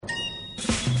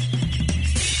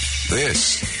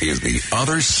This is The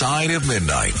Other Side of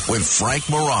Midnight with Frank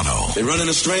Morano. They're running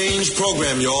a strange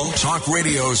program, y'all. Talk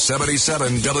Radio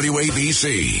 77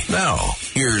 WABC. Now,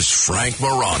 here's Frank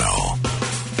Morano.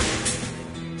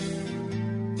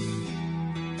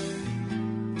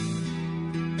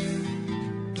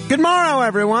 Good morrow,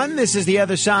 everyone. This is The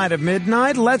Other Side of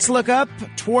Midnight. Let's look up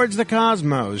towards the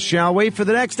cosmos, shall we, for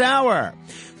the next hour.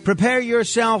 Prepare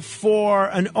yourself for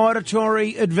an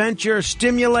auditory adventure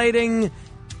stimulating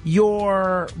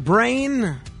your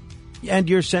brain and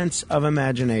your sense of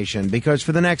imagination, because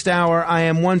for the next hour, I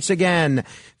am once again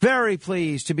very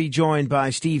pleased to be joined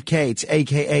by Steve Kates,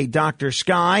 a.k.a. Dr.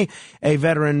 Sky, a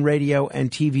veteran radio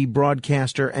and TV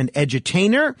broadcaster and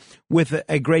edutainer with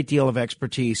a great deal of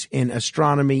expertise in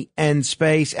astronomy and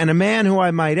space, and a man who, I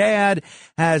might add,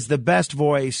 has the best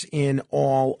voice in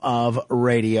all of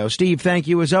radio. Steve, thank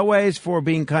you as always for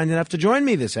being kind enough to join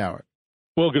me this hour.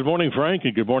 Well, good morning, Frank,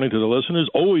 and good morning to the listeners.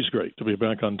 Always great to be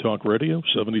back on Talk Radio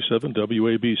 77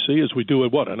 WABC as we do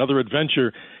another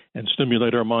adventure and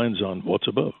stimulate our minds on what's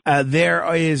above.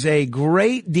 There is a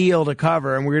great deal to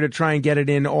cover, and we're going to try and get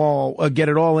it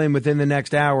all in within the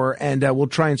next hour, and we'll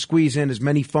try and squeeze in as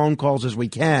many phone calls as we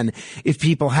can. If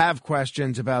people have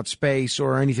questions about space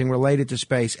or anything related to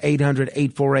space,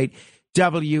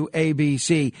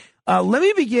 800-848-WABC. Let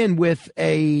me begin with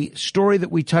a story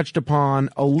that we touched upon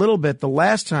a little bit the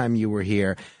last time you were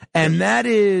here, and that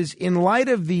is in light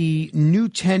of the new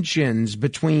tensions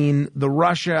between the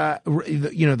Russian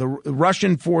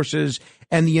forces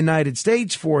and the United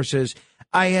States forces.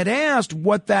 I had asked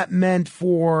what that meant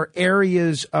for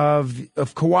areas of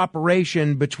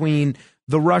cooperation between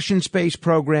the Russian space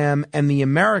program and the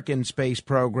American space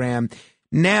program.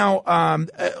 Now,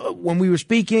 when we were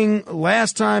speaking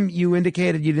last time, you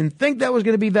indicated you didn't think that was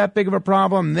going to be that big of a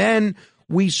problem. Then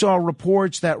we saw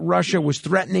reports that Russia was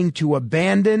threatening to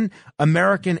abandon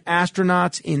American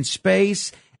astronauts in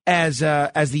space as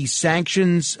these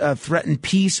sanctions threaten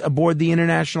peace aboard the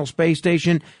International Space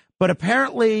Station. But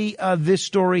apparently, this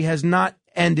story has not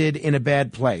ended in a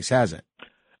bad place, has it?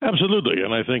 Absolutely,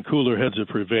 and I think cooler heads have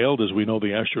prevailed. As we know, the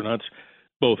astronauts,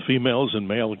 both females and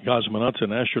male cosmonauts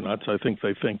and astronauts, I think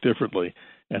they think differently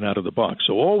and out of the box.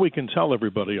 So all we can tell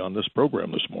everybody on this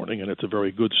program this morning, and it's a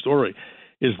very good story,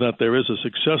 is that there is a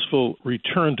successful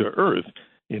return to Earth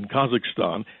in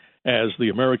Kazakhstan as the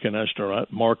American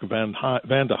astronaut Mark Vande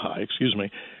Hei,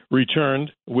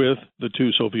 returned with the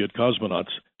two Soviet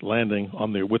cosmonauts landing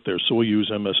with their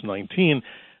Soyuz MS-19.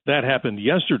 That happened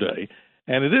yesterday,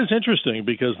 and it is interesting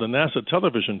because the NASA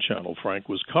television channel, Frank,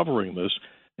 was covering this,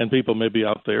 and people maybe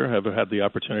out there have had the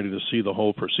opportunity to see the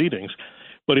whole proceedings.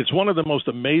 But it's one of the most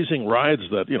amazing rides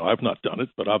that, I've not done it,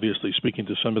 but obviously speaking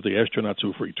to some of the astronauts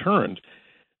who've returned,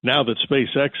 now that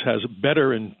SpaceX has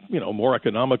better and, more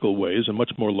economical ways and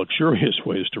much more luxurious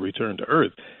ways to return to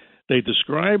Earth, they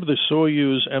describe the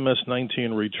Soyuz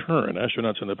MS-19 return,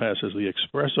 astronauts in the past, as the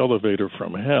express elevator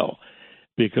from hell,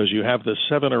 because you have the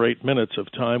 7 or 8 minutes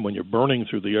of time when you're burning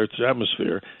through the Earth's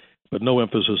atmosphere, but no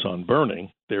emphasis on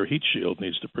burning. Their heat shield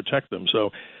needs to protect them.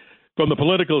 So from the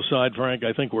political side, Frank,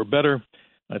 I think we're better.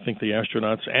 I think the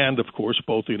astronauts and, of course,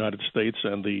 both the United States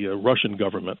and the Russian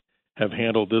government have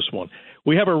handled this one.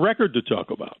 We have a record to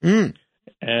talk about.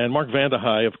 And Mark Vande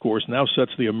Hei, of course, now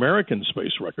sets the American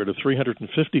space record of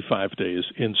 355 days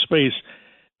in space.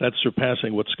 That's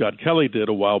surpassing what Scott Kelly did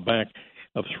a while back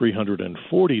of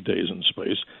 340 days in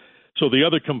space. So the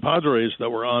other compadres that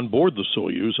were on board the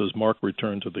Soyuz, as Mark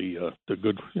returned to the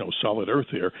good, solid Earth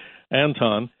here,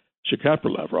 Anton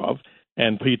Shkaplerov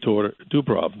and Pyotr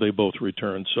Dubrov, they both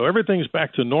returned. So everything's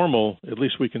back to normal, at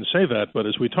least we can say that. But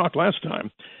as we talked last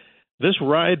time, this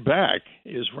ride back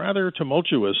is rather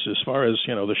tumultuous as far as,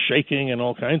 the shaking and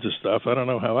all kinds of stuff. I don't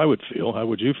know how I would feel. How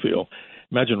would you feel?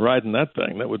 Imagine riding that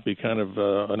thing. That would be kind of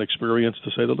an experience,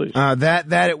 to say the least.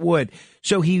 That it would.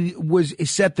 So he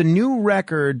set the new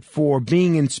record for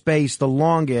being in space the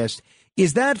longest.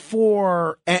 Is that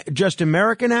for just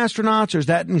American astronauts, or does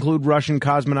that include Russian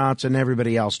cosmonauts and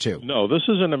everybody else, too? No, this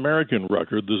is an American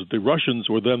record. The Russians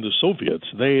were then the Soviets.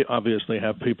 They obviously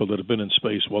have people that have been in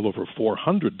space well over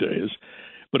 400 days.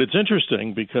 But it's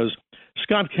interesting because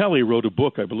Scott Kelly wrote a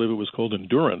book, I believe it was called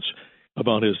Endurance,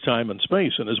 about his time in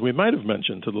space. And as we might have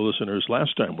mentioned to the listeners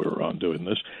last time we were on doing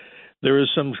this, there is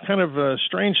some kind of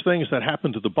strange things that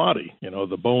happen to the body.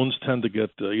 The bones tend to get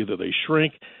either they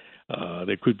shrink,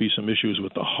 there could be some issues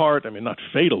with the heart. I mean, not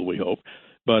fatal, we hope.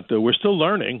 But we're still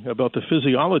learning about the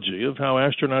physiology of how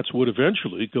astronauts would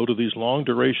eventually go to these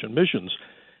long-duration missions.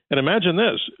 And imagine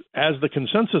this, as the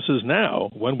consensus is now,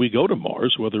 when we go to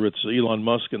Mars, whether it's Elon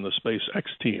Musk and the SpaceX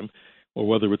team, or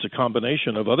whether it's a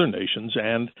combination of other nations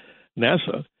and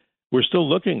NASA, we're still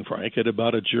looking, Frank, at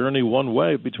about a journey one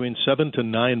way between 7 to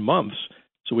 9 months.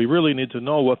 So we really need to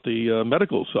know what the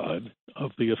medical side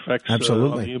of the effects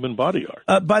on the human body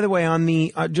are. By the way, on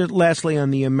the just lastly on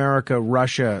the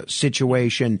America-Russia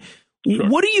situation, sure.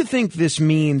 What do you think this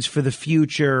means for the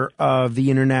future of the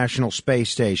International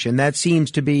Space Station? That seems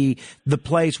to be the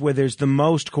place where there's the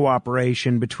most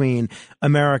cooperation between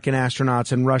American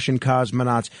astronauts and Russian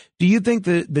cosmonauts. Do you think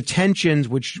the tensions,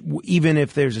 which even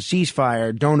if there's a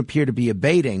ceasefire, don't appear to be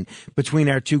abating between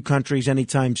our two countries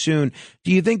anytime soon,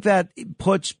 do you think that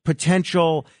puts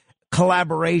potential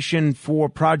collaboration for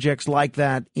projects like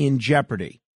that in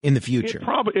jeopardy in the future?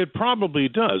 It probably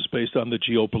does, based on the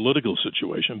geopolitical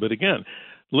situation. But again,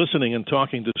 listening and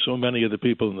talking to so many of the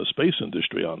people in the space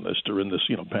industry on this during this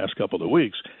past couple of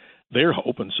weeks, their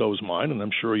hope, and so is mine, and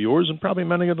I'm sure yours, and probably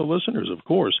many of the listeners, of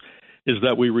course, is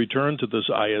that we return to this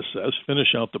ISS,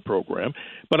 finish out the program.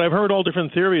 But I've heard all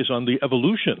different theories on the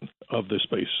evolution of the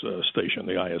space station,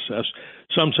 the ISS.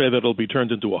 Some say that it'll be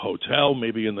turned into a hotel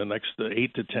maybe in the next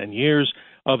 8 to 10 years.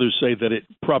 Others say that it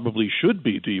probably should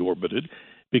be deorbited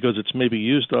because it's maybe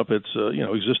used up its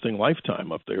existing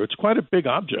lifetime up there. It's quite a big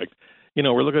object.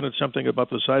 We're looking at something about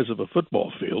the size of a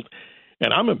football field.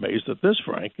 And I'm amazed at this,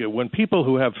 Frank, when people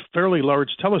who have fairly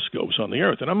large telescopes on the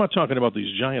Earth, and I'm not talking about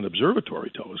these giant observatory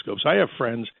telescopes. I have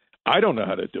friends, I don't know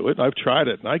how to do it. I've tried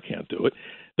it, and I can't do it.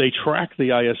 They track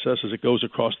the ISS as it goes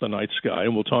across the night sky,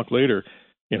 and we'll talk later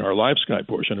in our live sky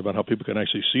portion about how people can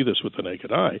actually see this with the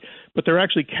naked eye. But they're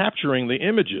actually capturing the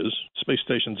images. Space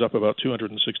station's up about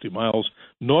 260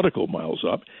 nautical miles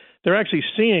up. They're actually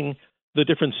seeing the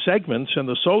different segments and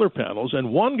the solar panels,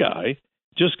 and one guy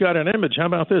just got an image, how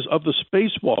about this, of the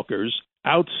spacewalkers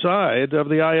outside of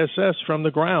the ISS from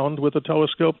the ground with a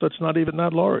telescope that's not even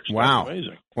that large. Wow. That's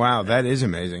amazing. Wow, that is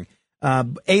amazing.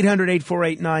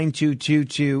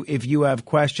 800-848-9222 if you have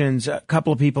questions. A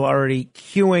couple of people already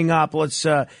queuing up. Let's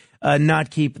not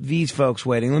keep these folks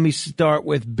waiting. Let me start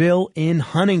with Bill in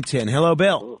Huntington. Hello,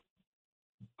 Bill.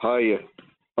 Hi.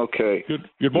 Okay.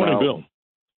 Good morning, Bill.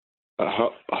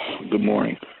 Good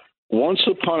morning. Once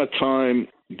upon a time,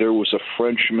 there was a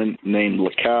Frenchman named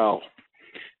Lacaille,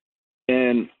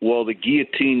 and while the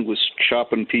guillotine was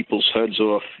chopping people's heads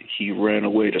off, he ran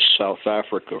away to South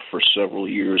Africa for several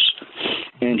years,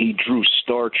 and he drew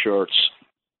star charts,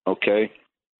 okay?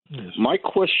 Yes. My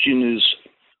question is,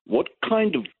 what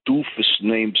kind of doofus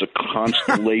names a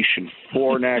constellation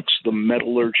Fornax the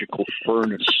metallurgical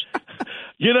furnace?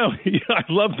 I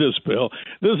love this, Bill.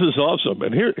 This is awesome.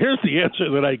 And here's the answer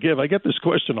that I give. I get this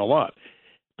question a lot.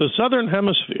 The Southern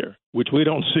Hemisphere, which we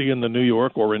don't see in the New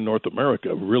York or in North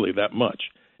America really that much.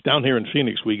 Down here in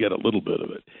Phoenix, we get a little bit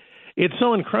of it. It's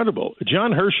so incredible.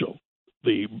 John Herschel,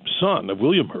 the son of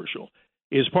William Herschel,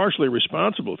 is partially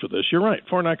responsible for this. You're right.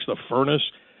 Fornax the furnace.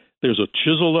 There's a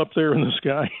chisel up there in the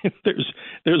sky.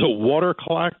 There's a water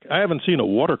clock. I haven't seen a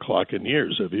water clock in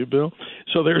years. Have you, Bill?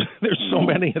 So there's so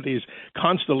many of these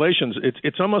constellations.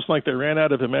 It's almost like they ran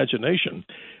out of imagination.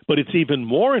 But it's even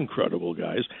more incredible,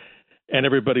 guys, and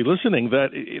everybody listening,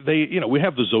 that we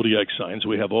have the zodiac signs.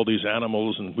 We have all these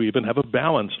animals, and we even have a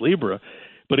balance, Libra.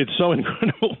 But it's so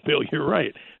incredible, Bill. You're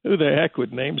right. Who the heck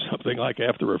would name something like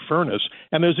after a furnace?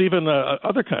 And there's even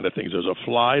other kind of things. There's a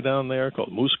fly down there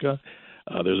called musca.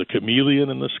 There's a chameleon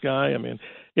in the sky. I mean,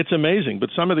 it's amazing.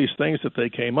 But some of these things that they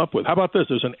came up with. How about this?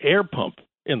 There's an air pump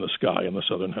in the sky in the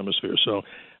Southern Hemisphere. So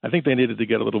I think they needed to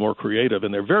get a little more creative.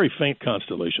 And they're very faint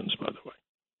constellations, by the way.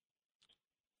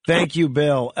 Thank you,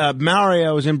 Bill.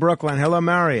 Mario is in Brooklyn. Hello,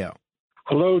 Mario.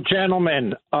 Hello,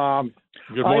 gentlemen. Good morning.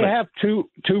 I have two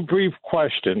brief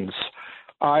questions.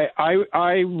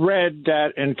 I read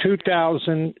that in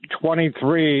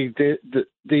 2023,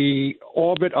 the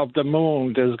orbit of the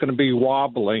moon is going to be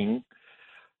wobbling,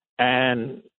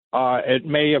 and it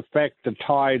may affect the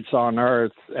tides on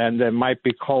Earth, and there might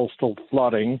be coastal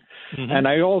flooding. Mm-hmm. And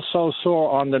I also saw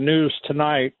on the news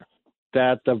tonight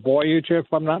that the Voyager,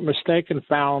 if I'm not mistaken,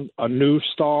 found a new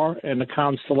star in the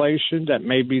constellation that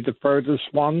may be the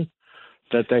furthest one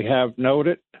that they have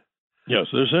noted. Yes,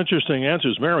 there's interesting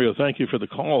answers. Mario, thank you for the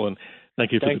call, and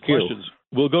thank you for the questions.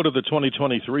 We'll go to the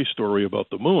 2023 story about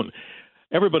the moon.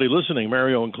 Everybody listening,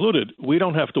 Mario included, we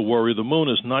don't have to worry. The moon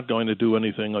is not going to do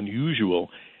anything unusual.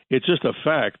 It's just a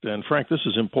fact, and Frank, this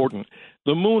is important.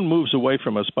 The moon moves away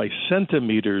from us by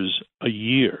centimeters a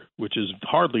year, which is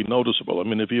hardly noticeable. I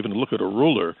mean, if you even look at a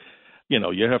ruler,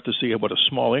 you have to see what a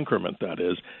small increment that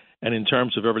is. And in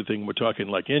terms of everything, we're talking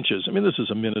like inches. I mean, this is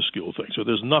a minuscule thing. So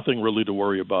there's nothing really to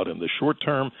worry about in the short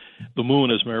term. The moon,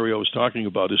 as Mario was talking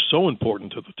about, is so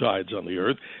important to the tides on the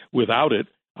Earth. Without it,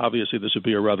 obviously, this would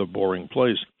be a rather boring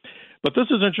place. But this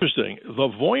is interesting. The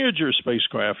Voyager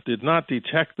spacecraft did not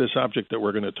detect this object that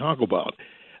we're going to talk about.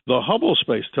 The Hubble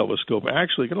Space Telescope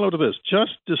actually, get a load of this,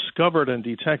 just discovered and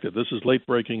detected, this is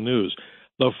late-breaking news,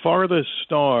 the farthest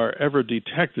star ever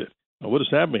detected. Now, what does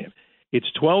that mean? It's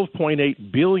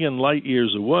 12.8 billion light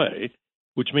years away,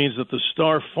 which means that the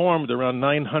star formed around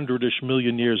 900-ish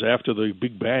million years after the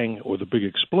Big Bang or the big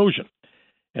explosion.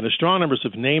 And astronomers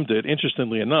have named it,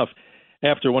 interestingly enough,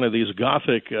 after one of these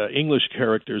Gothic English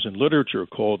characters in literature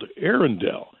called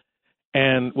Arundel.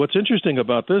 And what's interesting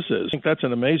about this is, I think that's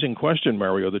an amazing question,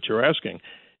 Mario, that you're asking,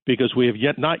 because we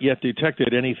have not yet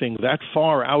detected anything that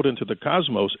far out into the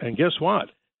cosmos. And guess what?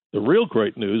 The real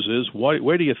great news is,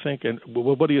 where do you think, and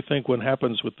what do you think when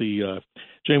happens with the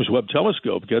James Webb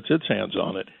Telescope gets its hands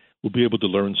on it? We'll be able to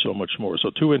learn so much more.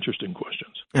 So two interesting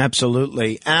questions.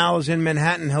 Absolutely. Al is in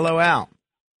Manhattan. Hello, Al.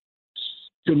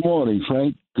 Good morning,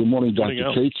 Frank. Good morning, Dr.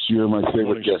 Morning, Cates. You're my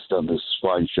favorite guest on this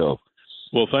fine show.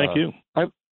 Well, thank you.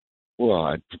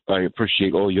 I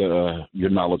appreciate all your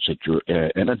knowledge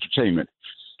and entertainment.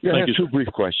 Yeah, I have two brief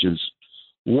questions.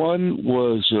 One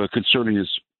was concerning this.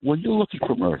 When you're looking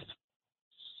from Earth,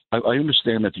 I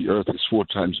understand that the Earth is 4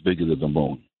 times bigger than the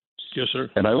Moon. Yes, sir.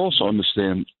 And I also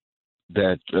understand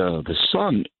that the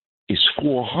Sun is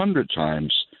 400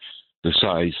 times the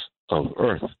size of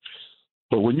Earth.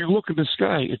 But when you look at the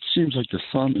sky, it seems like the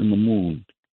Sun and the Moon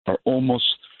are almost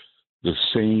the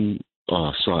same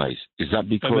size. Is that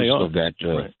because of that?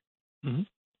 Right. Mm-hmm.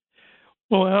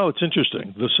 Well, Al, it's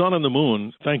interesting. The Sun and the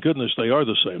Moon, thank goodness they are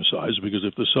the same size, because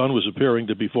if the Sun was appearing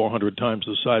to be 400 times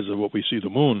the size of what we see the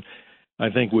Moon, I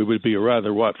think we would be a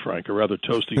rather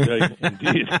toasty day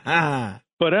indeed.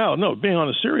 But Al, no, being on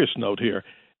a serious note here,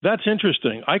 that's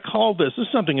interesting. I call this is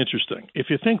something interesting. If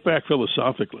you think back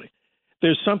philosophically,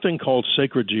 there's something called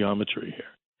sacred geometry here.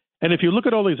 And if you look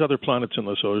at all these other planets in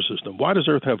the solar system, why does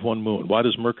Earth have one moon? Why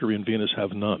does Mercury and Venus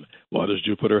have none? Why does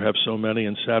Jupiter have so many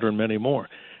and Saturn many more?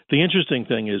 The interesting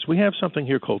thing is we have something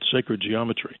here called sacred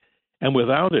geometry. And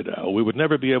without it, Al, we would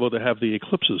never be able to have the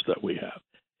eclipses that we have.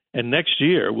 And next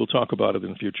year, we'll talk about it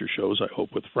in future shows, I hope,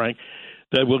 with Frank,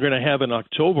 that we're going to have in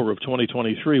October of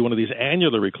 2023 one of these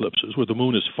annular eclipses where the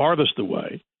moon is farthest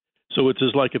away. So it's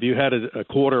as like if you had a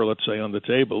quarter, let's say, on the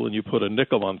table and you put a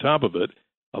nickel on top of it,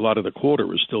 a lot of the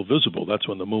quarter is still visible. That's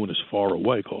when the moon is far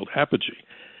away, called apogee.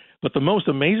 But the most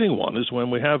amazing one is when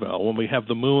we have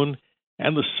the moon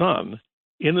and the sun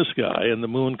in the sky, and the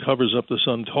moon covers up the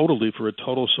sun totally for a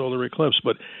total solar eclipse.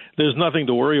 But there's nothing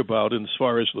to worry about as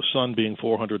far as the sun being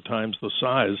 400 times the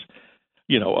size,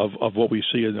 of what we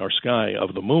see in our sky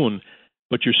of the moon.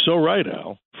 But you're so right,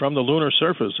 Al. From the lunar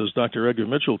surface, as Dr. Edgar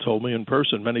Mitchell told me in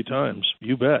person many times,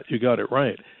 you bet, you got it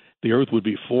right. The Earth would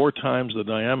be 4 times the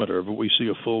diameter of what we see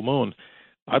a full moon.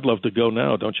 I'd love to go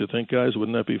now, don't you think, guys?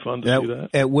 Wouldn't that be fun to see that?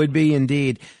 It would be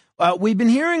indeed. We've been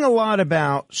hearing a lot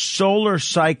about Solar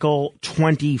Cycle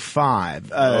 25.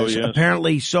 Yes.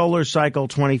 Apparently, Solar Cycle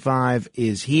 25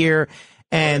 is here,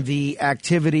 and the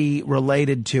activity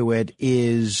related to it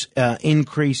is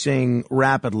increasing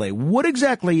rapidly. What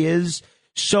exactly is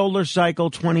Solar Cycle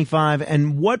 25,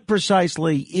 and what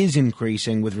precisely is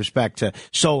increasing with respect to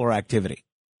solar activity?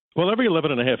 Well, every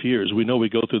 11 and a half years, we know we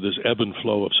go through this ebb and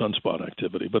flow of sunspot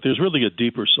activity, but there's really a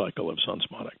deeper cycle of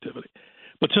sunspot activity.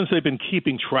 But since they've been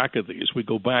keeping track of these, we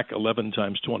go back 11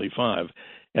 times 25,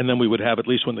 and then we would have, at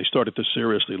least when they started to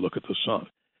seriously look at the sun.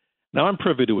 Now, I'm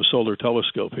privy to a solar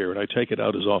telescope here, and I take it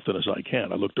out as often as I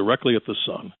can. I look directly at the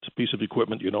sun. It's a piece of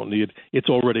equipment you don't need. It's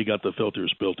already got the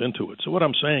filters built into it. So what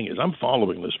I'm saying is I'm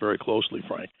following this very closely,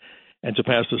 Frank. And to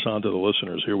pass this on to the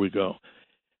listeners, here we go.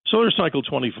 Solar Cycle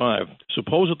 25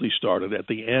 supposedly started at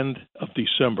the end of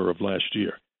December of last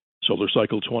year. Solar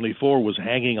Cycle 24 was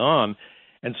hanging on,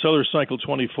 and Solar Cycle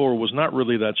 24 was not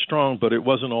really that strong, but it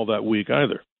wasn't all that weak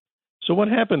either. So what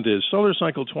happened is Solar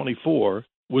Cycle 24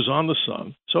 was on the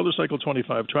sun. Solar Cycle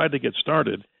 25 tried to get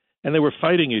started, and they were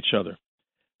fighting each other.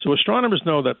 So astronomers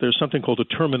know that there's something called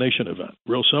a termination event.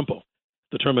 Real simple.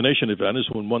 The termination event is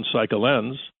when one cycle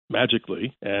ends,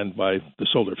 magically, and by the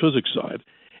solar physics side,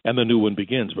 and the new one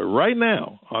begins. But right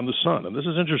now, on the sun, and this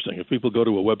is interesting, if people go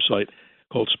to a website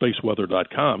called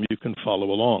spaceweather.com, you can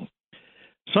follow along.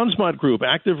 Sunspot Group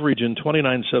Active Region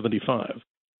 2975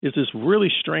 is this really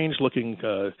strange-looking,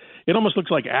 it almost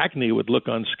looks like acne would look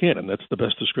on skin, and that's the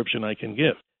best description I can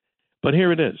give. But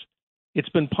here it is. It's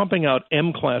been pumping out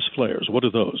M-class flares. What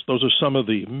are those? Those are some of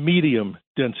the medium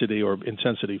density or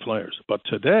intensity flares. But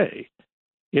today,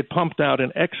 it pumped out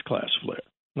an X-class flare.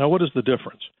 Now, what is the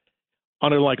difference?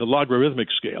 On a logarithmic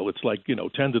scale, it's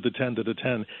 10 to the 10 to the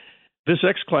 10. This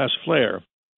X-class flare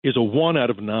is a 1 out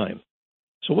of 9.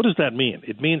 So what does that mean?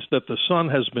 It means that the sun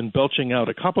has been belching out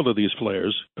a couple of these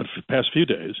flares the past few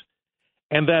days,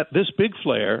 and that this big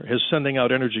flare is sending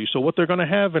out energy. So what they're going to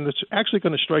have, and it's actually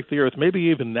going to strike the Earth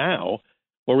maybe even now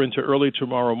or into early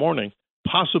tomorrow morning,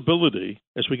 possibility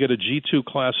as we get a G2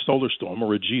 class solar storm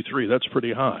or a G3, that's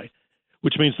pretty high,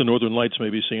 which means the northern lights may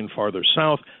be seen farther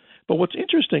south. But what's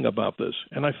interesting about this,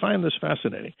 and I find this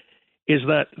fascinating, is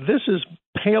that this is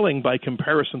paling by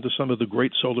comparison to some of the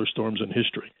great solar storms in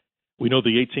history. We know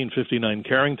the 1859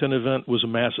 Carrington event was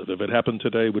massive. If it happened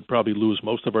today, we'd probably lose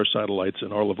most of our satellites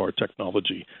and all of our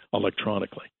technology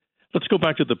electronically. Let's go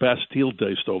back to the Bastille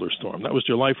Day solar storm. That was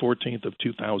July 14th of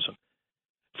 2000.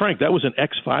 Frank, that was an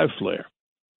X5 flare.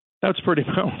 That's pretty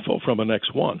powerful from an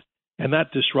X1. And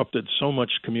that disrupted so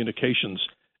much communications,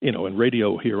 and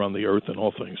radio here on the Earth and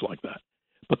all things like that.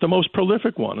 But the most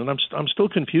prolific one, and I'm still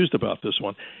confused about this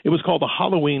one, it was called the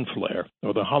Halloween flare,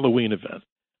 or the Halloween event.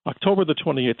 October the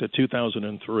 28th of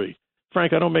 2003.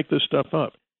 Frank, I don't make this stuff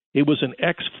up. It was an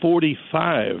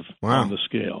X45 on the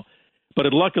scale.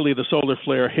 But luckily, the solar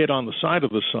flare hit on the side of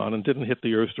the sun and didn't hit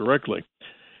the Earth directly.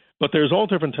 But there's all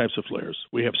different types of flares.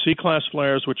 We have C-class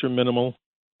flares, which are minimal,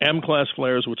 M-class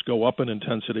flares, which go up in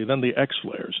intensity, then the X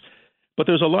flares. But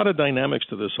there's a lot of dynamics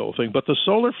to this whole thing. But the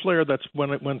solar flare that's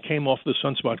when it came off the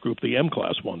sunspot group, the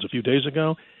M-class ones a few days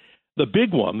ago, the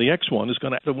big one, the X one, is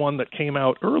going to be the one that came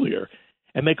out earlier.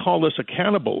 And they call this a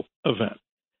cannibal event.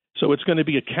 So it's going to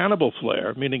be a cannibal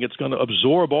flare, meaning it's going to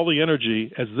absorb all the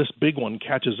energy as this big one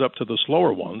catches up to the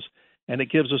slower ones, and it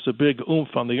gives us a big oomph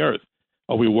on the Earth.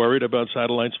 Are we worried about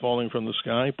satellites falling from the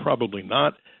sky? Probably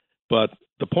not. But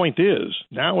the point is,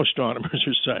 now astronomers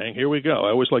are saying, here we go, I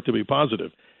always like to be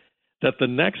positive, that the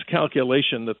next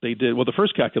calculation that they did, the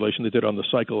first calculation they did on the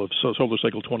cycle of solar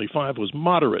cycle 25 was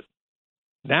moderate.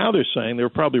 Now they're saying they were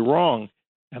probably wrong.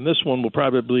 And this one will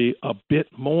probably be a bit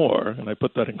more, and I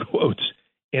put that in quotes,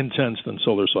 intense than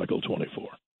solar cycle 24.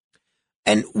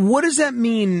 And what does that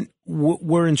mean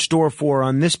we're in store for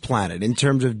on this planet in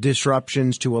terms of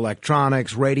disruptions to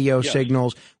electronics, radio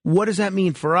signals? What does that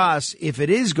mean for us if it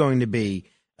is going to be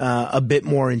a bit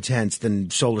more intense than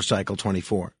solar cycle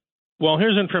 24? Well,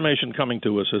 here's information coming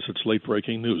to us as it's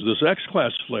late-breaking news. This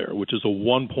X-class flare, which is a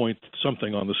 1 point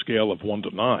something on the scale of 1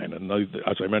 to 9, and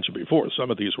as I mentioned before,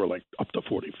 some of these were like up to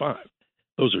 45.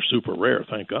 Those are super rare,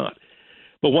 thank God.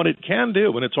 But what it can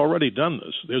do, and it's already done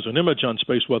this, there's an image on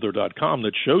spaceweather.com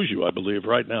that shows you, I believe,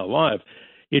 right now live,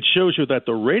 it shows you that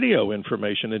the radio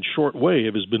information in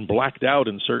shortwave has been blacked out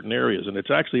in certain areas, and it's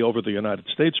actually over the United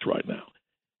States right now.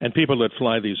 And people that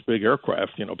fly these big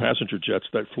aircraft, passenger jets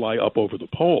that fly up over the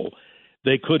pole,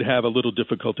 they could have a little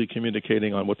difficulty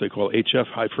communicating on what they call HF,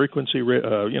 high-frequency,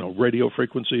 radio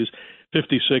frequencies.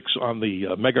 56 on the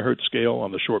megahertz scale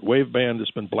on the shortwave band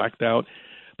has been blacked out.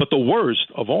 But the worst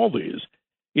of all these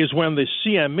is when the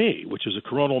CME, which is a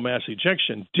coronal mass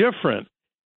ejection, different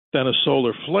than a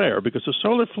solar flare, because a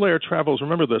solar flare travels,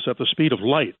 remember this, at the speed of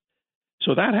light.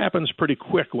 So that happens pretty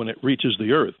quick when it reaches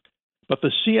the Earth. But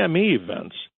the CME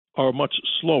events are much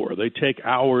slower. They take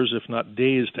hours, if not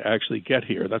days, to actually get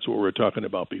here. That's what we were talking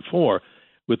about before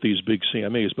with these big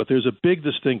CMEs. But there's a big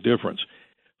distinct difference.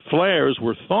 Flares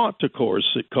were thought to cause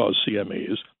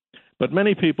CMEs, but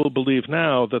many people believe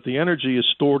now that the energy is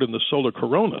stored in the solar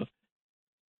corona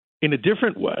in a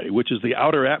different way, which is the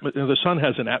outer atmosphere. The sun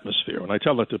has an atmosphere. When I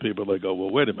tell that to people, they go, well,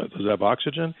 wait a minute, does it have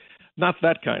oxygen? Not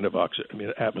that kind of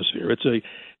atmosphere. It's a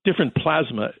different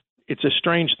plasma. It's a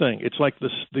strange thing. It's like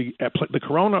the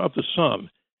corona of the sun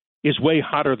is way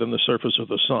hotter than the surface of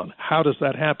the sun. How does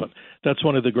that happen? That's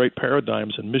one of the great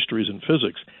paradigms and mysteries in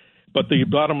physics. But the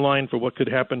bottom line for what could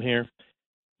happen here,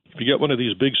 if you get one of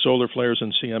these big solar flares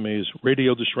and CMEs,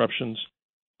 radio disruptions,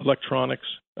 electronics.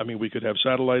 I mean, we could have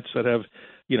satellites that have,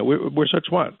 we're such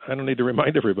what? I don't need to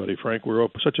remind everybody, Frank, we're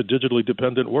such a digitally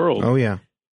dependent world. Oh, yeah.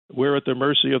 We're at the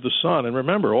mercy of the sun. And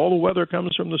remember, all the weather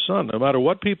comes from the sun. No matter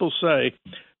what people say,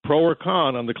 pro or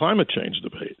con on the climate change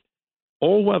debate,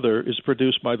 all weather is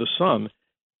produced by the sun.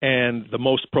 And the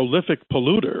most prolific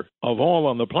polluter of all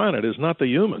on the planet is not the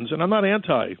humans. And I'm not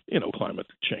anti, climate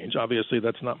change. Obviously,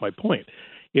 that's not my point.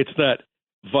 It's that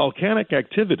volcanic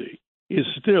activity is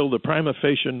still the prima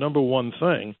facie number one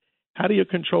thing. How do you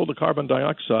control the carbon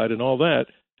dioxide and all that?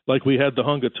 Like we had the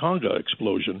Hunga Tonga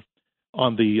explosion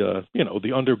on the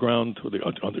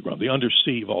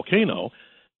undersea volcano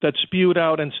that spewed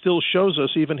out and still shows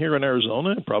us, even here in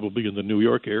Arizona and probably in the New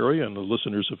York area, and the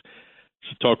listeners of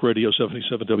Talk Radio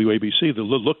 77 WABC, they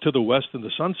look to the west and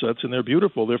the sunsets, and they're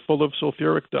beautiful. They're full of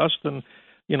sulfuric dust and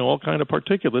all kind of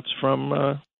particulates from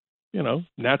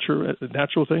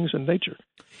natural things in nature.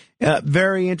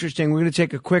 Very interesting. We're going to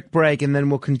take a quick break, and then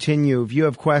we'll continue. If you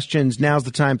have questions, now's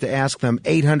the time to ask them.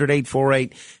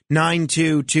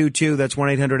 800-848-9222. That's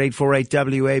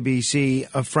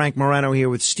 1-800-848-WABC. Frank Morano here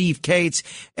with Steve Kates,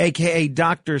 a.k.a.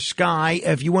 Dr. Sky.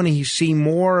 If you want to see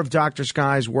more of Dr.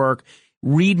 Sky's work,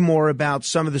 read more about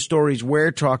some of the stories we're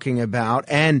talking about.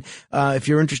 And if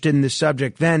you're interested in this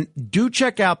subject, then do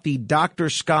check out the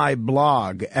Dr. Sky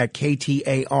blog at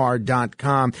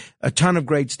KTAR.com. A ton of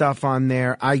great stuff on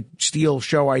there. I steal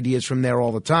show ideas from there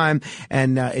all the time,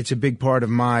 and it's a big part of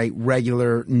my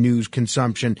regular news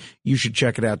consumption. You should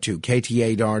check it out, too.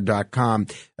 KTAR.com,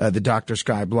 the Dr.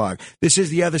 Sky blog. This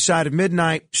is The Other Side of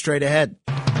Midnight. Straight ahead.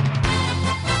 Frank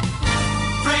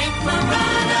Morano.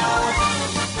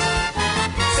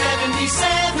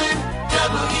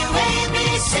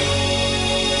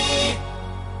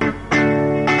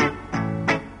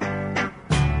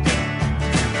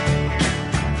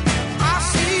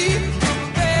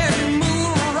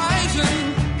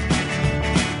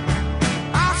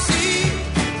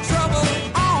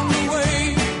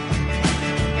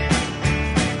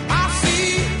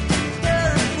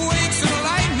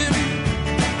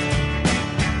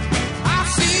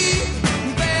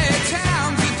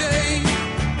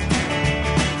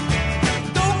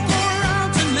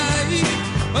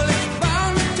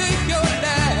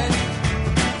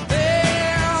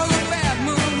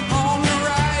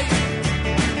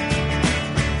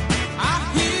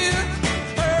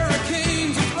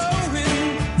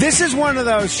 This is one of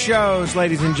those shows,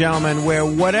 ladies and gentlemen, where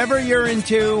whatever you're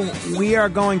into, we are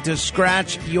going to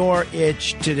scratch your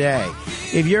itch today.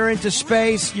 If you're into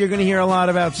space, you're going to hear a lot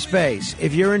about space.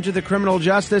 If you're into the criminal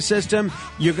justice system,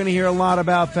 you're going to hear a lot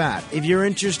about that. If you're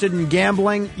interested in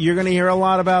gambling, you're going to hear a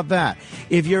lot about that.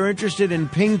 If you're interested in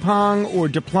ping pong or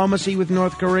diplomacy with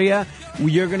North Korea,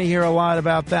 you're going to hear a lot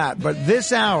about that. But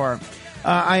this hour,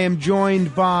 I am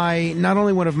joined by not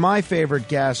only one of my favorite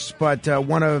guests, but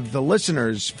one of the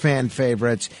listeners' fan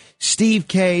favorites, Steve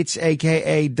Kates,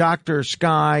 a.k.a. Dr.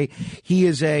 Sky. He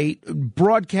is a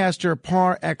broadcaster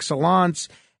par excellence,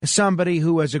 somebody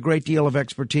who has a great deal of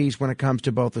expertise when it comes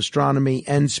to both astronomy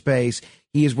and space.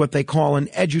 He is what they call an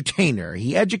edutainer.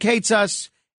 He educates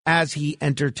us as he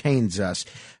entertains us.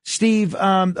 Steve,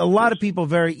 a lot of people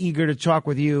very eager to talk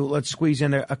with you. Let's squeeze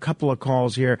in a couple of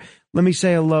calls here. Let me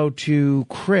say hello to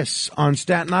Chris on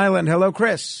Staten Island. Hello,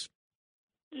 Chris.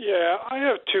 Yeah, I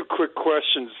have two quick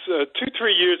questions. 2-3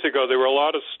 years ago, there were a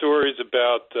lot of stories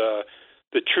about the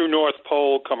true North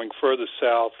Pole coming further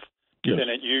south than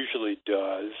it usually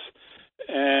does.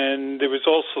 And there was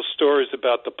also stories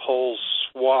about the poles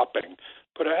swapping.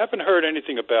 But I haven't heard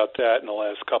anything about that in the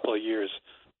last couple of years.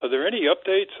 Are there any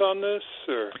updates on this?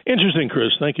 Or? Interesting,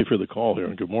 Chris. Thank you for the call here,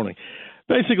 and good morning.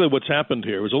 Basically, what's happened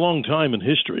here was a long time in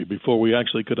history before we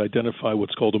actually could identify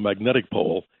what's called a magnetic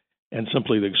pole and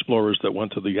simply the explorers that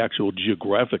went to the actual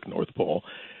geographic North Pole.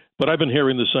 But I've been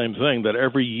hearing the same thing, that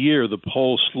every year the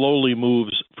pole slowly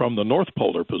moves from the North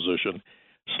Polar position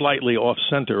slightly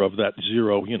off-center of that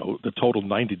zero, the total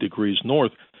 90 degrees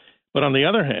north. But on the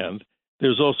other hand,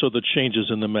 there's also the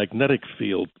changes in the magnetic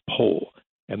field pole,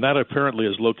 and that apparently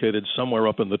is located somewhere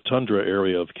up in the tundra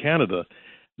area of Canada.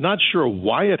 Not sure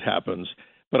why it happens,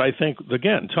 but I think,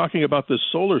 again, talking about this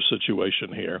solar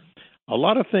situation here, a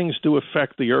lot of things do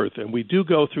affect the Earth, and we do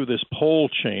go through this pole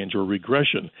change or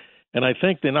regression. And I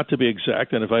think they're not to be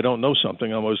exact, and if I don't know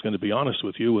something, I'm always going to be honest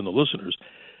with you and the listeners.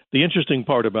 The interesting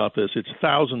part about this, it's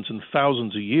thousands and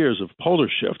thousands of years of polar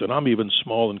shift, and I'm even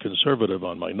small and conservative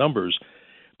on my numbers.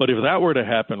 But if that were to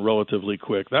happen relatively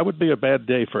quick, that would be a bad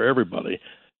day for everybody,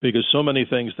 because so many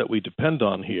things that we depend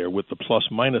on here with the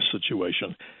plus-minus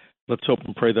situation, let's hope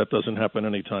and pray that doesn't happen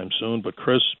anytime soon. But,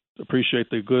 Chris, appreciate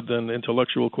the good and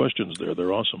intellectual questions there.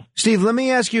 They're awesome. Steve, let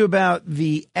me ask you about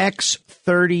the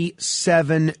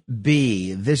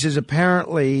X-37B. This is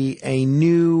apparently a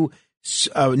new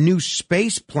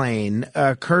space plane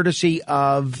courtesy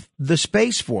of the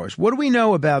Space Force. What do we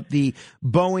know about the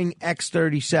Boeing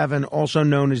X-37, also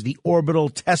known as the Orbital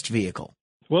Test Vehicle?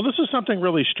 Well, this is something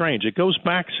really strange. It goes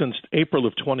back since April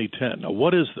of 2010. Now,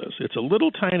 what is this? It's a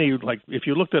little tiny, like if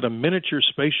you looked at a miniature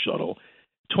space shuttle,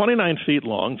 29 feet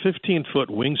long, 15-foot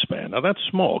wingspan. Now, that's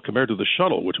small compared to the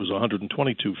shuttle, which was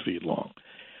 122 feet long.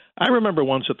 I remember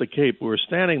once at the Cape, we were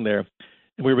standing there,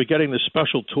 and we were getting this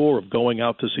special tour of going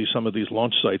out to see some of these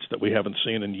launch sites that we haven't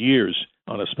seen in years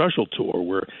on a special tour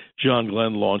where John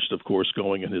Glenn launched, of course,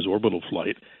 going in his orbital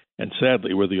flight, and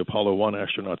sadly, where the Apollo 1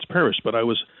 astronauts perished. But I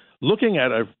was looking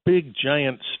at a big,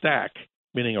 giant stack,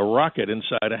 meaning a rocket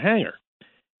inside a hangar.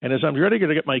 And as I'm ready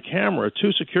to get my camera,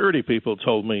 two security people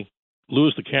told me,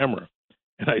 lose the camera.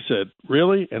 And I said,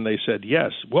 really? And they said,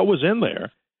 yes. What was in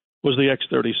there was the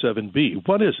X-37B.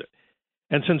 What is it?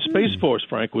 And since Space Force,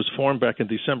 Frank, was formed back in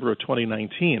December of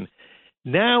 2019,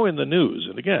 now in the news,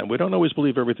 and again, we don't always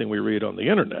believe everything we read on the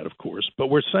internet, of course, but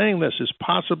we're saying this is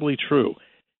possibly true.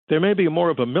 There may be more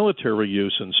of a military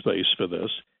use in space for this.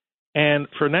 And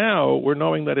for now, we're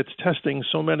knowing that it's testing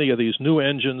so many of these new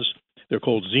engines. They're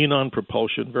called xenon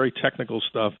propulsion, very technical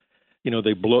stuff. You know,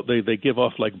 they give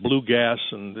off like blue gas,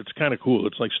 and it's kind of cool.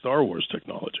 It's like Star Wars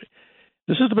technology.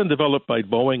 This has been developed by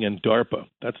Boeing and DARPA.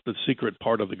 That's the secret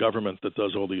part of the government that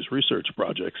does all these research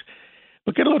projects.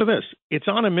 But get a load of this. It's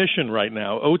on a mission right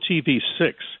now,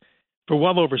 OTV-6, for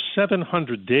well over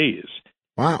 700 days.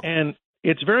 Wow. And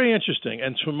it's very interesting.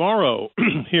 And tomorrow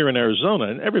here in Arizona,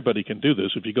 and everybody can do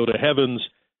this if you go to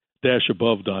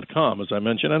heavens-above.com, as I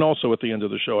mentioned, and also at the end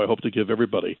of the show, I hope to give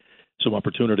everybody some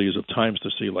opportunities of times to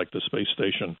see, like the space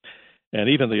station and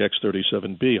even the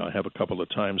X-37B. I have a couple of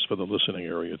times for the listening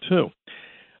area, too.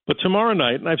 But tomorrow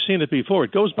night, and I've seen it before,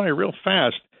 it goes by real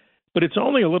fast, but it's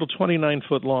only a little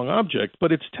 29-foot-long object,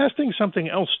 but it's testing something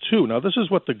else, too. Now, this is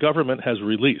what the government has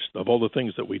released of all the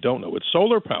things that we don't know. It's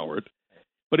solar-powered,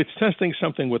 but it's testing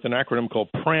something with an acronym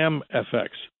called PRAM-FX.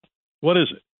 What is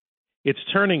it? It's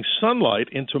turning sunlight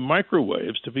into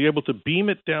microwaves to be able to beam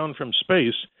it down from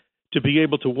space to be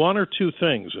able to one or two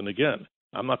things. And again,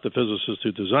 I'm not the physicist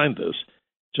who designed this,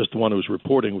 just the one who's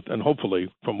reporting, and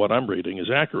hopefully, from what I'm reading, is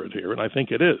accurate here, and I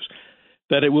think it is,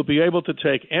 that it will be able to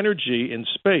take energy in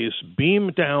space,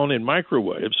 beam down in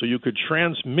microwaves, so you could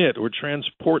transmit or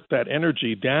transport that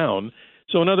energy down.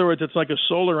 So in other words, it's like a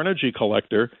solar energy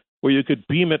collector where you could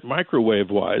beam it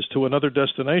microwave-wise to another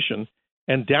destination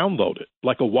and download it,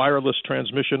 like a wireless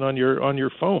transmission on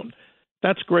your phone.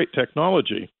 That's great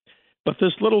technology. But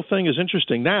this little thing is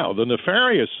interesting. Now, the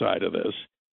nefarious side of this,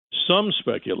 some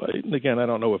speculate, and again, I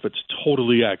don't know if it's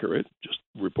totally accurate, just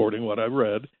reporting what I've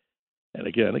read, and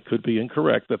again, it could be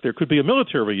incorrect, that there could be a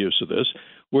military use of this,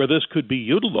 where this could be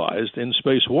utilized in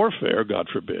space warfare, God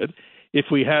forbid,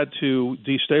 if we had to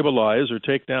destabilize or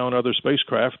take down other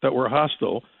spacecraft that were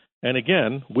hostile. And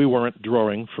again, we weren't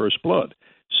drawing first blood.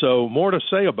 So more to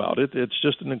say about it. It's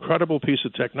just an incredible piece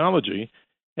of technology,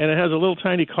 and it has a little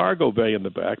tiny cargo bay in the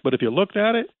back. But if you looked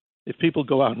at it, if people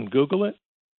go out and Google it,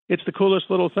 it's the coolest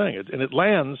little thing. And it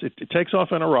lands, it takes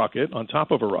off in a rocket, on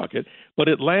top of a rocket, but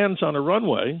it lands on a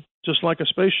runway just like a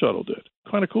space shuttle did.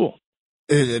 Kind of cool.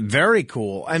 Very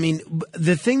cool. I mean,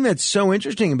 the thing that's so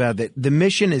interesting about it, the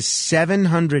mission is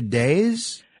 700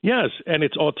 days? Yes, and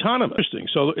it's autonomous.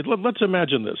 So let's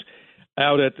imagine this.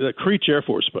 Out at Creech Air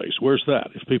Force Base, where's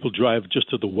that? If people drive just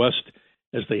to the west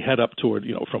as they head up toward,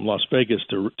 from Las Vegas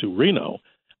to Reno,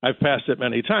 I've passed it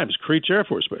many times. Creech Air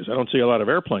Force Base. I don't see a lot of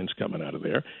airplanes coming out of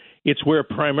there. It's where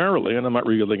primarily, and I'm not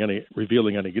revealing any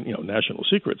national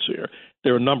secrets here.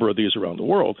 There are a number of these around the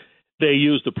world. They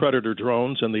use the Predator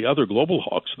drones and the other Global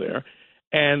Hawks there.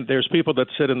 And there's people that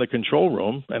sit in the control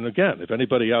room. And again, if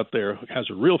anybody out there has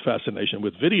a real fascination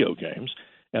with video games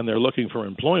and they're looking for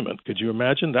employment, could you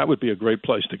imagine? That would be a great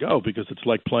place to go because it's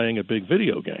like playing a big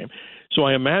video game. So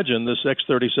I imagine this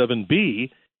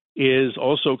X-37B is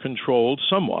also controlled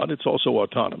somewhat. It's also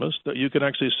autonomous, that you can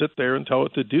actually sit there and tell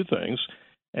it to do things.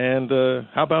 And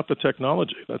how about the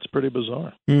technology? That's pretty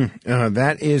bizarre.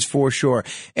 That is for sure.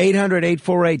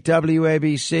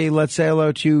 800-848-WABC. Let's say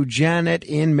hello to Janet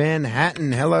in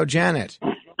Manhattan. Hello, Janet.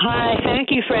 Hi,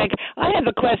 thank you, Frank. I have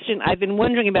a question I've been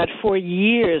wondering about for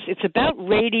years. It's about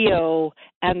radio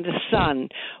and the sun.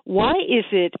 Why is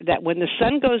it that when the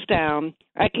sun goes down,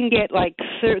 I can get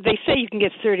they say you can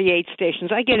get 38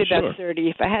 stations. I get about 30.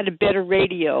 If I had a better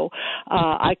radio,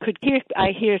 I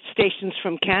hear stations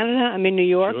from Canada. I'm in New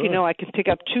York. Sure. I can pick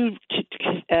up two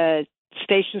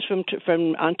stations from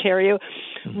Ontario.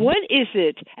 Mm-hmm. What is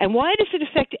it, and why does it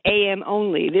affect AM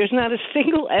only? There's not a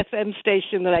single FM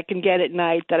station that I can get at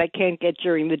night that I can't get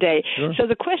during the day. Sure. So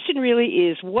the question really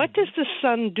is, what does the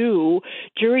sun do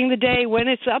during the day when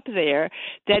it's up there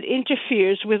that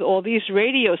interferes with all these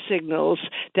radio signals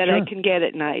that I can get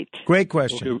at night? Great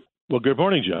question. Well, good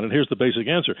morning, John, and here's the basic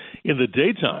answer. In the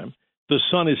daytime, the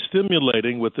sun is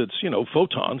stimulating with its,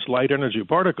 photons, light energy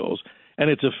particles, and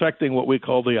it's affecting what we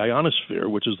call the ionosphere,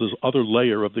 which is this other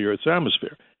layer of the Earth's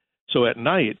atmosphere. So at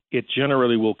night, it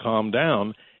generally will calm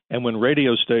down, and when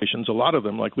radio stations, a lot of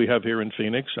them, like we have here in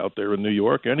Phoenix, out there in New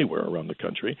York, anywhere around the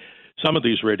country, some of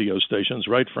these radio stations,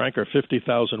 right, Frank, are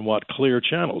 50,000-watt clear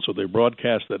channels, so they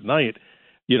broadcast at night.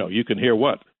 You can hear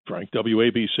what? Frank,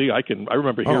 WABC. I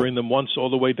remember hearing them once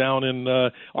all the way down in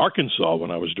Arkansas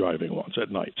when I was driving once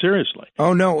at night. Seriously.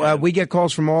 Oh, no. We get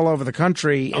calls from all over the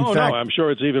country. In fact, no, I'm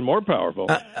sure it's even more powerful.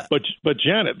 But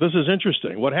Janet, this is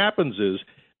interesting. What happens is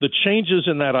the changes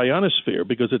in that ionosphere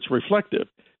because it's reflective.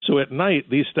 So at night,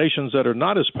 these stations that are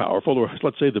not as powerful, or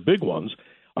let's say the big ones,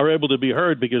 are able to be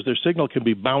heard because their signal can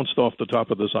be bounced off the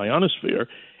top of this ionosphere,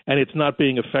 and it's not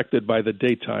being affected by the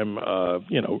daytime,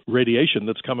 radiation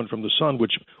that's coming from the sun,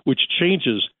 which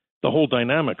changes the whole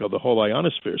dynamic of the whole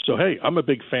ionosphere. So, hey, I'm a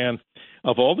big fan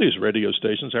of all these radio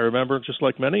stations. I remember, just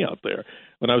like many out there,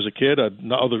 when I was a kid,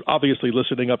 obviously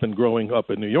listening up and growing up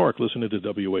in New York, listening to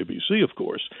WABC, of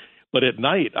course. But at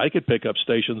night, I could pick up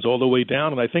stations all the way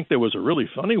down, and I think there was a really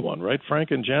funny one, right,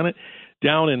 Frank and Janet,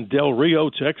 down in Del Rio,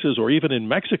 Texas, or even in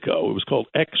Mexico. It was called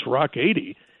X-Rock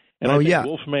 80. And I think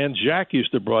Wolfman Jack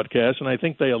used to broadcast, and I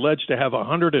think they alleged to have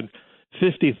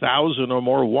 150,000 or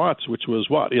more watts, which was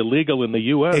illegal in the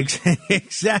U.S.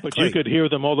 Exactly. But you could hear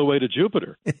them all the way to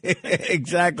Jupiter.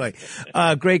 Exactly.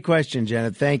 Great question,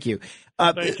 Janet. Thank you.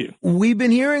 Thank you. We've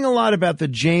been hearing a lot about the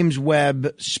James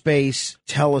Webb Space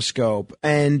Telescope,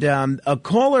 and a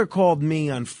caller called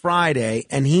me on Friday,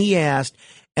 and he asked,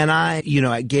 and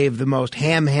I gave the most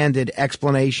ham-handed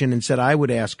explanation and said I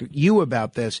would ask you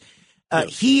about this.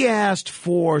 He asked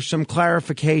for some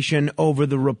clarification over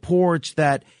the reports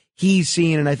that he's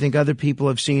seen, and I think other people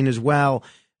have seen as well,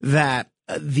 that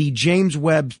the James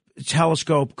Webb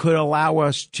Telescope could allow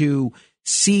us to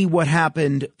see what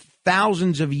happened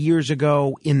thousands of years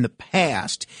ago in the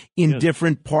past in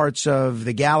different parts of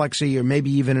the galaxy, or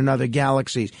maybe even in other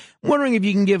galaxies. I'm wondering if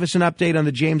you can give us an update on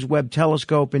the James Webb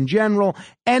Telescope in general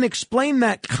and explain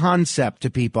that concept to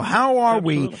people. How are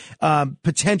we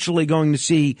potentially going to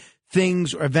see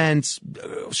things, events,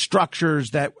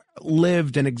 structures that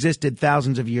lived and existed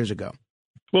thousands of years ago?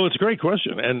 Well, it's a great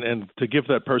question, and to give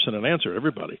that person an answer,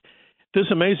 everybody, this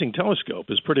amazing telescope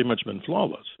has pretty much been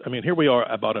flawless. I mean, here we are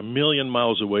about 1 million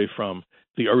miles away from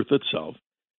the Earth itself,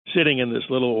 sitting in this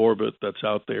little orbit that's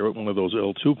out there at one of those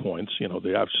L2 points,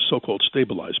 the so-called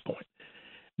stabilized point.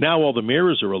 Now all the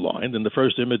mirrors are aligned, and the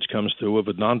first image comes through of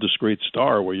a non-discrete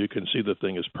star where you can see the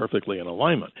thing is perfectly in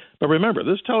alignment. But remember,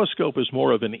 this telescope is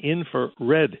more of an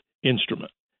infrared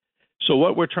instrument. So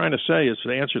what we're trying to say is,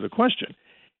 to answer the question,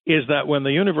 is that when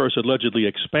the universe allegedly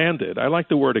expanded, I like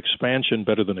the word expansion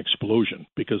better than explosion,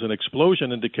 because an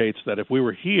explosion indicates that if we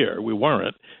were here, we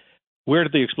weren't. Where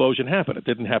did the explosion happen? It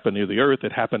didn't happen near the Earth.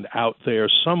 It happened out there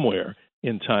somewhere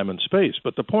in time and space.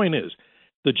 But the point is,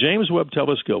 the James Webb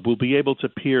Telescope will be able to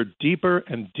peer deeper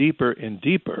and deeper and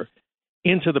deeper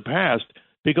into the past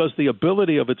because the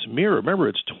ability of its mirror, remember,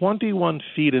 it's 21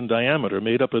 feet in diameter,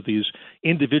 made up of these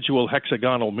individual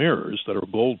hexagonal mirrors that are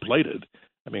gold-plated.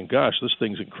 I mean, gosh, this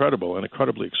thing's incredible and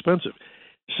incredibly expensive.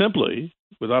 Simply,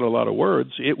 without a lot of words,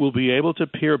 it will be able to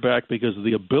peer back because of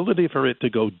the ability for it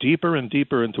to go deeper and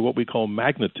deeper into what we call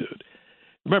magnitude.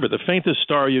 Remember, the faintest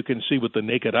star you can see with the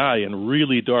naked eye in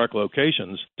really dark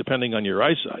locations, depending on your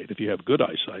eyesight, if you have good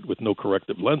eyesight with no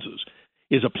corrective lenses,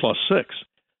 is a +6.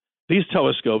 These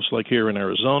telescopes, like here in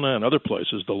Arizona and other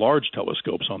places, the large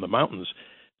telescopes on the mountains,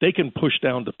 they can push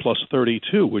down to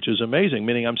 +32, which is amazing,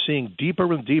 meaning I'm seeing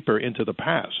deeper and deeper into the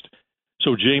past.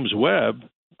 So James Webb,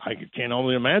 I can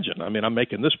only imagine. I mean, I'm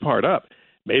making this part up.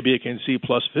 Maybe it can see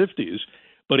 +50s,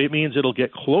 but it means it'll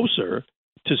get closer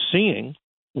to seeing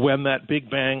when that Big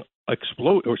Bang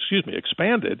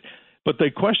expanded. But the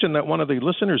question that one of the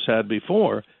listeners had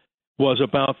before was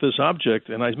about this object,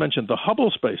 and I mentioned the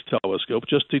Hubble Space Telescope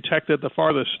just detected the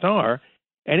farthest star,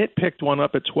 and it picked one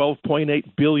up at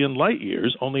 12.8 billion light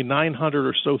years, only 900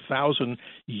 or so thousand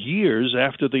years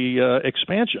after the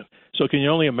expansion. So can you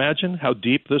only imagine how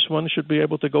deep this one should be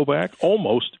able to go back?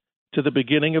 Almost to the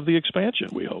beginning of the expansion,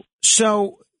 we hope.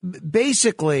 So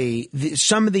basically,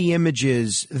 some of the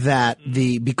images that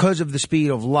because of the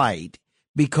speed of light,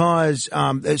 because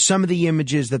some of the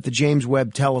images that the James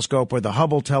Webb Telescope or the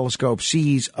Hubble Telescope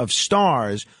sees of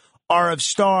stars are of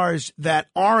stars that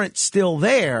aren't still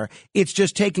there. It's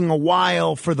just taking a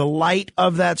while for the light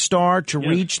of that star to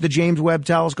reach the James Webb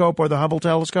Telescope or the Hubble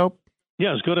Telescope?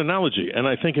 Yeah, it's a good analogy. And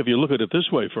I think if you look at it this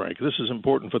way, Frank, this is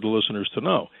important for the listeners to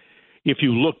know. If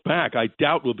you look back, I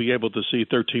doubt we'll be able to see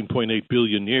 13.8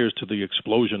 billion years to the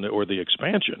explosion or the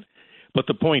expansion. But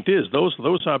the point is, those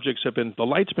objects the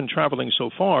light's been traveling so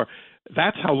far,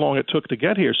 that's how long it took to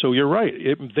get here. So you're right.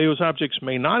 Those objects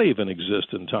may not even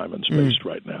exist in time and space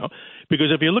right now. Because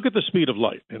if you look at the speed of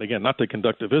light, and again, not to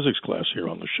conduct a physics class here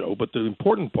on the show, but the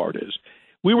important part is,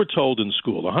 we were told in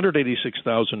school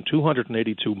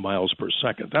 186,282 miles per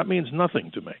second. That means nothing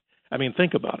to me. I mean,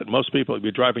 think about it. Most people, if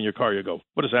you're driving your car, you go,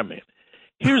 what does that mean?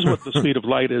 Here's what the speed of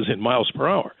light is in miles per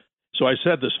hour. So I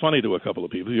said this funny to a couple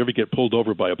of people. You ever get pulled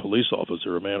over by a police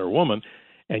officer, a man or woman,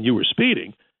 and you were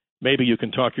speeding, maybe you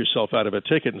can talk yourself out of a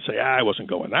ticket and say, I wasn't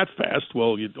going that fast.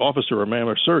 Well, officer or ma'am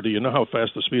or sir, do you know how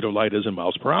fast the speed of light is in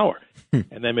miles per hour?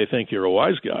 And they may think you're a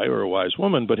wise guy or a wise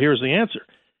woman, but here's the answer.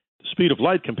 The speed of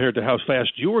light compared to how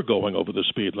fast you were going over the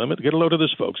speed limit, get a load of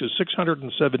this, folks, is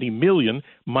 670 million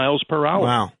miles per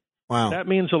hour. Wow. That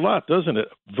means a lot, doesn't it,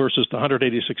 versus the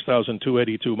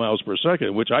 186,282 miles per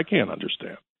second, which I can't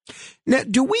understand. Now,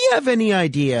 do we have any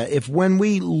idea if when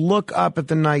we look up at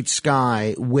the night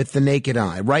sky with the naked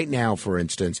eye, right now, for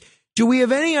instance, do we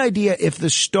have any idea if the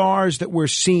stars that we're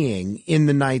seeing in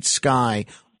the night sky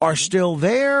are still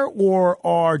there or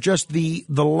are just the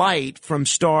light from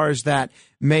stars that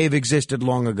may have existed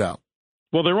long ago?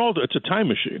 Well, it's a time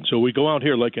machine. So we go out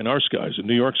here like in our skies, in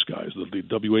New York skies, the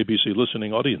WABC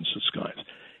listening audience skies.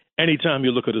 Anytime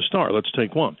you look at a star, let's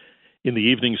take one. In the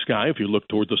evening sky, if you look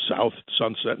toward the south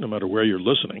sunset, no matter where you're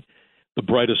listening, the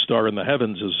brightest star in the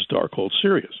heavens is a star called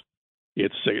Sirius.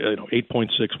 It's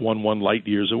 8.611 light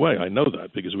years away. I know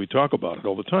that because we talk about it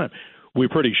all the time. We're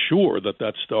pretty sure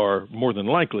that star, more than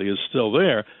likely, is still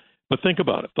there. But think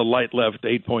about it. The light left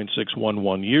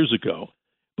 8.611 years ago.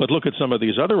 But look at some of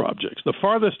these other objects. The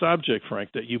farthest object,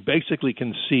 Frank, that you basically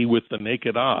can see with the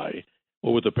naked eye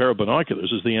or with a pair of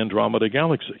binoculars is the Andromeda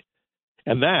Galaxy.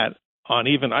 And that,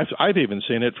 I've even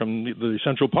seen it from the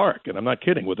Central Park, and I'm not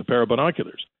kidding, with a pair of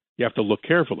binoculars. You have to look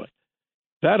carefully.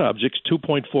 That object's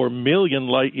 2.4 million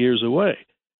light years away.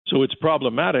 So it's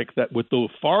problematic that with the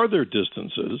farther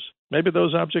distances, maybe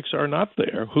those objects are not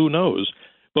there, who knows?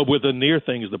 But with the near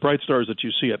things, the bright stars that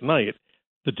you see at night,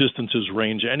 the distances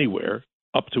range anywhere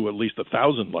up to at least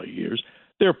 1,000 light years.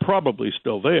 They're probably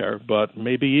still there, but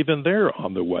maybe even they're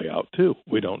on their way out, too.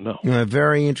 We don't know.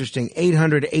 Very interesting.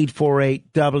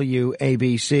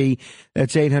 800-848-WABC.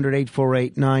 That's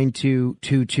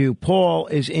 800-848-9222. Paul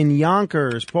is in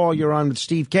Yonkers. Paul, you're on with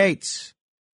Steve Cates.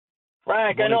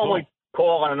 Frank, I normally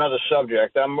call on another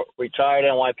subject. I'm a retired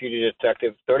NYPD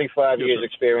detective, 35 years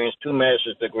experience, 2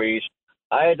 master's degrees.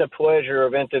 I had the pleasure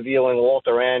of interviewing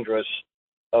Walter Andrus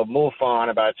of MUFON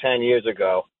about 10 years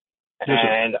ago.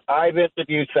 And I've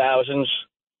interviewed thousands.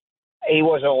 He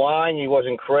wasn't lying. He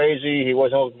wasn't crazy. He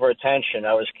wasn't looking for attention.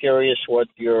 I was curious what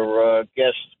your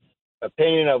guest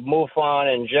opinion of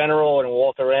MUFON in general and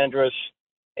Walter Andrus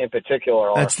in particular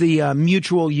are. That's the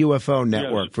Mutual UFO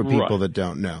Network for people that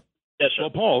don't know. Yes, sir.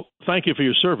 Well, Paul, thank you for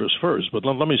your service first, but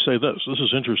let me say this. This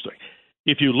is interesting.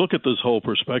 If you look at this whole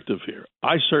perspective here,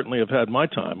 I certainly have had my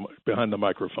time behind the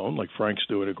microphone, like Frank's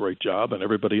doing a great job, and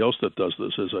everybody else that does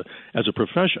this as a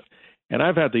profession. And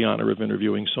I've had the honor of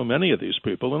interviewing so many of these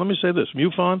people. And let me say this,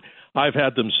 MUFON, I've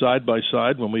had them side by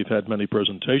side when we've had many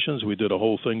presentations. We did a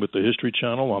whole thing with the History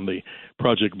Channel on the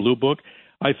Project Blue Book.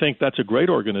 I think that's a great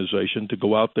organization to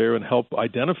go out there and help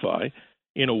identify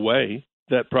in a way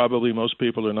that probably most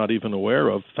people are not even aware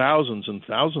of thousands and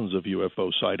thousands of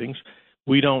UFO sightings.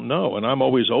 We don't know, and I'm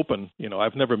always open.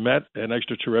 I've never met an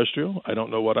extraterrestrial. I don't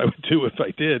know what I would do if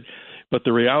I did, but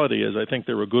the reality is I think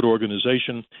they're a good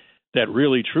organization that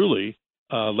really, truly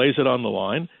lays it on the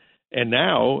line. And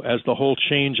now, as the whole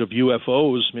change of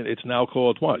UFOs, it's now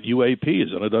called what?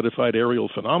 UAPs, Unidentified Aerial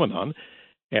Phenomenon.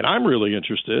 And I'm really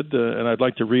interested, and I'd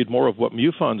like to read more of what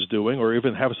MUFON's doing or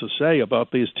even have us to say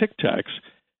about these Tic Tacs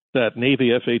that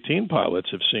Navy F-18 pilots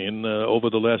have seen over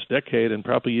the last decade and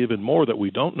probably even more that we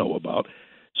don't know about.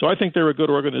 So I think they're a good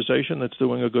organization that's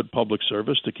doing a good public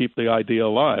service to keep the idea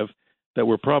alive that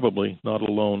we're probably not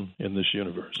alone in this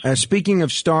universe. Speaking of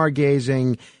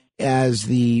stargazing,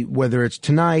 whether it's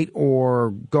tonight or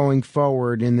going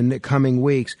forward in the coming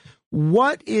weeks,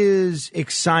 what is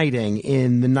exciting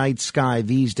in the night sky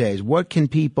these days? What can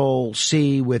people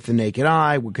see with the naked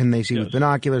eye? What can they see with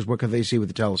binoculars? What can they see with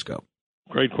the telescope?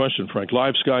 Great question, Frank.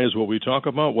 Live sky is what we talk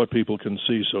about, what people can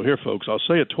see. So here, folks, I'll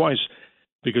say it twice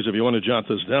because if you want to jot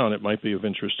this down, it might be of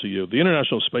interest to you. The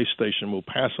International Space Station will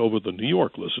pass over the New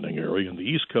York listening area in the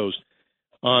East Coast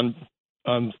on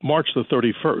March the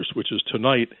 31st, which is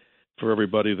tonight for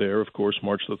everybody there, of course,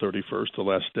 March the 31st, the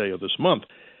last day of this month.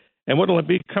 And what will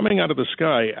be coming out of the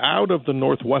sky, out of the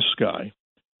northwest sky,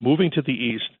 moving to the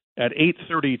east at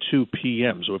 8:32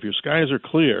 p.m. So if your skies are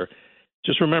clear,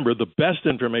 just remember, the best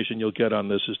information you'll get on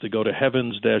this is to go to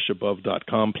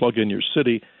heavens-above.com, plug in your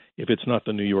city, if it's not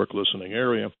the New York listening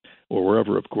area, or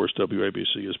wherever, of course,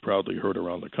 WABC is proudly heard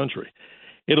around the country.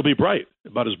 It'll be bright,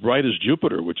 about as bright as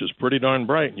Jupiter, which is pretty darn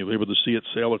bright, and you'll be able to see it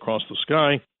sail across the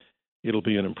sky. It'll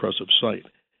be an impressive sight.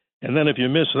 And then if you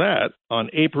miss that, on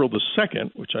April the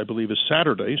 2nd, which I believe is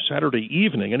Saturday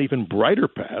evening, an even brighter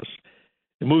pass,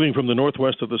 moving from the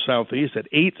northwest to the southeast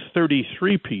at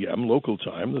 8:33 p.m. local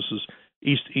time. This is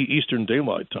Eastern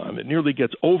Daylight Time. It nearly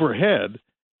gets overhead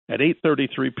at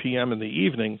 8:33 p.m. in the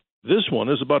evening This one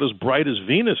is about as bright as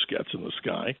Venus gets in the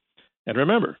sky. And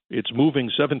remember, it's moving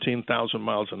 17,000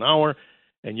 miles an hour,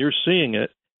 and you're seeing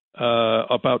it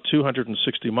about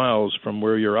 260 miles from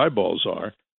where your eyeballs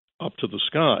are up to the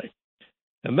sky.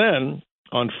 And then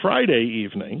on Friday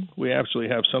evening, we actually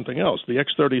have something else. The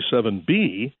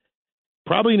X-37B,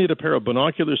 probably need a pair of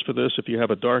binoculars for this if you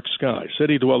have a dark sky.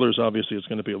 City dwellers, obviously, it's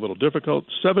going to be a little difficult.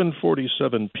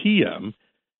 7:47 p.m.,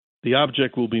 the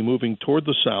object will be moving toward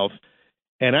the south.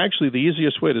 And actually, the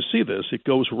easiest way to see this, it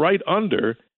goes right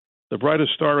under the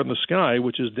brightest star in the sky,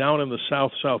 which is down in the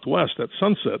south-southwest at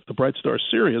sunset, the bright star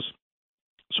Sirius.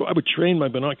 So I would train my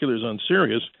binoculars on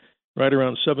Sirius right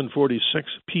around 7:46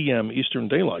 p.m. Eastern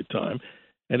Daylight Time.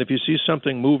 And if you see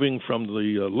something moving from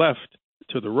the left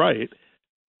to the right,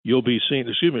 you'll be seeing,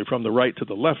 from the right to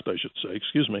the left, I should say,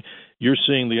 you're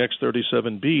seeing the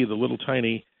X-37B, the little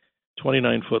tiny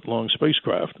 29-foot-long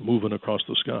spacecraft moving across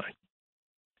the sky.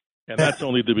 And that's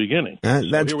only the beginning.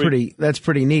 That's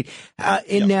pretty neat.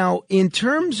 Now, in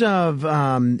terms of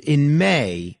in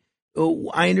May,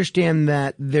 I understand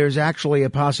that there's actually a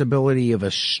possibility of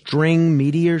a string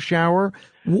meteor shower.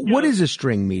 What is a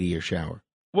string meteor shower?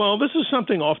 Well, this is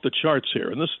something off the charts here,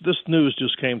 and this news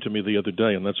just came to me the other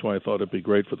day, and that's why I thought it'd be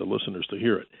great for the listeners to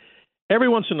hear it. Every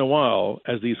once in a while,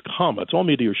 as these comets, all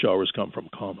meteor showers come from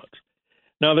comets.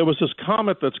 Now, there was this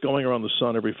comet that's going around the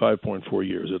sun every 5.4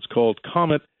 years. It's called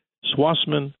Comet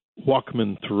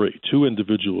Shwachman-Wachman 3. Two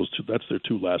individuals, that's their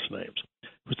two last names.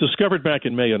 It was discovered back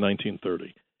in May of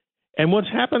 1930. And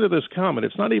what's happened to this comet,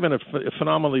 it's not even a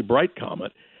phenomenally bright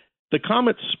comet. The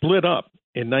comet split up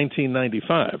in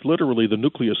 1995. Literally, the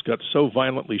nucleus got so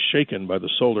violently shaken by the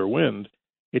solar wind,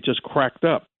 it just cracked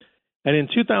up. And in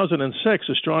 2006,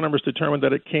 astronomers determined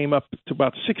that it came up to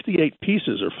about 68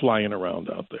 pieces are flying around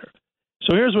out there.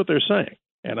 So here's what they're saying,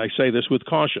 and I say this with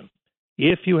caution.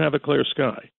 If you have a clear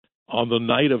sky on the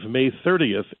night of May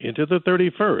 30th into the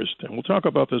 31st, and we'll talk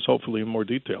about this hopefully in more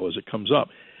detail as it comes up,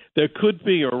 there could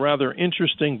be a rather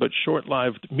interesting but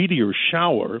short-lived meteor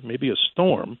shower, maybe a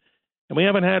storm, and we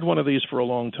haven't had one of these for a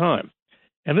long time.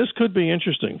 And this could be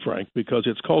interesting, Frank, because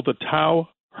it's called the Tau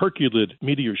Herculid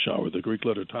meteor shower, the Greek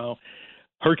letter Tau.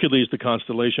 Hercules, the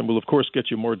constellation, will, of course, get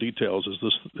you more details as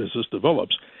this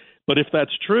develops. But if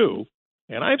that's true,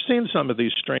 and I've seen some of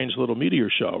these strange little meteor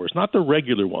showers, not the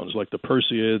regular ones like the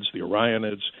Perseids, the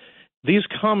Orionids. These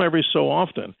come every so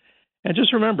often. And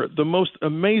just remember, the most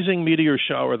amazing meteor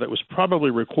shower that was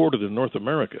probably recorded in North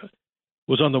America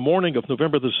was on the morning of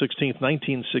November the 16th,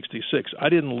 1966. I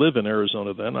didn't live in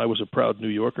Arizona then. I was a proud New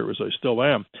Yorker, as I still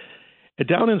am. And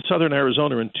down in southern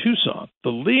Arizona in Tucson,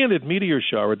 the Leonid meteor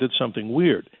shower did something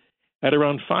weird. At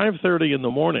around 5:30 in the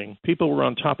morning, people were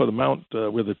on top of the mount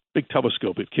where the big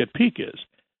telescope at Kitt Peak is.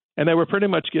 And they were pretty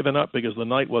much given up because the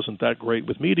night wasn't that great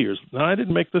with meteors. Now, I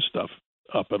didn't make this stuff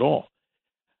up at all.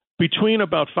 Between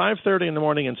about 5:30 in the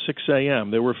morning and 6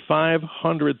 a.m., there were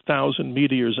 500,000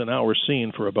 meteors an hour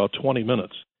seen for about 20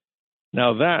 minutes.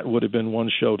 Now, that would have been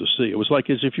one show to see. It was like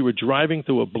as if you were driving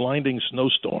through a blinding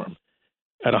snowstorm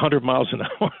at 100 miles an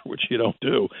hour, which you don't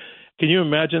do. Can you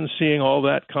imagine seeing all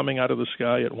that coming out of the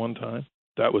sky at one time?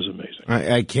 That was amazing.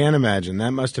 I can't imagine.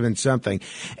 That must have been something.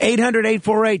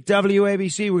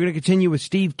 800-848-WABC. We're going to continue with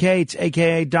Steve Kates,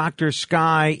 a.k.a. Dr.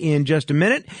 Sky, in just a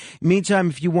minute. Meantime,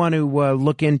 if you want to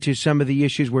look into some of the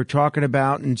issues we're talking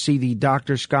about and see the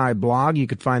Dr. Sky blog, you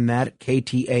could find that at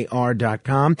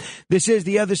KTAR.com. This is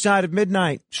The Other Side of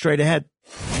Midnight. Straight ahead.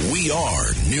 We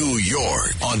are New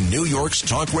York on New York's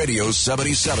Talk Radio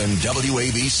 77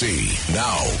 WABC.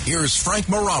 Now, here's Frank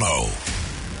Morano.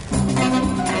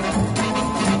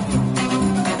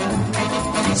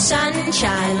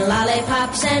 Sunshine,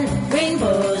 lollipops, and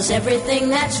rainbows. Everything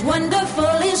that's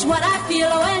wonderful is what I feel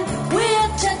when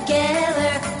we're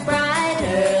together.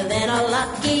 Brighter than a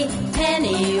lucky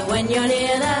penny when you're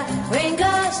near. The rain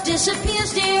goes,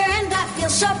 disappears, dear, and I feel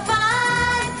so fine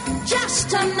just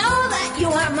to know that you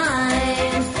are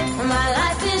mine. My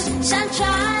life is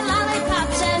sunshine,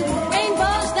 lollipops, and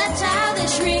rainbows. That's how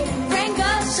this ring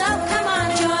goes. So come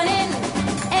on, join in.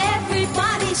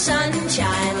 Everybody,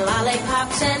 sunshine,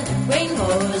 lollipops, and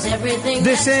rainbows. Everything.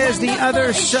 This is The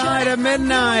Other Side of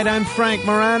Midnight. I'm Frank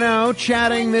Morano,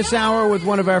 chatting this hour with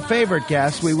one of our favorite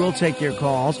guests. We will take your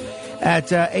calls at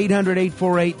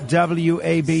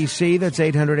 800-848-WABC. That's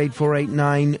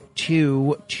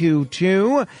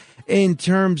 800-848-9222. In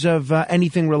terms of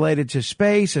anything related to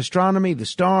space, astronomy, the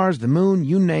stars, the moon,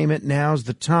 you name it, now's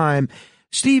the time.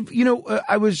 Steve, you know,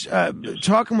 I was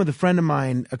talking with a friend of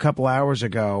mine a couple hours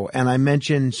ago, and I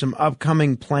mentioned some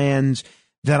upcoming plans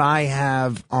that I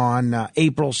have on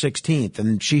April 16th.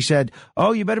 And she said,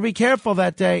 oh, you better be careful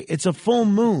that day. It's a full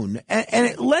moon. And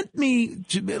it led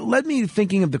me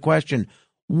thinking of the question,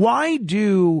 why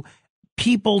do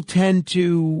people tend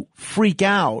to freak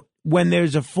out when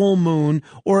there's a full moon,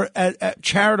 or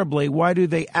charitably, why do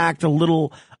they act a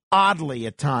little oddly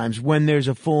at times when there's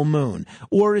a full moon?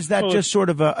 Or is that just sort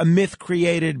of a myth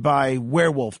created by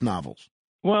werewolf novels?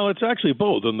 Well, it's actually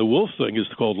both. And the wolf thing is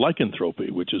called lycanthropy,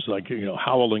 which is like,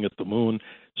 howling at the moon.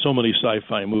 So many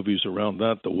sci-fi movies around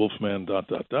that, the Wolfman, ...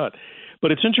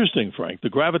 But it's interesting, Frank, the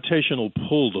gravitational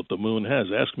pull that the moon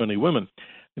has. Ask many women.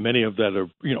 Many of that are,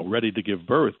 ready to give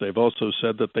birth. They've also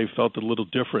said that they felt a little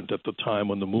different at the time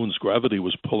when the moon's gravity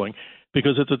was pulling,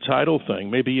 because it's a tidal thing,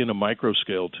 maybe in a micro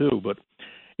scale too. But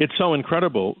it's so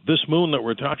incredible. This moon that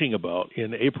we're talking about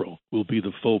in April will be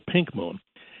the full pink moon.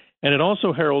 And it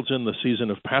also heralds in the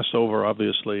season of Passover,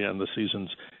 obviously, and the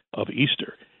seasons of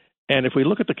Easter. And if we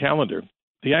look at the calendar,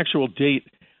 the actual date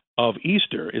of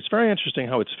Easter, it's very interesting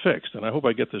how it's fixed. And I hope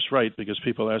I get this right, because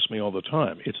people ask me all the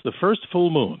time. It's the first full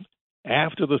moon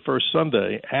after the first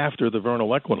Sunday after the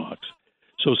vernal equinox.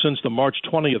 So since the March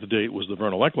 20th date was the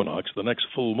vernal equinox, the next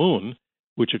full moon,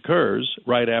 which occurs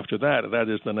right after that, that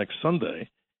is the next Sunday,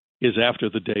 is after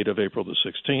the date of April the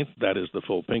 16th. That is the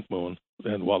full pink moon.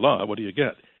 And voila, what do you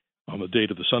get? On the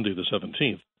date of the Sunday the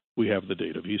 17th, we have the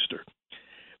date of Easter.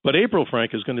 But April,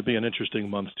 Frank, is going to be an interesting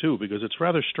month, too, because it's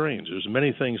rather strange. There's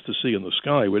many things to see in the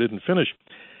sky. We didn't finish.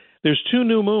 There's 2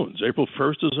 new moons. April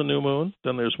 1st is a new moon.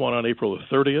 Then there's one on April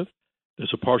the 30th.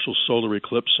 There's a partial solar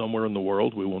eclipse somewhere in the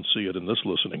world. We won't see it in this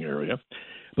listening area.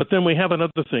 But then we have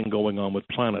another thing going on with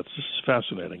planets. This is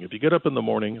fascinating. If you get up in the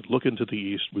morning, look into the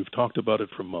east, we've talked about it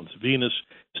for months. Venus,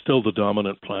 still the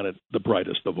dominant planet, the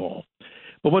brightest of all.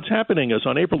 But what's happening is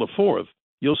on April the 4th,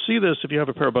 you'll see this if you have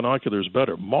a pair of binoculars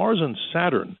better. Mars and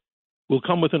Saturn will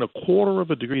come within 1/4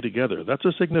 of a degree together. That's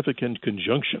a significant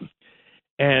conjunction.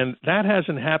 And that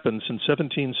hasn't happened since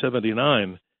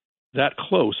 1779. That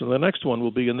close, and the next one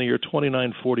will be in the year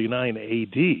 2949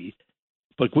 AD.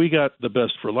 But we got the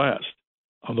best for last.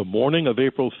 On the morning of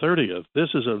April 30th,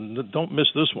 don't miss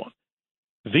this one.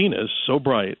 Venus, so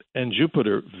bright, and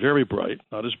Jupiter, very bright,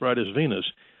 not as bright as Venus,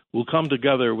 will come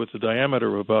together with the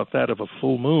diameter about that of a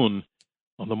full moon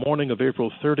on the morning of April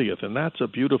 30th, and that's a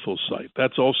beautiful sight.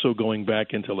 That's also going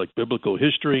back into like biblical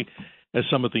history as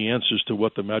some of the answers to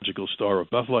what the magical Star of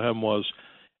Bethlehem was,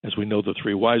 as we know the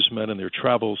 3 wise men and their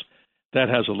travels. That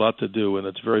has a lot to do, and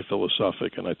it's very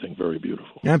philosophic and I think very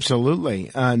beautiful. Absolutely.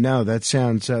 No, that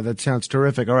sounds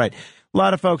terrific. All right. A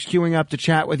lot of folks queuing up to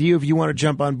chat with you. If you want to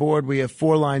jump on board, we have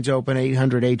 4 lines open,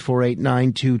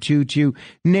 800-848-9222.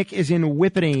 Nick is in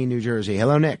Whippany, New Jersey.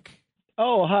 Hello, Nick.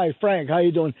 Oh, hi, Frank. How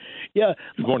you doing? Yeah.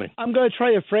 Good morning. I'm going to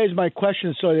try to phrase my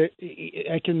question so that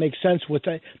I can make sense with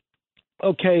it.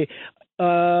 Okay.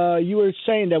 You were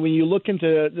saying that when you look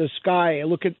into the sky and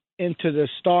look into the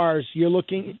stars, you're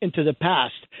looking into the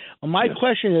past. My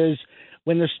question is,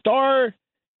 when the star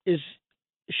is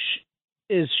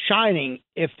shining,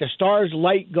 if the star's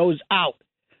light goes out,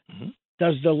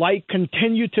 does the light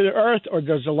continue to the earth, or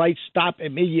does the light stop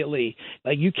immediately?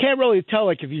 Like, you can't really tell,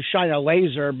 like, if you shine a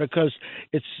laser, because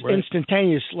it's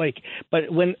instantaneous. Like, but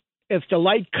if the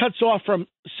light cuts off from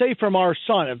our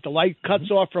sun, if the light cuts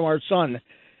off from our sun,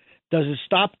 does it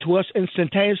stop to us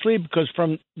instantaneously? Because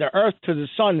from the earth to the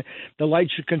sun, the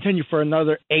light should continue for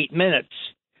another 8 minutes.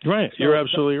 Right. You're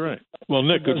absolutely right. Well,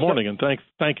 Nick, good morning, and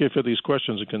thank you for these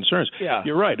questions and concerns. Yeah.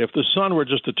 You're right. If the sun were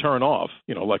just to turn off,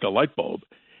 like a light bulb,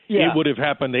 it would have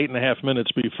happened 8.5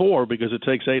 minutes before, because it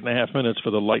takes 8.5 minutes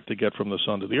for the light to get from the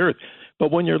sun to the earth.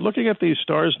 But when you're looking at these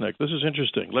stars, Nick, this is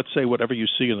interesting. Let's say whatever you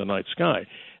see in the night sky,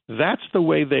 that's the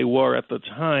way they were at the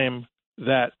time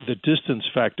that the distance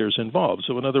factors involved.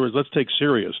 So in other words, let's take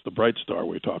Sirius, the bright star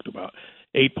we talked about,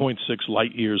 8.6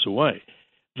 light years away.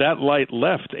 That light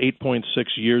left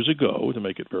 8.6 years ago, to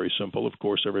make it very simple. Of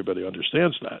course, everybody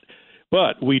understands that.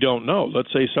 But we don't know.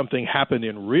 Let's say something happened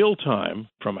in real time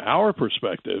from our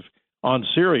perspective on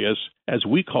Sirius, as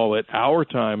we call it, our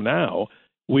time now.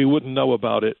 We wouldn't know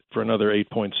about it for another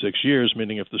 8.6 years,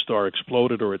 meaning if the star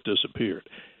exploded or it disappeared.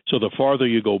 So the farther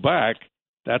you go back,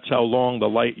 that's how long the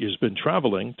light has been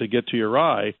traveling to get to your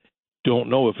eye. Don't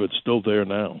know if it's still there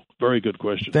now. Very good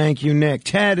question. Thank you, Nick.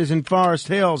 Ted is in Forest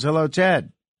Hills. Hello,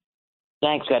 Ted.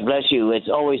 Thanks. God bless you. It's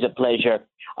always a pleasure.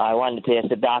 I wanted to ask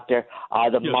the doctor,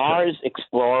 are the Mars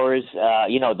explorers,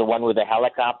 the one with the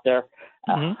helicopter,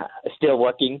 still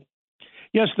working?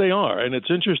 Yes, they are. And it's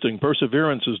interesting.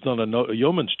 Perseverance has done a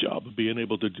yeoman's job of being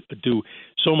able to do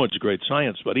so much great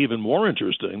science. But even more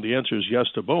interesting, the answer is yes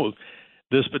to both.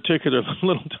 This particular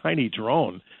little tiny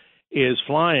drone is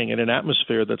flying in an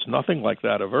atmosphere that's nothing like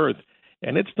that of Earth.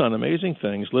 And it's done amazing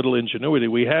things. Little ingenuity.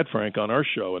 We had Frank on our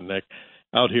show, and Nick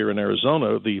out here in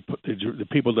Arizona, the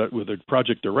people that were the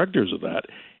project directors of that.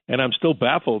 And I'm still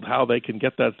baffled how they can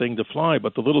get that thing to fly.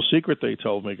 But the little secret they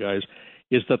told me, guys,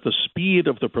 is that the speed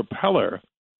of the propeller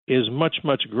is much,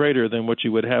 much greater than what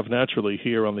you would have naturally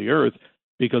here on the Earth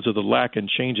because of the lack and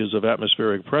changes of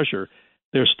atmospheric pressure.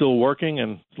 They're still working,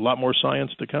 and a lot more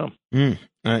science to come.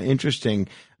 Interesting.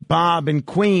 Bob in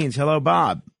Queens. Hello,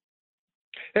 Bob.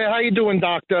 Hey, how you doing,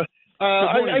 Doctor?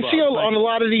 Morning, I see Bob. on a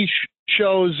lot of these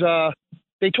shows,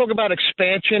 they talk about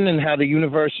expansion and how the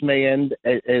universe may end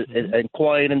and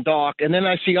quiet and dark. And then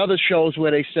I see other shows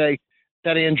where they say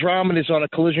that Andromeda is on a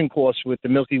collision course with the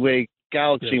Milky Way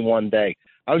galaxy one day.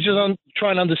 I was just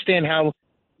trying to understand how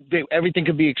everything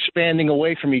could be expanding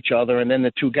away from each other, and then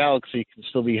the two galaxies can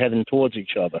still be heading towards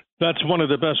each other. That's one of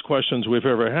the best questions we've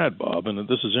ever had, Bob, and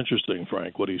this is interesting,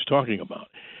 Frank, what he's talking about.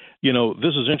 You know,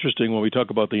 this is interesting when we talk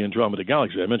about the Andromeda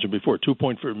Galaxy. I mentioned before,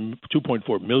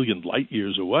 2.4 million light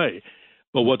years away.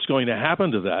 But what's going to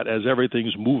happen to that as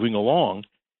everything's moving along,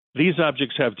 these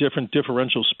objects have different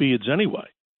differential speeds anyway.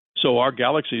 So our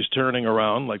galaxy is turning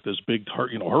around like this big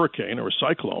hurricane or a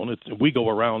cyclone. We go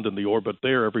around in the orbit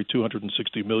there every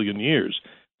 260 million years.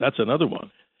 That's another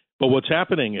one. But what's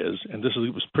happening is, and this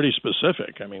was pretty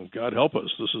specific, I mean, God help us,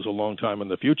 this is a long time in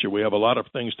the future. We have a lot of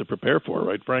things to prepare for,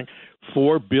 right, Frank?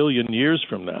 4 billion years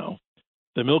from now,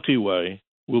 the Milky Way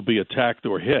will be attacked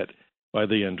or hit by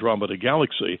the Andromeda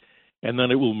Galaxy, and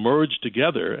then it will merge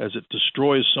together as it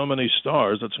destroys so many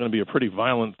stars. That's going to be a pretty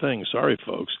violent thing. Sorry,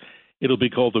 folks. It'll be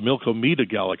called the Milkomeda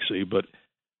Galaxy, but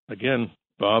again,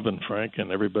 Bob and Frank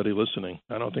and everybody listening,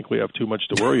 I don't think we have too much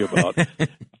to worry about.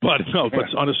 But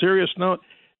on a serious note,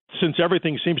 since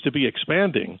everything seems to be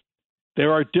expanding,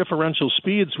 there are differential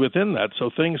speeds within that, so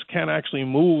things can actually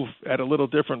move at a little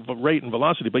different rate and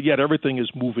velocity, but yet everything is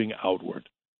moving outward.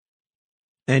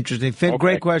 Interesting.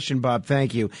 Great question, Bob.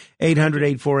 Thank you.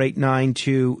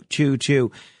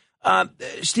 800-848-9222.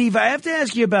 Steve, I have to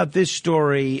ask you about this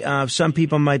story. Some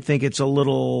people might think it's a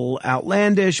little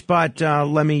outlandish, but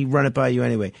let me run it by you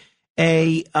anyway.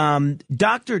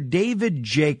 Dr. David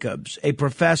Jacobs, a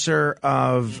professor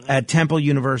at Temple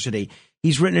University,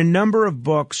 he's written a number of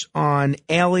books on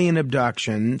alien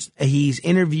abductions. He's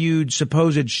interviewed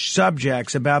supposed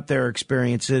subjects about their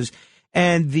experiences.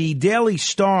 And the Daily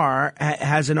Star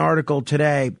has an article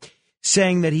today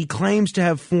saying that he claims to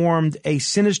have formed a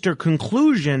sinister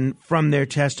conclusion from their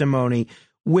testimony,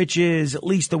 which is at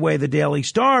least the way the Daily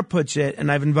Star puts it. And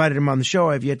I've invited him on the show.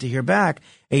 I've yet to hear back.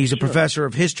 He's a professor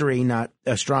of history, not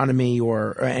astronomy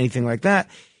or anything like that.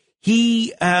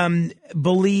 He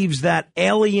believes that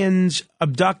aliens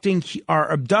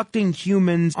are abducting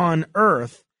humans on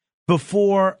Earth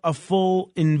before a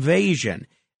full invasion.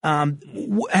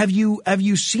 Have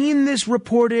you seen this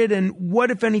reported, and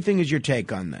what, if anything, is your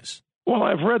take on this? Well,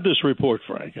 I've read this report,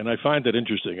 Frank, and I find it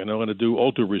interesting, and I'm going to do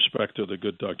all due respect to the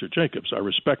good Dr. Jacobs. I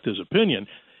respect his opinion,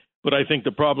 but I think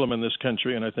the problem in this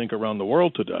country, and I think around the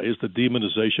world today, is the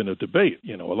demonization of debate.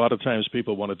 You know, a lot of times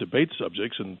people want to debate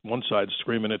subjects, and one side's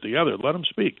screaming at the other. Let them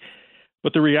speak.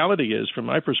 But the reality is, from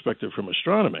my perspective from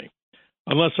astronomy,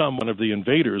 unless I'm one of the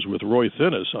invaders with Roy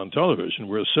Thinnis on television,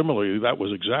 where similarly that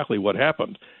was exactly what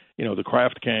happened. You know, the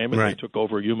craft came and they took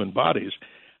over human bodies.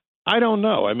 I don't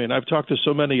know. I mean, I've talked to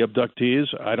so many abductees.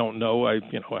 I don't know. I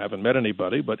haven't met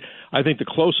anybody, but I think the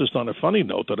closest, on a funny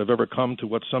note, that I've ever come to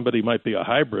what somebody might be a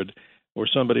hybrid or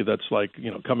somebody that's like,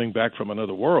 coming back from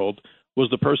another world was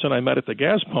the person I met at the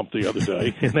gas pump the other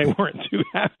day, and they weren't too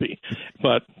happy.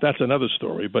 But that's another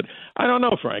story. But I don't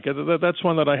know, Frank. That's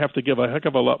one that I have to give a heck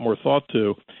of a lot more thought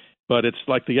to. But it's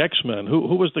like the X-Men.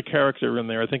 Who was the character in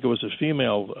there? I think it was a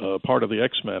female part of the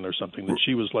X-Men or something, that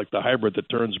she was like the hybrid that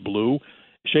turns blue.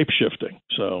 Shape-shifting.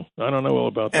 So I don't know all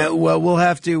about that. Well, we'll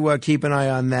have to keep an eye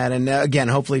on that. And again,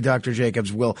 hopefully Dr.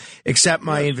 Jacobs will accept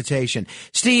my invitation.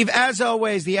 Steve, as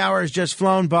always, the hour has just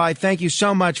flown by. Thank you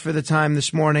so much for the time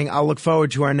this morning. I'll look forward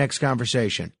to our next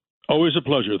conversation. Always a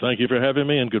pleasure. Thank you for having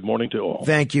me, and good morning to all.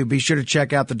 Thank you. Be sure to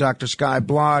check out the Dr. Sky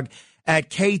blog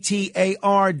at KTAR.com.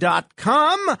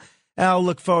 I'll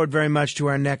look forward very much to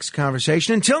our next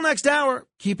conversation. Until next hour,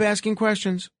 keep asking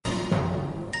questions.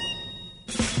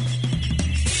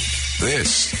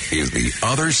 This is The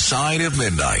Other Side of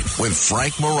Midnight with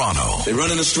Frank Morano. They're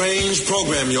running a strange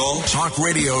program, y'all. Talk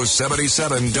Radio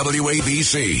 77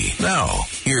 WABC. Now,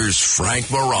 here's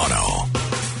Frank Morano.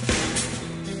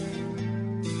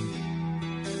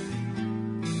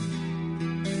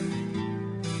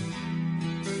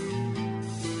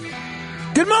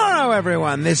 Good morning,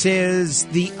 everyone. This is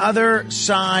The Other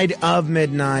Side of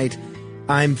Midnight.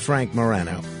 I'm Frank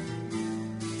Morano.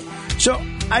 So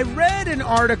I read an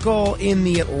article in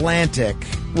The Atlantic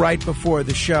right before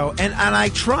the show, and I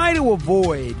try to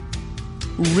avoid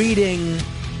reading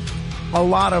a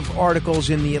lot of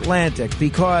articles in The Atlantic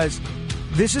because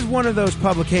this is one of those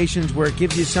publications where it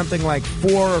gives you something like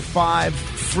 4 or 5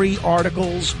 free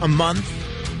articles a month,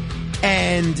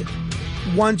 and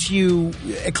once you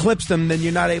eclipse them, then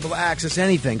you're not able to access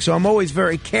anything. So I'm always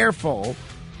very careful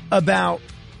about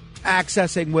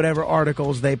accessing whatever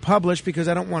articles they publish because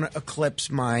I don't want to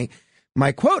eclipse my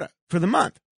quota for the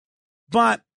month.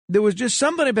 But there was just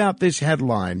something about this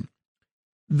headline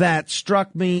that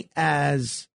struck me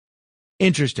as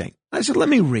interesting. I said, let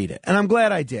me read it. And I'm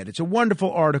glad I did. It's a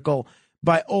wonderful article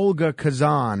by Olga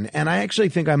Kazan. And I actually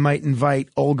think I might invite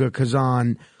Olga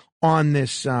Kazan on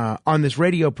this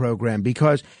radio program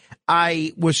because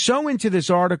I was so into this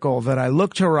article that I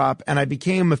looked her up and I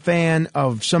became a fan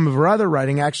of some of her other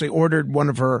writing. I actually ordered one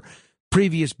of her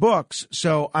previous books.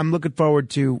 So I'm looking forward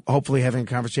to hopefully having a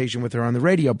conversation with her on the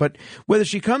radio. But whether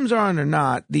she comes on or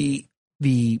not, the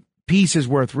piece is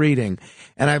worth reading.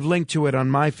 And I've linked to it on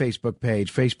my Facebook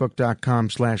page,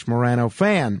 facebook.com/Morano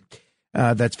fan.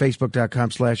 That's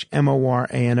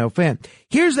facebook.com/MORANO fan.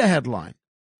 Here's the headline.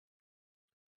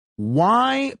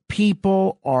 Why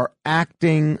people are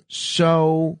acting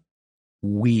so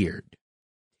weird.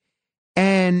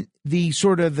 And the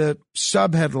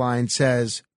subheadline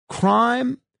says,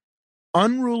 crime,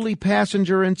 unruly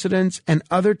passenger incidents, and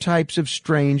other types of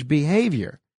strange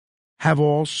behavior have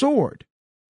all soared.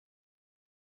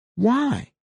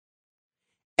 Why?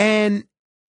 And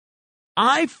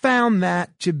I found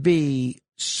that to be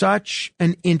such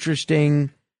an interesting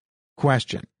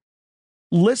question.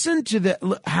 Listen to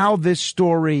how this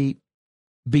story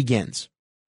begins.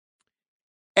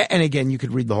 And again, you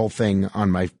could read the whole thing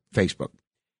on my Facebook.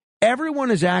 Everyone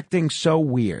is acting so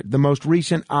weird. The most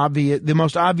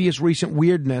obvious recent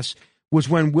weirdness was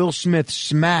when Will Smith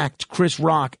smacked Chris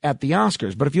Rock at the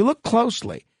Oscars. But if you look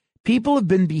closely, people have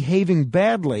been behaving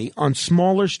badly on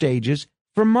smaller stages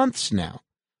for months now.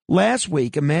 Last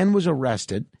week, a man was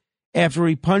arrested after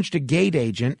he punched a gate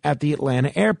agent at the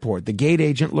Atlanta airport. The gate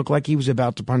agent looked like he was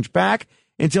about to punch back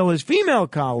until his female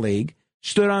colleague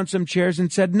stood on some chairs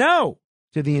and said no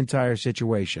to the entire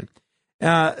situation.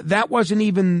 That wasn't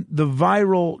even the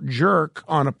viral jerk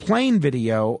on a plane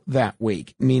video that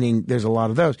week, meaning there's a lot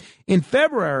of those. In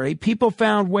February, people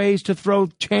found ways to throw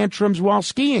tantrums while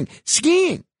skiing.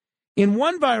 In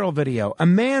one viral video, a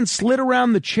man slid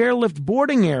around the chairlift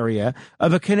boarding area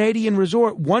of a Canadian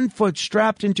resort, one foot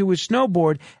strapped into his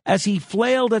snowboard as he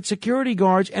flailed at security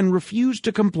guards and refused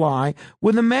to comply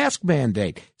with a mask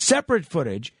mandate. Separate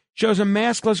footage shows a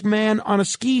maskless man on a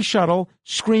ski shuttle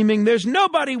screaming, "There's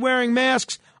nobody wearing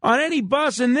masks on any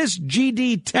bus in this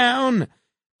GD town,"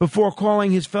 before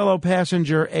calling his fellow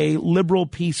passenger a liberal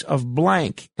piece of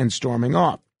blank and storming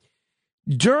off.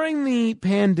 During the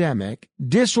pandemic,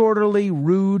 disorderly,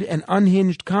 rude, and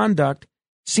unhinged conduct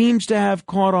seems to have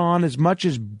caught on as much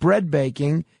as bread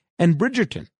baking and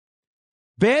Bridgerton.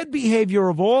 Bad behavior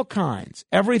of all kinds,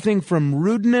 everything from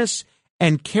rudeness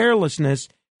and carelessness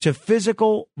to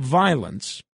physical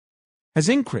violence, has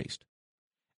increased.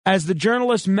 As the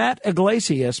journalist Matt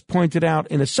Iglesias pointed out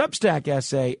in a Substack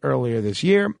essay earlier this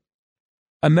year,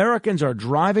 Americans are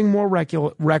driving more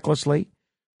recklessly,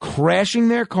 crashing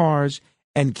their cars,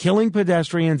 and killing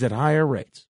pedestrians at higher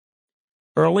rates.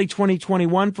 Early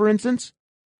 2021, for instance,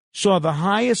 saw the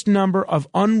highest number of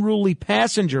unruly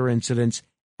passenger incidents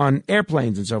on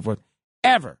airplanes and so forth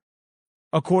ever,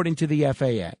 according to the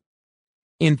FAA.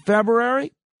 In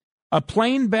February, a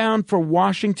plane bound for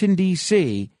Washington,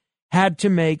 D.C. had to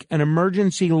make an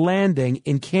emergency landing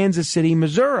in Kansas City,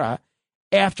 Missouri,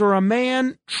 after a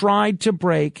man tried to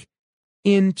break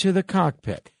into the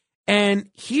cockpit. And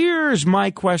here's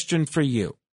my question for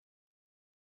you.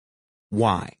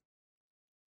 Why?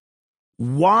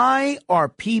 Why are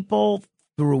people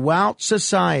throughout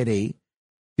society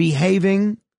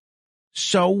behaving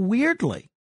so weirdly?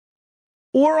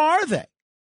 Or are they?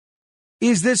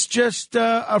 Is this just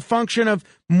a function of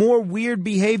more weird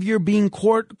behavior being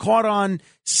caught on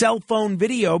cell phone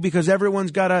video because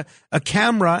everyone's got a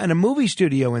camera and a movie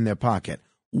studio in their pocket?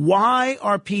 Why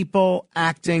are people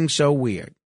acting so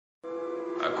weird?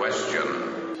 A question.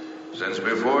 Since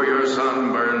before your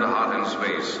sun burned hot in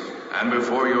space and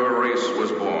before your race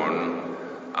was born,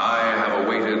 I have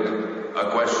awaited a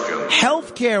question.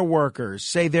 Healthcare workers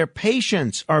say their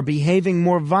patients are behaving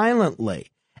more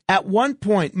violently. At one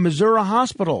point, Missouri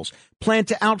hospitals plan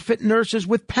to outfit nurses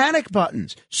with panic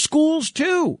buttons. Schools,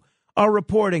 too, are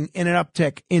reporting an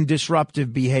uptick in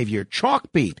disruptive behavior.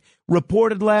 Chalkbeat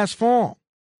reported last fall.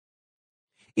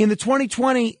 In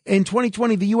 2020,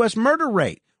 the U.S. murder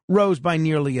rate rose by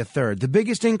nearly a third, the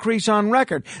biggest increase on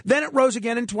record. Then it rose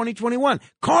again in 2021.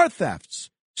 Car thefts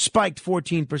spiked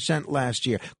 14% last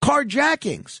year.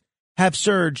 Carjackings have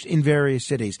surged in various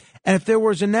cities. And if there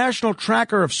was a national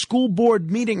tracker of school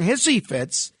board meeting hissy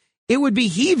fits, it would be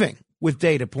heaving with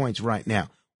data points right now.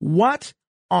 What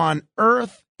on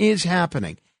earth is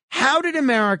happening? How did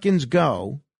Americans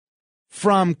go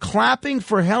from clapping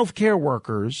for healthcare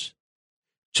workers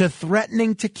to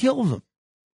threatening to kill them?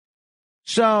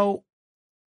 So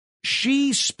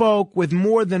she spoke with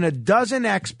more than a dozen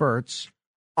experts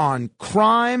on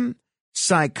crime,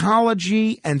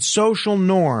 psychology, and social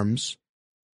norms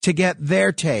to get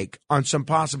their take on some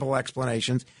possible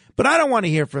explanations. But I don't want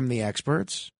to hear from the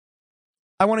experts.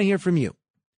 I want to hear from you.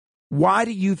 Why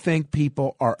do you think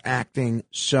people are acting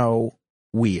so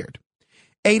weird?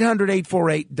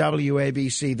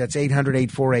 800-848-WABC. That's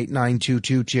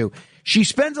 800-848-9222. She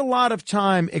spends a lot of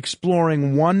time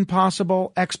exploring one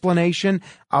possible explanation.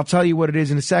 I'll tell you what it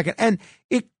is in a second. And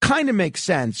it kind of makes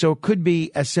sense. So it could be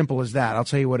as simple as that. I'll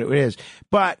tell you what it is.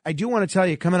 But I do want to tell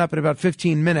you, coming up in about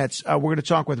 15 minutes, we're going to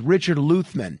talk with Richard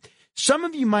Luthman. Some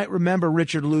of you might remember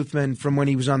Richard Luthman from when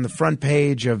he was on the front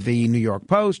page of the New York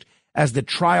Post as the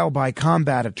trial by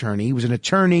combat attorney. He was an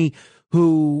attorney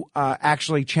who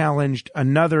actually challenged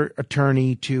another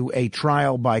attorney to a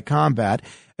trial by combat.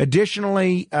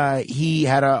 Additionally, he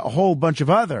had a whole bunch of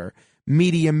other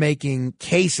media-making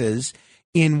cases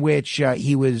in which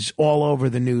he was all over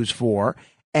the news for.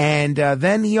 And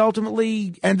then he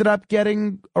ultimately ended up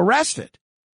getting arrested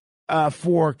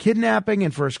for kidnapping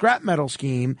and for a scrap metal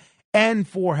scheme and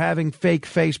for having fake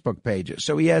Facebook pages.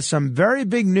 So he has some very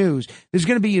big news. This is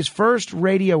going to be his first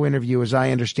radio interview, as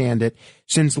I understand it,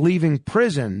 since leaving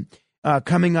prison,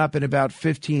 coming up in about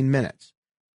 15 minutes.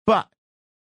 But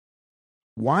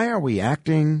why are we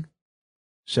acting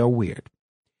so weird?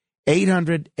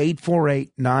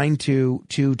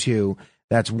 800-848-9222.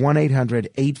 That's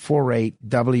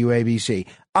 1-800-848-WABC.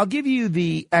 I'll give you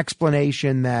the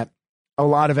explanation that a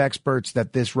lot of experts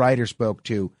that this writer spoke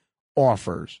to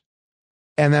offers,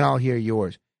 and then I'll hear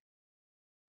yours.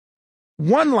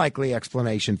 One likely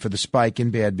explanation for the spike in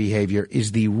bad behavior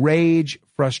is the rage,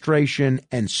 frustration,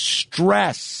 and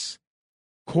stress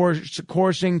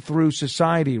coursing through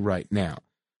society right now.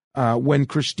 When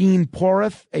Christine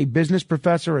Porath, a business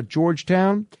professor at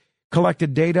Georgetown,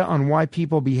 collected data on why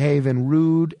people behave in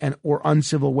rude and or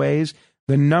uncivil ways,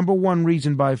 the number one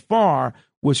reason by far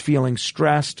was feeling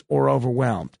stressed or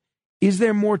overwhelmed. Is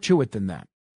there more to it than that?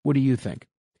 What do you think?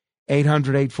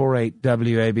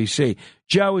 800-848-WABC.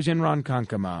 Joe is in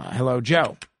Ronkonkoma. Hello,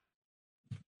 Joe.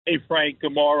 Hey, Frank.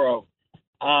 Tomorrow.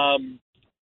 I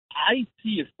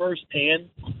see it firsthand,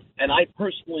 and I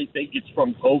personally think it's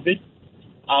from COVID.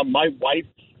 My wife,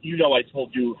 I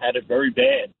told you, had it very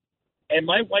bad. And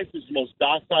my wife is the most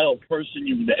docile person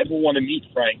you would ever want to meet,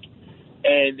 Frank.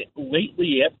 And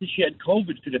lately, after she had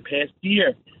COVID for the past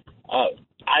year,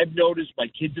 I've noticed, my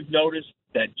kids have noticed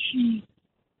that she's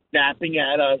snapping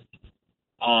at us.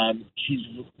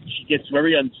 She gets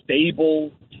very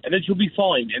unstable, and then she'll be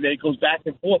fine. And then it goes back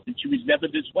and forth, and she was never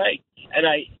this way. And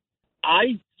I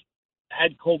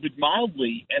had COVID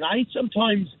mildly, and I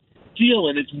sometimes feel,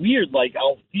 and it's weird, like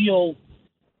I'll feel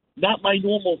not my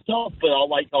normal self, but I'll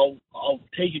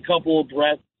take a couple of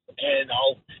breaths and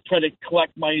I'll try to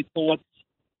collect my thoughts.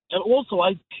 And also,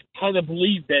 I kind of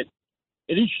believe that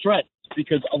it is stress,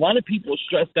 because a lot of people are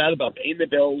stressed out about paying the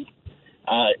bills,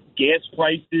 gas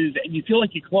prices, and you feel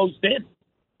like you're closed in.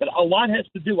 But a lot has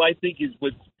to do, I think, is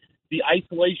with the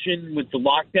isolation, with the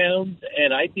lockdowns,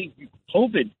 and I think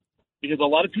COVID, because a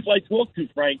lot of people I talk to,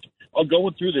 Frank, are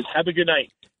going through this. Have a good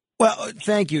night. Well,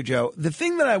 thank you, Joe. The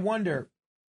thing that I wonder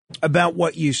about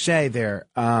what you say there,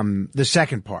 the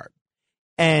second part,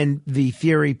 and the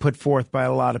theory put forth by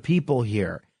a lot of people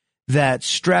here that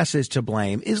stress is to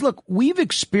blame, is, look, we've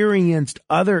experienced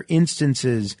other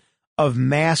instances of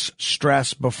mass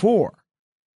stress before.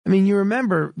 I mean, you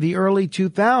remember the early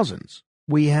 2000s.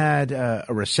 We had a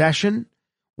recession.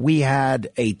 We had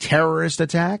a terrorist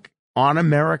attack on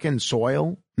American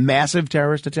soil, massive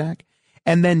terrorist attack.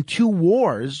 And then two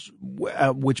wars,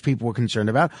 which people were concerned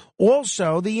about.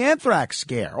 Also, the anthrax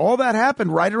scare. All that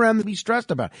happened right around to be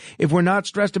stressed about. If we're not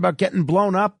stressed about getting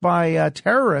blown up by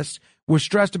terrorists, we're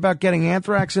stressed about getting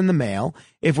anthrax in the mail.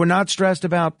 If we're not stressed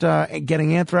about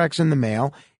getting anthrax in the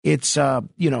mail, it's, our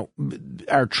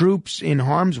troops in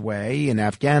harm's way in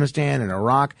Afghanistan and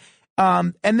Iraq.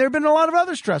 And there have been a lot of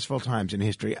other stressful times in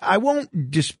history. I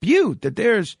won't dispute that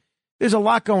there's a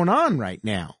lot going on right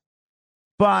now.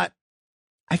 But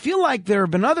I feel like there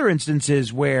have been other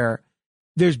instances where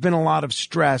there's been a lot of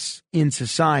stress in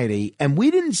society, and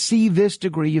we didn't see this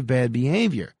degree of bad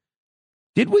behavior.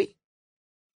 Did we?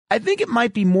 I think it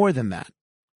might be more than that.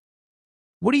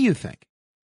 What do you think?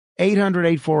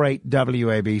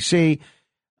 800-848-WABC.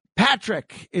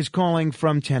 Patrick is calling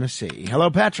from Tennessee. Hello,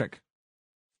 Patrick.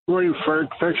 Morning, Frank.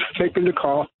 Thanks for taking the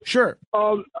call. Sure.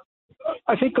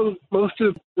 I think most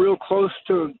of real close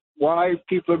to why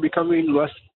people are becoming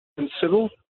less than civil.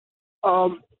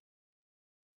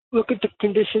 Look at the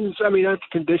conditions. I mean, not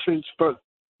the conditions, but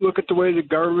look at the way the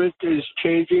government is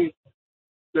changing.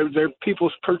 Their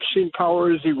people's purchasing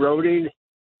power is eroding.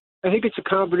 I think it's a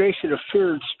combination of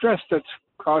fear and stress that's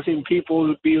causing people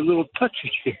to be a little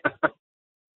touchy.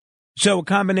 So a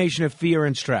combination of fear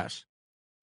and stress.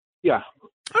 Yeah.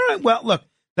 All right. Well, look,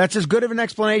 that's as good of an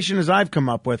explanation as I've come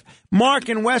up with. Mark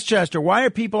in Westchester, why are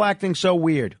people acting so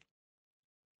weird?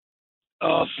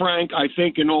 Frank, I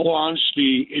think in all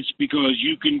honesty, it's because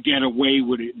you can get away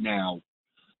with it now.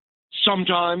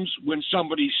 Sometimes when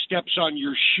somebody steps on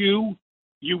your shoe,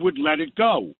 you would let it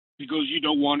go because you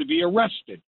don't want to be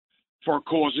arrested for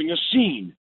causing a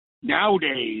scene.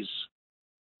 Nowadays,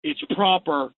 it's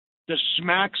proper to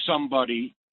smack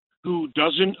somebody who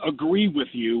doesn't agree with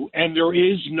you, and there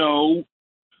is no,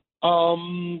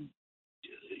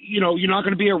 you're not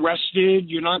going to be arrested,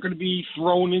 you're not going to be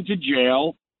thrown into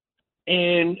jail,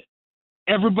 and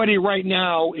everybody right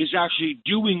now is actually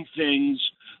doing things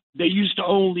they used to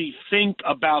only think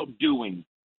about doing,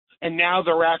 and now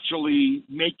they're actually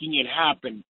making it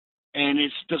happen, and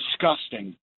it's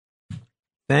disgusting.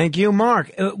 Thank you,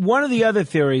 Mark. One of the other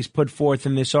theories put forth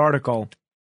in this article,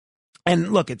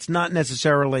 and look, it's not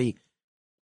necessarily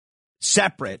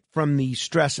separate from the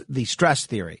stress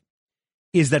theory,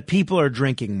 is that people are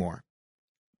drinking more.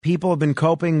 People have been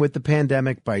coping with the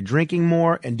pandemic by drinking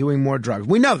more and doing more drugs.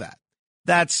 We know that.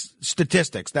 That's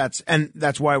statistics. That's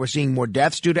why we're seeing more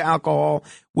deaths due to alcohol.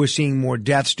 We're seeing more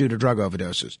deaths due to drug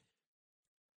overdoses.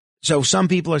 So some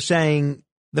people are saying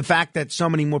the fact that so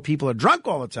many more people are drunk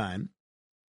all the time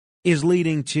is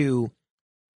leading to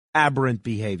aberrant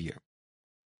behavior.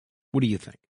 What do you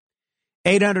think?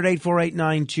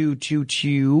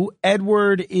 800-848-9222.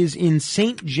 Edward is in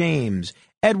St. James.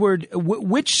 Edward,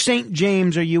 which St.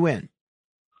 James are you in?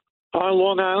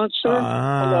 Long Island, sir.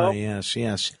 Hello. Yes.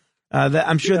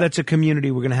 I'm sure that's a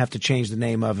community we're going to have to change the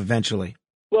name of eventually.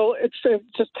 Well, it's a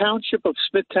township of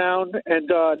Smithtown and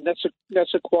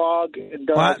Nessaquag. And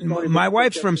my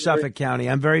wife's from Suffolk County.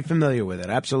 I'm very familiar with it.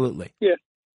 Absolutely. Yeah.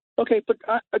 Okay, but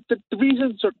the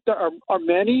reasons are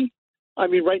many. I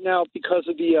mean, right now, because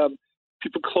of the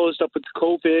people closed up with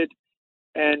COVID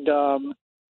and,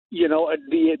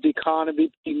 the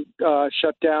economy being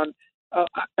shut down.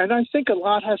 And I think a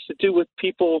lot has to do with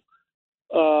people,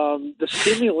 the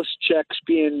stimulus checks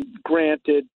being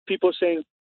granted. People are saying,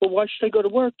 well, why should I go to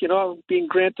work? I'm being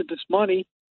granted this money.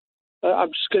 I'm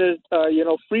just going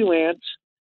to, freelance.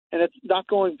 And it's not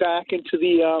going back into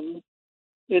the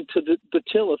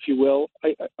till, if you will.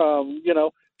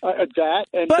 That.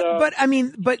 And,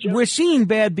 but we're seeing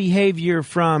bad behavior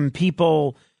from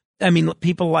people. I mean,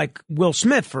 people like Will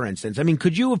Smith, for instance. I mean,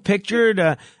 could you have pictured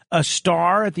a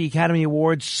star at the Academy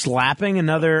Awards slapping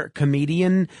another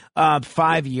comedian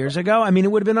 5 years ago? I mean,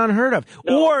 it would have been unheard of.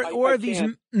 No, or these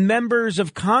members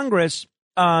of Congress,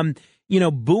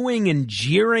 booing and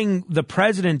jeering the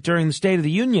president during the State of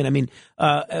the Union. I mean,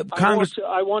 Congress.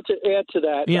 I want to add to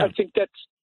that. Yeah. I think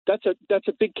that's a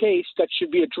big case that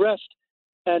should be addressed.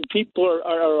 And people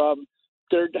are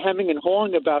they're hemming and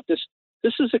hawing about this.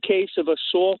 This is a case of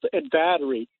assault and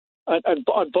battery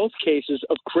on both cases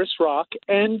of Chris Rock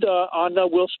and on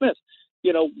Will Smith.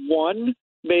 One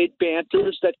made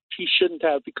banters that he shouldn't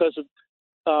have because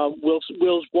of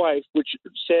Will's wife, which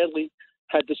sadly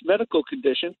had this medical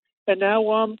condition, and now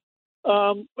Will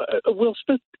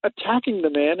Smith attacking the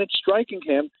man and striking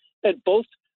him, and both.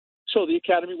 So the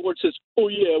Academy Award says, "Oh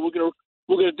yeah, we're gonna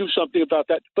do something about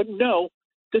that," but no.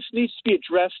 This needs to be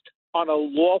addressed on a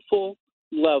lawful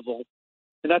level.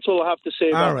 And that's all I have to say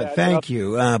about that. All right, thank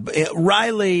you.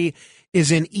 Riley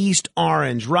is in East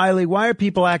Orange. Riley, why are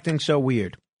people acting so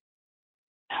weird?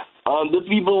 The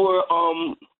people were,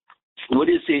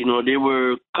 they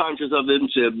were conscious of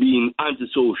themselves being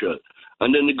antisocial.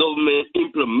 And then the government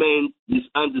implement this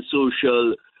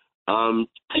antisocial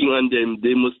thing on them.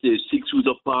 They must stay 6 feet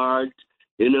apart.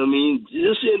 You know what I mean? It's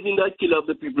the same thing that killed off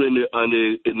the people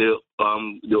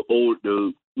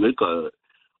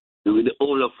the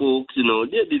older folks. They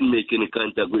didn't make any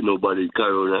contact with nobody.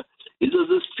 Corona. It was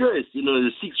the stress.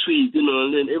 The 6 feet.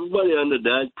 And then everybody under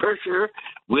that pressure.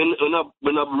 When a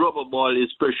rubber ball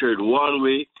is pressured one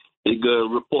way, it go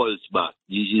repulse back.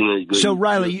 So,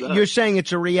 Riley, you're saying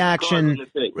it's a reaction.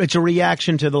 It's a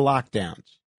reaction to the lockdowns.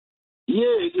 Yeah,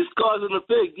 it's cause and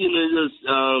effect. Just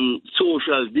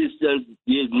social distance.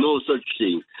 There's no such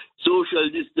thing. Social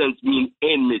distance means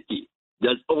enmity.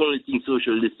 That's the only thing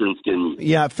social distance can mean.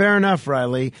 Yeah, fair enough,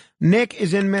 Riley. Nick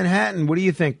is in Manhattan. What do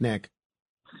you think, Nick?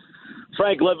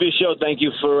 Frank, love your show. Thank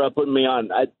you for putting me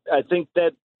on. I think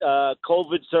that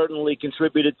COVID certainly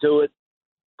contributed to it.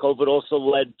 COVID also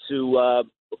led to,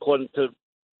 according to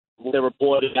what they're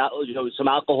reporting, some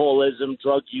alcoholism,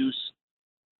 drug use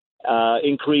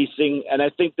increasing. And I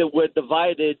think that we're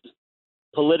divided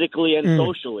politically and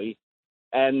socially.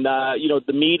 And,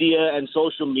 the media and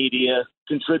social media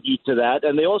contribute to that.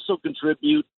 And they also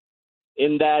contribute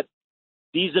in that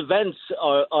these events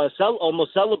are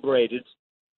almost celebrated.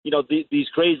 These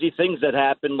crazy things that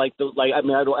happen, I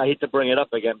hate to bring it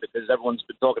up again because everyone's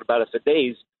been talking about it for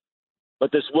days.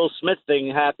 But this Will Smith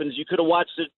thing happens. You could have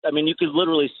watched it. I mean, you could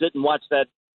literally sit and watch that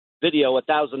video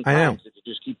 1,000 times if you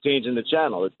just keep changing the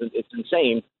channel. It's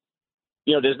insane.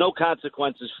 There's no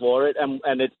consequences for it,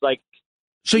 and it's like.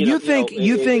 So you think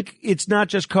it's not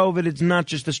just COVID? It's not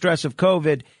just the stress of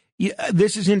COVID.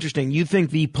 This is interesting. You think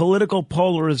the political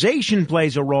polarization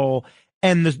plays a role,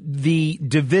 and the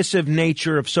divisive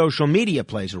nature of social media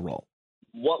plays a role?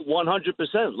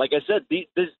 100%. Like I said,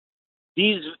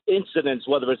 these incidents,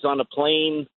 whether it's on a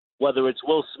plane, whether it's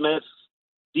Will Smith,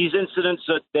 these incidents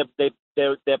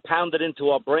they're pounded into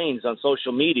our brains on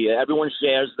social media. Everyone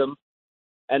shares them,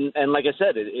 and like I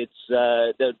said,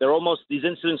 they're almost, these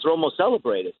incidents are almost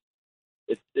celebrated.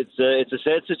 It's a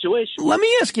sad situation. Let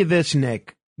me ask you this,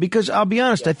 Nick, because I'll be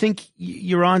honest, I think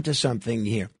you're onto something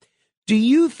here. Do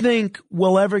you think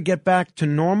we'll ever get back to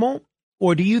normal?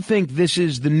 Or do you think this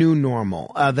is the new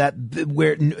normal,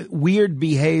 where weird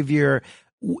behavior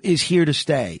is here to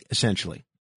stay, essentially?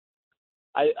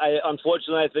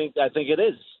 Unfortunately, I think it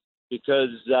is,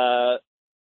 because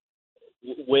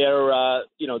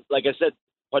like I said,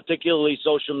 particularly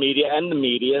social media and the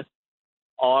media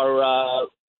are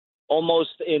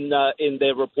almost in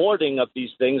their reporting of these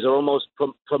things are almost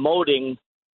promoting,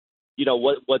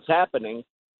 what's happening.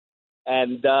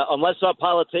 And unless our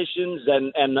politicians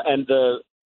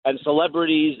and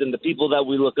celebrities and the people that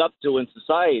we look up to in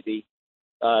society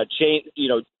change,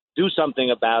 do something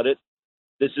about it,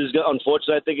 this is,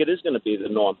 unfortunately, I think it is going to be the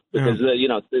norm, because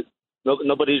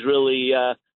nobody's really.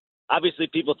 Obviously,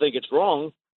 people think it's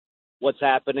wrong what's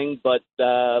happening, but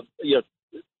the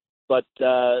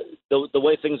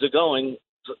way things are going,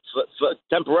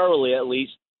 temporarily at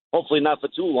least. Hopefully not for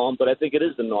too long, but I think it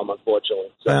is the norm,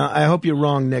 unfortunately. So. I hope you're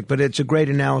wrong, Nick, but it's a great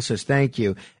analysis. Thank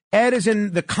you. Ed is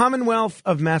in the Commonwealth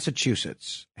of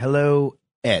Massachusetts. Hello,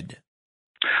 Ed.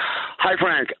 Hi,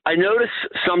 Frank. I noticed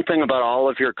something about all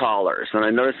of your callers, and I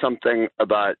noticed something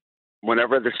about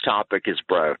whenever this topic is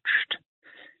broached.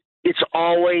 It's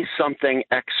always something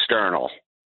external.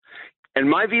 And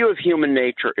my view of human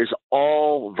nature is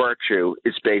all virtue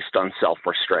is based on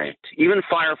self-restraint. Even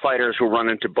firefighters who run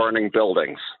into burning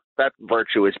buildings, that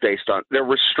virtue is based on, they're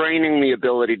restraining the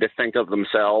ability to think of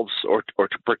themselves or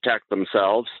to protect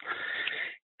themselves.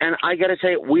 And I got to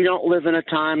say, we don't live in a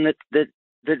time that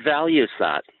values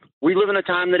that. We live in a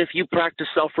time that if you practice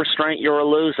self-restraint, you're a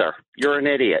loser. You're an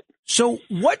idiot. So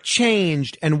what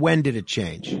changed, and when did it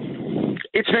change?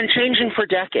 It's been changing for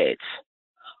decades.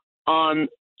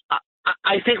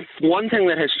 I think one thing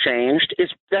that has changed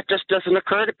is that just doesn't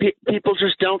occur to people.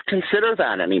 Just don't consider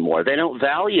that anymore. They don't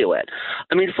value it.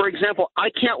 I mean, for example,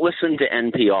 I can't listen to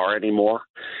NPR anymore.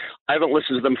 I haven't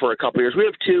listened to them for a couple of years. We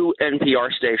have 2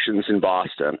 NPR stations in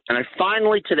Boston, and I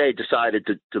finally today decided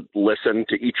to listen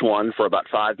to each one for about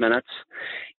 5 minutes.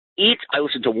 I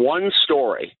listened to one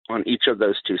story on each of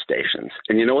those 2 stations,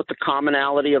 and you know what the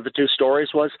commonality of the 2 stories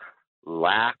was?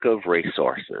 Lack of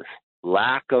resources.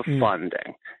 Lack of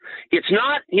funding. It's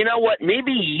not, you know what,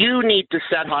 maybe you need to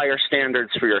set higher standards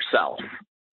for yourself.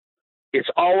 It's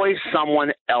always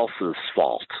someone else's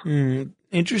fault.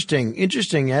 Interesting,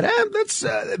 Ed.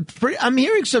 I'm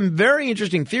hearing some very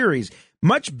interesting theories,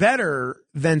 much better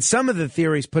than some of the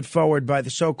theories put forward by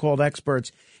the so-called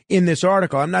experts in this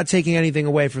article. I'm not taking anything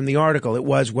away from the article. It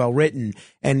was well written.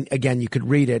 And again, you could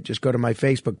read it. Just go to my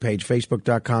Facebook page,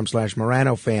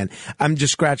 facebook.com/Morano fan. I'm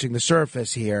just scratching the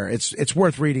surface here. It's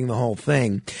worth reading the whole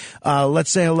thing.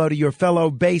 Let's say hello to your fellow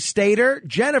Bay Stater,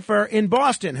 Jennifer in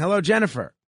Boston. Hello,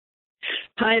 Jennifer.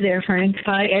 Hi there, Frank.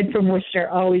 Hi, Ed from Worcester.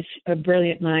 Always a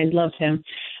brilliant mind. Love him.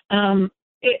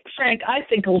 Frank, I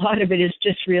think a lot of it is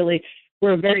just really,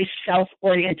 we're a very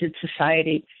self-oriented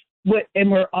society.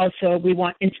 And we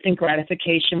want instant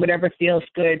gratification, whatever feels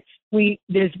good.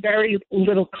 There's very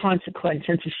little consequence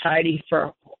in society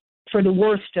for for the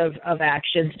worst of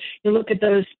actions. You look at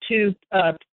those two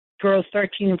girls,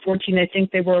 13 and 14, I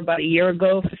think they were about a year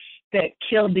ago, that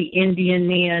killed the Indian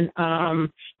man.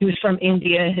 He was from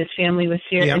India. His family was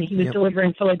here, and he was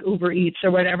delivering for like Uber Eats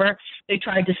or whatever. They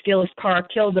tried to steal his car,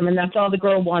 killed him, and that's all the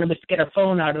girl wanted was to get her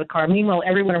phone out of the car. Meanwhile,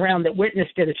 everyone around that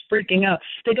witnessed it is freaking out.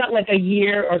 They got like a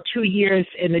year or 2 years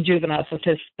in the juvenile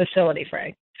facility,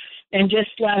 Frank. And just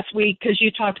last week, because you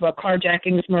talked about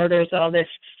carjackings, murders, all this,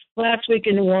 last week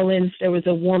in New Orleans, there was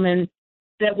a woman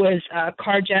that was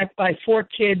carjacked by 4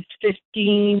 kids,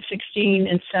 15, 16,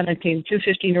 and 17, 2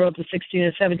 15-year-olds, a 16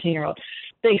 and a 17-year-old.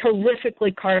 They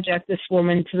horrifically carjacked this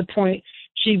woman to the point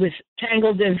she was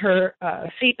tangled in her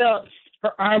seatbelt,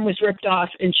 her arm was ripped off,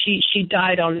 and she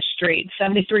died on the street.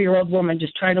 73-year-old woman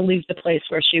just trying to leave the place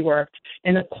where she worked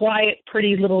in a quiet,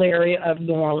 pretty little area of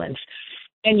New Orleans.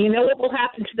 And you know what will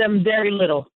happen to them? Very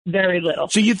little, very little.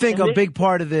 So you think a big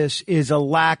part of this is a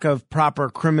lack of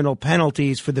proper criminal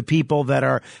penalties for the people that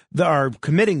are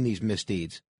committing these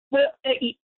misdeeds? Well,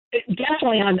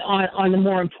 definitely on the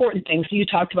more important things. You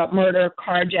talked about murder,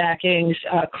 carjackings,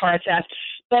 car theft,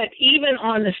 but even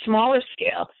on the smaller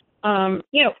scale,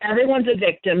 everyone's a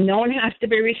victim. No one has to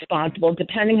be responsible,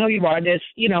 depending who you are. There's,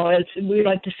 as we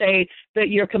like to say, that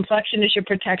your complexion is your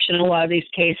protection in a lot of these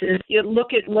cases. You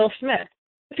look at Will Smith.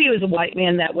 If he was a white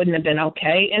man, that wouldn't have been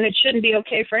okay, and it shouldn't be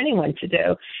okay for anyone to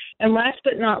do. And last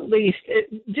but not least,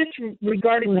 just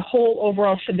regarding the whole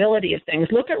overall civility of things,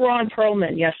 look at Ron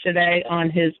Perlman yesterday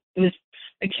on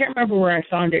I can't remember where I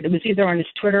found it. It was either on his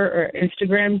Twitter or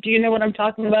Instagram. Do you know what I'm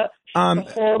talking about?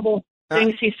 The horrible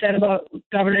things he said about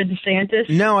Governor DeSantis?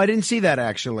 No, I didn't see that,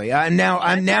 actually.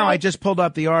 I just pulled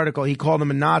up the article. He called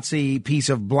him a Nazi piece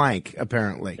of blank,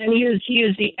 apparently. And he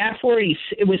used the F word.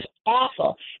 It was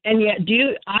awful. And yet,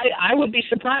 I would be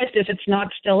surprised if it's not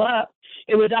still up.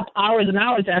 It was up hours and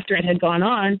hours after it had gone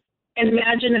on. And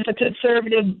imagine if a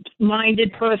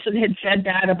conservative-minded person had said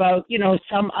that about,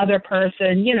 some other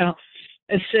person,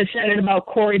 said it about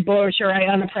Cory Bush or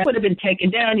Ayanna Pressley, would have been taken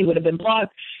down. He would have been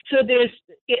blocked. So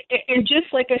and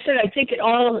just like I said, I think it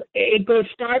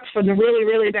starts from the really,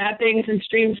 really bad things and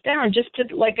streams down just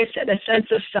to, like I said, a sense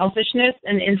of selfishness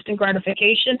and instant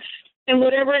gratification. And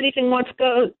whatever anyone wants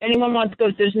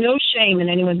goes. There's no shame in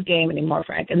anyone's game anymore,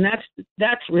 Frank. And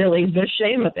that's really the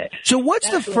shame of it. So what's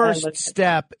the first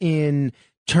step in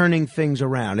turning things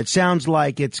around? It sounds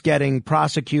like it's getting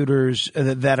prosecutors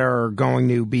that are going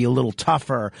to be a little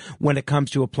tougher when it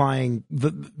comes to applying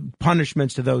the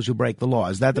punishments to those who break the law.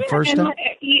 Is that the first step?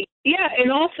 Yeah,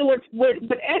 and also what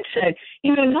Ed said,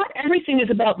 not everything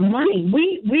is about money.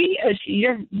 We as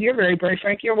you're very brave,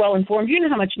 Frank, you're well informed. You know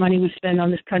how much money we spend on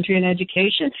this country in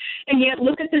education, and yet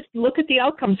look at the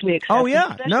outcomes we expect. Oh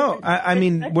yeah,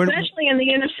 especially in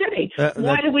the inner city.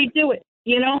 Why do we do it?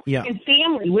 Yeah. And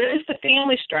family, where is the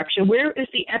family structure? Where is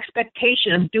the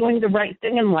expectation of doing the right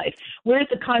thing in life? Where's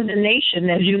the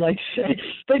condemnation, as you like to say,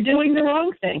 for doing the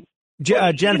wrong thing?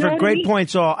 Jennifer, great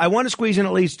points all. I want to squeeze in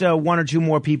at least one or two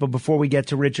more people before we get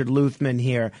to Richard Luthman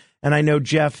here. And I know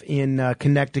Jeff in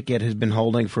Connecticut has been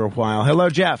holding for a while. Hello,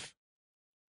 Jeff.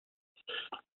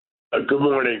 Good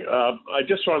morning. I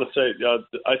just want to say,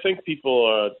 I think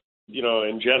people,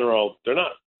 in general, they're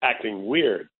not acting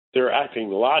weird. They're acting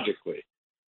logically.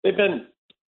 They've been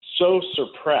so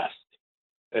suppressed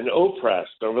and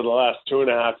oppressed over the last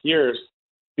 2.5 years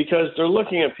because they're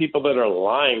looking at people that are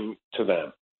lying to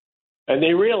them. And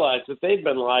they realize that they've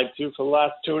been lied to for the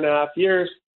last 2.5 years.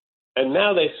 And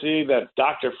now they see that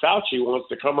Dr. Fauci wants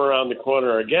to come around the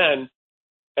corner again.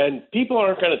 And people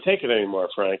aren't going to take it anymore,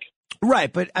 Frank.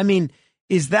 Right. But,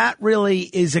 is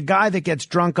a guy that gets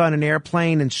drunk on an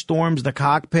airplane and storms the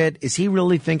cockpit, is he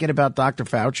really thinking about Dr.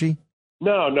 Fauci?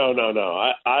 No.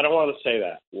 I don't want to say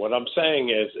that. What I'm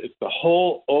saying is it's the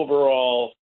whole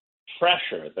overall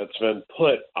pressure that's been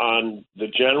put on the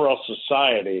general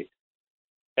society.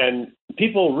 And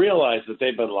people realize that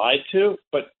they've been lied to,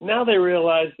 but now they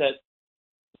realize that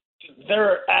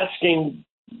they're asking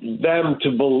them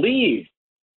to believe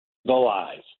the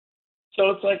lies. So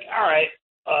it's like, all right,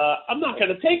 I'm not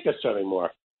going to take this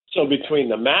anymore. So between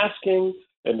the masking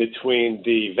and between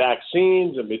the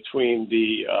vaccines and between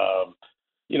the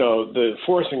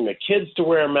forcing the kids to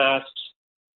wear masks,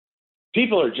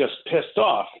 people are just pissed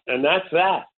off, and that's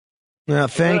that. They're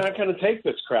not going to take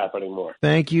this crap anymore.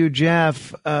 Thank you,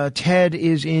 Jeff. Ted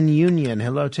is in Union.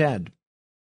 Hello, Ted.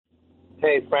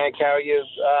 Hey, Frank, how are you?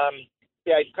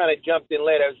 I kind of jumped in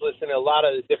late. I was listening to a lot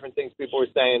of the different things people were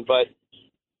saying, but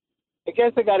I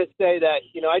guess I got to say that,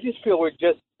 I just feel we're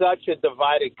just such a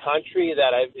divided country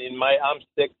that I'm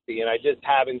 60 and I just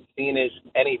haven't seen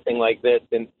anything like this.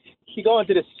 And you go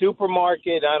into the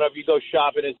supermarket, I don't know if you go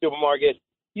shopping in a supermarket,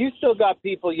 you still got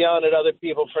people yelling at other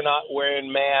people for not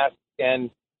wearing masks, and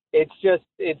it's just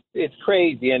it's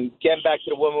crazy. And getting back to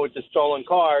the woman with the stolen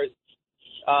cars,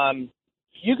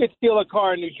 you could steal a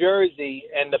car in New Jersey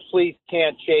and the police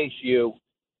can't chase you,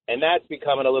 and that's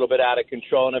becoming a little bit out of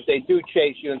control. And if they do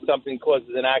chase you and something causes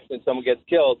an accident, someone gets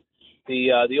killed,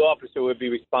 the officer would be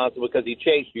responsible because he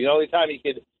chased you. The only time he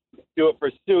could do a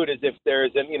pursuit is if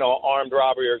there's an armed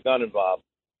robbery or gun involved.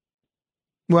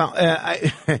 Well,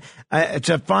 it's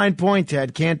a fine point,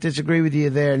 Ted. Can't disagree with you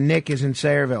there. Nick is in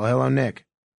Sayreville. Hello, Nick.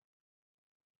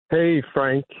 Hey,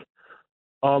 Frank.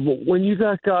 When you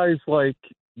got guys like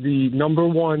the number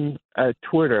one at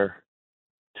Twitter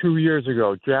 2 years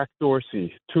ago, Jack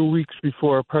Dorsey, 2 weeks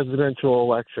before a presidential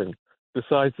election,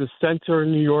 decides to censor a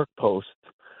New York Post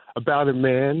about a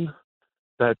man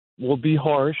that will be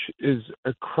harsh, is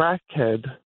a crackhead,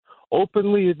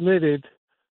 openly admitted,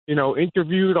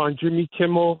 interviewed on Jimmy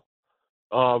Kimmel,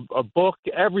 a book,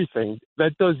 everything,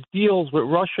 that does deals with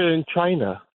Russia and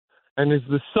China, and is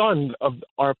the son of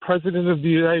our President of the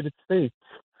United States.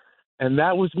 And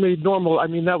that was made normal. I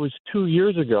mean, that was 2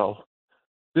 years ago.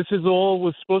 This is all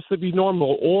was supposed to be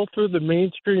normal. All through the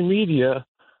mainstream media,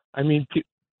 I mean,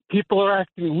 people are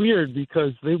acting weird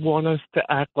because they want us to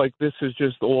act like this is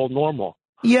just all normal.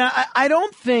 Yeah, I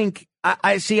don't think,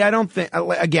 I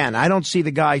don't see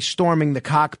the guy storming the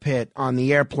cockpit on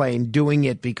the airplane doing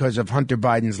it because of Hunter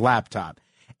Biden's laptop.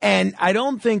 And I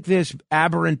don't think this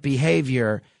aberrant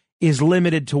behavior is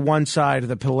limited to one side of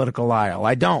the political aisle.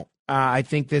 I don't. I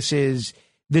think this is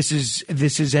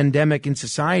endemic in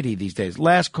society these days.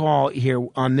 Last call here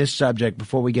on this subject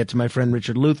before we get to my friend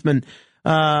Richard Luthman.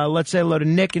 Let's say hello to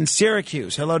Nick in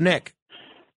Syracuse. Hello, Nick.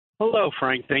 Hello,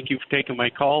 Frank. Thank you for taking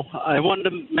my call. I wanted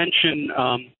to mention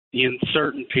the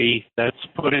uncertainty that's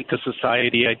put into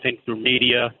society, I think, through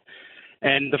media,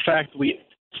 and the fact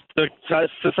the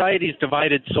society is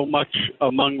divided so much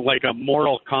among like a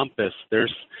moral compass.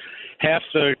 There's half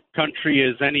the country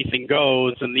is anything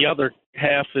goes, and the other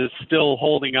half is still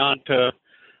holding on to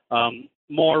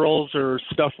morals or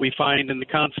stuff we find in the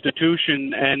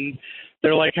Constitution, and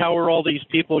they're like, how are all these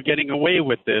people getting away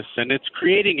with this? And it's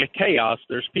creating a chaos.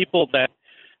 There's people that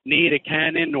need a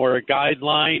canon or a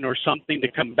guideline or something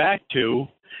to come back to,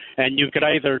 and you could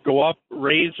either go up,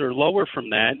 raise, or lower from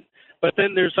that. But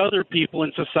then there's other people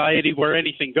in society where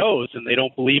anything goes, and they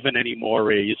don't believe in any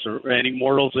mores or any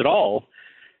morals at all.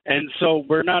 And so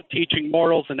we're not teaching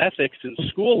morals and ethics in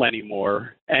school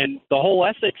anymore. And the whole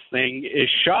ethics thing is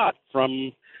shot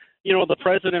from, the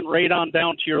president right on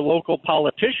down to your local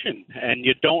politician, and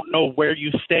you don't know where you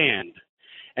stand.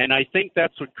 And I think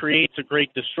that's what creates a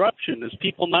great disruption, is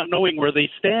people not knowing where they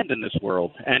stand in this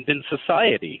world and in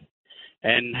society,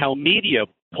 and how media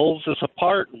pulls us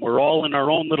apart. And we're all in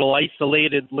our own little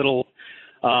isolated little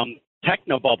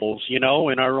technobubbles, in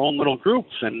our own little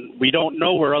groups, and we don't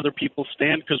know where other people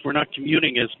stand because we're not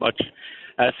communing as much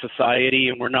as society,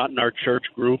 and we're not in our church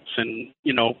groups, and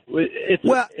it's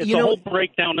a whole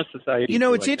breakdown of society.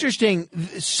 It's interesting.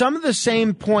 Some of the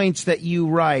same points that you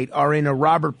write are in a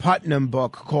Robert Putnam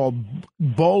book called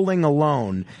Bowling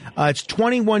Alone. It's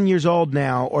 21 years old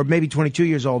now, or maybe 22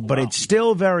 years old, but it's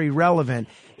still very relevant.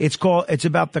 It's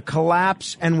about the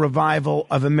collapse and revival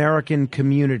of American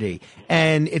community.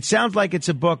 And it sounds like it's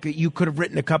a book that you could have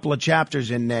written a couple of chapters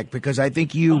in, Nick, because I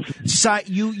think you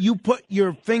put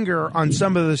your finger on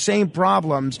some of the same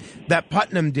problems that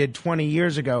Putnam did 20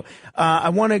 years ago. I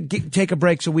want to take a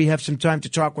break so we have some time to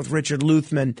talk with Richard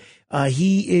Luthman.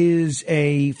 He is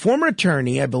a former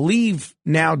attorney, I believe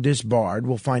now disbarred,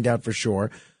 we'll find out for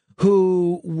sure,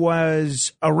 who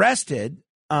was arrested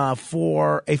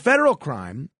for a federal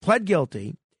crime, pled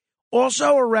guilty,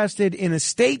 also arrested in a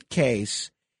state case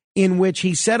in which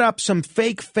he set up some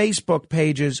fake Facebook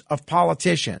pages of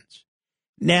politicians.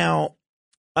 Now,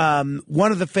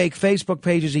 one of the fake Facebook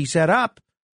pages he set up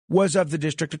was of the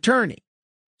district attorney.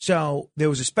 So there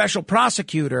was a special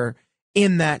prosecutor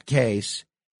in that case.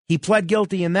 He pled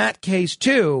guilty in that case,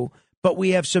 too, but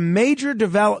we have some major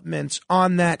developments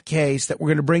on that case that we're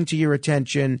going to bring to your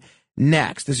attention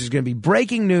next. This is going to be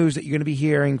breaking news that you're going to be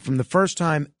hearing from the first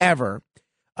time ever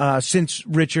since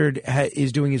Richard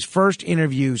is doing his first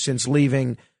interview since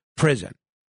leaving prison.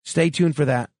 Stay tuned for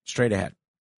that. Straight ahead.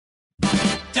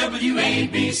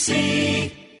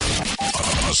 WABC.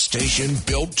 A station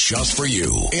built just for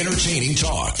you. Entertaining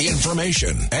talk,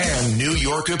 information, and New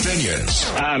York opinions.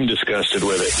 I'm disgusted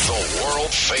with it. The world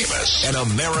famous and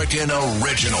American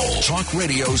original. Talk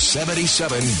Radio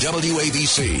 77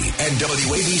 WABC and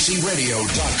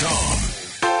WABCRadio.com.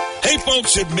 Hey,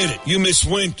 folks, admit it. You miss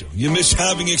winter. You miss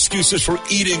having excuses for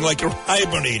eating like you're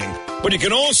hibernating. but you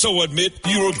can also admit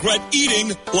you regret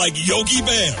eating like Yogi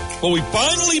Bear. Well, we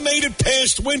finally made it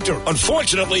past winter.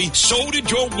 Unfortunately, so did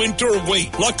your winter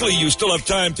weight. Luckily, you still have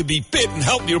time to be fit and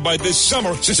healthier by this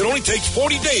summer, since it only takes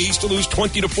 40 days to lose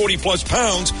 20 to 40 plus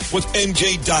pounds with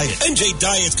NJ Diet. NJ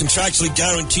Diet's contractually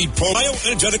guaranteed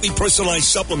bioenergetically personalized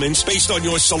supplements based on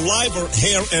your saliva,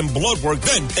 hair, and blood work.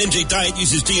 Then, NJ Diet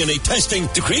uses DNA testing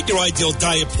to create your ideal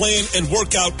diet plan and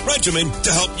workout regimen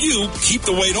to help you keep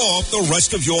the weight off the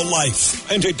rest of your life.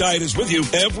 NJ Diet is with you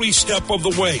every step of the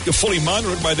way. You're fully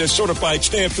monitored by their certified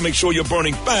staff to make sure you're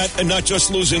burning fat and not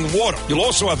just losing water. You'll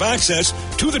also have access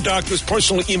to the doctor's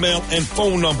personal email and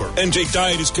phone number. NJ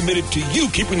Diet is committed to you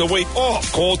keeping the weight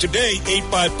off. Call today,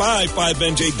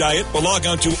 855-5NJ-DIET, or log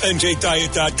on to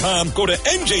NJDiet.com. Go to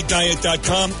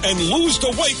NJDiet.com and lose the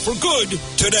weight for good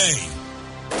today.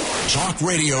 Talk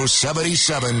Radio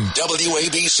 77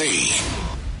 WABC.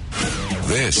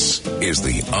 This is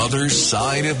The Other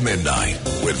Side of Midnight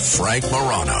with Frank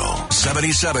Morano.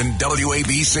 77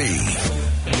 WABC.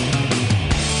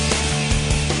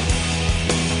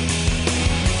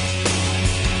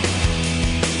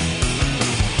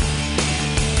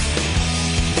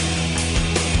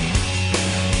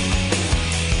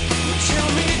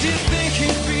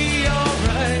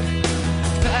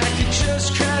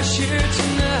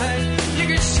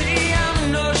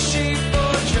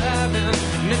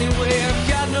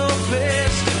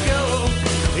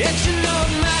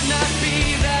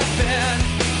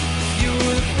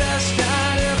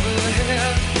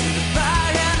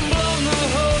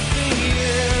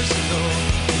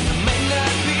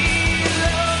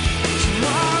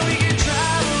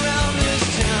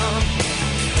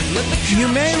 You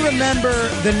may remember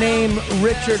the name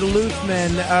Richard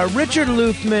Luthman. Richard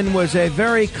Luthman was a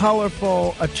very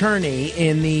colorful attorney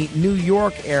in the New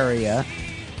York area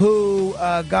who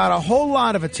got a whole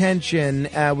lot of attention,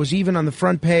 was even on the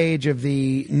front page of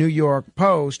the New York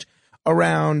Post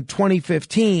around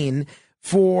 2015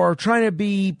 for trying to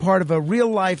be part of a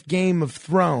real-life Game of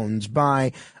Thrones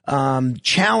by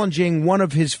challenging one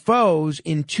of his foes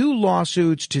in 2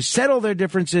 lawsuits to settle their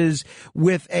differences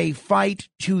with a fight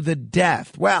to the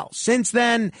death. Well, since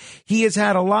then, he has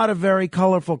had a lot of very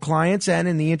colorful clients, and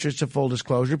in the interest of full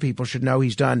disclosure, people should know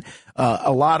he's done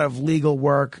a lot of legal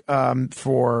work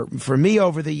for me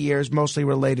over the years, mostly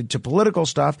related to political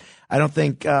stuff. I don't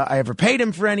think I ever paid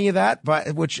him for any of that, but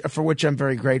for which I'm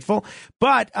very grateful.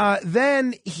 But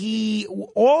then he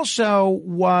also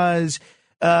was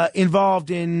involved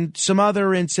in some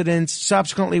other incidents,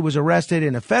 subsequently was arrested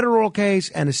in a federal case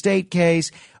and a state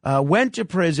case, went to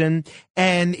prison,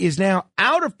 and is now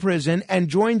out of prison and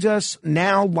joins us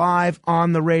now live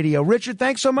on the radio. Richard,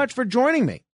 thanks so much for joining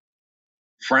me.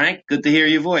 Frank, good to hear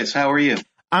your voice. How are you?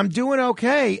 I'm doing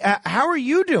okay. How are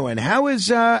you doing? How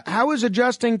is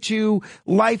adjusting to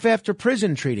life after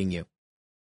prison treating you?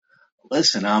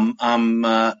 Listen,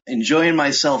 I'm enjoying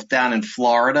myself down in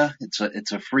Florida.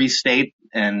 It's a free state,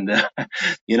 and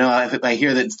I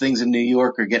hear that things in New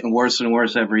York are getting worse and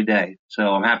worse every day. So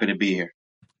I'm happy to be here.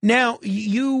 Now,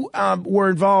 you were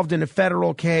involved in a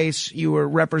federal case. You were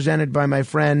represented by my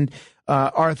friend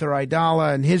Arthur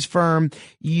Aidala and his firm.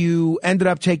 You ended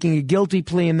up taking a guilty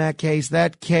plea in that case.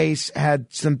 That case had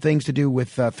some things to do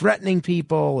with threatening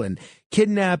people and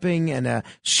kidnapping and a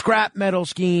scrap metal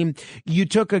scheme. You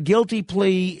took a guilty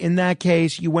plea in that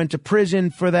case. You went to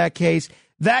prison for that case.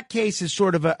 That case is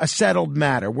sort of a settled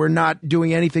matter. We're not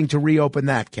doing anything to reopen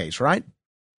that case, right?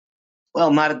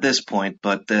 Well, not at this point,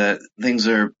 but things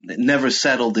are never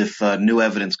settled if new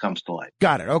evidence comes to light.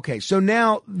 Got it. Okay. So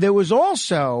now there was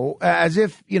also, as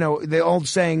if, the old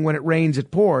saying, when it rains,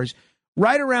 it pours,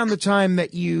 right around the time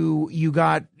that you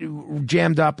got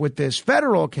jammed up with this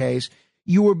federal case,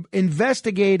 you were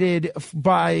investigated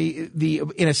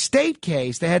in a state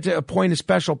case. They had to appoint a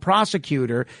special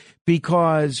prosecutor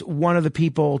because one of the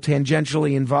people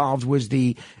tangentially involved was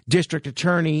the district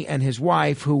attorney and his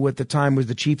wife, who at the time was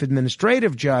the chief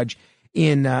administrative judge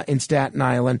in Staten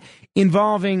Island,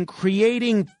 involving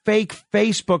creating fake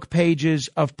Facebook pages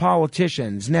of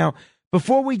politicians. Now,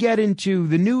 before we get into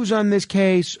the news on this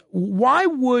case, why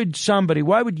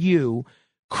would you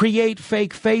create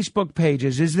fake Facebook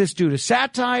pages? Is this due to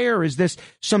satire? Is this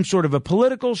some sort of a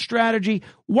political strategy?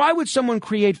 Why would someone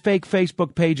create fake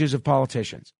Facebook pages of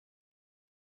politicians?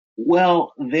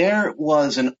 Well, there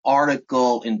was an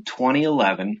article in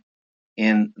 2011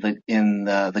 in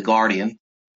the Guardian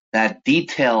that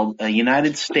detailed a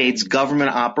United States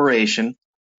government operation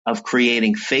of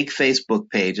creating fake Facebook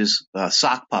pages,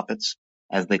 sock puppets,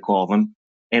 as they call them,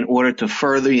 in order to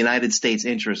further United States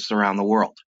interests around the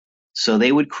world. So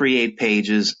they would create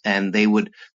pages and they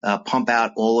would pump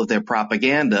out all of their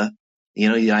propaganda the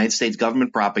United States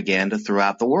government propaganda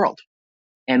throughout the world.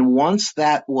 And once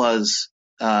that was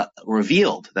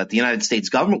revealed, that the United States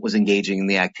government was engaging in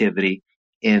the activity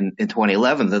in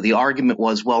 2011, the argument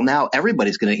was, well, now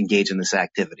everybody's going to engage in this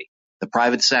activity. The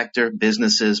private sector,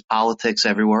 businesses, politics,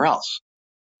 everywhere else.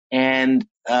 And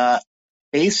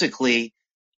basically,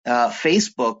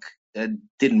 Facebook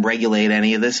didn't regulate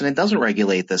any of this, and it doesn't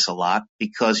regulate this a lot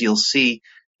because you'll see,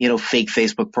 fake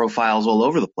Facebook profiles all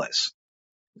over the place.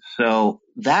 So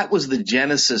that was the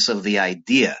genesis of the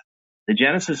idea. The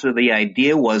genesis of the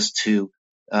idea was to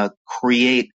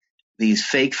create these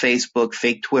fake Facebook,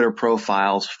 fake Twitter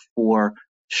profiles for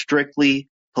strictly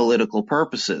political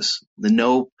purposes.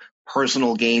 No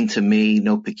personal gain to me,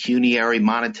 no pecuniary,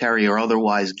 monetary, or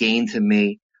otherwise gain to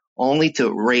me, only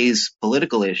to raise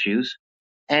political issues,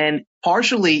 and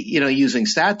partially, using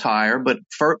satire, but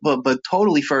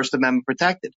totally First Amendment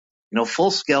protected.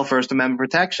 Full scale First Amendment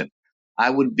protection. I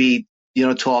would be,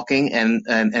 talking and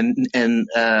in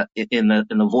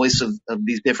the voice of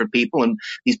these different people, and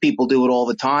these people do it all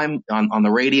the time on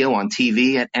the radio, on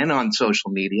TV, and on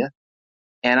social media.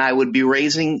 And I would be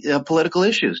raising political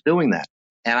issues doing that.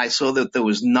 And I saw that there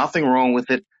was nothing wrong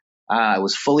with it. I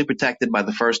was fully protected by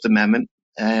the First Amendment,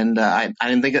 and I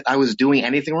didn't think I was doing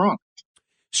anything wrong.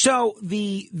 So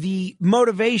the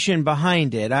motivation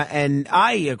behind it, and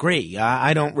I agree,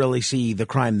 I don't really see the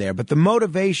crime there, but the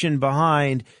motivation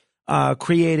behind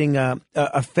creating a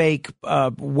fake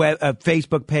a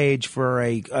Facebook page for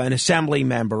an assembly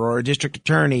member or a district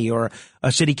attorney or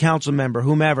a city council member,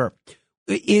 whomever,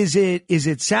 is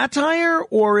it satire,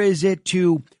 or is it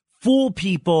to fool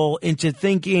people into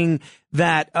thinking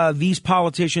that these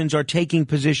politicians are taking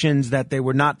positions that they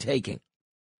were not taking?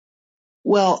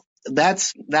 Well,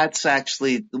 that's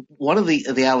actually one of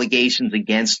the allegations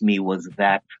against me, was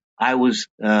that I was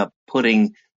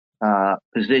putting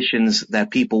positions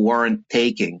that people weren't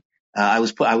taking. I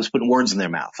was putting words in their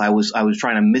mouth. I was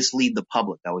trying to mislead the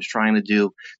public. I was trying to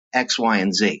do X, Y,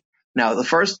 and Z. Now, the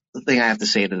first thing I have to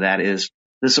say to that is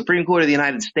the Supreme Court of the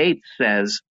United States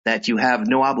says that you have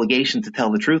no obligation to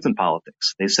tell the truth in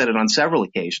politics. They've said it on several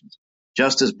occasions.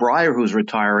 Justice Breyer, who's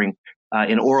retiring,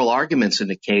 in oral arguments in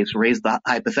the case, raised the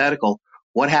hypothetical: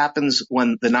 what happens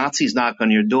when the Nazis knock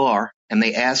on your door and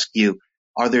they ask you,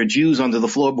 are there Jews under the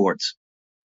floorboards?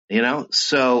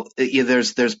 So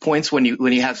there's points when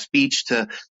you have speech to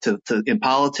in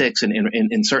politics and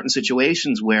in certain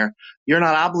situations where you're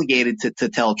not obligated to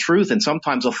tell truth, and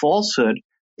sometimes a falsehood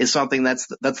is something that's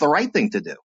the right thing to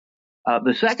do.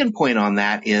 The second point on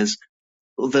that is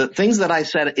the things that I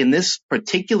said in this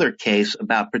particular case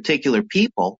about particular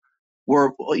people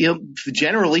were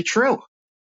generally true.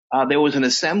 There was an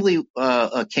assembly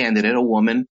candidate, a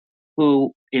woman,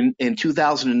 who in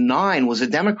 2009 was a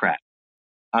Democrat.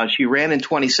 She ran in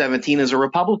 2017 as a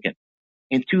Republican.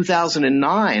 In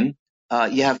 2009,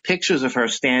 you have pictures of her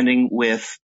standing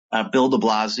with Bill de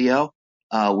Blasio,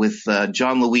 with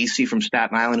John Luisi from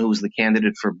Staten Island, who was the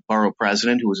candidate for borough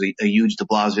president, who was a huge de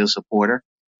Blasio supporter.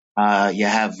 You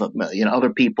have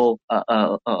other people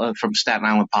from Staten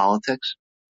Island politics.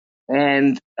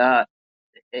 And at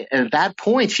that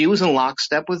point, she was in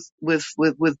lockstep with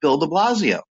Bill de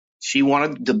Blasio. She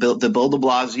wanted Bill de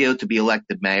Blasio to be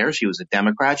elected mayor. She was a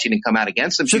Democrat. She didn't come out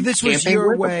against him. So this was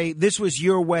your way. This was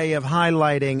your way of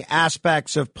highlighting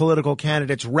aspects of political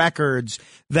candidates' records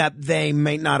that they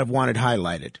may not have wanted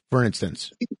highlighted, for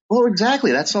instance. Well,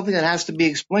 exactly. That's something that has to be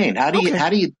explained. How do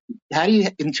you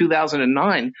in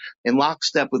 2009 in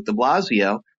lockstep with de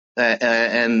Blasio?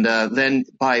 And then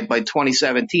by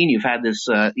 2017, you've had this,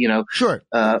 sure.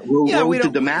 We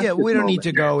don't need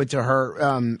to go into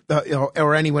her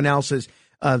or anyone else's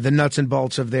the nuts and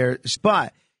bolts of theirs.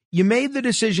 But you made the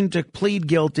decision to plead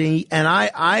guilty, and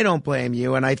I don't blame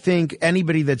you. And I think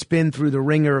anybody that's been through the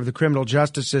ringer of the criminal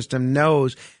justice system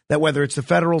knows that whether it's the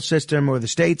federal system or the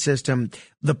state system,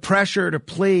 the pressure to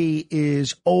plea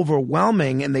is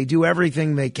overwhelming, and they do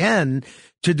everything they can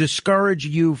to discourage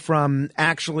you from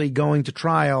actually going to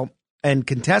trial and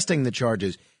contesting the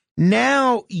charges.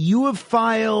 Now you have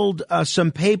filed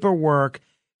some paperwork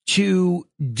to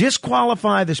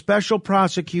disqualify the special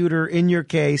prosecutor in your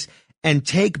case and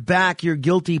take back your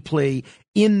guilty plea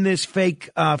in this fake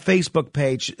Facebook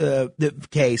page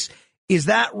case. Is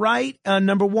that right,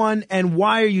 number one? And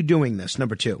why are you doing this,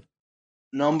 number two?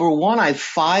 Number one, I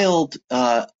filed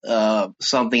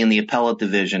something in the appellate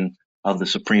division of the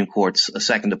Supreme Court's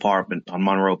Second Department on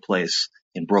Monroe Place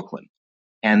in Brooklyn.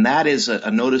 And that is a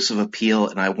notice of appeal,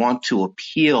 and I want to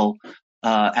appeal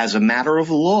as a matter of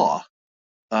law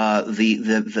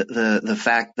the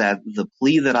fact that the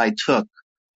plea that I took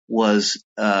was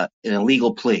an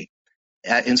illegal plea.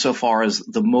 insofar as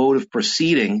the mode of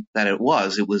proceeding that it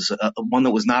was one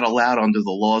that was not allowed under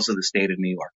the laws of the state of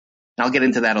New York. And I'll get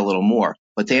into that a little more.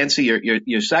 But to answer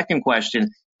your second question,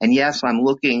 and yes, I'm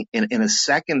looking in a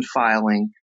second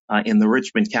filing in the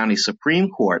Richmond County Supreme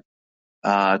Court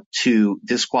to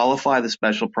disqualify the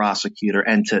special prosecutor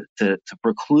and to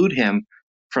preclude him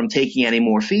from taking any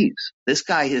more fees. This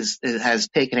guy has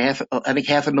taken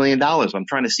 $500,000. I'm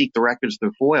trying to seek the records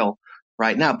through FOIL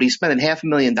right now, but he's spending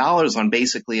 $500,000 on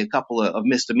basically a couple of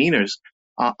misdemeanors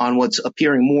on what's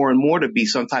appearing more and more to be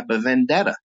some type of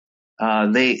vendetta.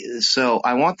 So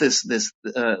I want this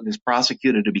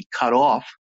prosecutor to be cut off,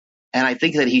 and I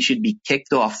think that he should be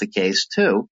kicked off the case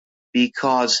too,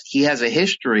 because he has a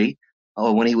history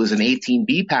when he was an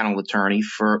 18B panel attorney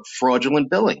for fraudulent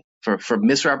billing, for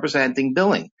misrepresenting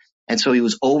billing. And so he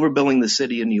was overbilling the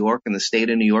city of New York and the state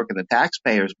of New York and the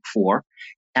taxpayers before.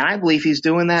 And I believe he's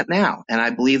doing that now. And I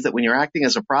believe that when you're acting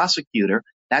as a prosecutor,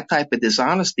 that type of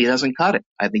dishonesty doesn't cut it.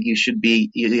 I think you should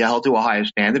be held to a higher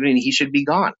standard, and he should be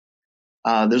gone.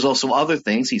 There's also other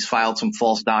things. He's filed some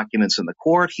false documents in the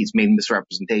court. He's made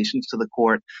misrepresentations to the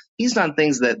court. He's done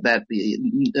things that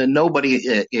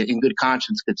nobody in good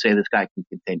conscience could say this guy can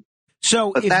continue.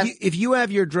 So if you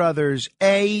have your druthers,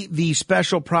 A, the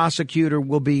special prosecutor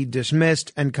will be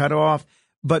dismissed and cut off,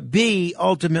 but B,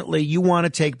 ultimately you want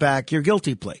to take back your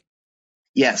guilty plea.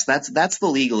 Yes, that's the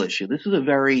legal issue. This is a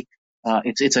very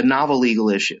it's a novel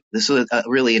legal issue. This is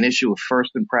really an issue of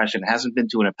first impression. It hasn't been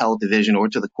to an appellate division or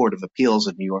to the Court of Appeals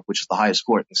of New York, which is the highest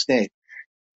court in the state.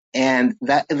 And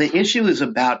that the issue is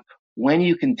about when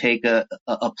you can take a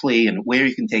plea and where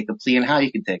you can take a plea and how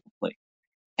you can take a plea.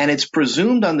 And it's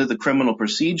presumed under the criminal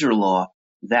procedure law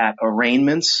that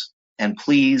arraignments and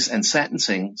pleas and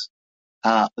sentencings,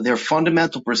 they're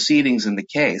fundamental proceedings in the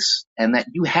case, and that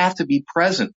you have to be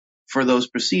present for those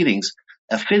proceedings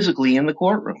physically in the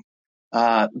courtroom.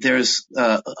 There's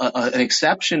an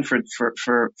exception for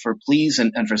pleas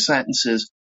and for sentences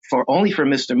only for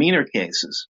misdemeanor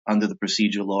cases under the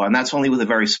procedure law, and that's only with a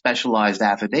very specialized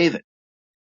affidavit.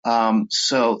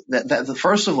 So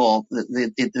first of all,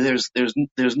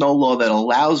 there's no law that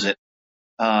allows it,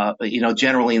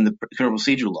 generally in the criminal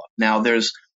procedure law. Now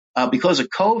there's because of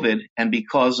COVID and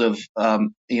because of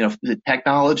the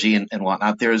technology and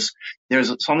whatnot, there's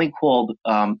something called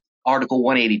Article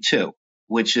 182,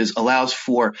 which allows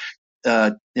for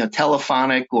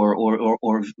telephonic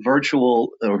or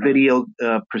virtual or video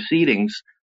proceedings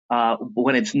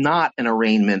when it's not an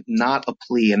arraignment, not a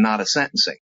plea, and not a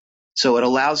sentencing. So it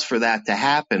allows for that to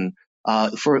happen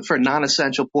for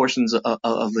non-essential portions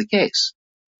of the case.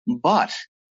 But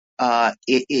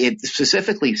it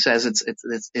specifically says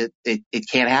it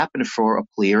can't happen for a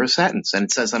plea or a sentence, and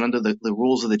it says that under the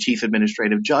rules of the chief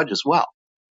administrative judge as well.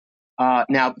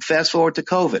 Now, fast forward to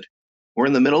COVID. We're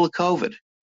in the middle of COVID,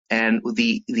 and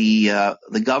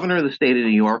the governor of the state of New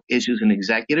York issues an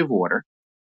executive order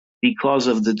because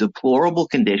of the deplorable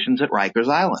conditions at Rikers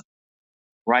Island.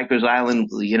 Rikers Island,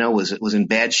 was in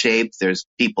bad shape. There's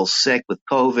people sick with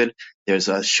COVID. There's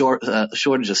a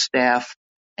shortage of staff,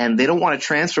 and they don't want to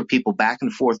transfer people back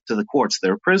and forth to the courts.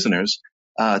 They're prisoners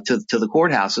to the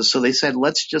courthouses. So they said,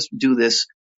 let's just do this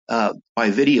by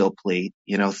video plea,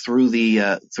 through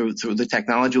the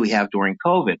technology we have during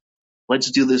COVID.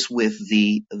 Let's do this with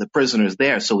the prisoners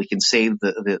there so we can save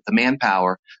the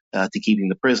manpower to keeping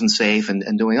the prison safe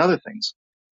and doing other things.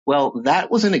 Well,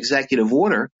 that was an executive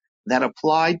order that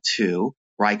applied to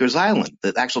Rikers Island.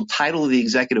 The actual title of the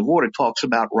executive order talks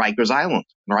about Rikers Island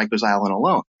and Rikers Island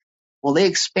alone. Well, they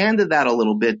expanded that a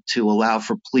little bit to allow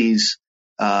for pleas,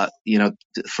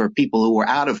 for people who were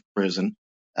out of prison,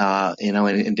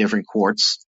 in different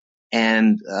courts.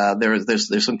 And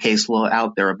there's some case law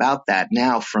out there about that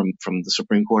now from the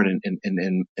Supreme Court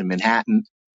in Manhattan.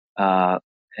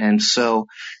 And so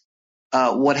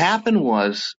what happened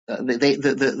was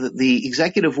the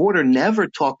executive order never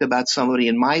talked about somebody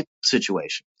in my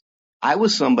situation. I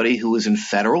was somebody who was in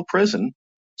federal prison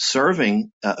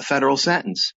serving a federal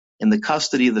sentence in the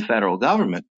custody of the federal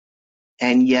government,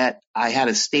 and yet I had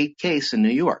a state case in New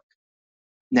York.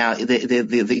 Now,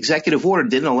 the executive order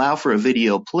didn't allow for a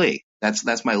video plea.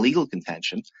 That's my legal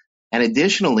contention. And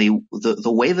additionally,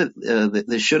 the way that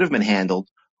this should have been handled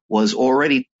was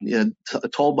already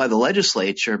told by the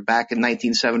legislature back in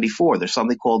 1974. There's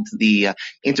something called the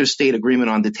Interstate Agreement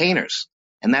on Detainers,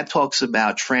 and that talks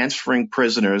about transferring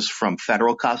prisoners from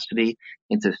federal custody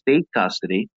into state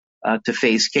custody to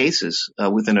face cases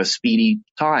within a speedy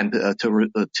time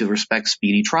to respect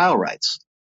speedy trial rights.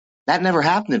 That never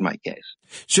happened in my case.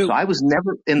 So I was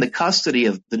never in the custody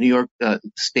of the New York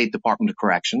State Department of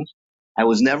Corrections. I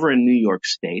was never in New York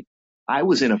State. I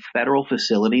was in a federal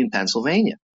facility in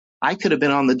Pennsylvania. I could have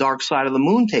been on the dark side of the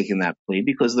moon taking that plea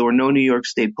because there were no New York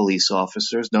State police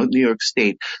officers, no New York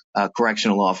State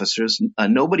correctional officers,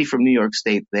 nobody from New York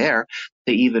State there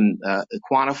to even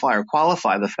quantify or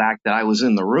qualify the fact that I was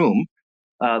in the room.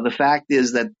 The fact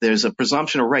is that there's a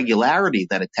presumption of regularity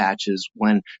that attaches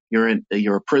when you're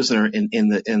a prisoner in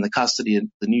the custody of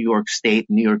the New York State,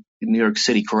 New York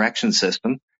City correction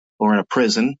system, or in a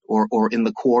prison, or in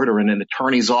the court, or in an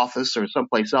attorney's office, or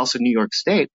someplace else in New York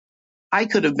State. I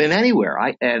could have been anywhere.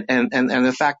 And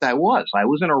the fact I was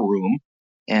in a room,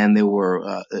 and there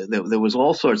was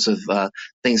all sorts of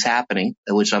things happening,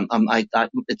 which I'm not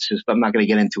going to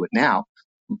get into it now,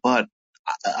 but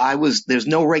there's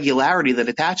no regularity that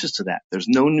attaches to that. There's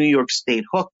no New York State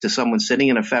hook to someone sitting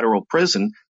in a federal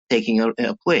prison taking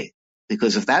a plea.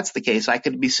 Because if that's the case, I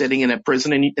could be sitting in a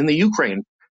prison in the Ukraine,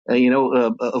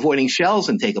 avoiding shells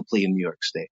and take a plea in New York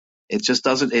State. It just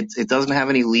doesn't, it doesn't have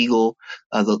any legal,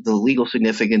 the legal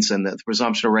significance and the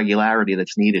presumption of regularity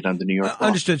that's needed under New York law.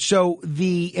 Understood. So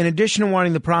in addition to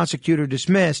wanting the prosecutor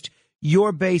dismissed,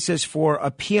 your basis for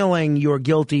appealing your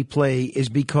guilty plea is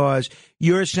because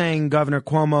you're saying Governor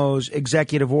Cuomo's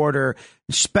executive order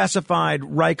specified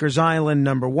Rikers Island,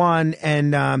 number one,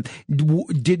 and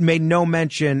made no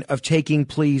mention of taking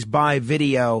pleas by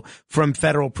video from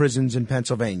federal prisons in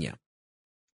Pennsylvania.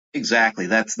 Exactly.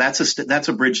 That's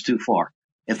a bridge too far.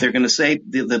 If they're going to say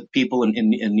the people in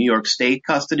New York State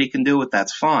custody can do it,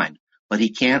 that's fine. But he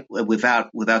can't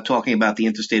without talking about the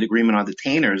interstate agreement on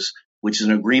detainers, which is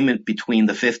an agreement between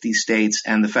the 50 states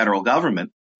and the federal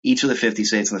government. Each of the 50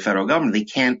 states and the federal government, they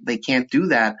can't do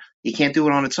that. He can't do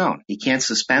it on its own. He can't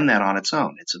suspend that on its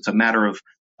own. It's a matter of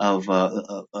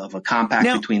a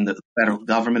compact between the federal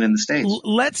government and the states.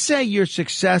 Let's say you're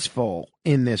successful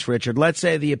in this, Richard. Let's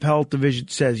say the appellate division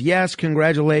says, yes,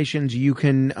 congratulations, you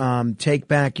can take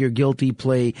back your guilty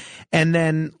plea. And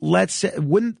then let's say,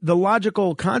 wouldn't the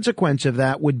logical consequence of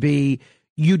that would be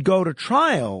you'd go to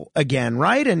trial again,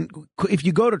 right? And if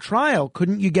you go to trial,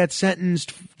 couldn't you get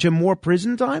sentenced to more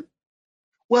prison time?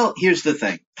 Well, here's the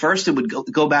thing. First, it would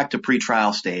go back to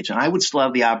pretrial stage, and I would still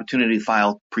have the opportunity to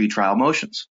file pretrial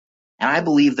motions. And I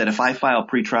believe that if I file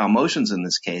pretrial motions in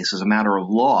this case, as a matter of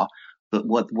law,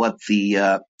 what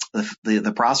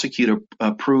the prosecutor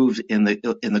proved in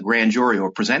the grand jury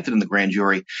or presented in the grand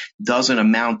jury doesn't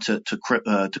amount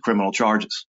to criminal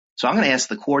charges. So I'm going to ask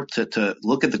the court to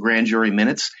look at the grand jury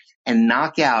minutes and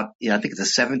knock out, I think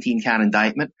it's a 17-count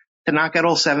indictment, to knock out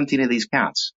all 17 of these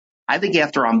counts. I think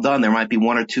after I'm done, there might be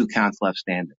one or two counts left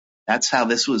standing. That's how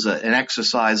this was an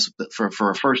exercise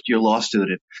for a first-year law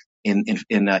student in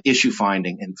issue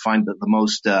finding and find the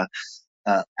most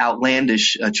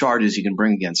outlandish charges you can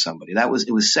bring against somebody.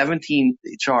 It was 17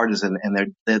 charges, and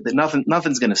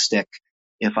nothing's going to stick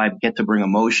if I get to bring a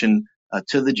motion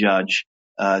to the judge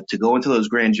to go into those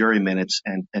grand jury minutes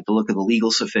and to look at the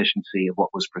legal sufficiency of what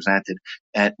was presented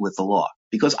with the law.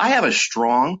 Because I have a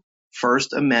strong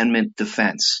First Amendment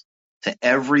defense to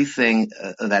everything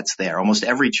that's there, almost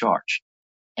every charge.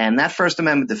 And that First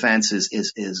Amendment defense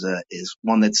is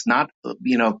one that's not,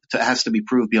 has to be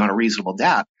proved beyond a reasonable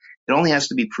doubt. It only has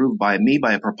to be proved by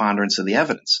a preponderance of the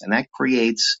evidence. And that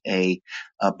creates a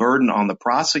burden on the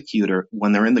prosecutor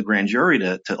when they're in the grand jury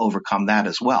to overcome that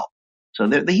as well. So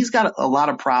he's got a lot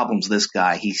of problems, this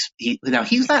guy. He's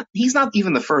not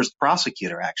even the first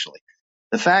prosecutor, actually.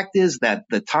 The fact is that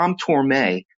Tom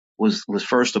Torme was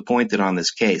first appointed on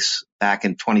this case back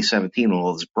in 2017 when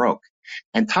all this broke.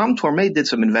 And Tom Torme did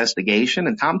some investigation,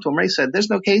 and Tom Torme said, there's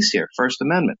no case here, First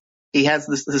Amendment. He has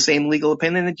the same legal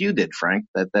opinion that you did, Frank,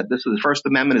 that the First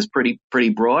Amendment is pretty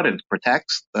broad and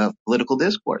protects political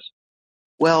discourse.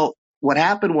 Well, what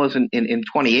happened was in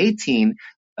 2018,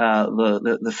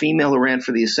 the female who ran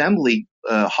for the assembly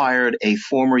hired a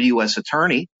former U.S.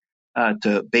 attorney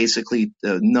to basically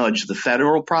nudge the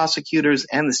federal prosecutors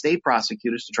and the state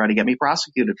prosecutors to try to get me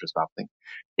prosecuted for something.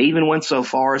 They even went so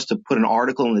far as to put an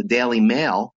article in the Daily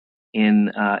Mail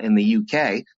in the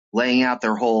UK laying out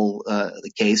their whole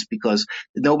case, because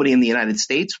nobody in the United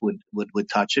States would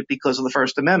touch it because of the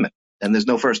First Amendment, and there's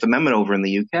no First Amendment over in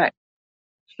the UK.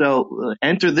 So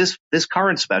enter this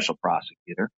current special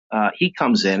prosecutor. He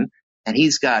comes in and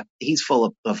he's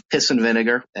full of piss and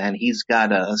vinegar, and he's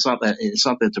got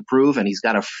something to prove, and he's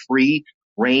got a free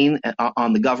reign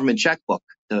on the government checkbook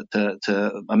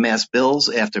to amass bills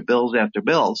after bills after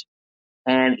bills.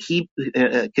 And he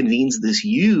convenes this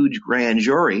huge grand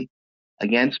jury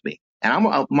against me. And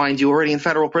I'm, mind you, already in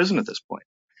federal prison at this point.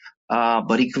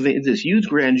 But he convenes this huge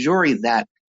grand jury that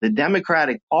the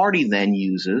Democratic Party then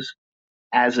uses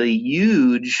as a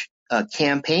huge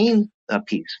campaign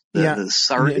piece. Yeah. The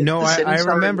surrogate. No, the I sitting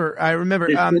remember. I remember.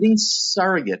 The sitting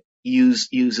surrogate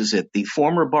uses it. The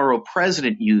former borough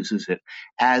president uses it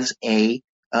as a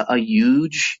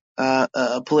huge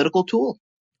political tool.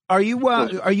 Are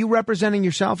you representing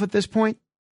yourself at this point?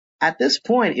 At this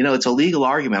point, it's a legal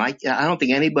argument. I don't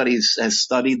think anybody has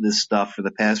studied this stuff for the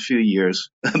past few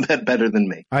years better than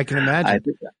me. I can imagine.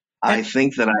 I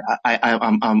think that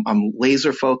I'm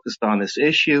laser focused on this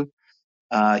issue.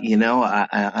 I'm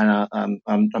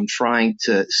trying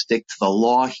to stick to the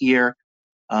law here.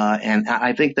 And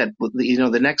I think that,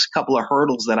 the next couple of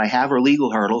hurdles that I have are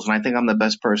legal hurdles, and I think I'm the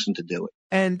best person to do it.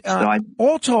 And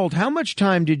all told, how much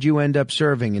time did you end up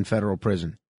serving in federal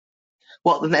prison?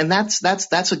 Well, and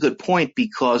that's a good point,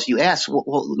 because you asked,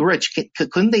 well, Rich,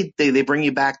 couldn't they bring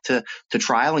you back to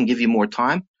trial and give you more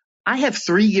time? I have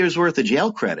 3 years worth of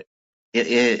jail credit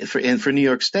for New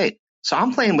York State. So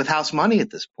I'm playing with house money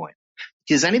at this point.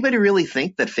 Does anybody really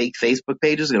think that fake Facebook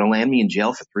pages are going to land me in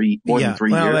jail for more than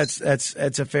 3 years? Well,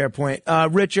 that's a fair point.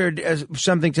 Richard,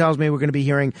 something tells me we're going to be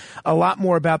hearing a lot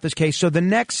more about this case. So the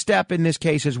next step in this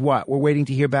case is what? We're waiting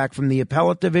to hear back from the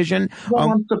appellate division. Well,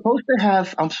 I'm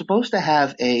supposed to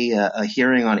have a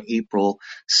hearing on April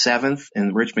 7th in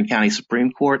the Richmond County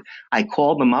Supreme Court. I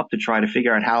called them up to try to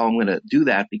figure out how I'm going to do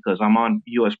that, because I'm on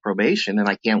U.S. probation and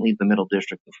I can't leave the Middle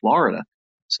District of Florida.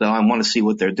 So I want to see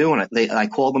what they're doing. I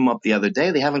called them up the other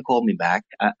day. They haven't called me back.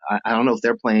 I don't know if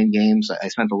they're playing games. I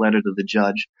sent a letter to the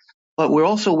judge. But we're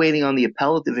also waiting on the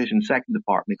appellate division second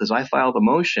department, because I filed a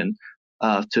motion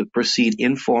to proceed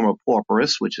in forma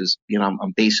pauperis, which is,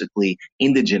 I'm basically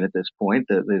indigent at this point.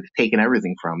 They've taken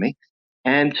everything from me.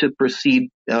 And to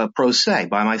proceed pro se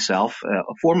by myself,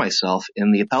 for myself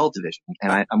in the appellate division.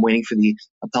 And I'm waiting for the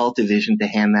appellate division to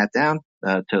hand that down.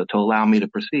 To allow me to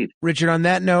proceed. Richard, on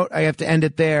that note, I have to end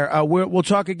it there. We'll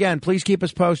talk again. Please keep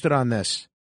us posted on this.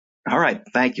 All right.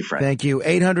 Thank you, Frank. Thank you.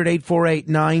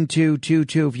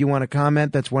 800-848-9222. If you want to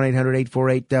comment, that's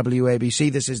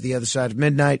 1-800-848-WABC. This is The Other Side of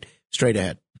Midnight. Straight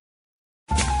ahead.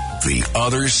 The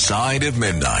Other Side of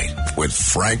Midnight with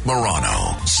Frank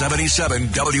Morano, 77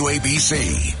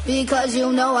 WABC. Because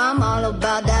I'm all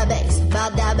about that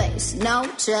bass, no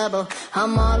trouble.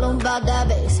 I'm all about that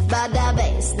bass,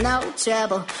 no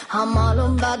trouble. I'm all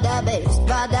about that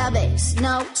bass,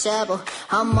 no trouble.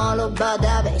 I'm all about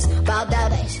that bass,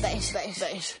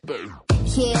 bass.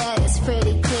 Yeah, it's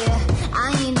pretty clear.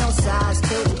 I ain't no size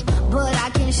 2, but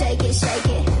I can shake it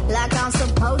like I'm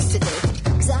supposed to do.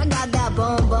 'Cause I got that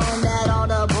boom boom that all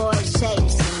the boys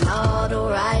chase, and all the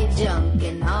right junk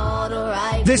and all the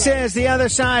right. This is The Other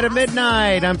Side of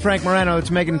Midnight. I'm Frank Morano. It's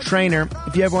Megan Trainor.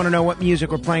 If you ever want to know what music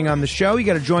we're playing on the show, you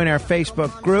got to join our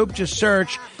Facebook group. Just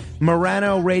search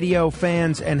Morano Radio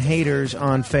Fans and Haters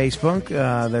on Facebook.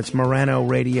 That's Morano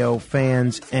Radio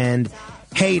Fans and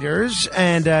Haters.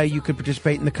 And you could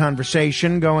participate in the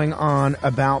conversation going on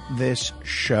about this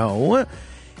show.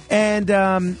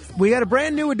 And we got a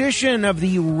brand new edition of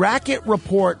the Racket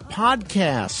Report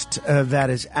podcast that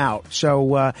is out.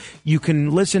 So you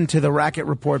can listen to the Racket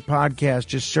Report podcast.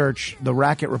 Just search the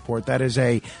Racket Report. That is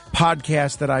a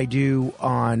podcast that I do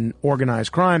on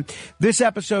organized crime. This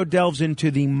episode delves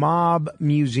into the Mob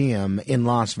Museum in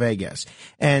Las Vegas.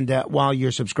 And while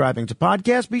you're subscribing to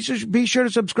podcasts, be sure to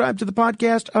subscribe to the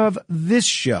podcast of this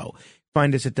show.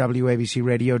 Find us at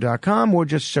WABCRadio.com or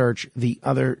just search The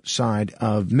Other Side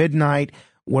of Midnight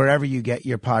wherever you get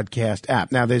your podcast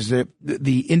app. Now, there's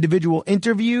the individual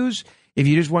interviews. If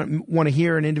you just want to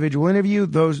hear an individual interview,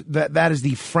 that is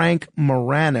the Frank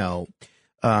Morano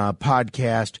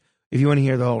podcast. If you want to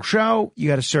hear the whole show, you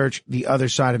got to search The Other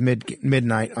Side of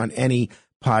Midnight on any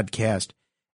podcast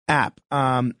app.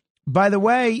 By the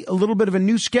way, a little bit of a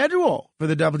new schedule for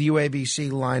the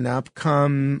WABC lineup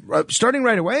starting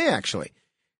right away, actually.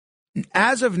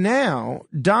 As of now,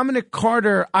 Dominic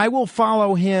Carter, I will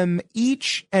follow him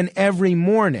each and every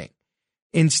morning.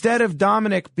 Instead of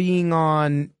Dominic being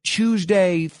on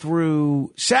Tuesday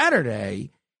through Saturday,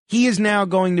 he is now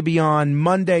going to be on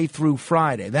Monday through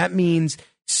Friday. That means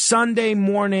Sunday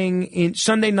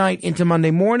night into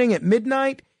Monday morning at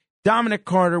midnight, Dominic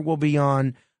Carter will be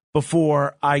on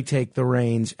before I take the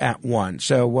reins at 1.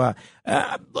 So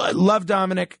love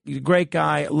Dominic, great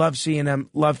guy, love seeing him,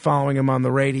 love following him on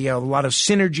the radio, a lot of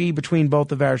synergy between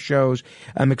both of our shows.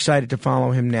 I'm excited to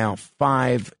follow him now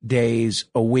 5 days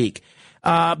a week.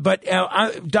 But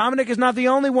Dominic is not the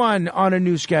only one on a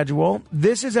new schedule.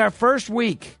 This is our first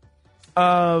week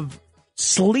of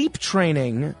sleep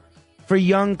training for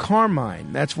young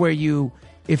Carmine. That's where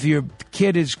if your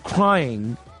kid is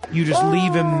crying, you just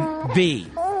leave him be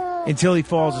until he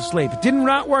falls asleep. It did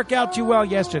not work out too well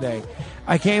yesterday.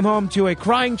 I came home to a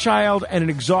crying child and an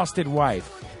exhausted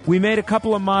wife. We made a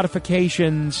couple of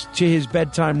modifications to his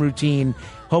bedtime routine.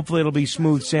 Hopefully it'll be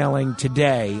smooth sailing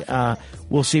today.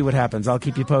 We'll see what happens. I'll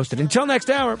keep you posted. Until next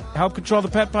hour, help control the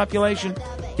pet population.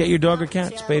 Get your dog or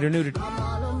cat spayed or neutered.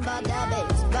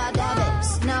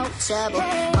 No trouble.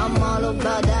 I'm all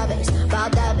about that bass,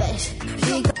 about that bass.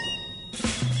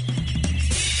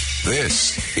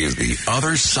 This is The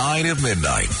Other Side of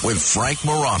Midnight with Frank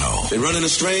Morano. They're running a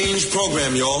strange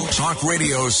program, y'all. Talk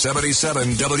Radio 77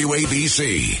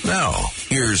 WABC. Now,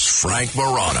 here's Frank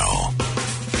Morano.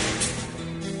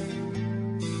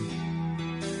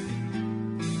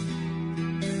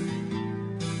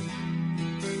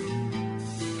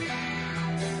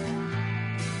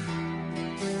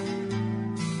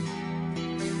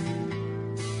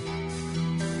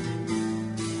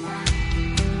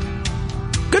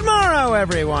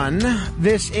 Everyone,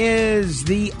 this is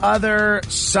The Other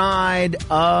Side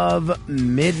of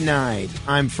Midnight.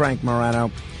 I'm Frank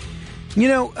Morano. You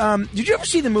know, did you ever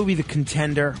see the movie The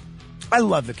Contender? I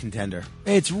love The Contender.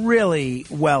 It's really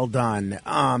well done.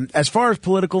 As far as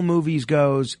political movies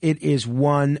goes, it is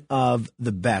one of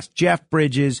the best. Jeff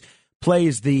Bridges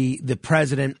plays the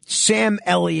president. Sam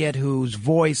Elliott, whose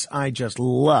voice I just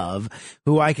love,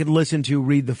 who I could listen to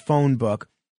read the phone book.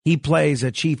 He plays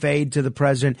a chief aide to the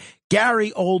president.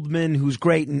 Gary Oldman, who's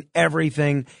great in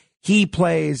everything. He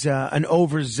plays an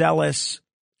overzealous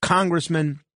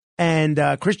congressman. And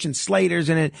Christian Slater's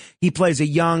in it. He plays a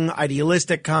young,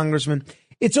 idealistic congressman.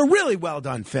 It's a really well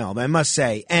done film, I must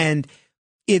say. And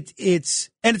it's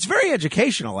very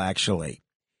educational, actually,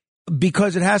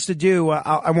 because it has to do,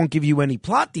 I won't give you any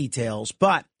plot details,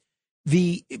 but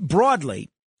broadly,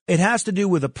 it has to do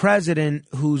with a president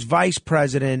whose vice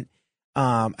president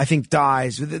I think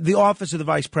dies. The office of the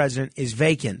vice president is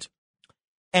vacant.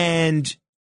 And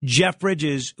Jeff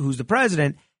Bridges, who's the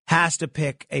president, has to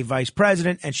pick a vice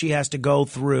president, and she has to go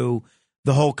through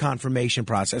the whole confirmation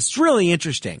process. It's really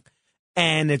interesting.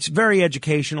 And it's very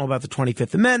educational about the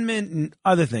 25th Amendment and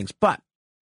other things. But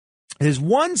there's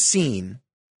one scene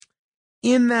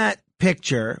in that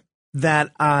picture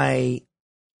that I've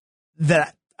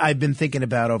been thinking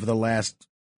about over the last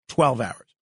 12 hours.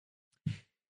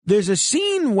 There's a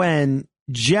scene when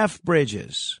Jeff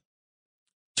Bridges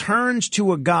turns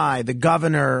to a guy, the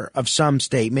governor of some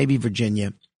state, maybe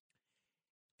Virginia,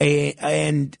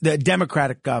 and the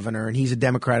Democratic governor, and he's a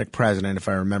Democratic president, if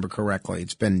I remember correctly.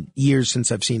 It's been years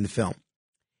since I've seen the film.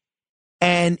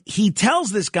 And he tells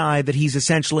this guy that he's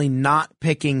essentially not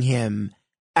picking him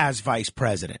as vice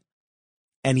president,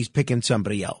 and he's picking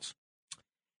somebody else.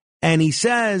 And he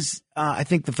says, I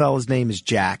think the fellow's name is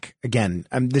Jack. Again,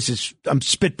 I'm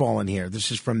spitballing here.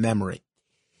 This is from memory.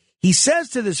 He says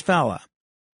to this fella,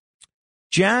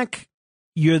 Jack,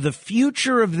 you're the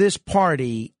future of this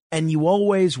party, and you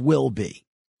always will be.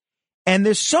 And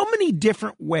there's so many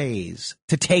different ways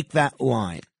to take that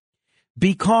line,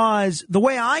 because the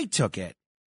way I took it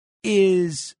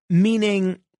is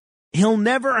meaning he'll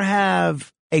never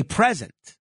have a present.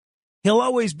 He'll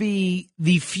always be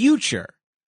the future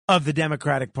of the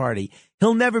Democratic Party.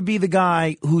 He'll never be the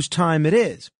guy whose time it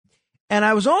is. And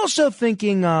I was also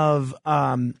thinking of,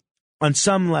 on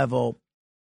some level,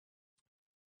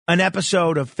 an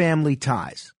episode of Family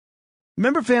Ties.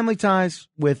 Remember Family Ties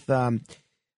with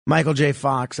Michael J.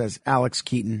 Fox as Alex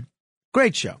Keaton?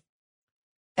 Great show.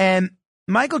 And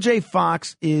Michael J.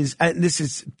 Fox is, and this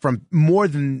is from more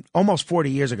than almost 40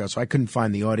 years ago, so I couldn't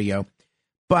find the audio,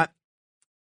 but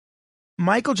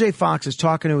Michael J. Fox is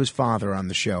talking to his father on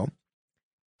the show,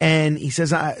 and he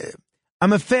says,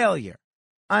 I'm a failure.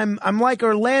 I'm like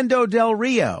Orlando Del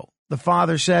Rio. The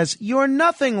father says, you're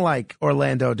nothing like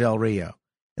Orlando Del Rio.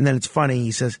 And then it's funny.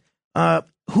 He says,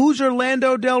 who's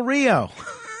Orlando Del Rio?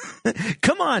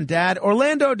 Come on, Dad.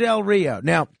 Orlando Del Rio.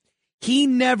 Now,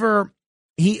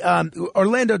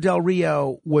 Orlando Del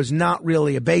Rio was not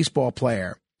really a baseball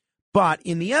player. But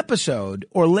in the episode,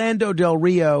 Orlando Del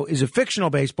Rio is a fictional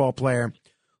baseball player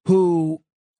who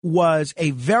was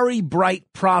a very bright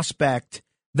prospect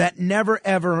that never,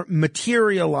 ever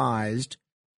materialized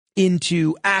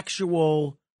into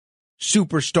actual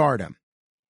superstardom.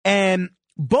 And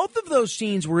both of those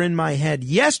scenes were in my head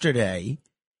yesterday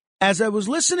as I was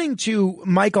listening to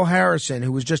Michael Harrison,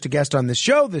 who was just a guest on this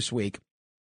show this week.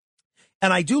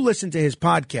 And I do listen to his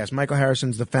podcast. Michael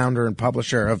Harrison's the founder and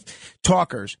publisher of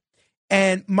Talkers.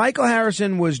 And Michael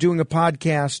Harrison was doing a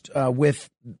podcast with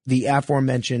the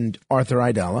aforementioned Arthur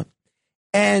Aidala.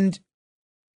 And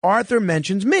Arthur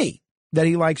mentions me, that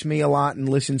he likes me a lot and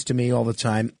listens to me all the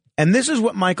time. And this is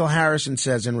what Michael Harrison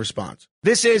says in response.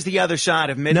 This is The Other Side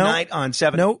of Midnight on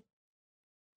 7. Nope.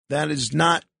 That is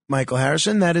not Michael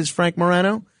Harrison. That is Frank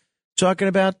Morano talking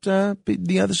about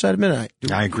the other side of midnight.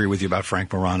 I agree with you about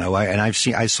Frank Morano. I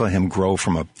saw him grow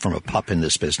from a pup in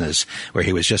this business where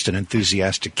he was just an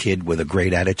enthusiastic kid with a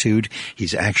great attitude.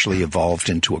 He's actually evolved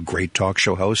into a great talk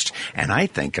show host. And I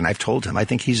think, and I've told him, I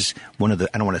think he's one of the,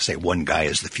 I don't want to say one guy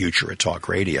is the future of talk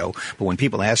radio, but when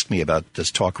people ask me about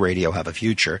does talk radio have a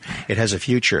future, it has a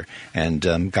future.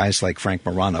 And guys like Frank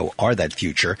Morano are that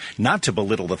future, not to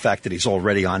belittle the fact that he's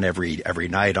already on every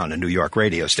night on a New York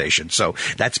radio station. So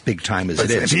that's big time as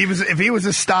it is. If he was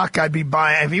a stock, I'd be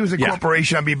buying. If he was a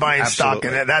corporation, I'd be buying Absolutely.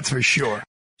 stock in it. That's for sure.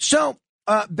 So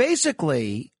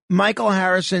basically, Michael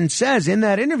Harrison says in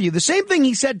that interview the same thing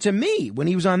he said to me when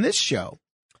he was on this show.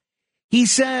 He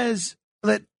says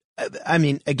that, I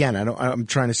mean, again, I'm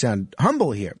trying to sound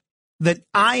humble here, that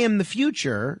I am the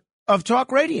future of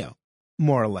talk radio,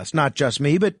 more or less. Not just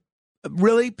me, but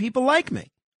really people like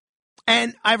me.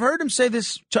 And I've heard him say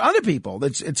this to other people.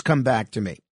 It's come back to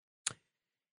me.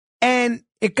 And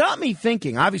it got me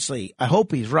thinking, obviously, I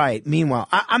hope he's right. Meanwhile,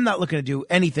 I'm not looking to do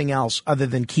anything else other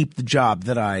than keep the job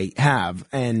that I have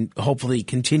and hopefully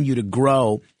continue to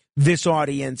grow this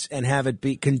audience and have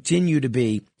it continue to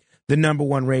be the number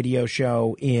one radio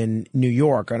show in New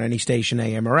York on any station,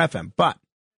 AM or FM. But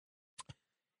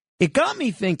it got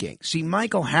me thinking, see,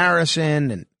 Michael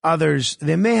Harrison and others,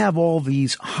 they may have all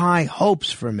these high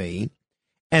hopes for me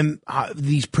and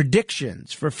these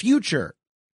predictions for future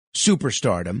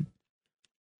superstardom.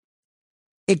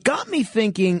 It got me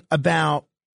thinking about,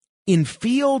 in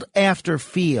field after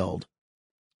field,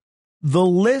 the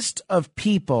list of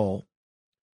people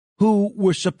who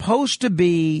were supposed to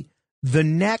be the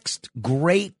next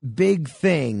great big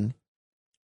thing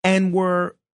and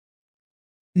were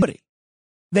nobody.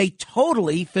 They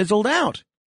totally fizzled out.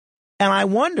 And I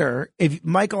wonder if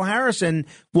Michael Harrison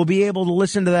will be able to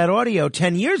listen to that audio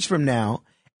 10 years from now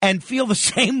and feel the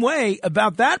same way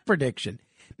about that prediction.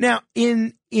 Now,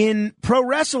 in pro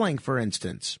wrestling, for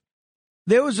instance,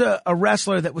 there was a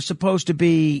wrestler that was supposed to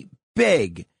be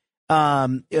big,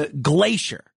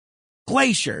 Glacier.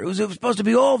 It was supposed to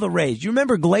be all the rage. You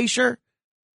remember Glacier?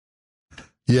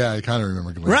 Yeah, I kind of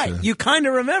remember Glacier. Right, you kind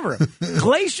of remember him.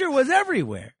 Glacier was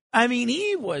everywhere. I mean,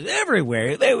 he was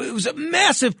everywhere. It was a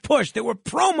massive push. There were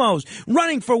promos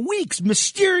running for weeks,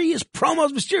 mysterious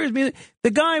promos, mysterious music.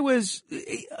 The guy was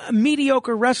a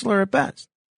mediocre wrestler at best.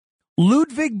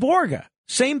 Ludwig Borga,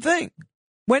 same thing.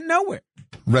 Went nowhere.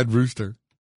 Red Rooster.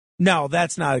 No,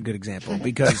 that's not a good example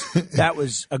because that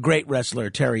was a great wrestler,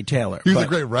 Terry Taylor. He was a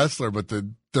great wrestler, but the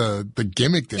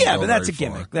gimmick didn't go but that's a very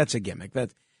gimmick. far. That's a gimmick.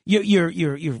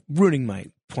 You're ruining my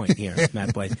point here,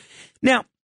 Matt Blaze. Now,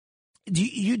 do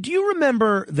you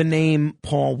remember the name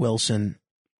Paul Wilson?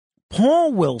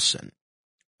 Paul Wilson,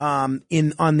 on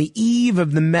the eve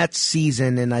of the Mets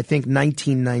season in I think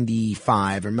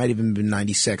 1995 or might have even been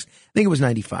 96. I think it was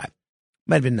 95.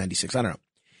 Might have been 96. I don't know.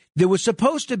 There was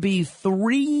supposed to be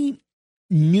 3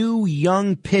 new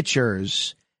young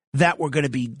pitchers that were going to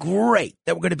be great,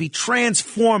 that were going to be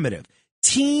transformative.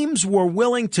 Teams were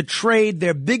willing to trade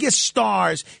their biggest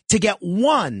stars to get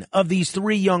one of these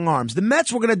 3 young arms. The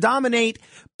Mets were going to dominate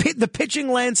the pitching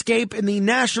landscape in the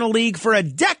National League for a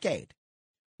decade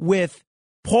with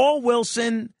Paul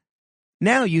Wilson.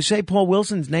 Now, you say Paul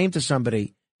Wilson's name to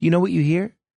somebody, you know what you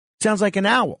hear? Sounds like an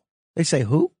owl. They say,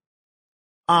 who?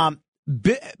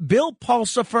 Bill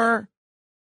Pulsipher,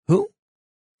 who?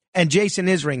 And Jason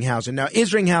Isringhausen. Now,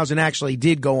 Isringhausen actually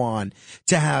did go on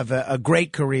to have a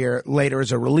great career later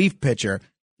as a relief pitcher.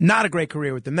 Not a great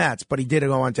career with the Mets, but he did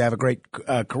go on to have a great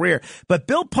career. But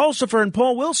Bill Pulsipher and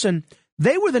Paul Wilson,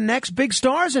 they were the next big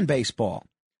stars in baseball.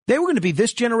 They were going to be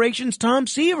this generation's Tom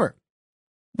Seaver.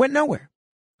 Went nowhere.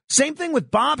 Same thing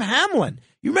with Bob Hamlin.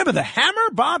 You remember the Hammer,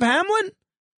 Bob Hamlin?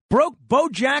 Broke Bo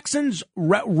Jackson's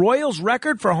Royals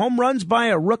record for home runs by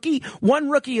a rookie. Won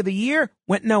Rookie of the Year.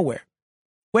 Went nowhere.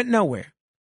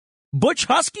 Butch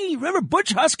Husky, remember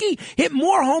Butch Husky? Hit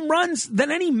more home runs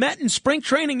than any Met in spring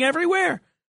training everywhere.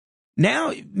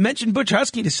 Now, mention Butch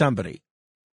Husky to somebody.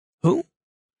 Who?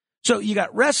 So you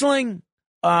got wrestling,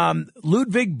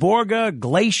 Ludwig Borga,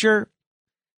 Glacier.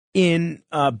 In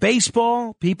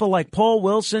baseball, people like Paul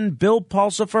Wilson, Bill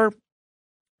Pulsipher,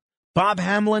 Bob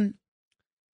Hamlin.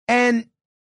 And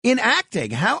in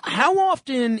acting, how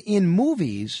often in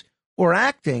movies or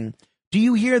acting do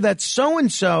you hear that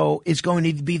so-and-so is going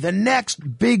to be the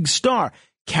next big star?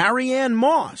 Carrie Ann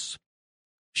Moss.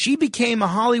 She became a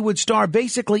Hollywood star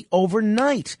basically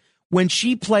overnight when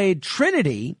she played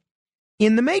Trinity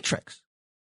in The Matrix.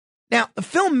 Now, the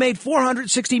film made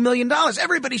 $460 million.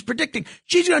 Everybody's predicting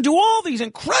she's going to do all these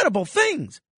incredible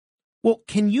things. Well,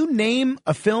 can you name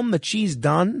a film that she's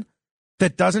done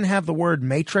that doesn't have the word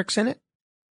Matrix in it?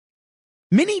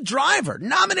 Minnie Driver,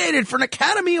 nominated for an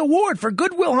Academy Award for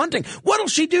Good Will Hunting. What'll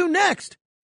she do next?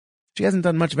 She hasn't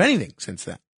done much of anything since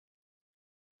then.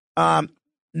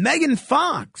 Megan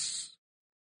Fox,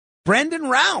 Brendan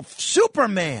Routh,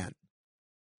 Superman.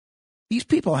 These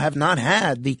people have not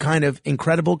had the kind of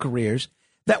incredible careers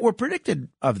that were predicted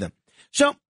of them.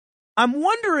 So I'm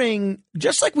wondering,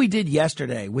 just like we did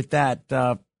yesterday with that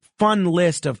fun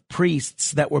list of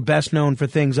priests that were best known for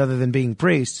things other than being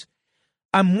priests,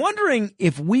 I'm wondering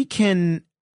if we can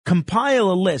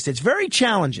compile a list. It's very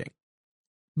challenging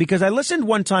because I listened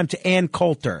one time to Ann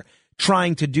Coulter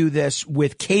trying to do this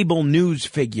with cable news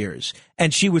figures,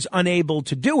 and she was unable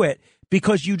to do it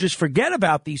because you just forget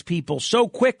about these people so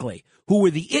quickly, who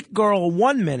were the it girl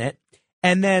 1 minute,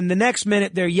 and then the next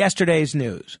minute they're yesterday's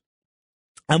news.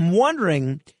 I'm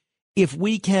wondering if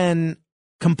we can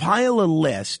compile a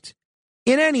list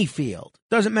in any field.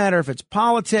 Doesn't matter if it's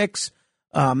politics,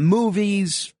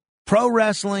 movies, pro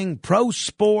wrestling, pro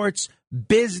sports,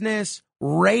 business,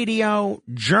 radio,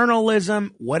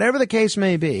 journalism, whatever the case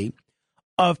may be,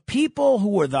 of people who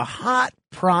were the hot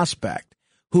prospect,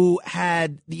 who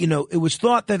had, it was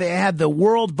thought that they had the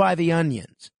world by the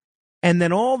onions. And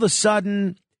then all of a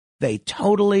sudden, they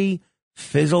totally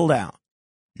fizzled out.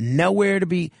 Nowhere to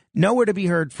be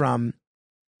heard from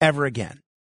ever again.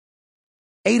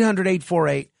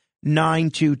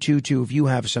 800-848-9222 if you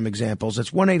have some examples. It's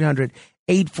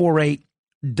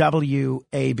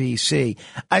 1-800-848-WABC.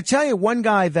 I tell you, one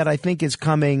guy that I think is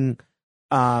coming,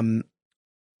 one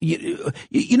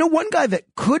guy that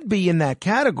could be in that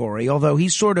category, although he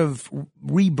sort of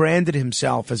rebranded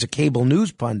himself as a cable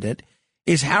news pundit,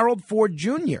 is Harold Ford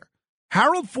Jr.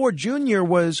 Harold Ford Jr.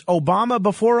 was Obama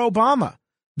before Obama.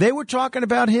 They were talking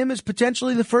about him as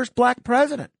potentially the first black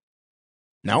president.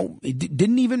 No,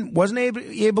 he wasn't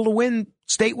able to win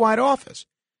statewide office.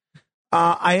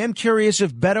 I am curious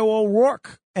if Beto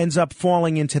O'Rourke ends up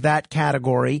falling into that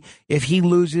category if he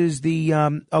loses the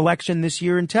election this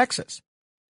year in Texas.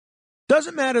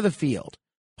 Doesn't matter the field.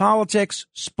 Politics,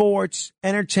 sports,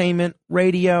 entertainment,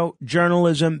 radio,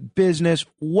 journalism, business,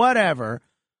 whatever.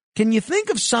 Can you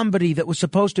think of somebody that was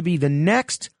supposed to be the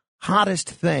next hottest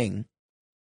thing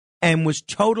and was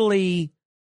totally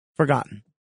forgotten?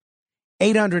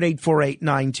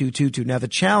 800-848-9222. Now, the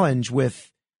challenge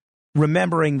with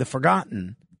remembering the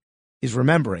forgotten is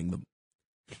remembering them,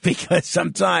 because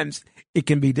sometimes it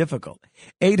can be difficult.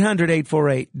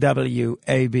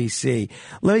 800-848-WABC.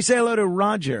 Let me say hello to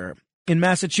Roger in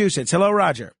Massachusetts. Hello,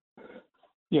 Roger.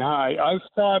 Yeah, hi. I've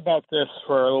thought about this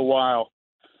for a little while.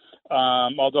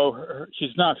 Although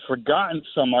she's not forgotten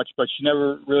so much, but she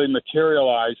never really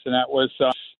materialized, and that was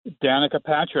Danica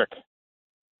Patrick.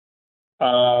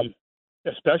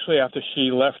 Especially after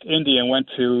she left Indy and went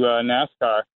to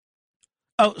NASCAR.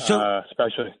 Oh, so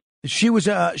especially she was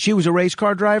a race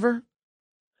car driver.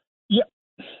 Yeah,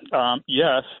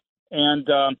 yes, and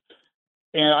I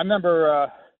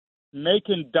remember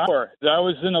making Dower. I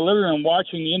was in the living room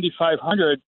watching the Indy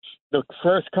 500 the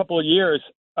first couple of years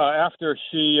after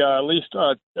she at least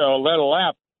led a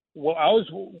lap. Well, I was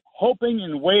hoping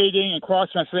and waiting and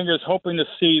crossing my fingers, hoping to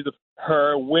see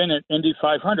her win at Indy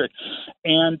 500,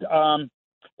 and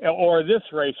or this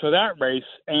race or that race,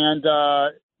 and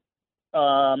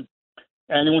then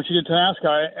when she did to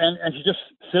NASCAR, and she just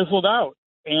fizzled out.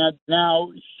 And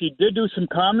now she did do some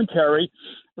commentary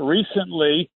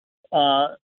recently,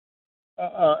 2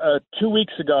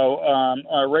 weeks ago,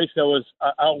 a race that was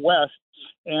out west.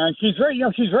 And she's very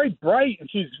bright, and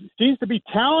she seems to be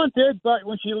talented. But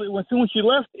when she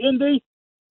left Indy,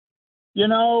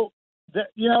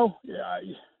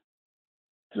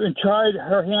 and tried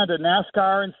her hand at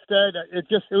NASCAR instead, it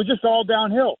was just all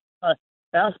downhill.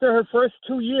 After her first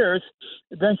 2 years,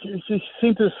 then she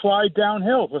seemed to slide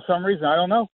downhill for some reason. I don't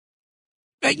know.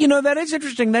 That is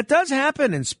interesting. That does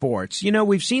happen in sports.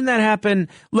 We've seen that happen.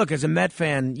 Look, as a Met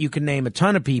fan, you can name a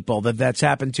ton of people that's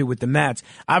happened to with the Mets.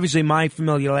 Obviously, my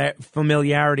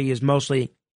familiarity is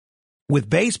mostly with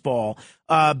baseball.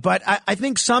 But I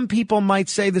think some people might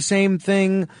say the same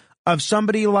thing of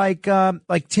somebody like Tim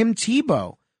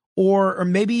Tebow or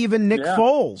maybe even Nick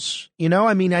Foles.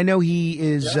 I know he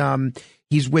is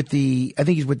he's with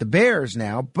the Bears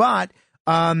now, but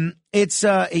it's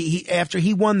after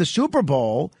he won the Super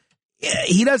Bowl,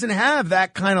 he doesn't have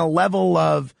that kind of level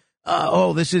of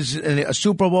this is a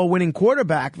Super Bowl winning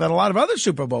quarterback that a lot of other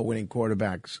Super Bowl winning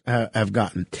quarterbacks have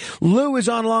gotten. Lou is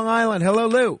on Long Island. Hello,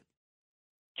 Lou.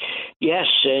 Yes,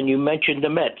 and you mentioned the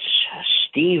Mets.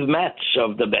 Steve Matz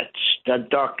of the Mets, the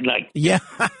Dark Knight. Yeah.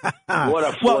 What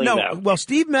a flame out. Well,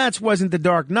 Steve Matz wasn't the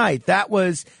Dark Knight. That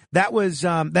was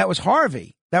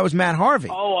Harvey. That was Matt Harvey.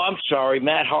 Oh, I'm sorry,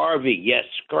 Matt Harvey. Yes,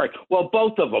 correct. Well,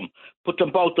 both of them. Put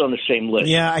them both on the same list.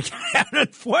 Yeah,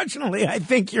 unfortunately, I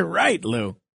think you're right,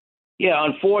 Lou. Yeah,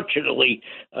 unfortunately,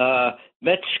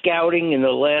 Mets scouting in the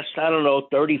last,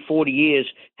 30, 40 years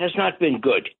has not been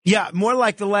good. Yeah, more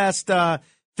like the last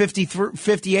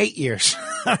 58 years.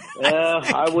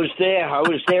 I was there. I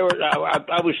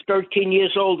was 13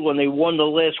 years old when they won the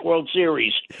last World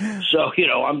Series. So,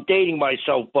 I'm dating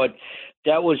myself, but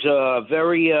that was a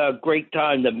very great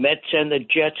time. The Mets and the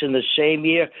Jets in the same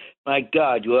year. My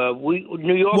God,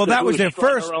 New York. Well, that was their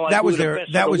first. That was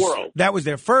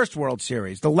their first World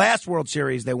Series. The last World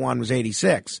Series they won was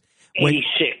 '86.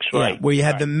 86, right? Yeah, where you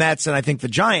had the Mets and I think the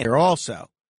Giants also.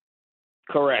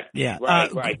 Correct. Yeah.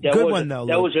 Right. Good one though.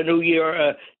 That was a New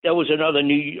Year. That was another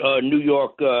New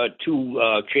York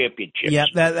 2 championships. Yeah,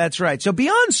 that's right. So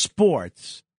beyond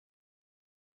sports,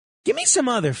 give me some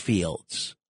other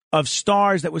fields of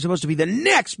stars that were supposed to be the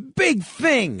next big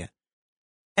thing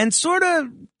and sort of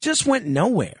just went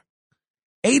nowhere.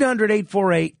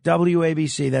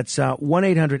 800-848-WABC. That's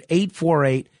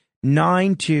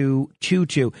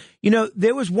 1-800-848-9222.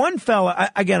 There was one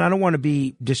fella, again, I don't want to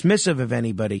be dismissive of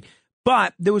anybody,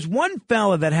 but there was one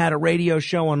fella that had a radio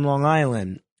show on Long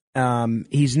Island.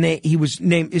 His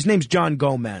name's John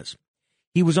Gomez.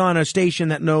 He was on a station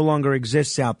that no longer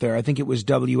exists out there. I think it was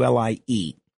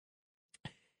WLIE.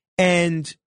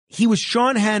 And he was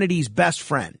Sean Hannity's best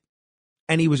friend,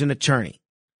 and he was an attorney.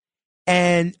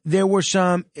 And there were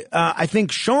some, I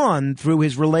think Sean, through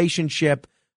his relationship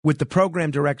with the program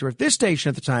director at this station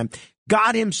at the time,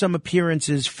 got him some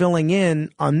appearances filling in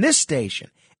on this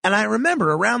station. And I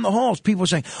remember around the halls, people were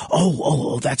saying,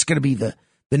 oh, that's going to be the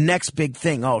next big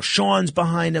thing. Oh, Sean's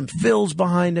behind him. Phil's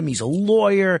behind him. He's a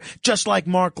lawyer, just like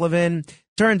Mark Levin.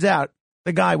 Turns out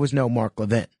the guy was no Mark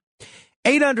Levin.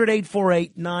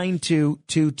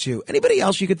 800-848-9222. Anybody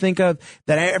else you could think of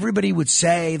that everybody would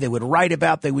say, they would write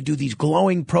about, they would do these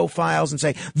glowing profiles and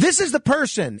say, this is the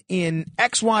person in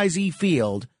XYZ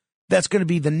field that's going to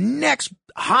be the next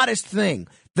hottest thing,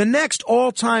 the next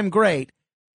all-time great,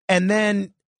 and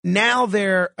then now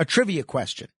they're a trivia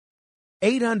question.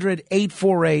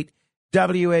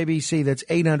 800-848-WABC. That's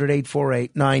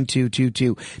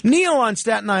 800-848-9222. Neil on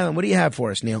Staten Island. What do you have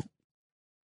for us, Neil?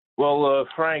 Well,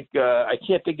 Frank, I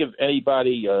can't think of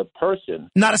anybody person.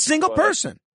 Not a single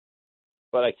person.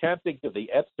 But I can think of the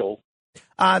Edsel.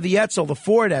 The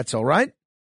Ford Edsel, right?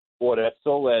 Ford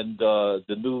Edsel and the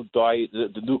new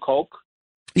Coke.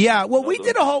 Yeah, well, we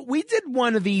did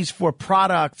one of these for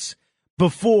products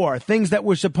before, things that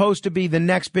were supposed to be the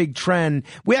next big trend.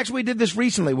 We actually did this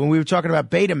recently when we were talking about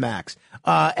Betamax,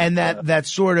 and that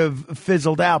sort of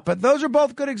fizzled out. But those are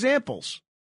both good examples.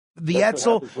 The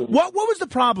Edsel. What was the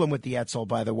problem with the Edsel,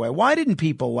 by the way? Why didn't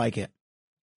people like it?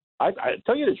 I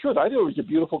tell you the truth, I thought it was a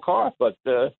beautiful car, but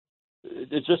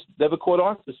it just never caught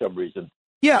on for some reason.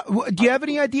 Yeah. Do you have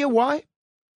any idea why?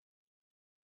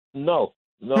 No.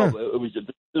 It was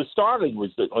the styling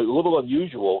was a little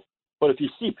unusual. But if you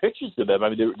see pictures of them,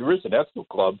 there is an Edsel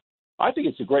Club. I think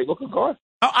it's a great looking car.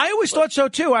 I always thought so,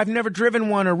 too. I've never driven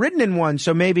one or ridden in one,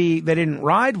 so maybe they didn't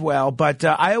ride well, but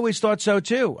I always thought so,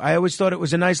 too. I always thought it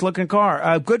was a nice-looking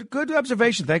car. Good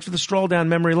observation. Thanks for the stroll down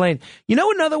memory lane. You know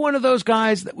another one of those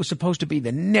guys that was supposed to be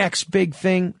the next big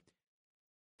thing?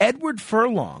 Edward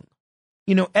Furlong.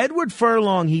 Edward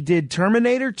Furlong, he did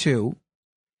Terminator 2,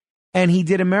 and he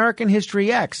did American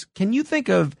History X. Can you think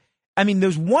of...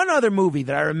 there's one other movie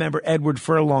that I remember Edward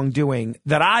Furlong doing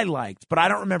that I liked, but I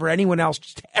don't remember anyone else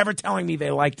ever telling me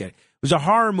they liked it. It was a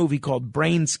horror movie called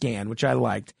Brain Scan, which I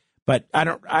liked, but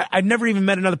I've never even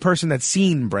met another person that's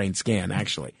seen Brain Scan,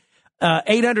 actually.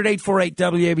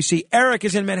 800-848-WABC. Eric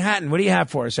is in Manhattan. What do you have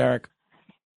for us, Eric?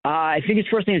 I think his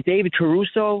first name is David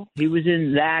Caruso. He was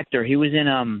in The Actor. He was in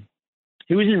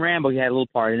Rambo. He had a little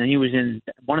part, and then he was in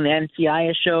one of the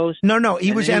NCIS shows. No,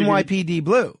 he was NYPD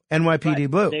Blue.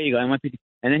 NYPD Blue. There you go, NYPD.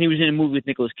 And then he was in a movie with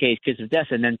Nicolas Cage, Kiss of Death,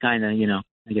 and then kind of,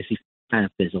 I guess he kind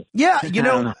of fizzled. Yeah,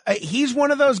 he's one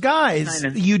of those guys.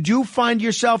 You do find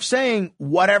yourself saying,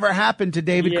 whatever happened to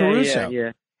David Caruso?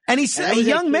 Yeah. And he's a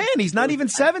young man. He's not even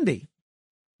 70.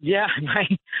 Yeah,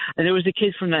 right. And there was the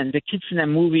kids from that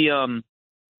movie,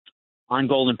 on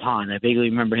Golden Pond. I vaguely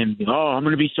remember him being, I'm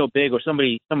going to be so big, or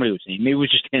somebody was saying. Maybe it was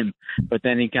just him, but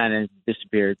then he kind of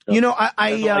disappeared. So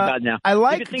I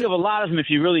like... You can think of a lot of them if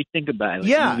you really think about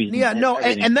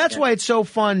it. And that's why it's so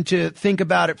fun to think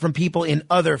about it from people in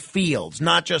other fields,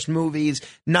 not just movies,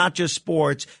 not just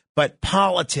sports, but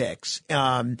politics,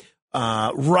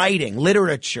 writing,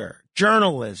 literature,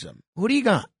 journalism. Who do you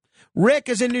got? Rick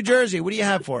is in New Jersey. What do you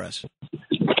have for us?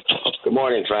 Good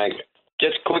morning, Frank.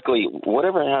 Just quickly,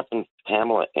 whatever happened to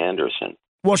Pamela Anderson?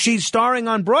 Well, she's starring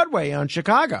on Broadway in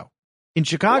Chicago.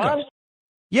 What?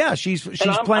 Yeah, she's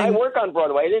playing. I work on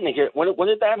Broadway. I didn't hear. When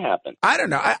did that happen? I don't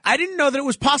know. I didn't know that it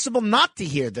was possible not to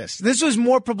hear this. This was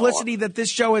more publicity that this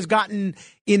show has gotten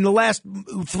in the last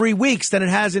 3 weeks than it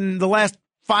has in the last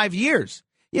 5 years.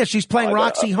 Yeah, she's playing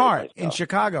Roxy Hart in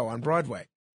Chicago on Broadway.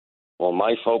 Well,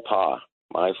 my faux pas.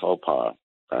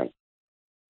 Frank.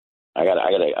 I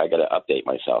gotta update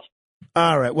myself.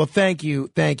 All right. Well, thank you,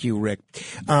 Rick.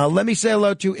 Let me say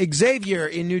hello to Xavier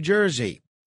in New Jersey.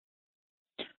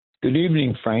 Good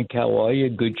evening, Frank. How are you?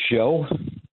 Good show.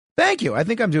 Thank you. I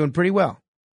think I'm doing pretty well.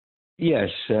 Yes,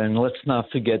 and let's not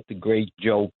forget the great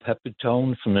Joe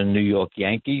Pepitone from the New York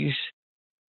Yankees.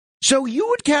 So you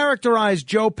would characterize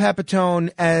Joe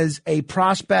Pepitone as a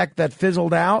prospect that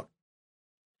fizzled out?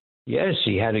 Yes,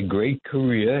 he had a great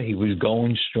career. He was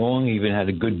going strong. He even had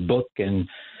a good book, and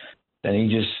then he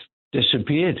just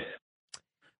disappeared.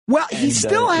 Well, he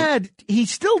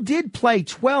still did play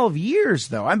 12 years,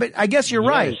 though. I guess you're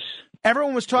right.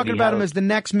 Everyone was talking about him as the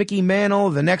next Mickey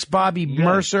Mantle, the next Bobby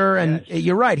Mercer, and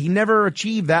you're right. He never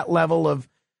achieved that level of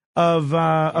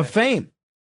fame.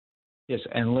 Yes,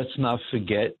 and let's not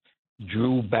forget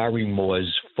Drew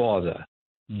Barrymore's father,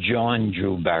 John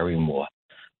Drew Barrymore.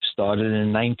 Started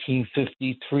in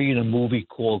 1953 in a movie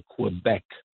called Quebec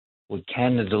with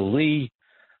Canada Lee.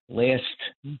 Last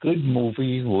good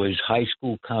movie was High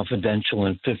School Confidential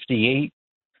in 58.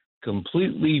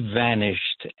 Completely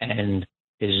vanished, and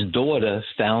his daughter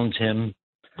found him,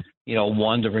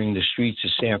 wandering the streets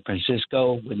of San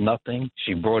Francisco with nothing.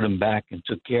 She brought him back and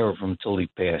took care of him till he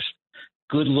passed.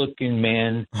 Good-looking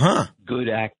man, good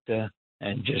actor,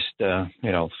 and just,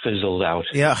 fizzled out.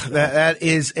 Yeah, that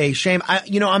is a shame.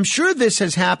 I'm sure this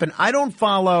has happened. I don't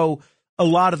follow a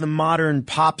lot of the modern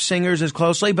pop singers as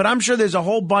closely, but I'm sure there's a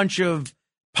whole bunch of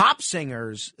pop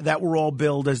singers that were all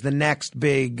billed as the next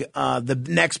big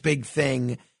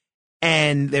thing,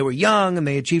 and they were young and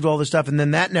they achieved all this stuff, and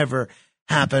then that never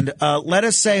happened. Let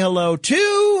us say hello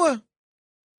to.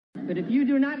 But if you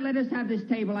do not let us have this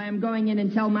table, I am going in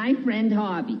and tell my friend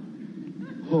Harvey.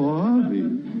 Harvey?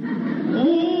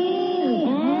 Oh,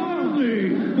 Harvey!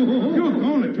 You're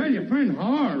going to tell your friend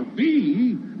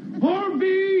Harvey?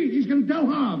 Harvey! He's going to tell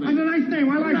Harvey. That's a nice name.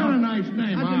 I like that. That's a nice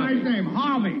name. That's Harvey. A nice name.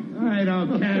 Harvey. I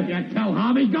don't care if you tell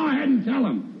Harvey. Go ahead and tell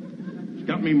him. It's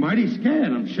got me mighty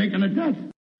scared. I'm shaking to death.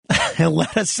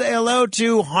 Let us say hello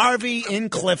to Harvey in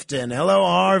Clifton. Hello,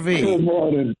 Harvey. Good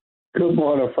morning. Good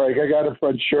morning, Frank. I got a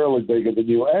friend Shirley bigger than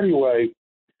you. Anyway,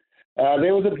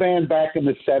 there was a band back in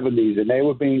the 70s, and they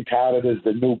were being touted as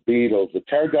the new Beatles. It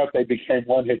turned out they became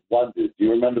one-hit wonders. Do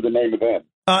you remember the name of them?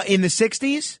 In the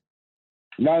 60s?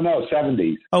 No,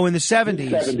 70s. Oh, in the 70s?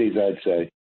 70s, I'd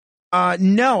say.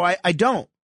 No, I don't.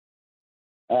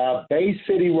 Bay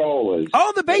City Rollers.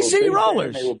 Oh, the Bay City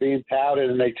Rollers. They were being touted,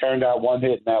 and they turned out one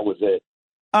hit, and that was it.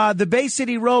 The Bay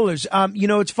City Rollers.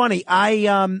 It's funny.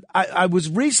 I was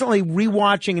recently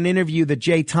rewatching an interview that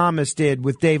Jay Thomas did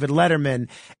with David Letterman,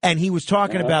 and he was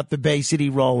talking about the Bay City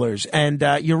Rollers. And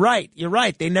you're right.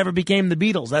 They never became the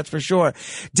Beatles. That's for sure.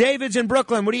 David's in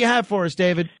Brooklyn. What do you have for us,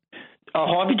 David?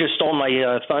 Harvey just stole my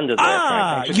thunder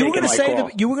there. You were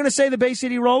going to say the Bay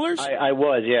City Rollers? I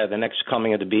was, yeah. The next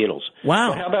coming of the Beatles. Wow.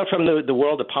 Well, how about from the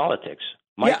world of politics?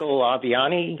 Michael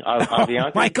Avenatti.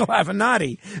 Michael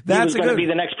Avenatti. That's going to be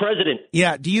the next president.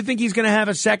 Yeah. Do you think he's going to have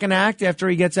a second act after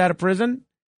he gets out of prison?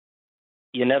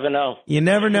 You never know. You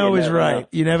never know is right.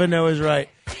 You never know is right.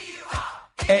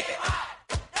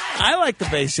 I like the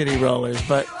Bay City Rollers,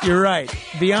 but you're right.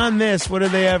 Beyond this, what do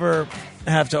they ever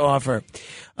have to offer?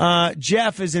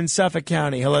 Jeff is in Suffolk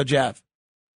County. Hello, Jeff.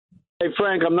 Hey,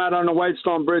 Frank, I'm not on the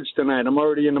Whitestone Bridge tonight. I'm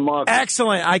already in the market.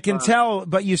 Excellent. I can tell,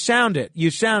 but you sound it.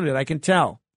 I can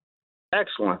tell.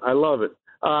 Excellent. I love it.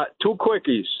 Two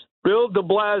quickies. Bill de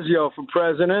Blasio for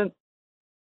president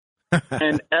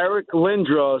and Eric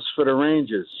Lindros for the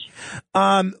Rangers.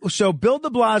 So Bill de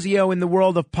Blasio in the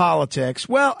world of politics,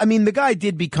 well, I mean, the guy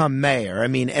did become mayor. I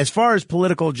mean, as far as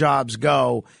political jobs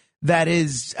go, that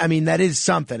is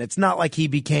something. It's not like he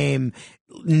became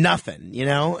nothing,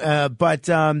 but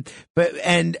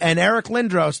Eric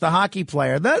Lindros, the hockey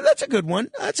player, that's a good one.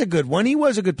 That's a good one. He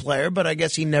was a good player, but I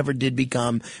guess he never did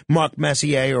become Mark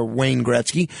Messier or Wayne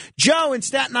Gretzky. Joe in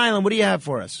Staten Island, what do you have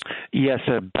for us? Yes,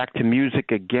 back to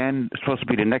music again. It's supposed to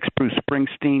be the next Bruce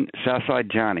Springsteen,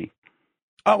 Southside Johnny.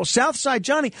 Oh, Southside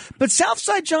Johnny. But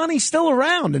Southside Johnny's still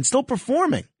around and still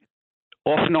performing.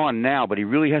 Off and on now, but he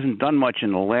really hasn't done much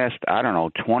in the last,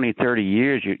 20, 30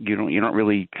 years. You don't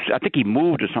really. I think he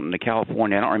moved or something to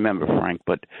California. I don't remember, Frank,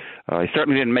 but he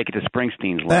certainly didn't make it to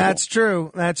Springsteen's level. That's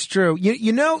true.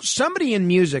 Somebody in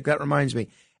music, that reminds me,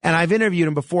 And I've interviewed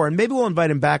him before, and maybe we'll invite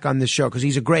him back on this show because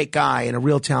he's a great guy and a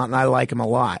real talent, and I like him a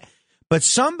lot. But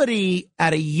somebody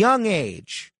at a young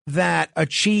age that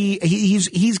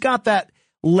he's got that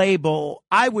label.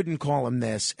 I wouldn't call him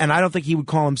this, and I don't think he would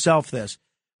call himself this,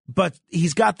 but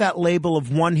he's got that label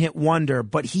of one-hit wonder.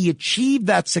 But he achieved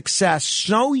that success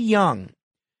so young.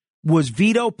 Was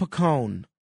Vito Picone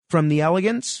from The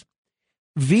Elegants.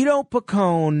 Vito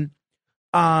Picone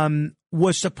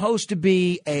was supposed to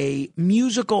be a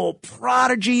musical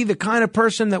prodigy, the kind of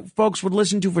person that folks would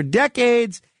listen to for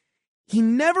decades. He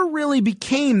never really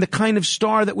became the kind of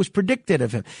star that was predicted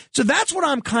of him. So that's what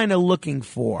I'm kind of looking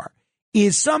for,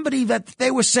 is somebody that they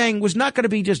were saying was not going to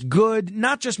be just good,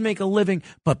 not just make a living,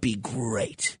 but be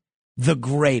great, the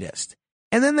greatest.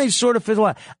 And then they sort of fizzle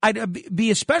out. I'd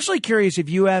be especially curious if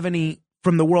you have any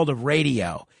from the world of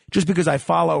radio, just because I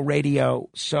follow radio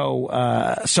so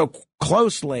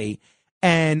closely,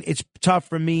 and it's tough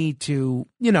for me to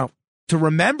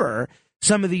remember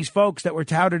some of these folks that were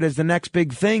touted as the next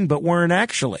big thing, but weren't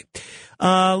actually.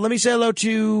 Let me say hello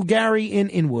to Gary in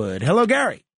Inwood. Hello,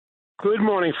 Gary. Good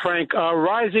morning, Frank.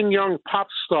 Rising young pop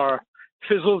star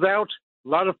fizzled out. A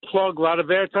lot of plug, a lot of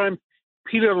airtime.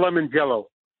 Peter Lemongello.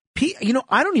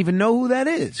 I don't even know who that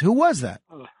is. Who was that?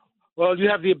 Well, you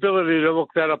have the ability to look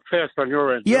that up fast on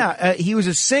your end. Yeah, he was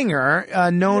a singer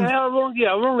known.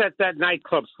 Along that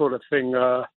nightclub sort of thing.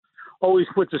 Always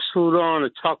with the suit on, a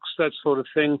tux, that sort of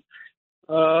thing.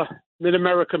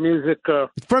 Mid-America music.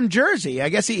 From Jersey. I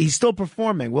guess he's still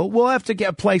performing. We'll have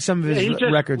to play some of his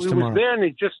records tomorrow. He was there,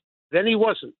 and then he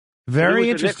wasn't.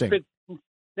 Very interesting.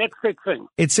 Next big thing.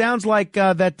 It sounds like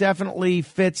that definitely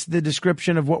fits the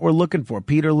description of what we're looking for.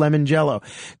 Peter Lemongello.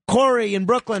 Corey in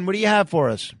Brooklyn, what do you have for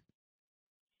us?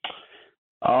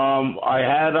 I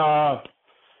had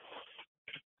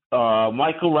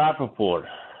Michael Rappaport.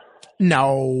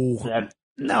 No.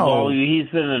 Well, he's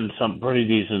been in some pretty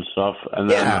decent stuff. And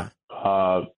then,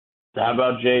 how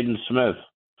about Jaden Smith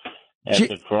as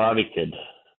the Karate Kid?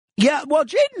 Yeah, well,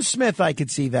 Jaden Smith, I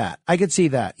could see that. Yeah, I could see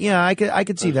that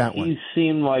one. He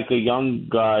seemed like a young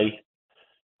guy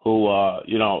who,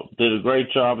 did a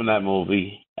great job in that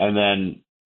movie. And then,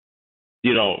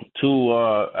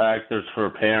 two actors for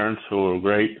parents who were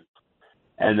great.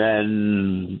 And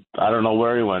then I don't know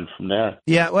where he went from there.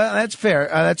 Yeah, well, that's fair.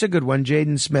 That's a good one,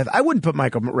 Jaden Smith. I wouldn't put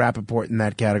Michael Rappaport in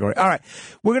that category. All right,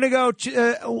 we're going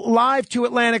to go live to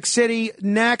Atlantic City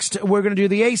next. We're going to do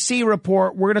the AC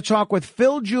report. We're going to talk with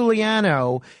Phil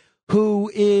Giuliano,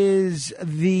 who is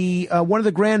the one of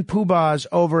the grand poobahs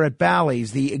over at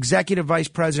Bally's, the executive vice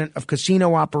president of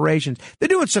casino operations. They're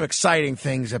doing some exciting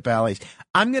things at Bally's.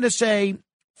 I'm going to say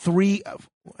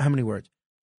how many words?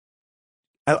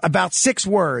 About 6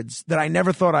 words that I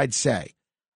never thought I'd say.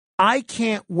 I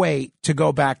can't wait to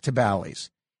go back to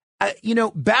Bally's.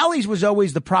 Bally's was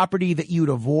always the property that you'd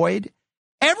avoid.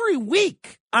 Every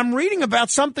week, I'm reading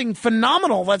about something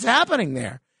phenomenal that's happening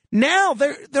there. Now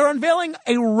they're unveiling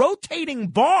a rotating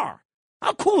bar.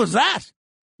 How cool is that?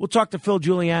 We'll talk to Phil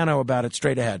Giuliano about it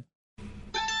straight ahead.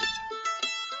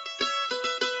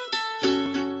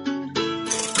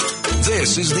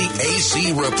 This is the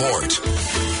AC Report.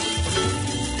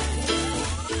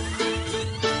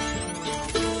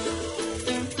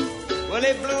 Well,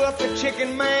 they blew up the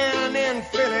Chicken Man in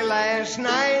Philly last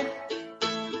night,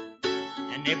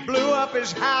 and they blew up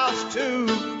his house too.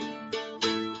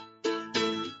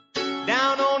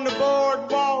 Down on the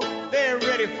boardwalk, they're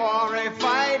ready for a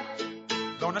fight.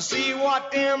 Gonna see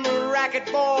what them racket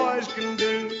boys can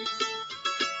do.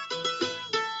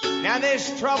 Now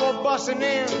there's trouble busting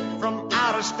in from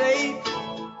out of state,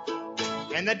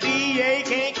 and the DA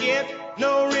can't get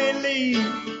no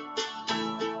relief.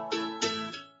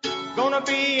 Gonna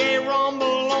be a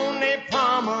rumble on the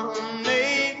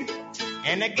promenade,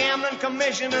 and the gambling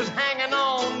commissioner's hanging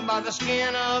on by the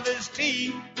skin of his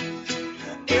teeth.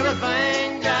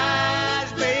 Everything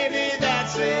dies, baby,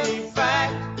 that's a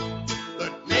fact.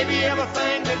 But maybe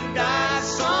everything that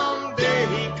dies someday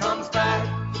he comes back.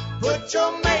 Put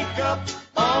your makeup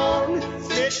on,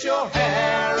 fix your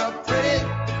hair up pretty,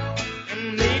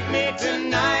 and meet me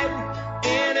tonight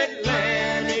in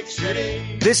Atlantic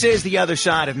City. This is The Other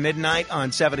Side of Midnight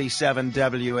on 77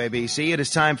 WABC. It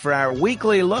is time for our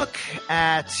weekly look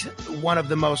at one of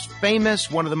the most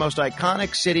famous, one of the most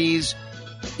iconic cities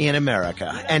in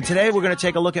America. And today we're going to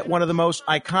take a look at one of the most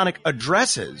iconic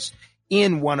addresses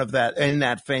in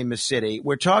that famous city.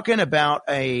 We're talking about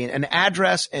an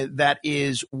address that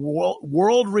is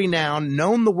world renowned,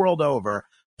 known the world over,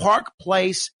 Park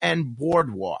Place and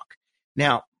Boardwalk.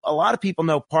 Now, a lot of people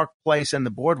know Park Place and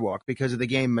the Boardwalk because of the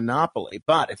game Monopoly.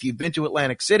 But if you've been to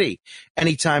Atlantic City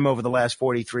anytime over the last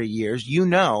 43 years, you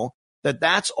know that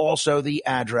that's also the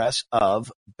address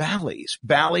of Bally's.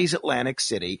 Bally's Atlantic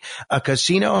City, a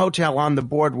casino hotel on the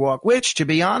boardwalk, which, to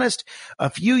be honest, a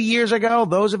few years ago,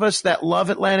 those of us that love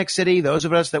Atlantic City, those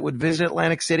of us that would visit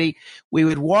Atlantic City, we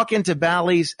would walk into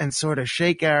Bally's and sort of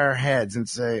shake our heads and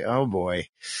say, oh boy,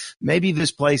 maybe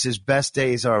this place's best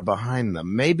days are behind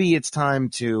them. Maybe it's time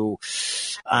to,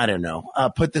 I don't know,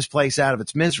 put this place out of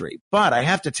its misery. But I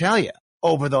have to tell you,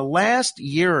 over the last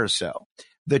year or so,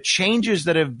 the changes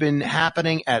that have been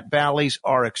happening at Bally's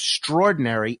are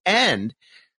extraordinary, and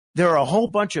there are a whole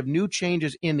bunch of new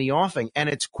changes in the offing, and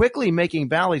it's quickly making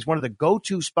Bally's one of the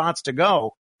go-to spots to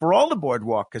go for all the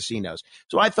boardwalk casinos.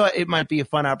 So I thought it might be a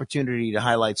fun opportunity to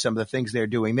highlight some of the things they're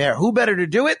doing there. Who better to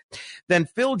do it than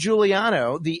Phil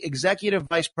Giuliano, the Executive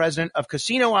Vice President of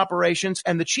Casino Operations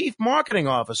and the Chief Marketing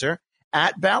Officer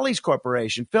at Bally's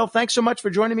Corporation. Phil, thanks so much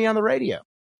for joining me on the radio.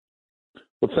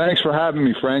 Well, thanks for having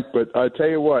me, Frank. But I tell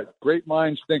you what, great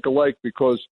minds think alike,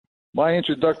 because my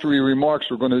introductory remarks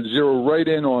were going to zero right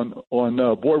in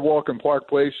on Boardwalk and Park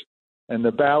Place and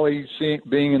the Bally's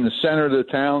being in the center of the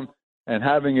town and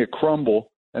having it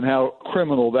crumble, and how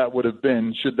criminal that would have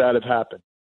been should that have happened.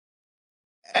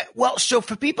 Well, so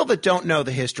for people that don't know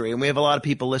the history, and we have a lot of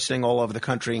people listening all over the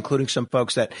country, including some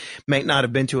folks that may not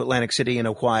have been to Atlantic City in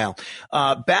a while,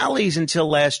 Bally's until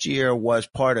last year was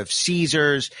part of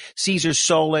Caesars. Caesars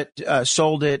sold it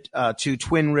to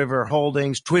Twin River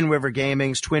Holdings, Twin River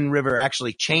Gamings. Twin River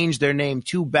actually changed their name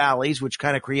to Bally's, which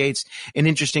kind of creates an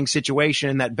interesting situation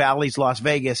in that Bally's Las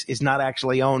Vegas is not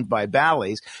actually owned by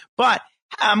Bally's. But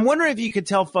I'm wondering if you could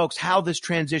tell folks how this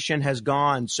transition has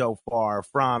gone so far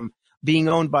from being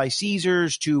owned by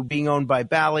Caesars to being owned by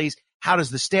Bally's. How does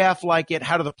the staff like it?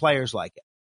 How do the players like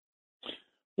it?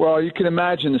 Well, you can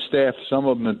imagine the staff. Some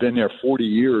of them have been there 40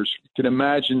 years. You can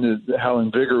imagine how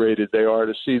invigorated they are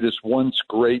to see this once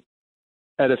great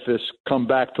edifice come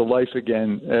back to life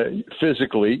again,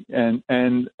 physically and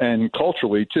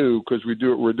culturally too, because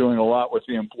we're doing a lot with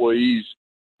the employees.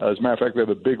 As a matter of fact, we have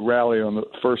a big rally on the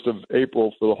 1st of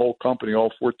April for the whole company,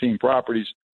 all 14 properties,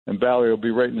 and Bally will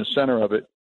be right in the center of it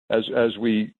as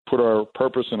we put our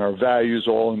purpose and our values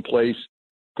all in place,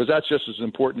 because that's just as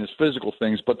important as physical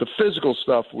things. But the physical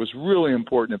stuff was really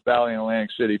important at Bally and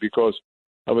Atlantic City because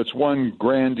of its one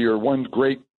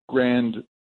great grand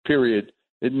period.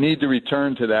 It needs to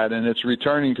return to that, and it's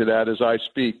returning to that as I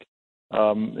speak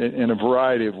in a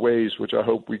variety of ways, which I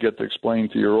hope we get to explain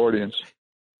to your audience.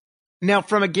 Now,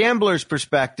 from a gambler's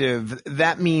perspective,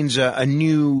 that means a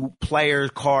new player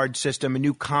card system, a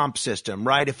new comp system,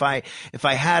 right? If I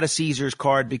had a Caesars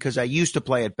card because I used to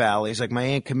play at Bally's, like my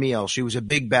Aunt Camille, she was a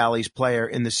big Bally's player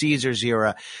in the Caesars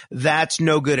era, that's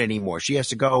no good anymore. She has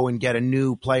to go and get a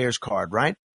new player's card,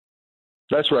 right?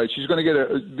 That's right. She's going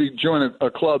to join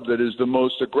a club that is the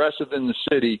most aggressive in the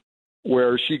city,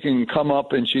 where she can come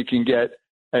up and she can get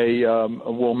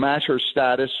will match her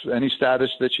status, any status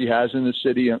that she has in the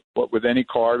city, but with any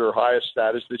card or highest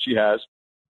status that she has,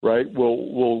 right?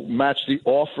 We'll match the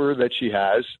offer that she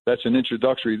has. That's an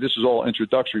introductory. This is all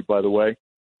introductory, by the way.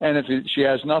 And if she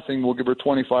has nothing, we'll give her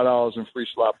 $25 in free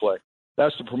slot play.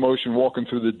 That's the promotion walking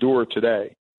through the door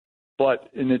today. But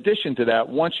in addition to that,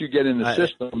 once you get in the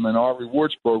system and our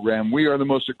rewards program, we are the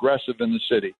most aggressive in the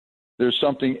city. There's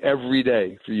something every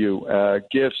day for you,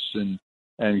 gifts and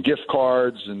gift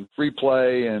cards and free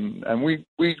play, and we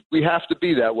have to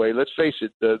be that way. Let's face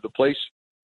it, the place,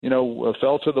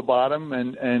 fell to the bottom,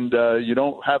 and you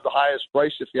don't have the highest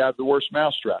price if you have the worst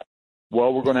mousetrap.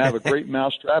 Well, we're going to have a great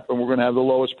mousetrap, and we're going to have the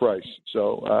lowest price.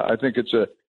 So I think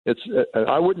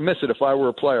I wouldn't miss it if I were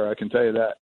a player. I can tell you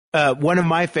that. One of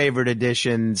my favorite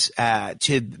additions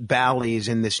to Bally's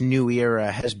in this new era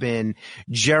has been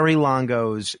Jerry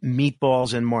Longo's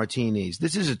Meatballs and Martinis.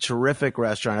 This is a terrific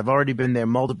restaurant. I've already been there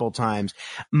multiple times.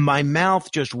 My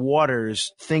mouth just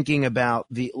waters thinking about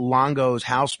the Longo's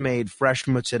house-made fresh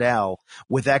mozzarella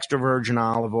with extra virgin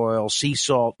olive oil, sea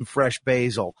salt, and fresh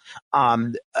basil.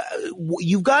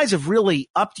 You guys have really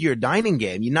upped your dining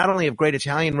game. You not only have great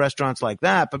Italian restaurants like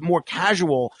that, but more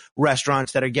casual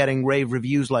restaurants that are getting rave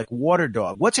reviews like Water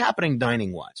Dog. What's happening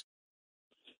dining-wise?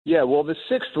 Yeah, well, the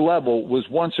 6th level was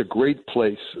once a great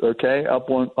place, okay?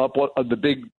 Up on the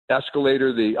big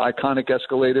escalator, the iconic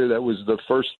escalator that was the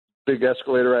first big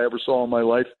escalator I ever saw in my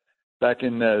life back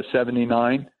in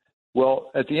 79. Well,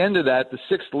 at the end of that, the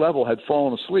 6th level had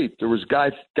fallen asleep. There was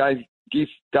Guy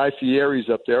Fieri's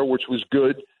up there, which was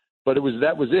good, but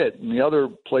that was it. And the other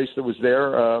place that was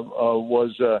there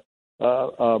was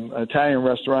an Italian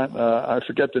restaurant. I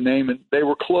forget the name, and they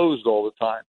were closed all the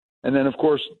time. And then, of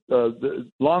course, the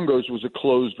Longo's was a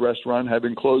closed restaurant, had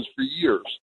been closed for years.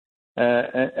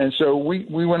 And so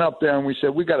we went up there and we said,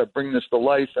 we got to bring this to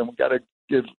life, and we got to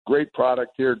give great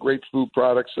product here, great food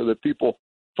products, so that people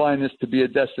find this to be a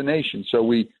destination. So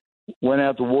we went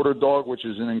out to Water Dog, which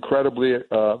is an incredibly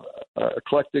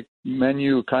eclectic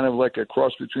menu, kind of like a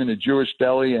cross between a Jewish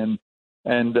deli and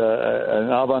an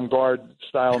avant-garde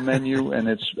style menu, and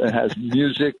it has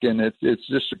music, and it's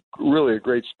just really a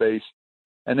great space.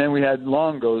 And then we had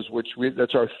Longo's,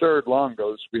 that's our third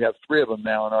Longo's. We have 3 of them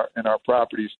now in our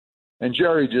properties. And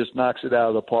Jerry just knocks it out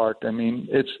of the park. I mean,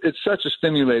 it's such a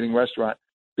stimulating restaurant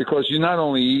because you not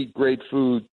only eat great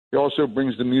food, he also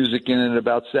brings the music in at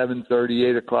about 7:30,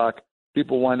 8 o'clock.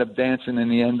 People wind up dancing in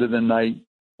the end of the night,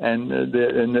 and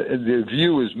the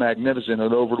view is magnificent.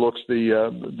 It overlooks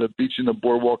the beach and the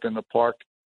boardwalk and the park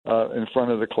in front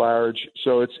of the Claridge.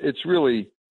 So it's really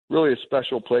a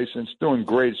special place, and it's doing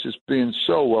great. It's just being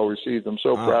so well received. I'm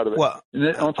so proud of it. And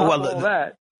then on top of all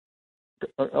that,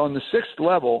 on the 6th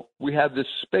level, we have this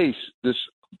space, this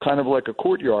kind of like a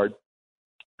courtyard,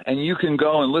 and you can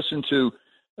go and listen to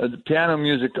the piano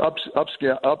music,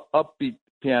 upbeat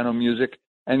piano music,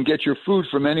 and get your food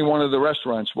from any one of the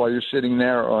restaurants while you're sitting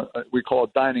there. We call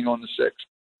it dining on the 6th.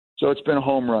 So it's been a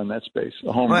home run, that space,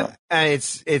 a home run.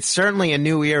 It's certainly a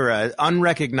new era,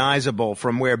 unrecognizable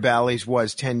from where Bally's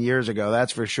was 10 years ago,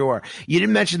 that's for sure. You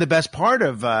didn't mention the best part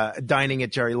of dining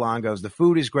at Jerry Longo's. The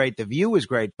food is great, the view is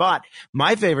great, but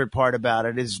my favorite part about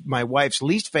it is my wife's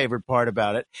least favorite part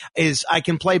about it is I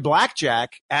can play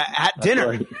blackjack at dinner.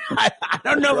 Right. I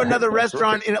don't know of another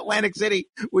restaurant in Atlantic City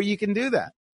where you can do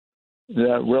that.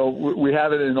 Yeah, well, we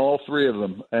have it in all 3 of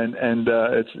them, and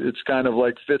it's kind of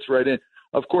like fits right in.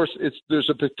 Of course, there's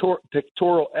a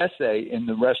pictorial essay in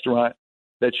the restaurant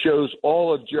that shows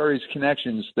all of Jerry's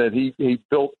connections that he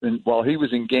built while he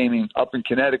was in gaming up in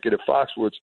Connecticut at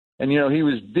Foxwoods. And, he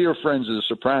was dear friends of The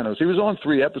Sopranos. He was on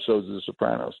 3 episodes of The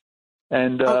Sopranos.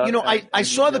 And I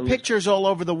saw the pictures all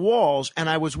over the walls, and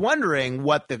I was wondering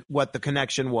what the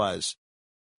connection was.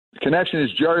 The connection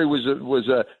is Jerry was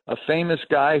a famous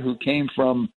guy who came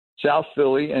from South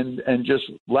Philly and just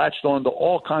latched on to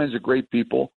all kinds of great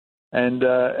people. And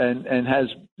has,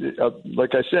 like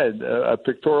I said, a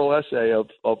pictorial essay of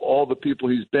all the people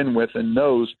he's been with, and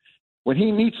knows when he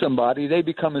meets somebody, they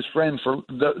become his friend for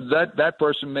that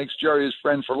person makes Jerry his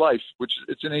friend for life.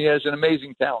 He has an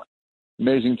amazing talent.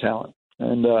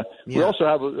 And we also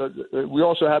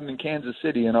have him in Kansas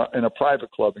City in a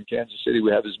private club in Kansas City.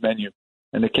 We have his menu,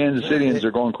 and the Kansas Cityans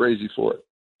are going crazy for it.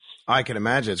 I can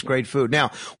imagine. It's great food.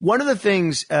 Now, one of the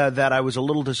things that I was a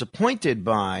little disappointed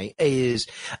by is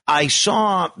I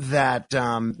saw that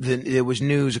there was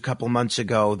news a couple of months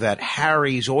ago that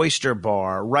Harry's Oyster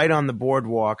Bar right on the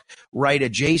boardwalk, right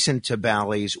adjacent to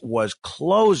Bally's, was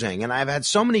closing. And I've had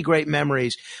so many great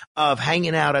memories of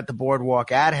hanging out at the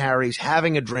boardwalk at Harry's,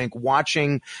 having a drink,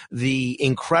 watching the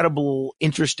incredible,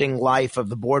 interesting life of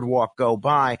the boardwalk go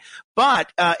by.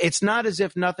 But it's not as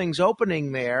if nothing's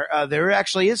opening there. There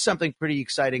actually is something pretty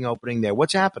exciting opening there.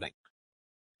 What's happening?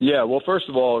 Yeah, well, first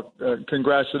of all,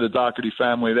 congrats to the Doherty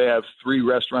family. They have 3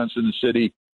 restaurants in the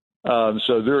city,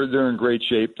 so they're in great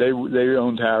shape. They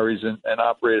owned Harry's and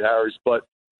operated Harry's, but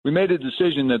we made a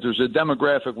decision that there's a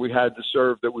demographic we had to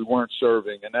serve that we weren't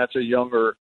serving, and that's a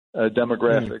younger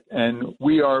demographic. And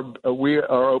we are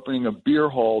opening a beer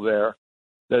hall there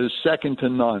that is second to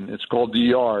none. It's called The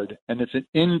Yard, and it's an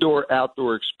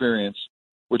indoor-outdoor experience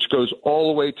which goes all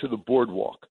the way to the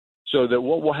boardwalk. So that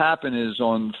what will happen is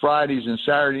on Fridays and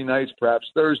Saturday nights, perhaps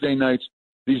Thursday nights,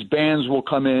 these bands will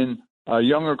come in, a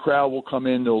younger crowd will come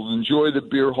in, they'll enjoy the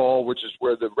beer hall, which is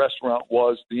where the restaurant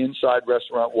was, the inside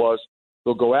restaurant was.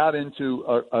 They'll go out into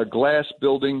a glass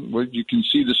building where you can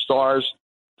see the stars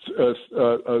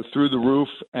through the roof,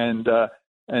 and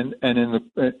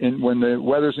when the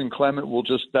weather's inclement,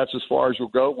 that's as far as you'll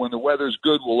go. When the weather's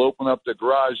good, we'll open up the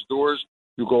garage doors.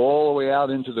 You'll go all the way out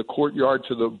into the courtyard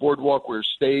to the boardwalk where a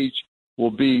stage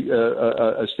will be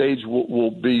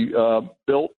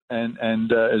built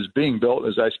and is being built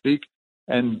as I speak.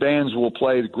 And bands will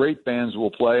play. Great bands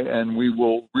will play, and we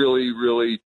will really,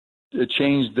 really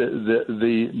change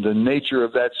the nature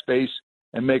of that space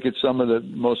and make it some of the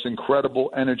most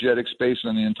incredible, energetic space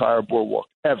on the entire boardwalk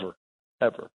ever.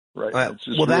 Right.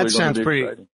 Well, that sounds pretty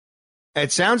exciting.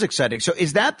 It sounds exciting. So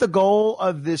is that the goal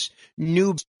of this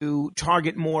new, to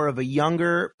target more of a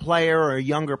younger player or a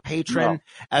younger patron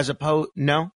as opposed?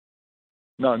 No,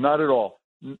 not at all.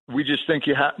 We just think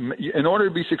in order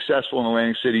to be successful in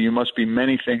Atlantic City, you must be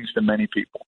many things to many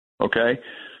people. Okay.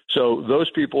 So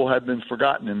those people have been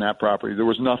forgotten in that property. There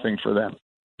was nothing for them.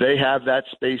 They have that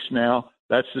space now.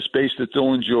 That's the space that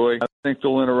they'll enjoy. I don't think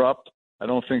they'll interrupt. I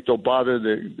don't think they'll bother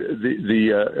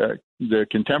the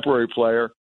contemporary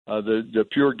player. the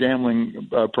pure gambling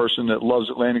person that loves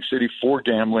Atlantic City for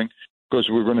gambling, because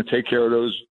we're going to take care of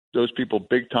those people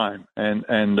big time. And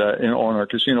on our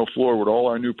casino floor with all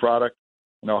our new product,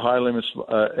 in our high limits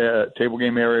table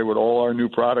game area with all our new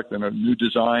product and a new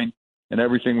design and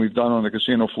everything we've done on the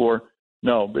casino floor.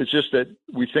 No, it's just that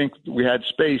we think we had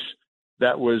space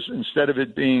that was, instead of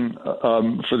it being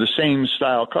for the same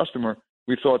style customer,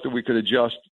 we thought that we could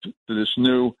adjust to this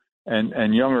new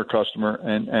and younger customer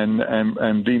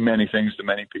and be many things to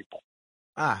many people.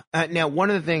 Now, one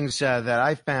of the things that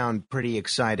I found pretty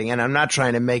exciting, and I'm not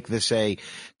trying to make this a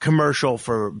commercial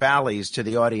for Bally's to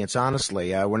the audience,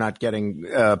 honestly. We're not getting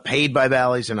paid by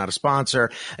Bally's. They're not a sponsor.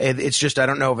 It's just I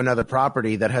don't know of another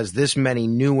property that has this many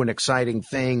new and exciting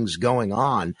things going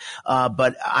on.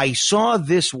 But I saw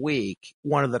this week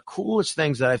one of the coolest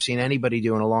things that I've seen anybody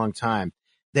do in a long time,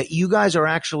 that you guys are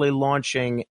actually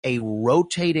launching a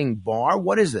rotating bar.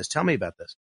 What is this? Tell me about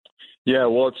this. Yeah,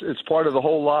 well, it's part of the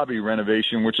whole lobby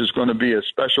renovation, which is going to be a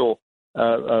special,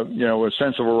 a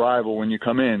sense of arrival when you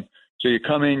come in. So you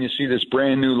come in, you see this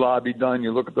brand new lobby done.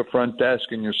 You look at the front desk,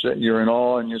 and you're in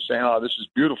awe, and you're saying, "Oh, this is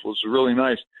beautiful. This is really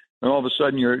nice." And all of a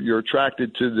sudden, you're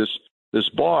attracted to this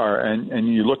bar,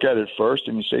 and you look at it first,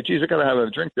 and you say, "Geez, I got to have a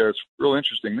drink there. It's real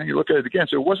interesting." Then you look at it again.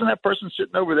 So wasn't that person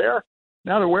sitting over there?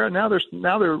 Now they're where? Now they're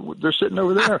sitting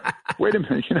over there. Wait a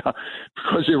minute,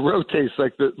 because it rotates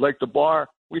like the bar.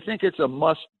 We think it's a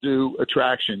must-do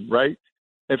attraction, right?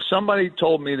 If somebody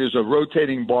told me there's a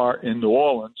rotating bar in New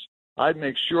Orleans, I'd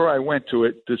make sure I went to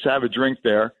it to have a drink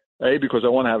there, A, because I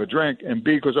want to have a drink, and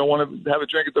B, because I want to have a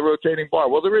drink at the rotating bar.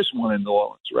 Well, there is one in New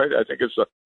Orleans, right? I think it's a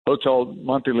Hotel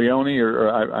Monteleone, or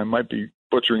I might be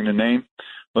butchering the name.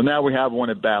 But now we have one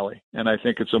at Bally, and I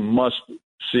think it's a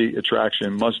must-see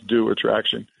attraction, must-do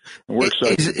attraction. And we're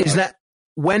excited.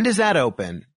 When does that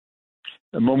open?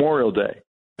 Memorial Day.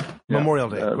 Memorial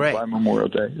Day, great. By Memorial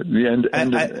Day, the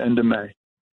end of May.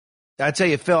 I tell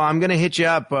you, Phil, I'm going to hit you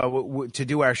up to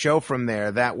do our show from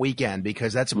there that weekend,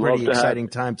 because that's a pretty exciting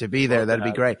time to be there. That'd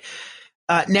be great.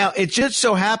 Now, it just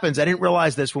so happens, I didn't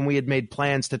realize this when we had made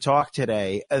plans to talk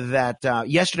today, that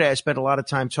yesterday I spent a lot of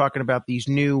time talking about these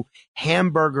new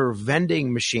hamburger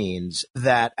vending machines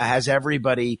that has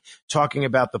everybody talking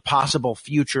about the possible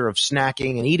future of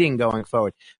snacking and eating going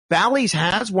forward. Bally's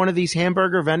has one of these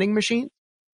hamburger vending machines?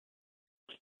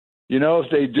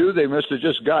 If they do, they must have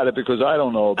just got it, because I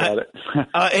don't know about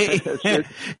it.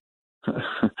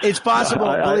 It's possible,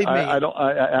 believe me.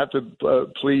 I have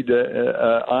to plead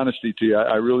honesty to you.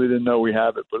 I really didn't know we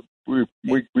have it, but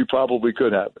we probably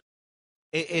could have it.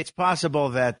 It's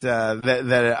possible that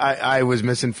I was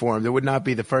misinformed. It would not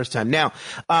be the first time. Now,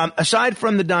 aside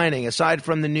from the dining, aside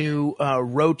from the new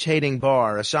rotating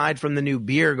bar, aside from the new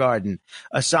beer garden,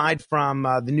 aside from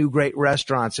the new great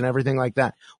restaurants and everything like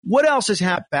that, what else has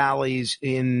happened at Bally's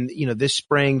in this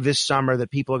spring, this summer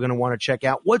that people are going to want to check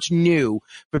out? What's new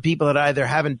for people that either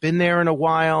haven't been there in a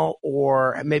while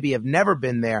or maybe have never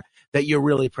been there that you're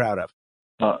really proud of?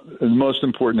 The most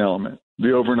important element,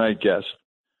 the overnight guest.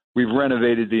 We've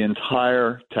renovated the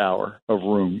entire tower of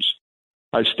rooms.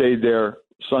 I stayed there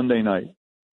Sunday night.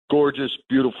 Gorgeous,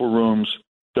 beautiful rooms,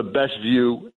 the best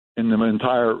view in the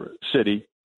entire city,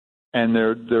 and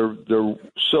they're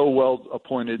so well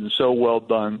appointed and so well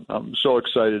done. I'm so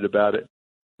excited about it.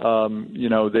 We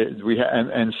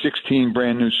and 16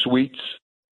 brand new suites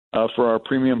for our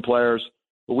premium players.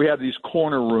 But we have these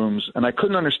corner rooms, and I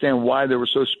couldn't understand why they were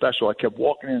so special. I kept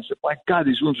walking in and said, "My God,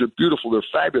 these rooms are beautiful. They're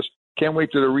fabulous. Can't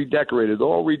wait till they're redecorated. They're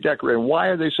all redecorated. Why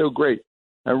are they so great?"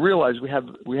 I realized we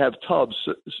have tubs,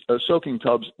 soaking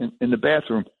tubs in the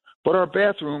bathroom, but our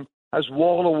bathroom has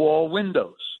wall-to-wall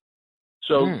windows.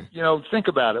 So, think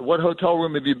about it. What hotel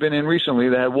room have you been in recently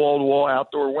that had wall-to-wall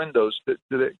outdoor windows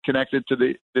that connected to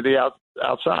the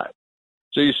outside?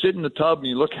 So you sit in the tub and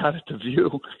you look out at the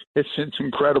view. It's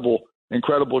incredible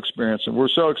experience, and we're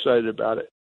so excited about it.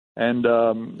 And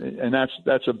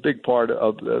that's a big part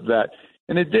of that.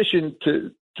 In addition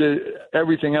to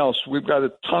everything else, we've got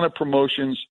a ton of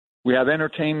promotions. We have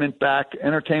entertainment back.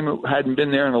 Entertainment hadn't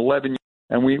been there in 11 years,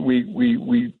 and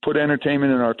we put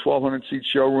entertainment in our 1,200-seat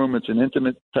showroom. It's an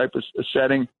intimate type of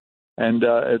setting, and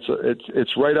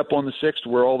it's right up on the 6th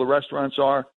where all the restaurants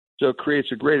are. So it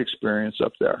creates a great experience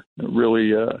up there. It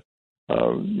really,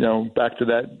 back to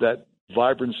that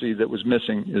vibrancy that was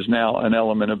missing is now an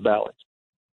element of Bally's.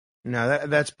 No,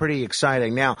 that's pretty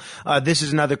exciting. Now, this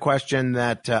is another question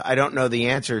that I don't know the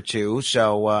answer to,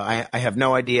 so I have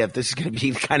no idea if this is going to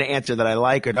be the kind of answer that I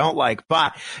like or don't like.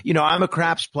 But, I'm a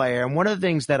craps player, and one of the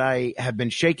things that I have been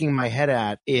shaking my head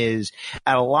at is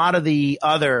at a lot of the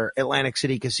other Atlantic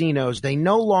City casinos, they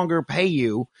no longer pay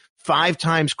you 5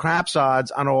 times craps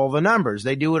odds on all the numbers.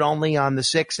 They do it only on the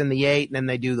 6 and the 8, and then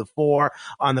they do the 4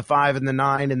 on the 5 and the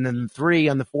 9, and then the 3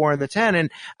 on the 4 and the 10.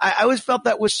 And I always felt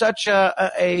that was such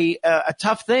a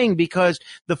tough thing, because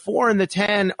the 4 and the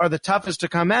 10 are the toughest to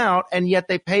come out, and yet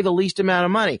they pay the least amount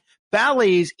of money.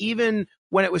 Bally's, even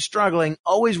when it was struggling,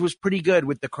 always was pretty good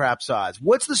with the craps odds.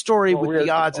 What's the story with the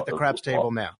odds at the craps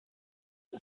table now?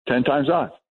 10 times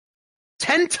odds.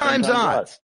 10 times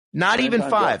odds. Not 10 even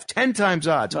 5. Odds. 10 times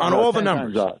odds on all the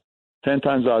numbers. 10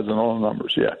 times odds on all the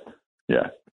numbers. Yeah.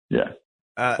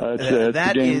 It's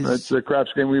a game. It's a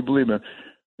craps game we believe in.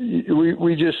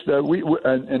 We just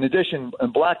in addition,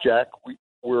 in blackjack,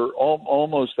 we're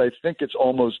almost. I think it's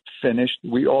almost finished.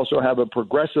 We also have a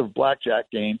progressive blackjack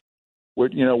game, where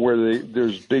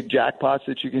there's big jackpots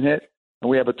that you can hit, and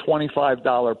we have a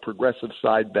 $25 progressive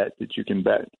side bet that you can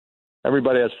bet.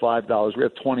 Everybody has $5. We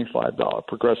have $25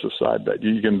 progressive side bet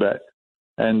you can bet,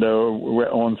 and we're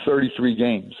on 33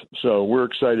 games. So we're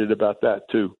excited about that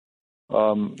too.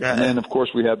 And then of course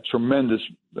we have tremendous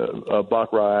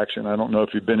baccarat action. I don't know if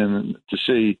you've been in to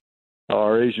see.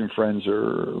 Our Asian friends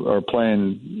are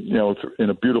playing, in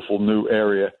a beautiful new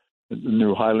area, the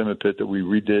new high limit pit that we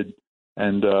redid,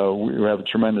 and we have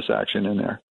tremendous action in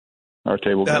there. Our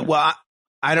table game. Well,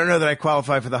 I don't know that I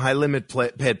qualify for the high limit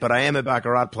pit, but I am a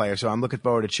baccarat player, so I'm looking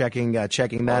forward to checking that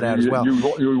out as well.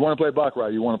 You want to play baccarat?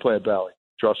 You want to play at Bally?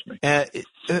 Trust me.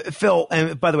 Phil,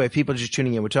 and by the way, people just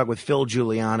tuning in, we're talking with Phil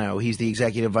Giuliano. He's the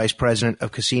Executive Vice President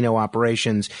of Casino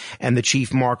Operations and the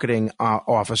Chief Marketing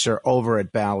Officer over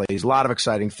at Bally's. A lot of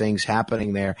exciting things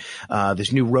happening there.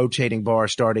 This new rotating bar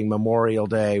starting Memorial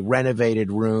Day,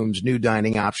 renovated rooms, new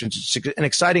dining options. It's an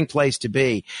exciting place to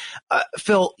be.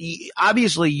 Phil,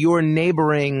 obviously your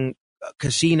neighboring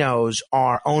casinos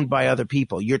are owned by other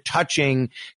people. You're touching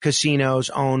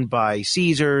casinos owned by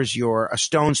Caesars. You're a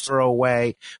stone's throw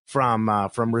away from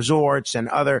resorts and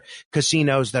other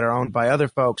casinos that are owned by other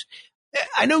folks.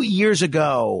 I know years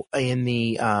ago, in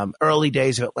the early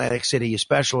days of Atlantic City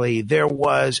especially, there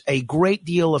was a great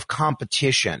deal of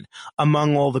competition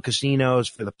among all the casinos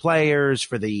for the players,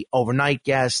 for the overnight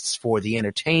guests, for the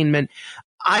entertainment.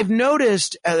 I've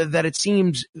noticed that it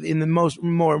seems in the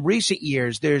more recent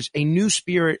years, there's a new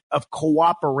spirit of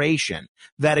cooperation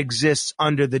that exists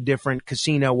under the different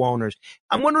casino owners.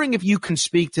 I'm wondering if you can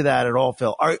speak to that at all,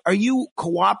 Phil. Are you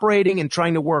cooperating and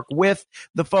trying to work with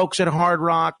the folks at Hard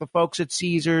Rock, the folks at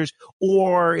Caesars,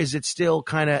 or is it still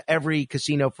kind of every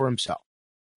casino for himself?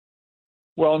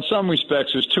 Well, in some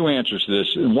respects, there's 2 answers to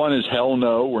this. One is hell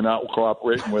no, we're not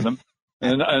cooperating with them.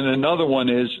 And another one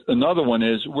is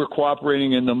we're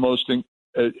cooperating in the most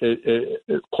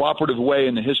cooperative way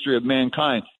in the history of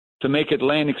mankind to make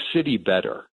Atlantic City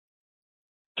better,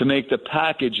 to make the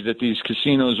package that these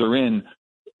casinos are in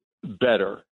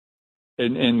better,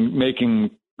 and making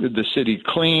the city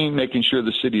clean, making sure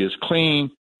the city is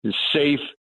clean, is safe,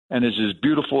 and is as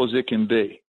beautiful as it can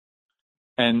be.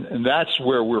 And that's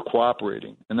where we're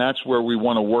cooperating, and that's where we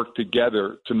want to work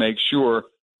together to make sure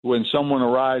when someone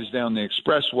arrives down the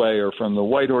expressway or from the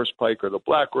White Horse Pike or the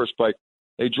Black Horse Pike,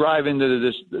 they drive into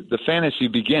this. The fantasy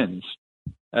begins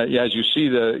as you see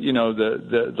the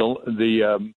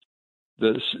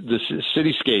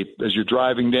cityscape as you're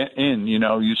driving in.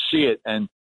 You see it and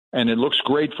it looks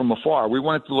great from afar. We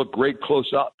want it to look great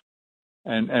close up,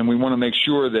 and we want to make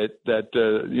sure that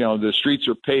the streets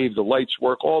are paved, the lights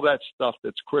work, all that stuff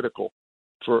that's critical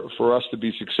for us to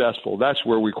be successful. That's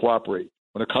where we cooperate.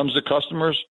 When it comes to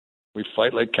customers, we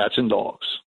fight like cats and dogs.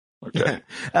 Okay.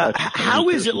 How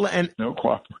is it? No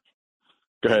cooperation.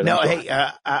 Go ahead. No, hey,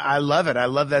 I love it. I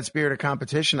love that spirit of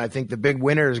competition. I think the big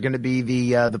winner is going to be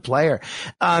the player.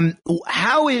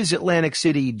 How is Atlantic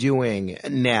City doing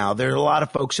now? There are a lot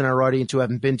of folks in our audience who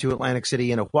haven't been to Atlantic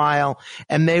City in a while,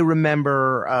 and they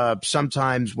remember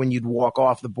sometimes when you'd walk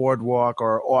off the boardwalk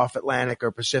or off Atlantic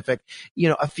or Pacific,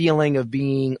 a feeling of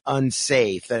being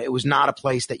unsafe, that it was not a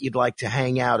place that you'd like to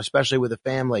hang out, especially with a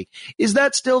family. Is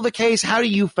that still the case? How do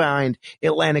you find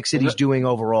Atlantic City's doing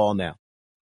overall now?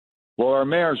 Well, our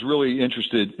mayor is really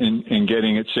interested in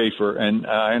getting it safer, and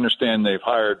I understand they've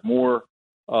hired more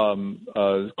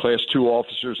Class 2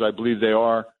 officers, I believe they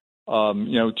are,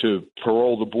 to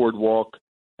patrol the boardwalk,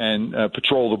 and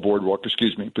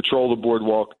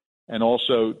and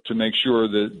also to make sure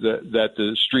that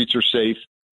the streets are safe.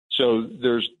 So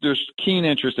there's keen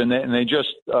interest in that, and they just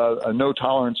a no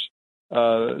tolerance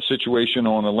situation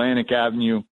on Atlantic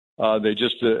Avenue. They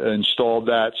just installed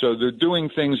that, so they're doing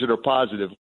things that are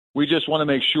positive. We just want to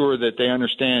make sure that they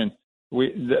understand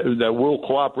that we'll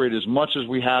cooperate as much as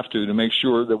we have to make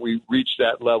sure that we reach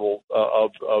that level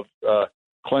of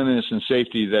cleanliness and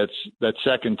safety that's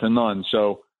second to none.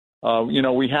 So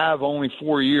we have only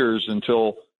 4 years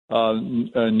until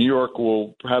New York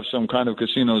will have some kind of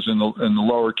casinos in the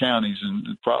lower counties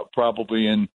and probably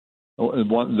in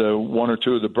one or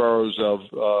two of the boroughs of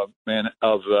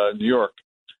New York.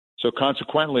 So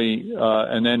consequently,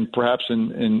 and then perhaps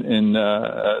in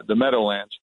the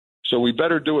Meadowlands. So we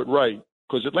better do it right,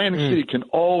 because Atlantic City can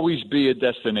always be a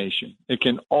destination. It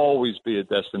can always be a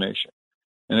destination.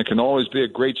 And it can always be a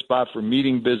great spot for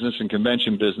meeting business and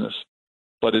convention business.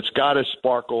 But it's got to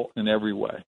sparkle in every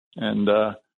way. And,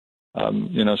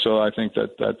 so I think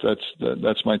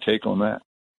that's my take on that.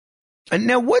 And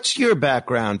now, what's your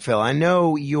background, Phil? I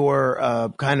know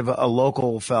you're kind of a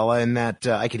local fella in that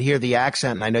I could hear the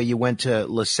accent, and I know you went to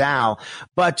LaSalle.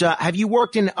 But have you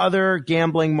worked in other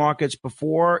gambling markets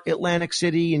before Atlantic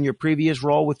City in your previous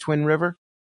role with Twin River?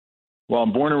 Well,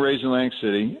 I'm born and raised in Atlantic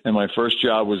City, and my first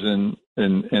job was in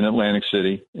Atlantic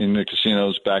City in the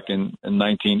casinos back in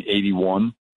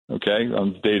 1981. Okay,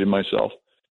 I'm dating myself.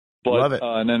 Love it.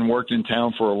 And then worked in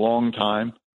town for a long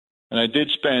time. And I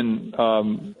did spend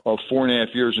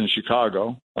 4.5 years in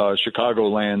Chicago,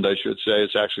 Chicagoland, I should say.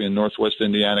 It's actually in Northwest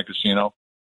Indiana Casino,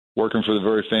 working for the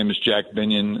very famous Jack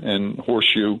Binion and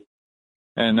Horseshoe.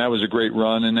 And that was a great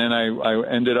run. And then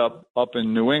I ended up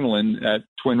in New England at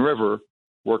Twin River,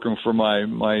 working for my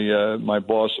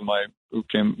boss and who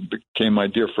became my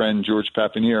dear friend, George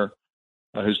Papanier,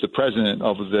 who's the president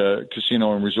of the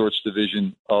Casino and Resorts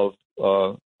Division of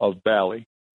Bally.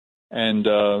 And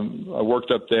I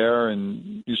worked up there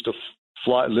and used to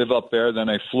live up there. Then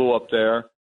I flew up there.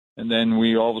 And then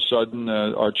all of a sudden,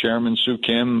 our chairman, Sue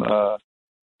Kim,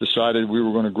 decided we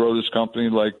were going to grow this company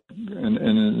in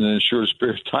the shortest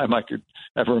period of time I could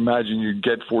ever imagine. You'd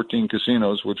get 14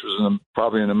 casinos, which was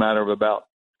probably in a matter of about,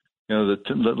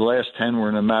 the last 10 were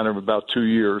in a matter of about 2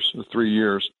 years, 3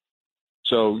 years.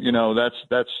 So,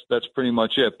 that's pretty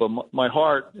much it. But my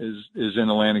heart is in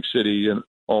Atlantic City and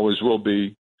always will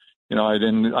be. I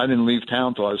didn't leave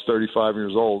town till I was 35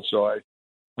 years old, so I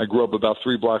grew up about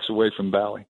 3 blocks away from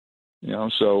Bally. Wow.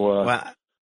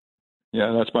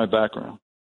 Yeah, that's my background.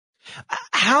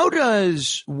 How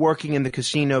does working in the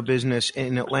casino business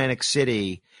in Atlantic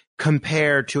City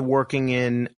compare to working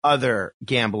in other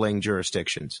gambling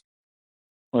jurisdictions?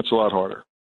 It's a lot harder.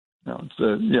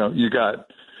 You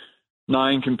got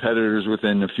 9 competitors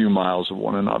within a few miles of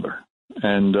one another,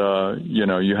 and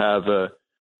you have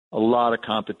a lot of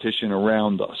competition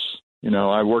around us.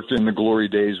 I worked in the glory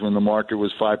days when the market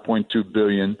was $5.2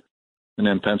 billion, and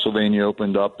then Pennsylvania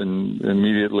opened up and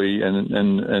immediately,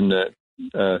 and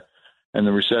the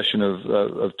recession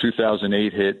of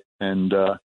 2008 hit, and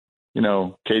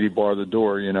Katie barred the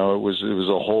door. It was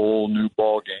a whole new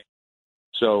ball game.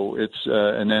 So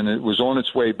and then it was on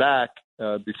its way back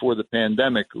before the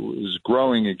pandemic. It was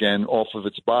growing again off of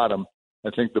its bottom.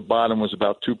 I think the bottom was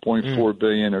about 2.4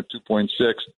 billion or 2.6.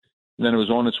 And then it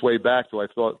was on its way back to, I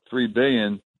thought, 3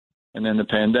 billion, and then the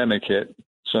pandemic hit.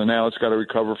 So now it's got to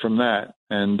recover from that.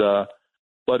 And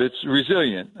but it's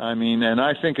resilient. And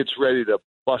I think it's ready to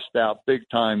bust out big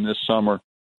time this summer,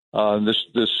 this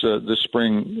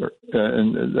spring,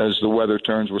 and as the weather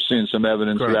turns. We're seeing some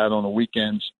evidence of that on the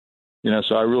weekends.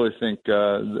 So I really think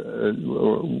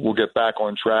we'll get back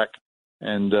on track,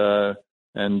 and the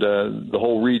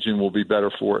whole region will be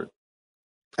better for it.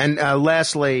 And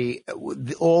lastly,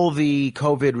 all the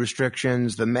COVID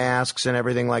restrictions, the masks and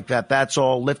everything like that, that's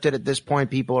all lifted at this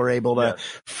point. People are able to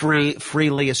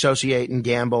freely associate and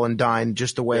gamble and dine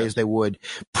just the way as they would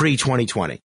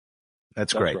pre-2020.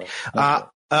 That's great. Right.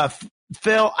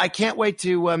 Phil, I can't wait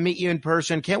to meet you in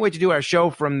person. Can't wait to do our show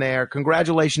from there.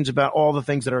 Congratulations about all the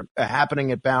things that are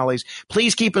happening at Bally's.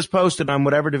 Please keep us posted on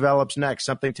whatever develops next.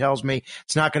 Something tells me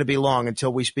it's not going to be long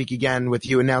until we speak again with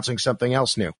you announcing something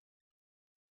else new.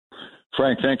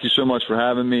 Frank, thank you so much for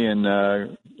having me. And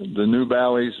the new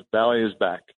Bally is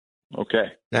back.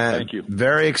 Okay. Thank you.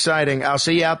 Very exciting. I'll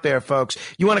see you out there, folks.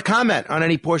 You want to comment on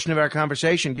any portion of our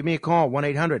conversation? Give me a call,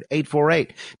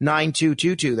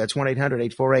 1-800-848-9222. That's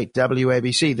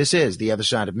 1-800-848-WABC. This is The Other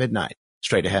Side of Midnight.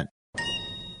 Straight ahead.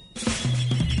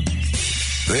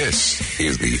 This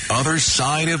is The Other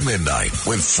Side of Midnight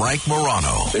with Frank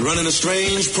Morano. They're running a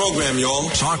strange program, y'all.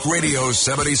 Talk Radio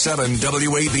 77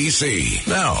 WABC.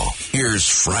 Now, here's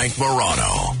Frank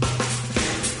Morano.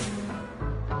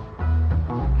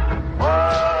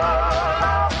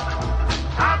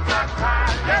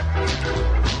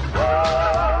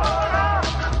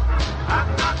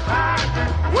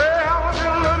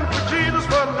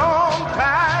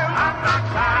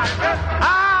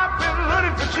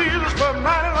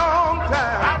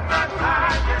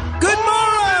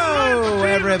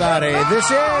 everybody.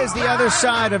 This is The Other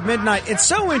Side of Midnight. It's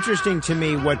so interesting to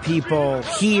me what people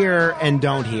hear and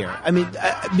don't hear. I mean,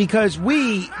 because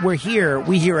we're here,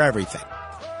 we hear everything.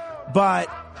 But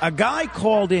a guy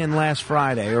called in last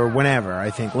Friday, or whenever, I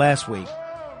think, last week,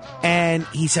 and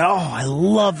he said, oh, I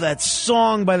love that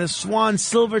song by the Swan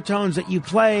Silvertones that you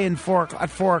play at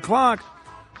 4 o'clock.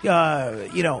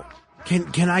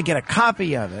 Can I get a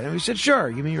copy of it? And we said, sure,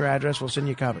 give me your address, we'll send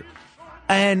you a copy.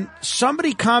 And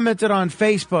somebody commented on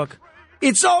Facebook,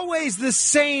 it's always the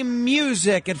same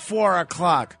music at 4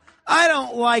 o'clock. I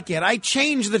don't like it. I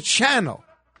change the channel.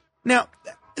 Now,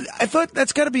 I thought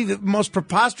that's got to be the most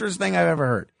preposterous thing I've ever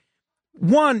heard.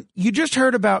 One, you just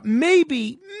heard about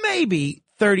maybe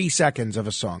 30 seconds of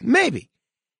a song. Maybe.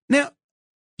 Now,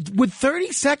 would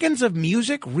 30 seconds of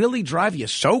music really drive you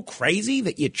so crazy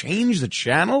that you change the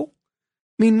channel?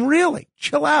 I mean, really,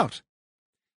 chill out.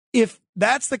 If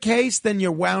that's the case, then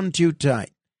you're wound too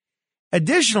tight.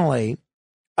 Additionally,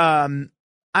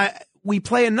 we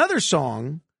play another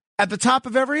song at the top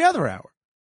of every other hour,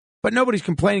 but nobody's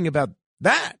complaining about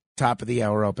that top of the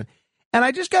hour open. And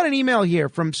I just got an email here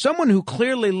from someone who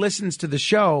clearly listens to the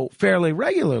show fairly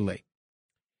regularly,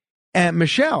 and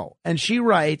Michelle, and she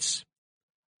writes,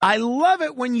 I love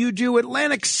it when you do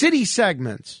Atlantic City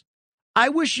segments. I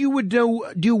wish you would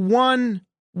do one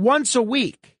once a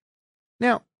week.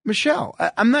 Now, Michelle,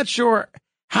 I'm not sure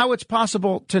how it's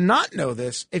possible to not know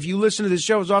this if you listen to the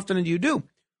show as often as you do.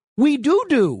 We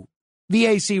do the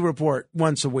AC Report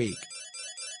once a week.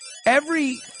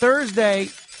 Every Thursday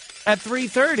at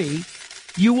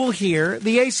 3:30, you will hear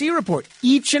the AC Report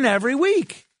each and every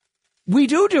week. We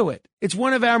do it. It's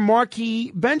one of our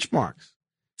marquee benchmarks.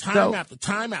 Time after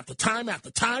time after time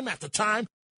after time after time.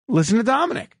 Listen to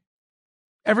Dominic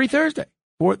every Thursday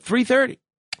or 3:30.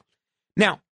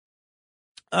 Now,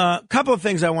 a couple of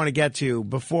things I want to get to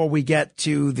before we get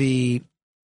to the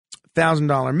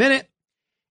 $1,000 minute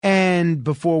and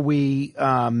before we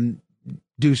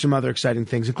do some other exciting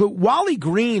things. Include Wally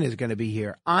Green is going to be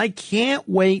here. I can't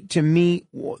wait to meet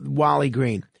Wally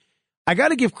Green. I got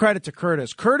to give credit to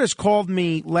Curtis. Curtis called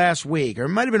me last week, or it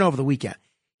might have been over the weekend.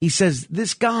 He says,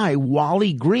 this guy,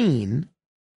 Wally Green,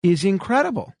 is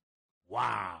incredible.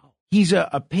 Wow. He's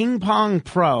a ping pong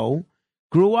pro,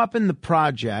 grew up in the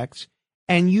projects,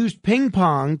 and used ping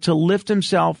pong to lift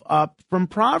himself up from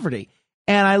poverty.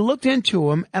 And I looked into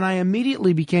him, and I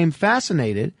immediately became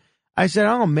fascinated. I said,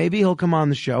 oh, maybe he'll come on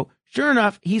the show. Sure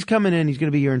enough, he's coming in. He's going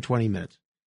to be here in 20 minutes.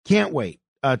 Can't wait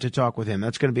to talk with him.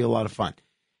 That's going to be a lot of fun.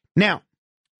 Now,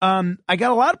 I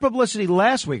got a lot of publicity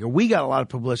last week, or we got a lot of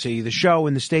publicity, the show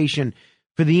and the station,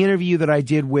 for the interview that I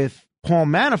did with Paul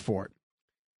Manafort.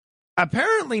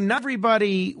 Apparently, not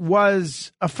everybody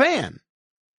was a fan.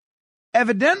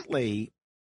 Evidently,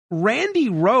 Randy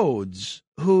Rhoads,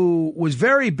 who was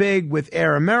very big with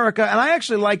Air America, and I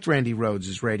actually liked Randy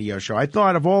Rhoads' radio show. I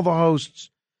thought of all the hosts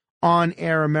on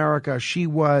Air America, she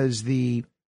was the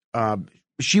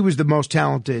most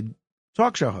talented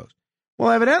talk show host.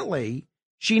 Well, evidently,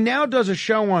 she now does a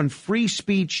show on Free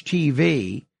Speech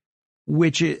TV,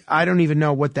 which I don't even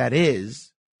know what that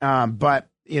is, but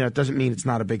it doesn't mean it's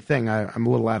not a big thing. I'm a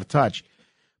little out of touch.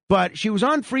 But she was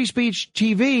on Free Speech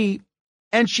TV,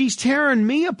 and she's tearing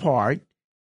me apart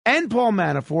and Paul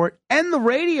Manafort and the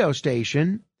radio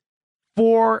station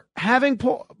for having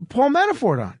Paul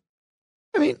Manafort on.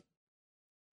 I mean,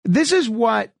 this is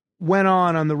what went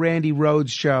on the Randy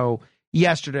Rhoads show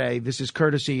yesterday. This is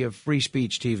courtesy of Free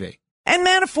Speech TV. And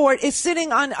Manafort is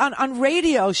sitting on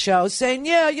radio shows saying,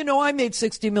 yeah, I made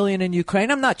 $60 million in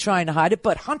Ukraine. I'm not trying to hide it,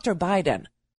 but Hunter Biden.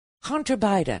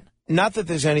 Not that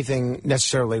there's anything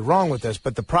necessarily wrong with this,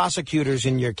 but the prosecutors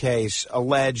in your case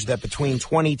allege that between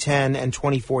 2010 and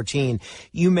 2014,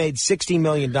 you made $60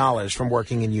 million from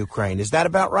working in Ukraine. Is that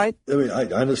about right? I mean,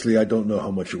 honestly, I don't know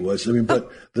how much it was. I mean,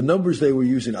 but the numbers they were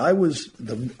using, I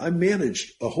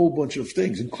managed a whole bunch of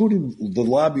things, including the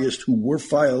lobbyists who were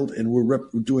filed and were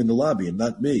doing the lobbying,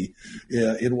 not me,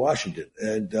 in Washington.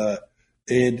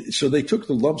 And so they took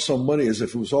the lump sum money as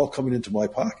if it was all coming into my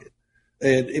pocket.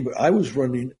 And I was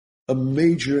running a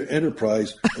major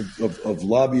enterprise of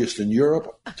lobbyists in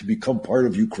Europe to become part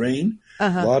of Ukraine,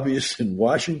 lobbyists in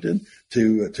Washington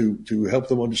to help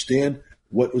them understand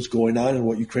what was going on and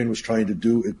what Ukraine was trying to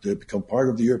do to become part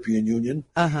of the European Union,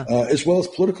 as well as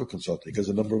political consulting, because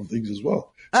a number of things as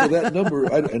well. So that number,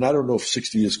 and I don't know if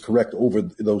 60 is correct over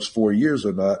those 4 years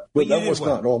or not, but that was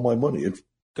not all my money.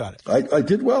 Got it. I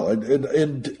did well,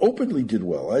 and openly did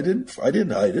well. I didn't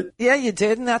hide it. Yeah, you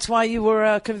did, and that's why you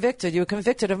were convicted. You were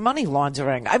convicted of money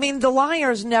laundering. I mean, the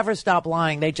liars never stop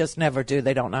lying. They just never do.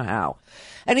 They don't know how.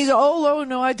 And he's,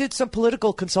 no, I did some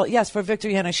political consult. Yes, for Viktor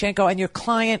Yanushchenko, and your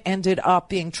client ended up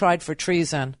being tried for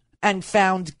treason and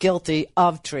found guilty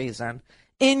of treason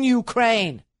in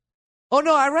Ukraine. Oh,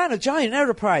 no, I ran a giant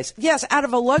enterprise. Yes, out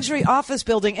of a luxury office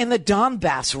building in the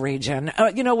Donbass region,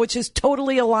 which is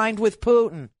totally aligned with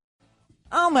Putin.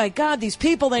 Oh, my God, these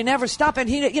people, they never stop. And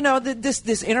he,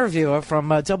 this interviewer from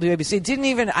WABC didn't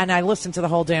even, and I listened to the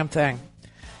whole damn thing.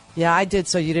 Yeah, I did,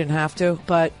 so you didn't have to.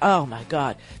 But, oh, my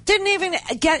God. Didn't even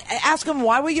ask him,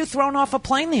 why were you thrown off a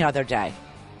plane the other day?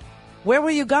 Where were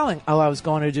you going? Oh, I was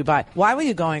going to Dubai. Why were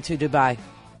you going to Dubai?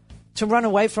 To run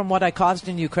away from what I caused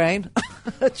in Ukraine?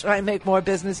 Try and make more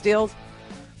business deals?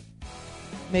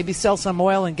 Maybe sell some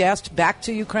oil and gas back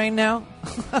to Ukraine now?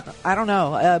 I don't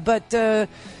know. But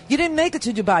you didn't make it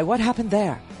to Dubai. What happened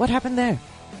there?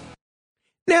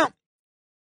 Now,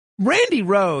 Randi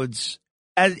Rhodes,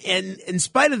 and in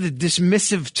spite of the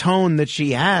dismissive tone that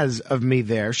she has of me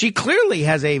there, she clearly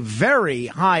has a very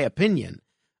high opinion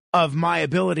of my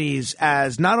abilities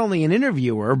as not only an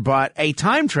interviewer, but a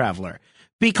time traveler.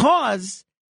 Because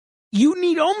you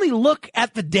need only look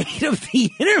at the date of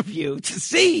the interview to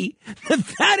see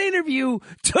that interview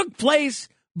took place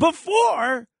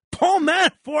before Paul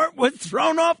Manafort was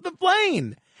thrown off the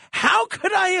plane. How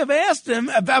could I have asked him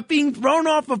about being thrown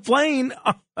off a plane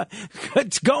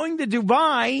going to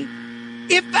Dubai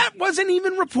if that wasn't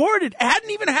even reported? It hadn't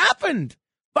even happened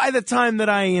by the time that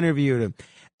I interviewed him.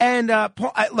 And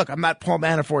look, I'm not Paul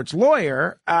Manafort's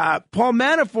lawyer. Paul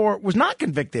Manafort was not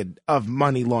convicted of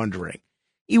money laundering.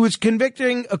 He was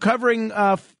covering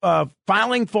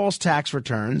filing false tax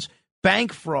returns,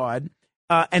 bank fraud,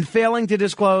 and failing to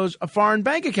disclose a foreign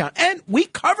bank account. And we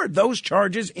covered those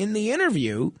charges in the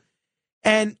interview.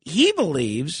 And he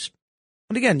believes,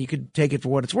 and again, you could take it for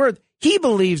what it's worth, he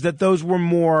believes that those were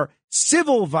more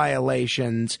civil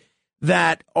violations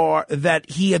that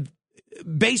he had,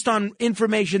 based on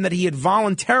information that he had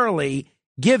voluntarily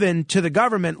given to the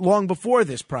government long before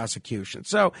this prosecution.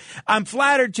 So I'm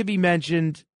flattered to be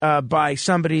mentioned by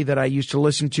somebody that I used to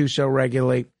listen to so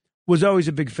regularly, was always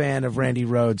a big fan of Randi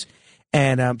Rhodes,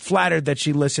 and I'm flattered that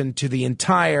she listened to the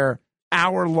entire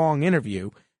hour-long interview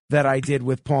that I did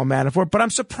with Paul Manafort. But I'm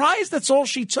surprised that's all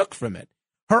she took from it.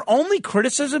 Her only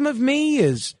criticism of me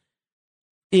is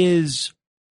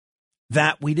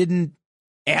that we didn't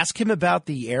ask him about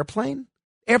the airplane.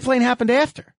 Airplane happened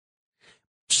after.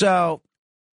 So,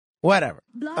 whatever.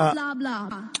 Blah, blah,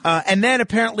 blah. And then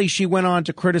apparently she went on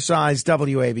to criticize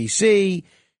WABC.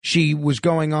 She was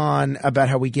going on about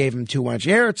how we gave him too much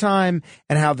airtime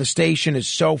and how the station is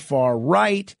so far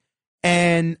right.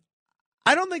 And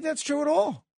I don't think that's true at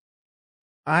all.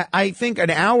 I think an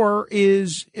hour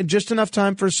is just enough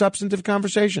time for a substantive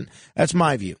conversation. That's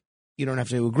my view. You don't have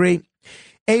to agree.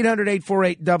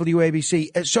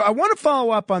 800-848-WABC. So I want to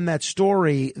follow up on that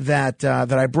story that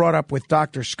I brought up with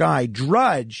Dr. Sky.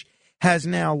 Drudge has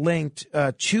now linked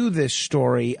to this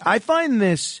story. I find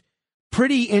this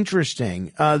pretty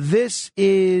interesting. There's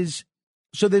this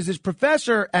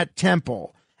professor at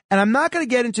Temple, and I'm not going to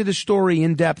get into the story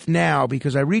in depth now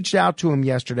because I reached out to him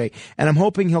yesterday, and I'm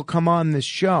hoping he'll come on this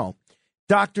show.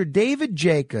 Dr. David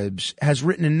Jacobs has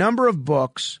written a number of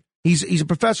books. He's a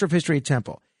professor of history at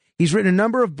Temple. He's written a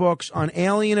number of books on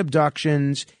alien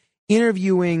abductions,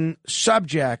 interviewing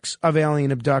subjects of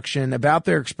alien abduction about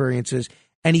their experiences,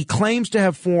 and he claims to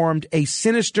have formed a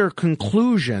sinister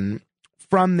conclusion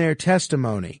from their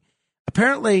testimony.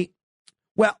 Apparently,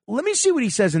 well, let me see what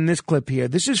he says in this clip here.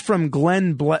 This is from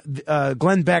Glenn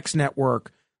Beck's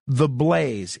network, The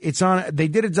Blaze. They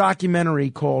did a documentary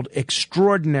called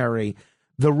Extraordinary,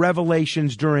 The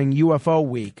Revelations During UFO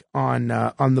Week on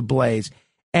The Blaze.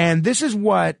 And this is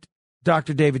what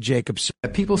Dr. David Jacobs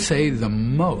said. People say the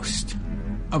most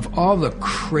of all the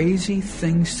crazy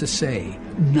things to say,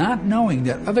 not knowing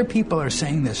that other people are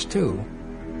saying this too,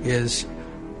 is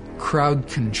crowd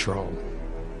control.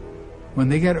 When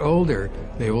they get older,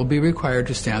 they will be required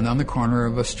to stand on the corner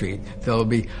of a street. There will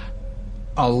be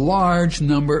a large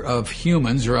number of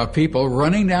humans or of people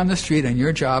running down the street, and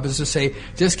your job is to say,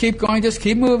 just keep going, just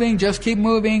keep moving, just keep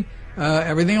moving.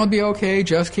 Everything will be okay,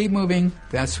 just keep moving.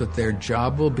 That's what their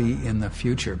job will be in the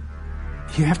future.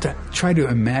 You have to try to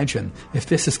imagine if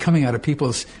this is coming out of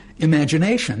people's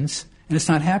imaginations and it's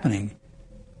not happening.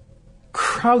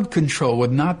 Crowd control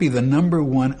would not be the number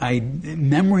one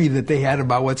memory that they had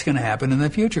about what's going to happen in the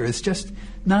future. It's just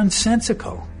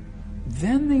nonsensical.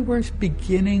 then they were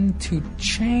beginning to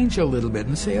change a little bit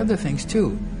and say other things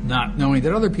too, not knowing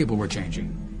that other people were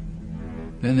changing.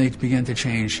 Then they began to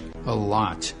change a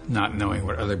lot, not knowing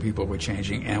what other people were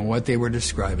changing. And what they were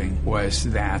describing was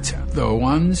that the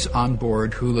ones on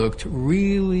board who looked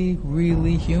really,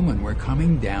 really human were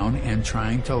coming down and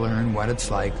trying to learn what it's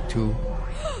like to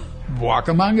walk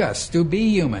among us, to be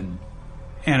human.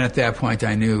 And at that point,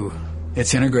 I knew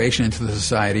it's integration into the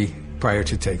society prior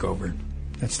to takeover.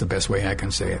 That's the best way I can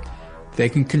say it. They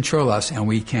can control us, and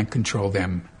we can't control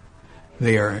them.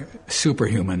 They are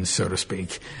superhumans, so to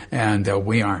speak, and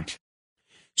we aren't.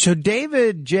 So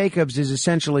David Jacobs is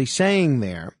essentially saying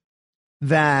there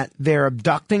that they're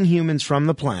abducting humans from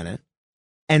the planet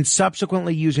and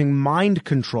subsequently using mind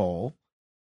control,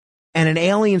 and an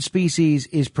alien species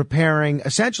is preparing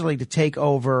essentially to take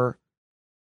over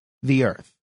the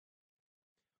Earth.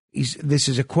 This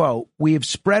is a quote. "We have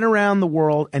spread around the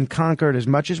world and conquered as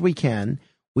much as we can.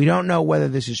 We don't know whether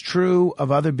this is true of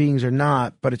other beings or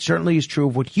not, but it certainly is true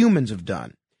of what humans have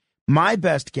done. My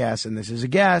best guess, and this is a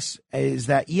guess, is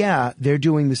that, yeah, they're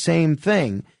doing the same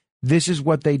thing. This is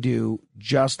what they do,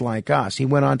 just like us." He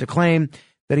went on to claim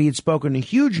that he had spoken to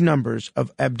huge numbers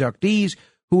of abductees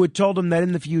who had told him that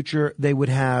in the future they would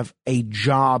have a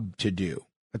job to do.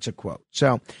 That's a quote.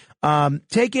 So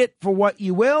take it for what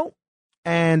you will.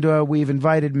 And we've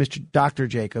invited Mr. Dr.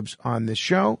 Jacobs on this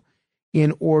show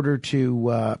in order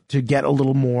to get a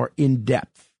little more in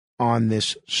depth on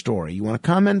this story. You want to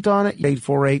comment on it?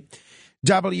 848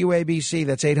 WABC.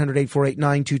 That's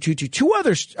 800-848-9222. Two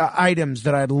other items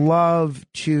that I'd love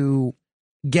to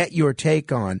get your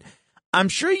take on. I'm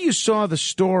sure you saw the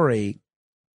story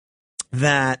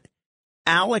that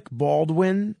Alec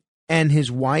Baldwin and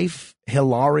his wife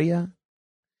Hilaria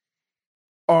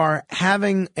are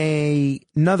having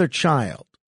another child.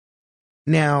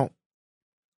 Now,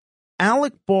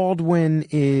 Alec Baldwin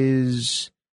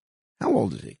is, how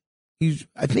old is he?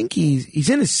 I think he's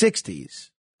in his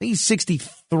 60s. I think he's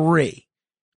 63.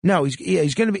 No,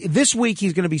 he's going to be, this week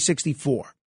he's going to be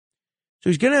 64. So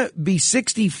he's going to be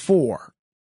 64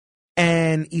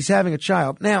 and he's having a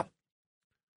child. Now,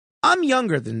 I'm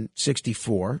younger than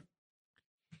 64,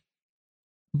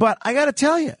 but I got to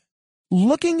tell you,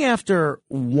 looking after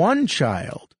one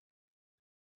child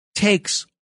takes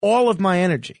all of my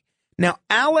energy. Now,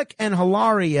 Alec and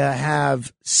Hilaria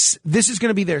have, this is going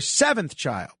to be their 7th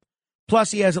child.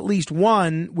 Plus, he has at least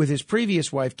one with his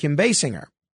previous wife, Kim Basinger.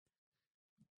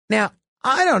 Now,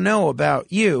 I don't know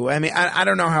about you. I mean, I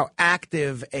don't know how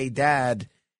active a dad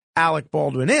Alec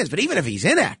Baldwin is, but even if he's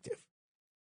inactive,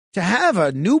 to have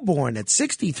a newborn at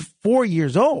 64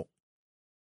 years old,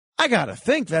 I got to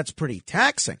think that's pretty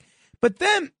taxing. But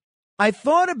then I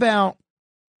thought about,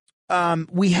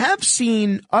 we have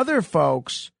seen other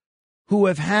folks who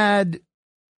have had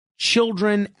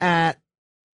children at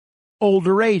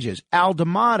older ages. Al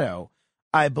D'Amato,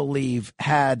 I believe,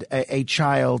 had a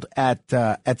child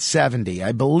at 70.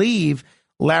 I believe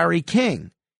Larry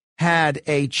King had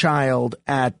a child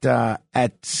at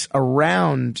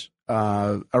around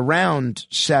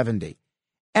 70.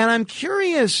 And I'm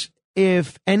curious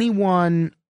if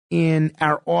anyone in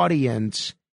our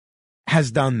audience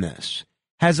has done this,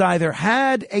 has either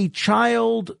had a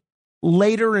child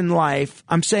later in life,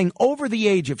 I'm saying over the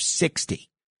age of 60,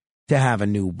 to have a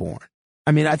newborn.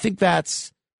 I mean, I think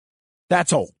that's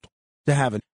old to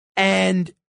have it.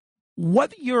 And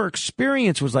what your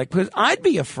experience was like, because I'd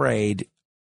be afraid,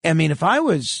 I mean, if I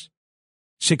was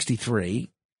 63,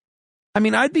 I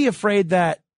mean, I'd be afraid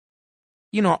that,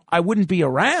 you know, I wouldn't be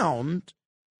around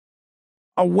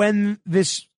when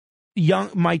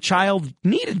my child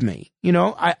needed me. You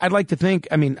know, I'd like to think,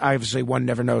 I mean, obviously one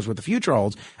never knows what the future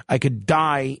holds. I could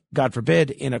die, God forbid,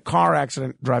 in a car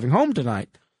accident driving home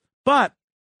tonight. But,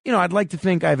 you know, I'd like to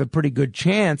think I have a pretty good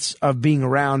chance of being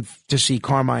around to see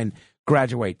Carmine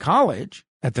graduate college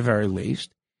at the very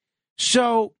least.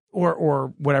 So,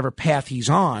 or whatever path he's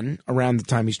on around the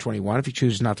time he's 21. If he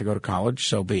chooses not to go to college,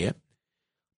 so be it.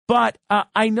 But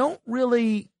I don't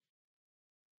really,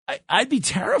 I'd be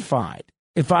terrified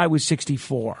if I was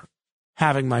 64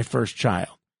 having my first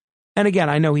child. And again,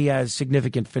 I know he has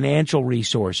significant financial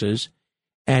resources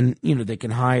and, you know, they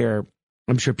can hire,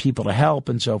 I'm sure, people to help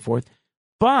and so forth.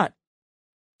 But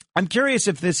I'm curious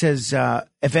if this has,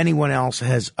 if anyone else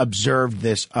has observed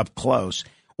this up close,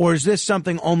 or is this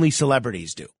something only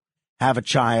celebrities do? Have a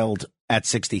child at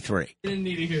 63. Didn't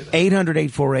need to hear that.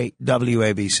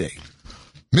 800-848-WABC.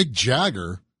 Mick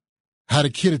Jagger had a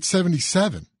kid at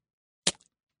 77.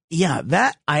 Yeah,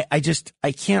 that I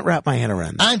can't wrap my head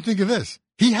around that. And think of this.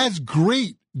 He has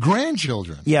great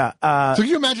grandchildren. Yeah. So can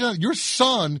you imagine that your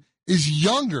son is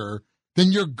younger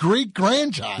than your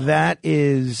great-grandchild. That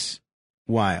is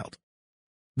wild.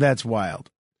 That's wild.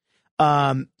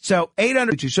 So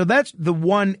 800. So that's the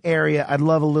one area I'd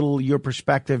love a little your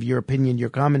perspective, your opinion, your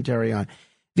commentary on.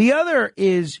 The other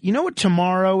is, you know what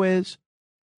tomorrow is?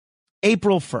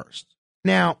 April 1st.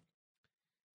 Now,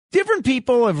 different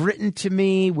people have written to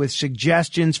me with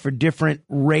suggestions for different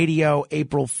radio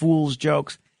April Fool's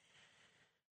jokes.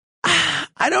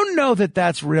 I don't know that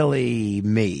that's really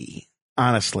me,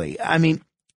 honestly. I mean,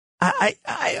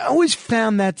 I always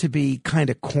found that to be kind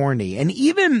of corny. And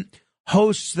even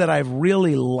hosts that I've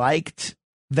really liked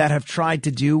that have tried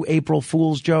to do April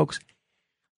Fool's jokes,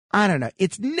 I don't know.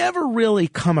 It's never really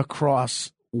come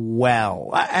across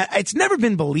well. It's never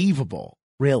been believable,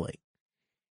 really.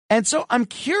 And so I'm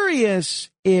curious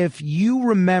if you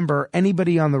remember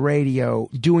anybody on the radio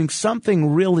doing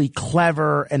something really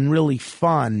clever and really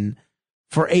fun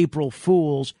for April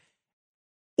Fools,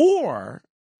 or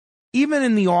even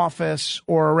in the office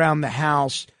or around the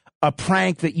house, a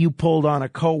prank that you pulled on a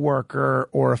coworker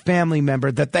or a family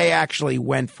member that they actually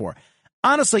went for.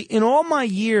 Honestly, in all my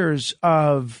years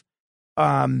of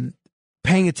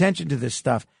paying attention to this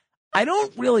stuff, I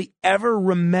don't really ever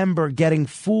remember getting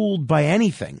fooled by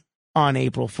anything on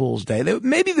April Fool's Day.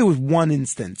 Maybe there was one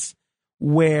instance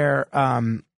where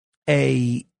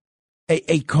a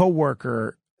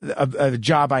coworker, a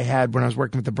job I had when I was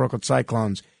working with the Brooklyn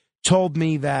Cyclones, told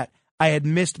me that I had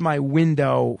missed my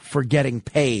window for getting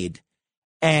paid,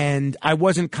 and I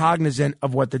wasn't cognizant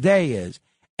of what the day is.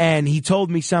 And he told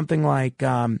me something like,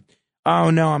 oh,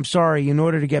 no, I'm sorry. In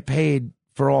order to get paid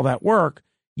for all that work,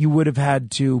 you would have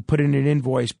had to put in an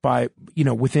invoice by,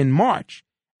 within March.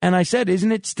 And I said,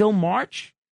 isn't it still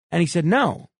March? And he said,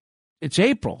 no, it's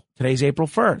April. Today's April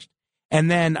 1st. And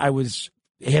then I was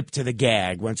hip to the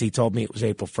gag once he told me it was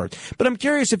April 1st. But I'm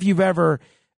curious if you've ever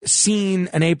seen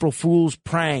an April Fool's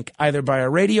prank either by a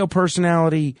radio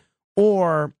personality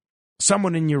or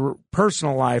someone in your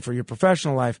personal life or your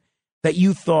professional life that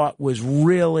you thought was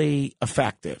really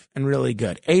effective and really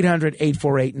good.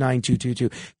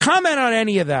 800-848-9222. Comment on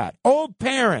any of that. Old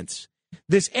parents,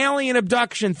 this alien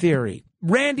abduction theory,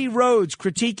 Randy Rhoads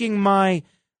critiquing my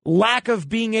lack of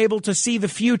being able to see the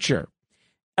future,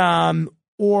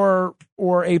 or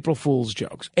April Fool's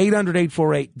jokes.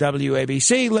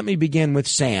 800-848-WABC. Let me begin with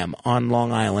Sam on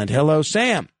Long Island. Hello,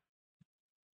 Sam.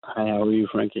 Hi, how are you,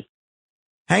 Frankie?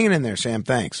 Hanging in there, Sam.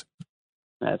 Thanks.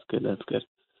 That's good. That's good.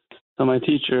 So my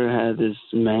teacher had this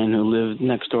man who lived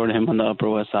next door to him on the Upper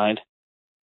West Side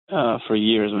for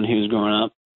years when he was growing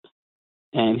up,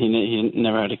 and he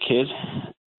never had a kid.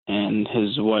 And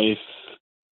his wife,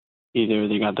 either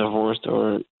they got divorced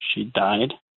or she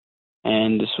died.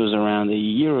 And this was around a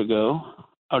year ago.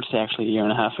 I would say actually a year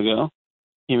and a half ago.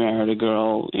 He married a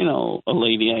girl, a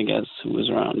lady, I guess, who was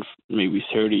around maybe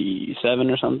 37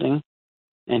 or something.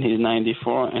 And he's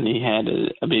 94, and he had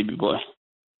a baby boy.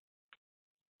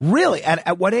 Really?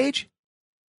 At what age?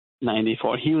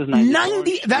 94. He was 94.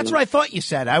 90? That's what I thought you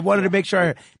said. I wanted to make sure I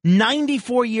heard.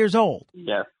 94 years old.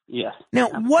 Yes. Yes. Now,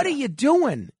 what are you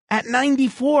doing at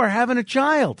 94 having a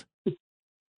child?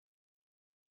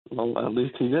 Well, at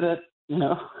least he did it,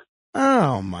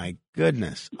 Oh, my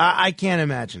goodness. I can't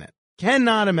imagine it.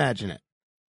 Cannot imagine it.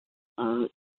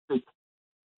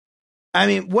 I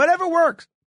mean, whatever works.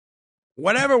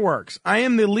 Whatever works. I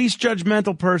am the least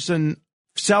judgmental person,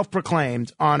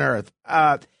 self-proclaimed, on earth.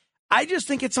 I just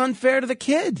think it's unfair to the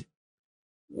kid.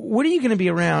 What are you going to be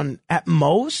around at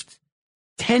most?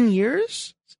 10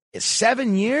 years?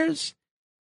 7 years?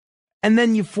 And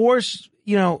then you force,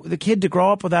 the kid to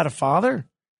grow up without a father?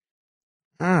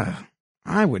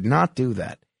 I would not do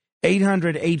that.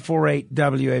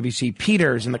 800-848-WABC.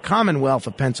 Peter's in the Commonwealth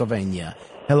of Pennsylvania.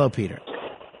 Hello, Peter.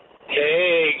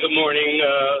 Hey, good morning,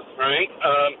 Frank.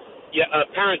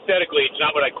 Parenthetically, it's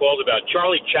not what I called about.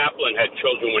 Charlie Chaplin had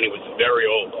children when he was very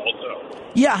old also.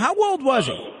 Yeah, how old was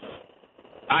he?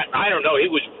 I don't know. He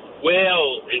was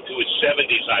well into his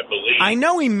 70s, I believe. I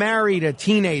know he married a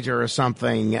teenager or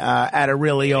something at a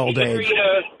really old age.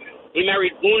 He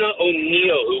married Una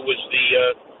O'Neill, who was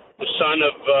the son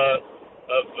of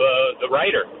the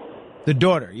writer. The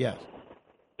daughter, yes.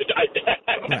 Right.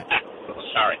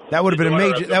 Sorry. That would have been a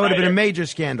major. That would have been a major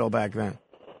scandal back then.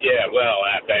 Yeah. Well.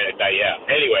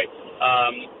 Yeah. Anyway.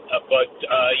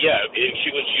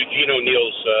 She was Eugene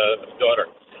O'Neill's daughter.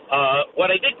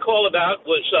 What I did call about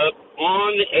was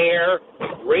on-air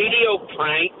radio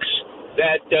pranks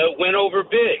that went over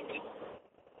big.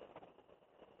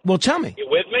 Well, tell me. You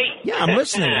with me? Yeah, I'm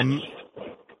listening.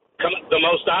 The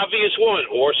most obvious one,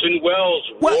 Orson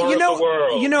Welles' War of the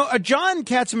World. John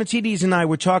Katsimatidis and I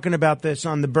were talking about this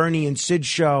on the Bernie and Sid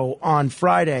show on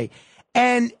Friday,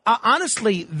 And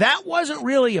honestly, that wasn't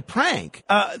really a prank.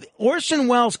 Orson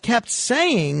Welles kept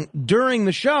saying during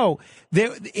the show they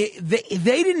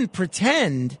didn't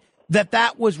pretend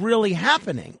that was really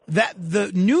happening, that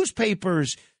the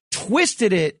newspapers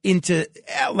twisted it into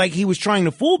like he was trying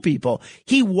to fool people.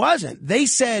 He wasn't. They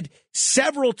said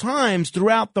several times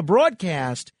throughout the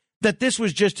broadcast that this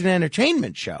was just an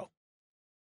entertainment show.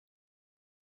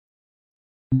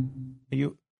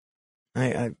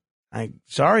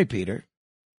 Sorry, Peter.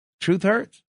 Truth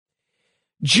hurts.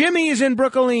 Jimmy is in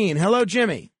Brooklyn. Hello,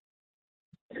 Jimmy.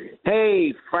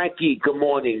 Hey, Frankie. Good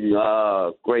morning.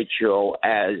 Great show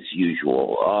as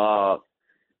usual.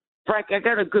 Frank, I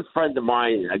got a good friend of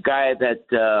mine, a guy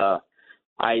that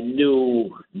I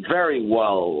knew very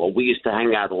well. We used to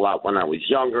hang out a lot when I was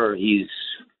younger. He's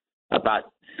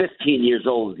about 15 years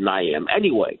older than I am.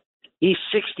 Anyway, he's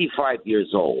 65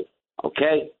 years old,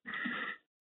 okay?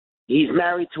 He's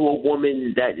married to a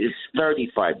woman that is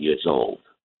 35 years old,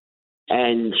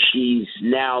 and she's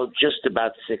now just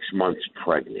about 6 months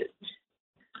pregnant.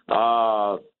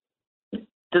 The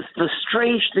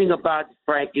strange thing about it,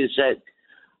 Frank, is that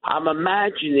I'm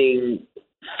imagining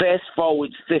fast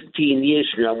forward 15 years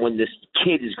from now when this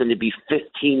kid is going to be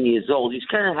 15 years old. He's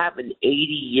going to have an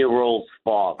 80-year-old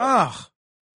father. Oh,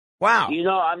 wow. You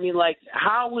know, I mean, like,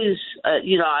 how is,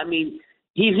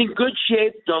 he's in good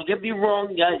shape. Don't get me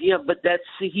wrong. But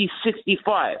he's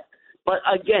 65. But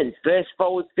again, fast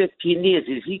forward 15 years.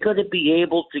 Is he going to be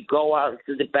able to go out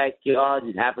into the backyard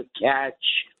and have a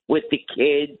catch with the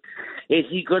kid? Is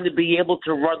he going to be able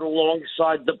to run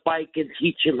alongside the bike and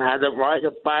teach him how to ride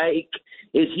a bike?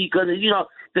 Is he going to,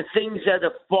 the things that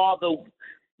a father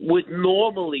would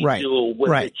normally do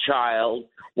with a child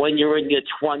when you're in your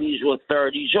 20s or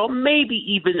 30s or maybe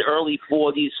even early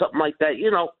 40s, something like that,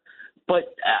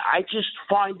 But I just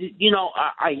find it,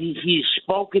 he's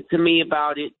spoken to me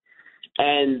about it,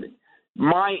 and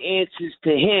my answers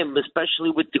to him,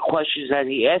 especially with the questions that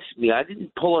he asked me, I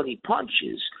didn't pull any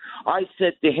punches. I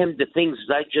said to him the things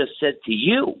that I just said to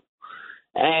you.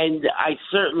 And I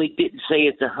certainly didn't say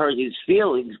it to hurt his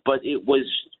feelings, but it was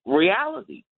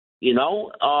reality,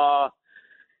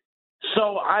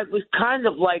 So I was kind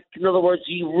of like, in other words,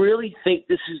 do you really think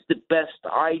this is the best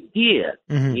idea,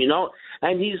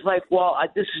 And he's like, well,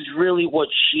 this is really what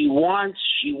she wants.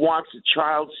 She wants a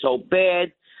child so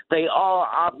bad. They are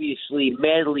obviously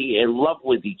madly in love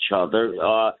with each other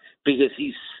because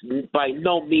he's by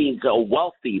no means a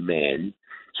wealthy man.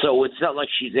 So it's not like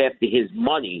she's after his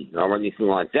money or anything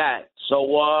like that.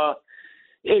 So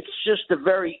it's just a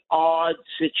very odd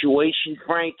situation,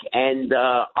 Frank, and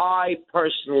I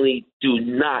personally do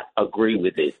not agree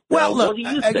with it. Well, look, what do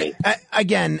you think?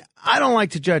 Again, I don't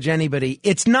like to judge anybody.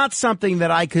 It's not something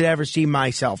that I could ever see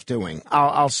myself doing.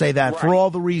 I'll say that for all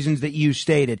the reasons that you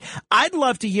stated. I'd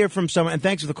love to hear from someone, and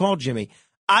thanks for the call, Jimmy.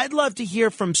 I'd love to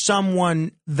hear from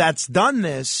someone that's done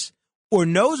this or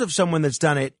knows of someone that's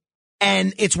done it,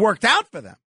 and it's worked out for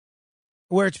them,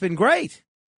 where it's been great.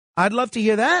 I'd love to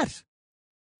hear that.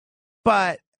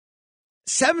 But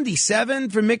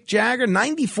 77 for Mick Jagger,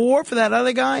 94 for that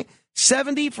other guy,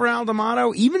 70 for Al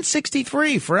D'Amato, even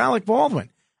 63 for Alec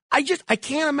Baldwin. I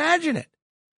can't imagine it.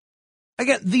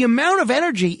 Again, the amount of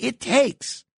energy it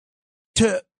takes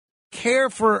to care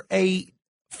for a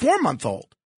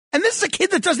 4-month-old. And this is a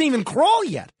kid that doesn't even crawl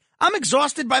yet. I'm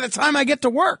exhausted by the time I get to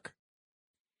work.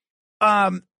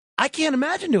 I can't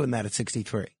imagine doing that at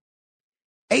 63.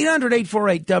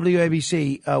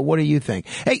 800-848-WABC, what do you think?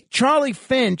 Hey, Charlie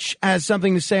Finch has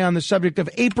something to say on the subject of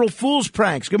April Fool's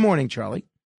pranks. Good morning, Charlie.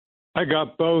 I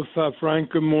got both,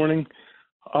 Frank. Good morning.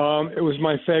 It was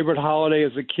my favorite holiday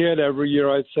as a kid. Every year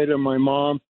I'd say to my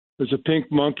mom, there's a pink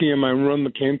monkey in my room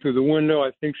that came through the window.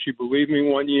 I think she believed me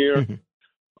one year.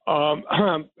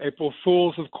 April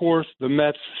Fool's, of course, the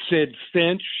Mets' Sid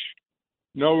Finch.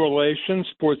 No relation.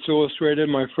 Sports Illustrated,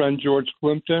 my friend George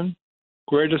Plimpton.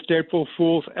 Greatest April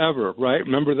Fools ever, right?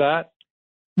 Remember that?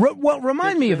 Well,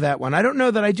 remind me of that one. I don't know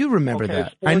that I do remember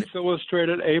that. Sports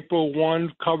Illustrated, April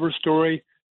 1 cover story.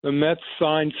 The Mets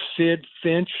signed Sid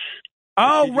Finch.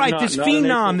 Oh, right. This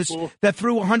phenom that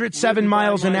threw 107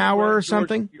 miles an hour or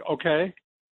something. Okay.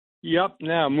 Yep.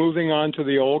 Now, moving on to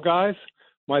the old guys.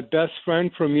 My best friend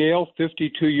from Yale,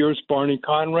 52 years, Barney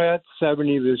Conrad,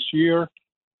 70 this year.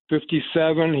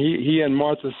 57, he and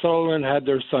Martha Sullivan had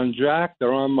their son Jack.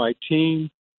 They're on my team.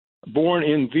 Born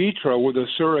in vitro with a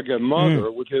surrogate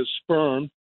mother with his sperm.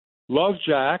 Love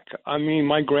Jack. I mean,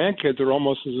 my grandkids are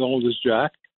almost as old as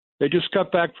Jack. They just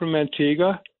got back from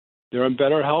Antigua. They're in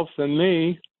better health than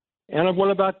me. And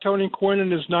what about Tony Quinn in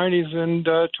his 90s and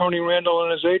Tony Randall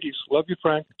in his 80s? Love you,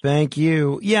 Frank. Thank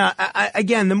you. Yeah,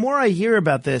 again, the more I hear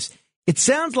about this, it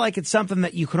sounds like it's something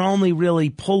that you can only really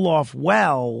pull off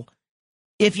well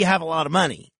if you have a lot of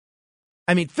money.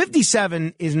 I mean,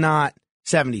 57 is not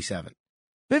 77.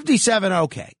 57,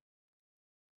 okay.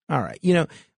 All right. You know,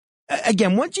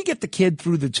 again, once you get the kid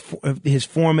through his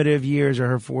formative years or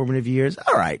her formative years,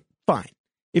 all right, fine.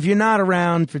 If you're not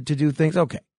around to do things,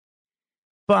 okay.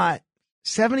 But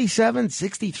 77,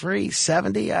 63,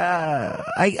 70,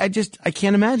 I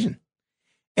can't imagine.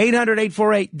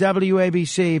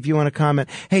 800-848-WABC if you want to comment.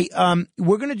 Hey,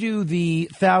 we're going to do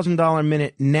the $1,000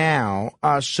 minute now.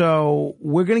 So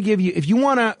we're going to give you, if you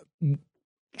want to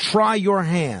try your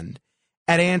hand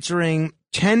at answering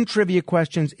 10 trivia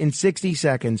questions in 60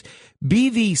 seconds, be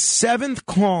the 7th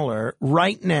caller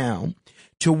right now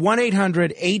to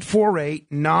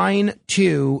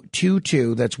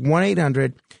 1-800-848-9222. That's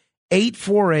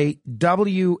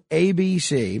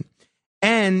 1-800-848-WABC.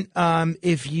 And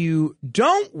if you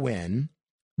don't win,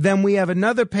 then we have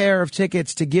another pair of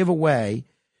tickets to give away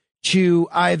to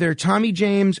either Tommy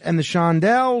James and the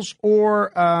Shondells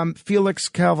or Felix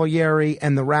Cavaliere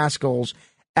and the Rascals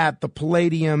at the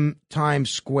Palladium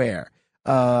Times Square.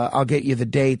 I'll get you the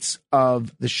dates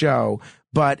of the show,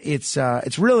 but it's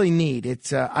really neat.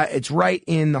 It's right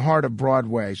in the heart of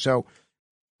Broadway. So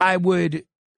I would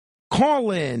call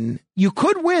in. You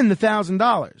could win the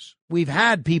 $1,000. We've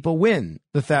had people win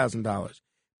the $1,000,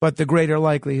 but the greater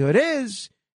likelihood is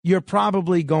you're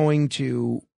probably going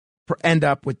to end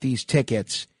up with these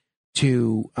tickets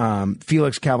to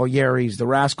Felix Cavaliere's The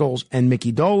Rascals and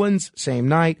Mickey Dolenz same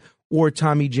night, or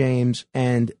Tommy James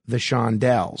and the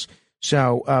Shondells.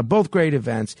 So both great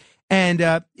events.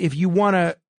 And if you want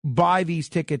to buy these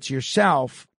tickets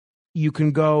yourself, you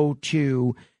can go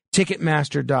to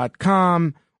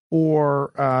Ticketmaster.com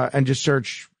or and just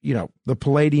search, the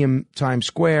Palladium Times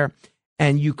Square,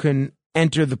 and you can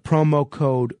enter the promo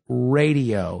code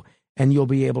radio, and you'll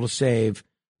be able to save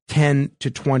 10 to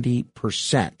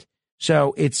 20%.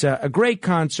 So it's a great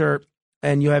concert,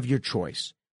 and you have your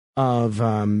choice of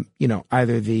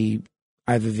either the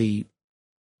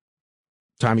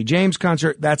Tommy James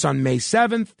concert, that's on May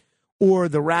 7th, or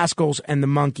the Rascals and the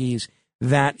Monkees,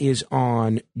 that is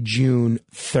on June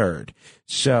 3rd.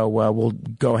 So we'll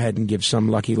go ahead and give some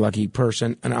lucky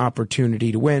person an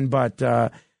opportunity to win. But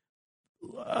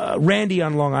Randy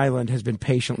on Long Island has been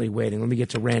patiently waiting. Let me get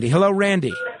to Randy. Hello,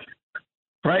 Randy.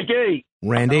 Frankie.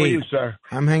 Randy. How are you, sir?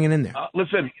 I'm hanging in there.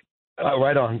 Listen,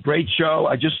 right on. Great show.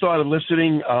 I just started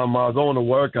listening. Going to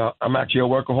work. I'm actually a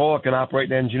workaholic and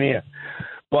operating engineer.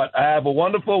 But I have a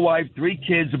wonderful wife, 3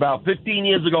 kids. About 15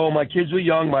 years ago, when my kids were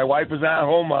young, my wife was at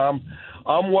home mom.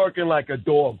 I'm working like a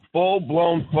dog,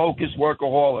 full-blown, focused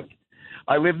workaholic.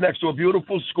 I live next to a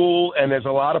beautiful school, and there's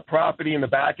a lot of property in the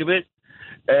back of it.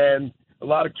 And a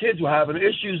lot of kids were having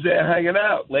issues there hanging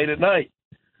out late at night.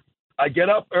 I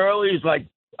get up early.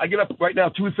 I get up right now,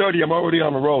 2:30. I'm already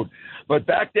on the road. But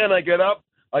back then, I get up,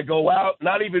 I go out,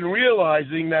 not even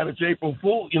realizing that it's April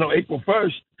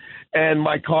 1st, and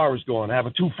my car is gone. I have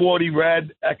a 240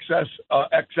 red SE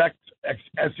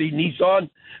Nissan.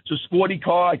 It's a sporty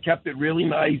car. I kept it really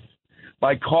nice.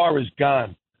 My car is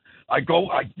gone. I'm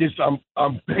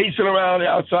pacing around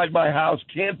outside my house.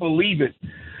 Can't believe it.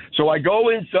 So I go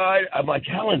inside. I'm like,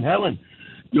 Helen,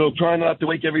 trying not to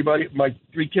wake everybody, my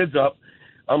 3 kids up.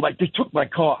 I'm like, they took my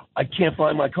car. I can't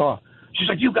find my car. She's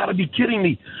like, you got to be kidding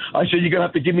me. I said, you're going to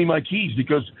have to give me my keys,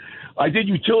 because I did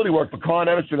utility work for Con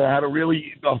Edison. I had a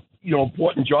really,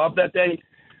 important job that day.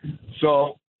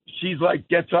 So she's like,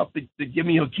 gets up to give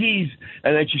me her keys,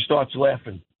 and then she starts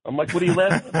laughing. I'm like, what are you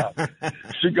laughing about?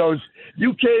 She goes,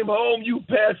 you came home, you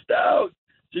passed out.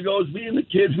 She goes, me and the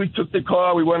kids, we took the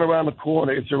car, we went around the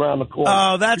corner. It's around the corner.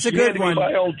 Oh, that's a good one.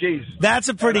 My own keys. That's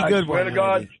a pretty good one. I swear to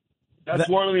God, that's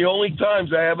one of the only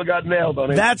times I ever got nailed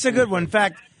on it. That's a good one. In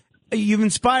fact, you've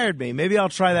inspired me. Maybe I'll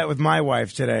try that with my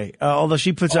wife today, although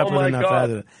she puts up with enough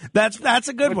out of it. That's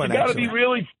a good one, you got to be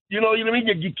really, you know what I mean?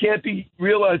 You can't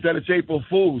realize that it's April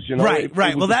Fool's,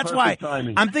 Right. Well, that's why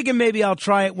timing. I'm thinking maybe I'll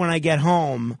try it when I get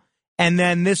home, and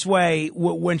then this way,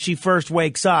 when she first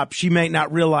wakes up, she may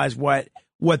not realize what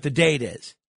the date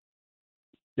is.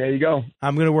 There you go.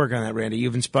 I'm going to work on that, Randy.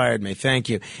 You've inspired me. Thank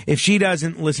you. If she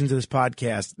doesn't listen to this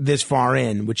podcast this far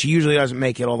in, which she usually doesn't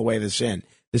make it all the way this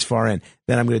far in,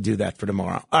 then I'm going to do that for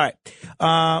tomorrow. All right.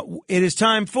 It is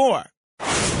time for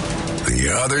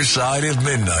The Other Side of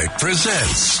Midnight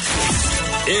presents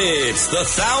It's the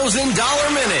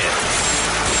 $1,000 Minute.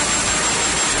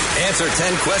 Answer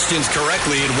 10 questions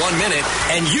correctly in 1 minute,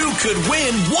 and you could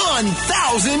win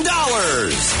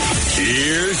 $1,000.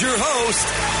 Here's your host,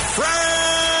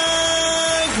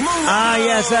 Frank Morano.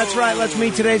 Yes, that's right. Let's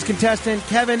meet today's contestant,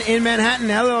 Kevin in Manhattan.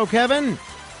 Hello, Kevin.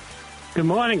 Good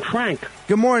morning, Frank.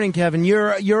 Good morning, Kevin.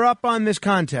 You're up on this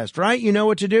contest, right? You know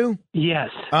what to do? Yes.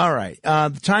 All right.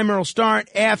 The timer will start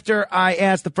after I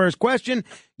ask the first question.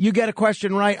 You get a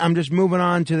question right. I'm just moving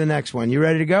on to the next one. You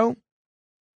ready to go?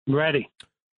 Ready.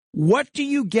 What do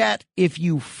you get if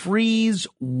you freeze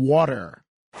water?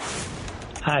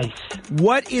 Ice.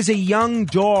 What is a young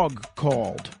dog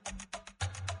called?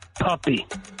 Puppy.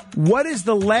 What is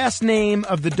the last name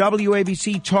of the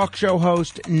WABC talk show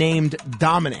host named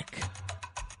Dominic?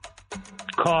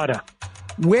 Carter.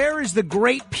 Where is the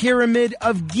Great Pyramid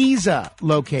of Giza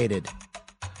located?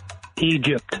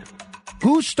 Egypt.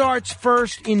 Who starts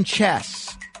first in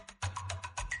chess?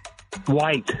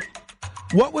 White.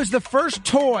 What was the first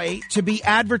toy to be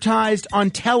advertised on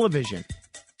television?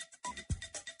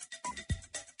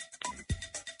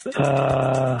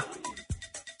 Hula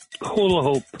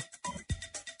hoop.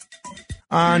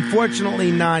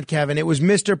 Unfortunately not, Kevin. It was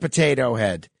Mr. Potato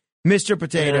Head. Mr.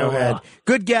 Potato Head.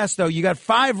 Good guess, though. You got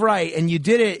 5 right, and you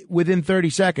did it within 30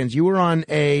 seconds. You were on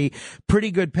a pretty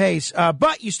good pace,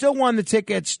 but you still won the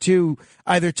tickets to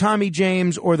either Tommy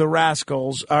James or the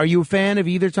Rascals. Are you a fan of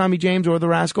either Tommy James or the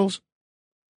Rascals?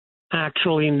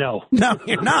 Actually, no. No,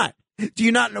 you're not. Do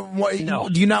you not? No.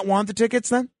 Do you not want the tickets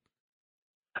then?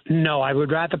 No, I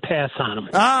would rather pass on them.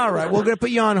 All right, we're going to put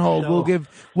you on hold. No.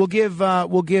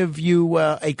 We'll give you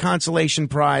a consolation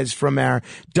prize from our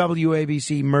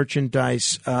WABC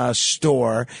merchandise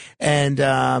store,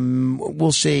 and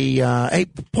we'll see. Hey,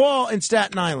 Paul in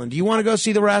Staten Island, do you want to go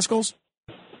see the Rascals?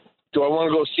 Do I want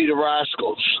to go see the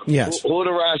Rascals? Yes. Who are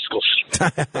the Rascals?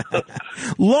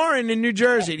 Lauren in New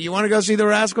Jersey, do you want to go see the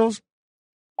Rascals?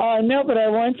 No, but I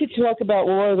want to talk about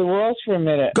War of the Worlds for a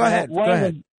minute. Go ahead. Go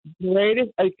ahead.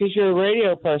 Greatest, because you're a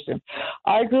radio person.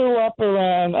 I grew up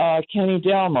around Kenny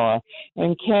Delmar,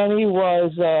 and Kenny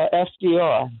was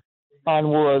FDR on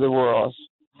War of the Worlds,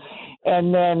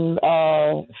 and then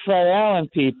Fred Allen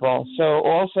people. So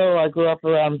also I grew up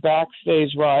around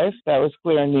Backstage Life, that was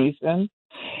Claire Neeson,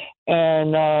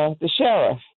 and the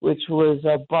Sheriff, which was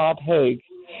Bob Haig,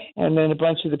 and then a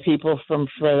bunch of the people from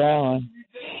Fred Allen.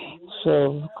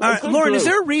 So, all right, Lauren, is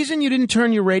there a reason you didn't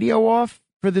turn your radio off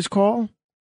for this call?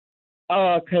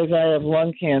 Because I have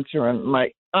lung cancer and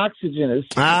my oxygen is...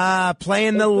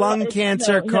 playing the lung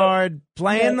cancer card.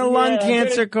 Playing the lung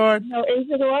cancer card. No, is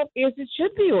it off? It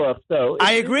should be off, though.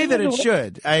 I agree that it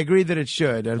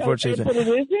should. Unfortunately. But it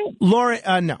isn't? Lauren,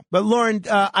 no. But Lauren,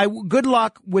 good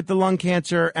luck with the lung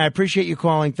cancer. I appreciate you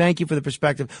calling. Thank you for the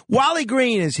perspective. Wally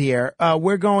Green is here.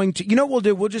 We're going to... You know what we'll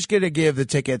do? We're just going to give the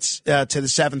tickets to the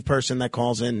 7th person that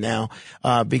calls in now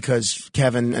because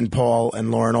Kevin and Paul and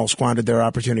Lauren all squandered their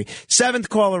opportunity. 7th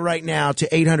caller right now to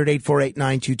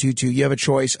 800-848-9222. You have a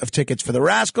choice of tickets for the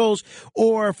Rascals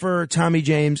or for Tommy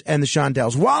James and the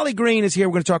Shondells. Wally Green is here.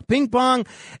 We're going to talk ping pong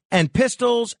and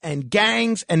pistols and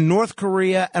gangs and North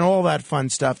Korea and all that fun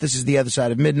stuff. This is The Other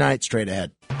Side of Midnight. Straight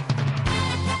ahead. Frank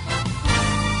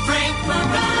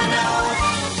Morano,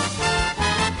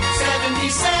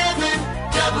 77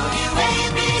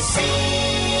 WABC.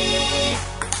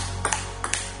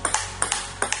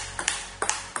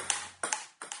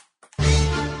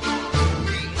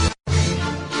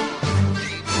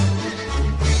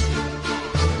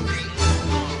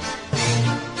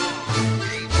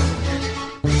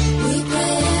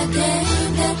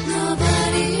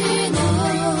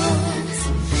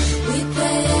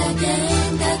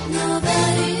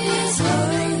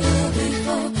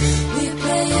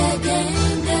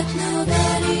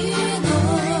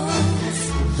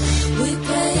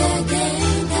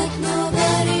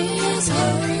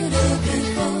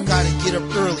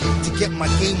 Get my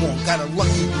game on. Got a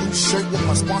lucky blue shirt with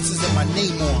my sponsors and my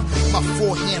name on. My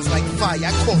 4 hands like fire.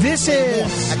 I call this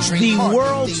is the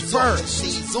world's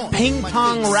first ping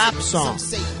pong rap song.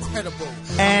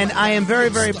 And I am very,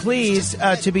 very pleased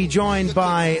to be joined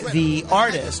by the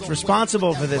artist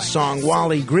responsible for this song,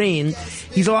 Wally Green.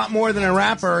 He's a lot more than a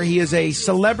rapper. He is a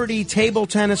celebrity table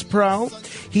tennis pro.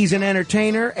 He's an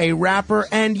entertainer, a rapper,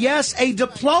 and yes, a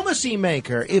diplomacy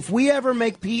maker. If we ever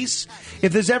make peace,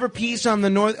 if there's ever peace on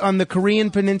the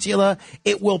Korean Peninsula,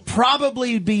 it will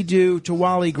probably be due to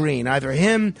Wally Green, either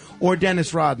him or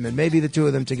Dennis Rodman, maybe the two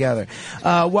of them together.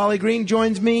 Wally Green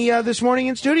joins me this morning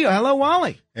in studio. Hello,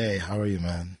 Wally. Hey, how are you,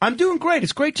 man? I'm doing great.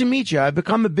 It's great to meet you. I've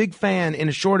become a big fan in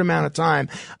a short amount of time.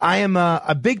 I am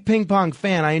a big ping pong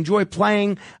fan. I enjoy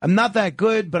playing. I'm not that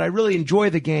good, but I really enjoy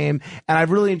the game, and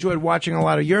I've really enjoyed watching a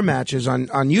lot of your matches on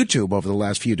YouTube over the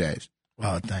last few days.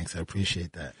 Wow, thanks. I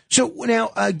appreciate that. So now,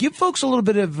 give folks a little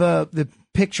bit of the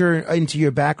picture into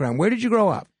your background. Where did you grow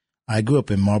up? I grew up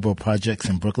in Marlboro Projects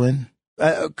in Brooklyn.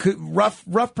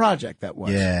 Rough project that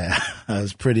was. Yeah,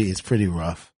 it's pretty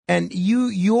rough. And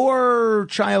your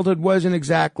childhood wasn't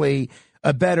exactly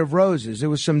a bed of roses. There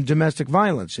was some domestic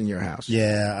violence in your house.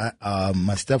 Yeah,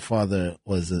 my stepfather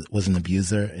was an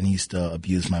abuser, and he used to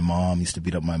abuse my mom. He used to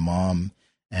beat up my mom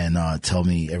and tell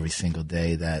me every single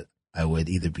day that I would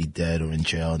either be dead or in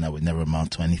jail, and that would never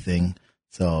amount to anything.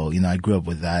 So, I grew up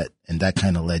with that, and that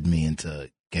kind of led me into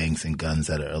gangs and guns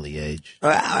at an early age.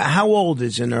 How old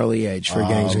is an early age for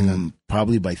gangs and guns?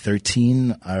 Probably by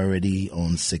 13, I already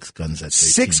owned 6 guns at 13.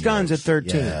 6 guns at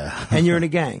 13, yeah. And you're in a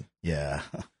gang. Yeah.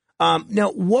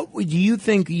 Now, what do you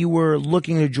think you were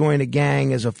looking to join a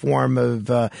gang as a form of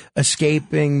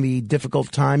escaping the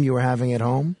difficult time you were having at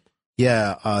home?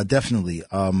 Yeah, definitely.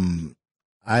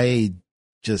 I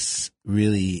just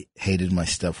really hated my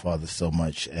stepfather so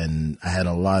much, and I had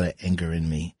a lot of anger in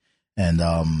me. And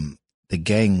the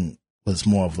gang was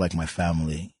more of like my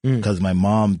family because my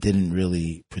mom didn't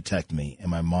really protect me,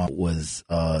 and my mom was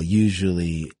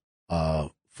usually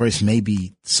first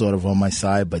maybe sort of on my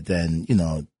side, but then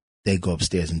they go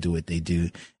upstairs and do what they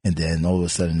do, and then all of a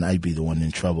sudden I'd be the one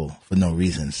in trouble for no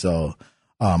reason. So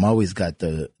I always got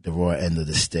the raw end of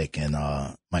the stick, and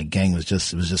my gang was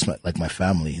just like my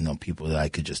family, people that I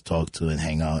could just talk to and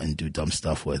hang out and do dumb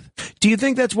stuff with. Do you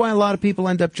think that's why a lot of people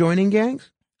end up joining gangs?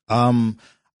 I'm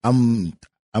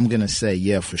gonna say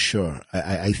yeah, for sure.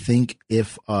 I think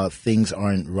if things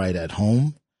aren't right at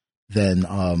home,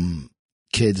 then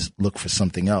kids look for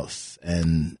something else,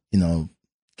 and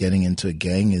getting into a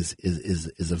gang is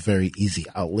a very easy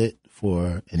outlet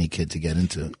for any kid to get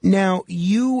into. Now,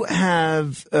 you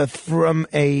have, from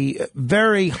a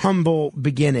very humble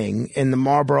beginning in the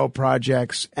Marlboro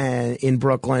Projects and in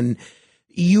Brooklyn,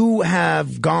 you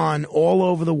have gone all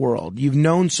over the world. You've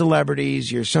known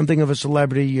celebrities. You're something of a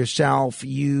celebrity yourself.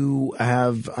 You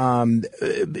have done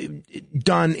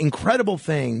incredible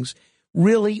things,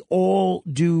 really all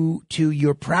due to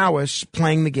your prowess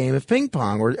playing the game of ping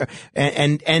pong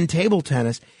and table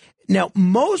tennis. Now,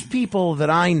 most people that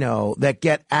I know that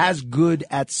get as good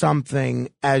at something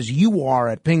as you are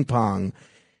at ping pong,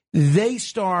 they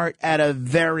start at a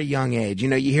very young age. You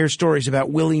hear stories about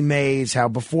Willie Mays, how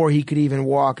before he could even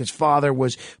walk, his father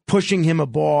was pushing him a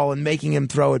ball and making him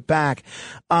throw it back.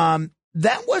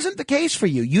 That wasn't the case for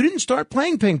you. You didn't start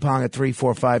playing ping pong at 3,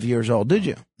 4, 5 years old, did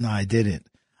you? No, I didn't.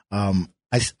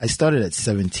 I started at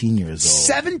 17 years old.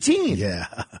 17? Yeah.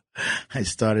 I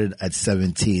started at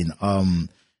 17.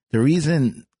 The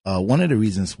reason, one of the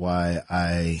reasons why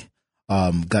I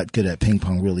got good at ping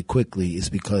pong really quickly is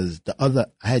because I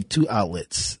had 2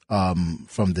 outlets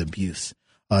from the abuse.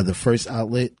 The first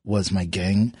outlet was my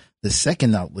gang. The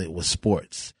second outlet was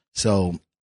sports. So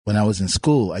when I was in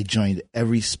school, I joined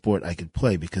every sport I could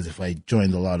play, because if I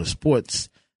joined a lot of sports,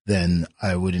 then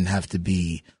I wouldn't have to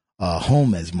be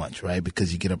home as much, right?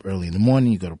 Because you get up early in the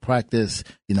morning, you go to practice,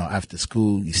 after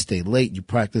school, you stay late, you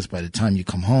practice. By the time you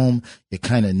come home, you're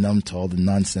kind of numb to all the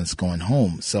nonsense going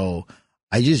home. So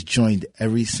I just joined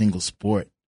every single sport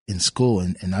in school,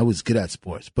 and I was good at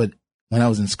sports. But when I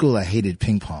was in school, I hated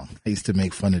ping pong. I used to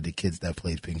make fun of the kids that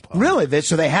played ping pong. Really?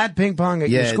 So they had ping pong at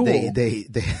your school? Yeah,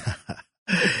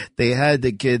 they had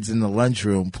the kids in the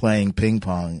lunchroom playing ping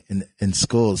pong in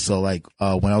school. So like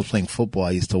when I was playing football,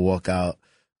 I used to walk out.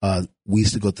 We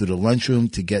used to go through the lunchroom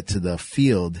to get to the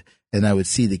field, and I would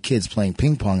see the kids playing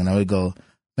ping pong, and I would go,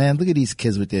 man, look at these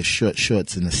kids with their short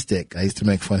shorts and a stick. I used to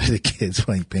make fun of the kids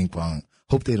playing ping pong.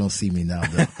 Hope they don't see me now,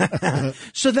 though.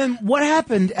 So then what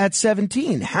happened at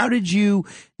 17? How did you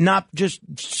not just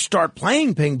start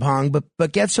playing ping pong,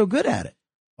 but get so good at it?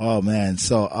 Oh, man.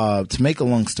 So to make a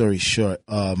long story short,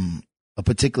 a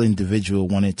particular individual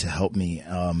wanted to help me,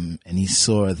 and he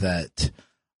saw that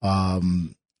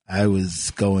I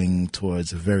was going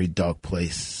towards a very dark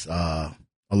place,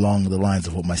 along the lines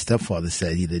of what my stepfather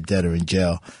said, either dead or in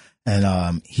jail.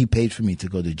 And he paid for me to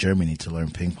go to Germany to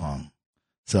learn ping pong.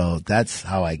 So that's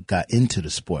how I got into the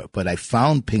sport. But I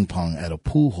found ping pong at a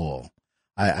pool hall.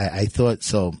 I thought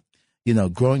so.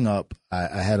 Growing up,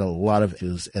 I had a lot of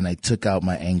issues, and I took out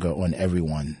my anger on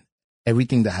everyone.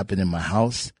 Everything that happened in my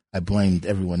house, I blamed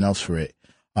everyone else for it.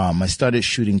 I started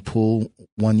shooting pool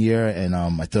one year, and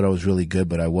I thought I was really good,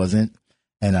 but I wasn't.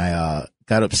 And I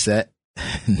got upset,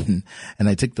 and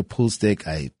I took the pool stick.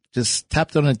 I just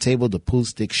tapped it on the table. The pool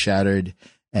stick shattered,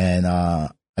 and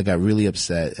I got really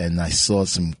upset. And I saw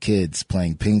some kids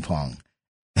playing ping pong,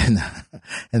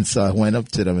 and so I went up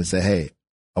to them and said, "Hey,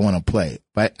 I want to play."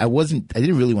 But I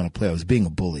didn't really want to play. I was being a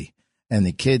bully. And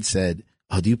the kid said,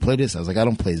 "Oh, do you play this?" I was like, "I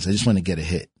don't play this. I just want to get a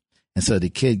hit." And so the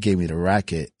kid gave me the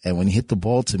racket, and when he hit the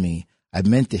ball to me, I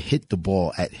meant to hit the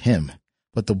ball at him,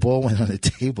 but the ball went on the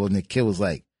table, and the kid was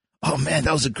like, oh man,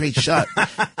 that was a great shot.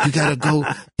 You got to go,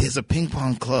 there's a ping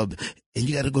pong club and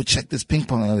you got to go check this ping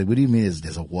pong. I'm like, what do you mean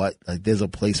there's a what? Like there's a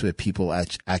place where people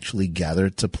actually gather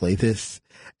to play this.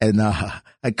 And,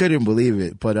 I couldn't believe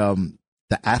it. But,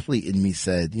 the athlete in me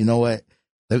said, you know what?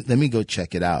 Let me go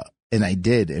check it out. And I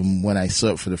did. And when I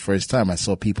saw it for the first time, I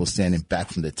saw people standing back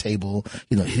from the table,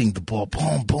 hitting the ball,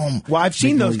 boom, boom. Well, I've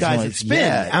seen those guys at spin.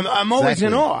 Yeah, I'm always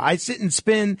in awe. I sit and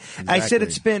spin. Exactly. I sit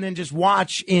at spin and just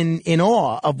watch in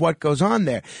awe of what goes on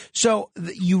there. So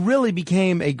you really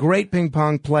became a great ping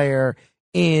pong player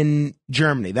in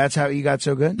Germany. That's how you got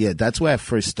so good? Yeah, that's where I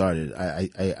first started.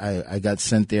 I got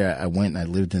sent there. I went and I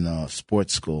lived in a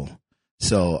sports school.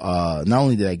 So not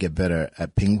only did I get better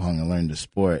at ping pong and learn the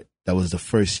sport, that was the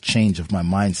first change of my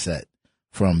mindset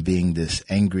from being this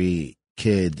angry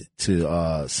kid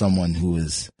to someone who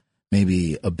is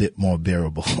maybe a bit more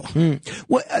bearable.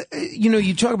 Well,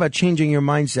 you talk about changing your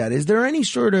mindset. Is there any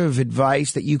sort of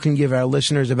advice that you can give our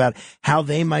listeners about how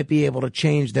they might be able to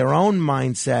change their own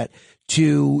mindset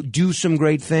to do some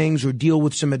great things or deal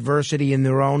with some adversity in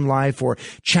their own life or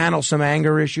channel some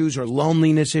anger issues or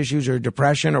loneliness issues or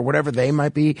depression or whatever they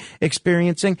might be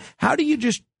experiencing? How do you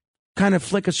just kind of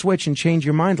flick a switch and change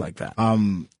your mind like that? I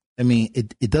mean,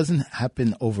 it doesn't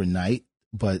happen overnight,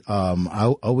 but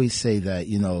I always say that,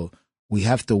 we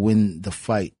have to win the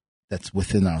fight that's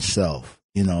within ourselves.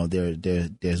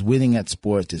 There's winning at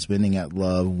sports, there's winning at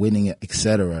love, winning at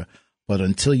etc. But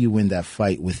until you win that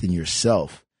fight within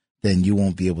yourself, then you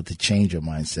won't be able to change your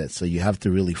mindset. So you have to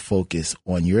really focus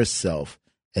on yourself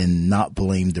and not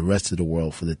blame the rest of the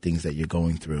world for the things that you're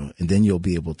going through. And then you'll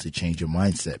be able to change your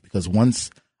mindset. Because once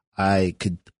I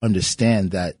could understand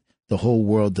that the whole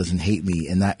world doesn't hate me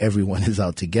and not everyone is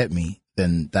out to get me,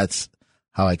 then that's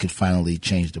how I could finally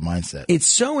change the mindset. It's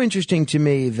so interesting to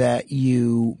me that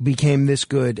you became this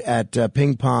good at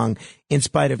ping pong in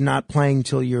spite of not playing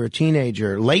till you're a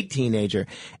teenager, late teenager.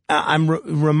 I'm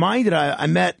reminded, I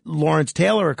met Lawrence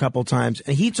Taylor a couple times,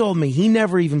 and he told me he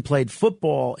never even played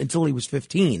football until he was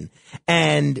 15.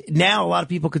 And now a lot of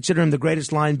people consider him the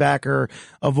greatest linebacker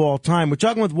of all time. We're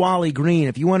talking with Wally Green.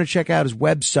 If you want to check out his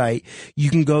website, you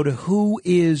can go to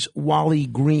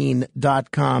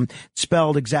whoiswallygreen.com,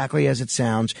 spelled exactly as it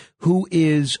sounds,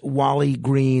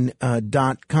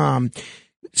 whoiswallygreen.com.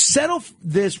 Settle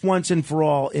this once and for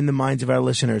all in the minds of our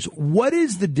listeners. What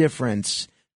is the difference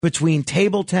between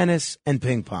table tennis and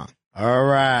ping pong? All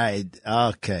right.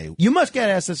 Okay. You must get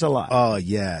asked this a lot. Oh,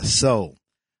 yeah. So,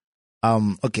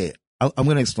 okay, I'm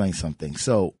going to explain something.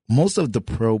 So most of the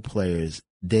pro players,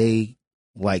 they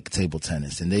like table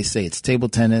tennis, and they say it's table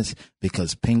tennis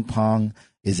because ping pong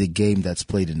is a game that's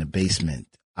played in the basement.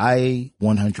 I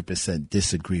 100%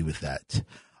 disagree with that.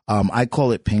 I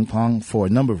call it ping pong for a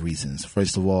number of reasons.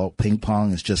 First of all, ping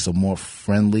pong is just a more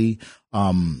friendly,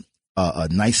 a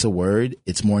nicer word.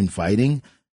 It's more inviting.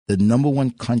 The number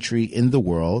one country in the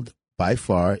world by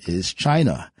far is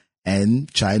China.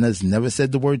 And China's never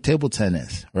said the word table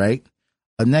tennis, right?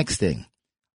 The next thing,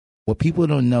 what people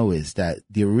don't know is that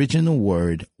the original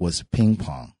word was ping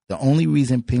pong. The only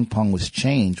reason ping pong was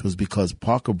changed was because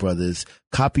Parker Brothers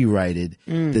copyrighted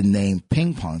the name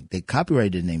ping pong. They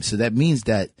copyrighted the name. So that means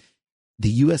that the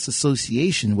U.S.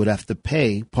 Association would have to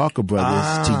pay Parker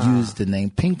Brothers to use the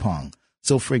name ping pong.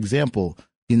 So, for example,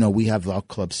 we have our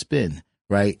club Spin,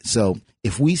 right? So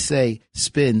if we say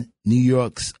Spin, New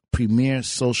York's premier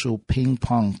social ping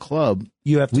pong club,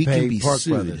 you have to we pay can be Park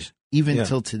sued Brothers. Even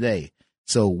till today.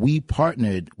 So we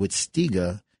partnered with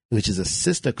Stiga, which is a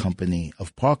sister company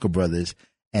of Parker Brothers,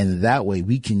 and that way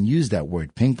we can use that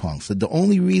word ping pong. So the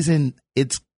only reason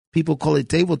people call it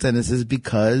table tennis is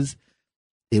because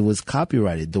it was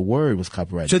copyrighted. The word was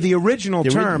copyrighted. So the original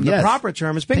term, the proper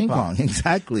term is ping pong.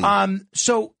 Exactly.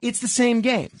 So it's the same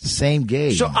game. Same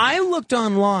game. So I looked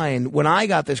online when I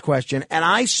got this question, and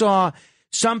I saw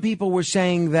some people were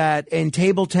saying that in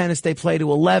table tennis they play to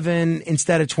 11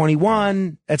 instead of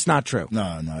 21. That's not true.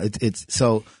 No. It's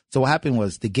so what happened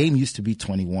was the game used to be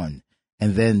 21,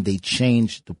 and then they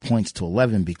changed the points to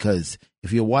 11 because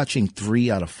if you're watching 3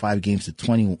 out of 5 games to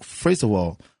 20, first of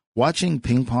all, watching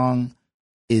ping pong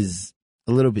is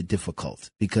a little bit difficult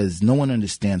because no one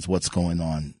understands what's going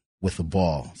on with the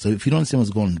ball. So if you don't understand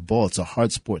what's going on with the ball, it's a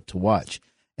hard sport to watch.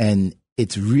 And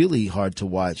it's really hard to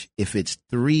watch if it's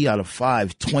 3 out of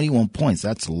 5, 21 points.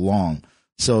 That's long.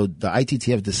 So the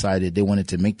ITTF decided they wanted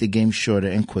to make the game shorter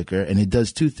and quicker, and it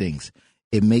does two things.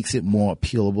 It makes it more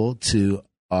appealable to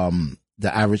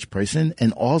the average person,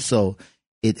 and also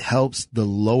it helps the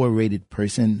lower-rated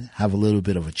person have a little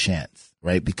bit of a chance,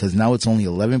 right? Because now it's only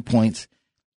 11 points.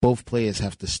 Both players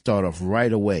have to start off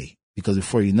right away because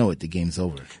before you know it, the game's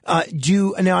over.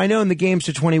 Now, I know in the games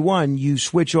to 21, you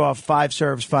switch off 5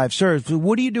 serves. But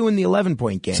what do you do in the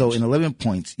 11-point games? So in 11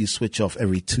 points, you switch off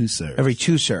every 2 serves. Every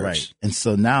 2 serves. Right. And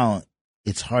so now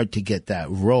it's hard to get that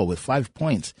roll. With 5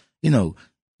 points,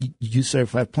 you serve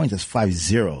 5 points, that's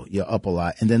 5-0. You're up a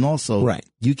lot. And then also,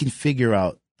 you can figure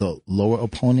out the lower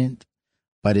opponent.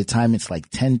 By the time it's like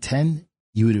 10-10,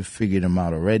 you would have figured them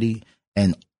out already.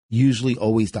 And usually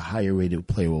always the higher rated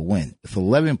player will win. If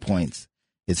 11 points,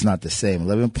 it's not the same.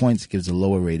 11 points gives a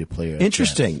lower rated player a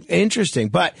Interesting.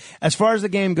 But as far as the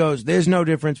game goes, there's no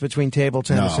difference between table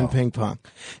tennis and ping pong.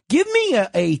 Give me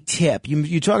a tip.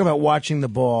 You talk about watching the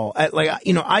ball.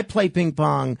 I play ping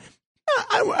pong.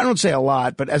 I don't say a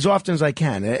lot, but as often as I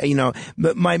can.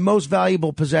 But my most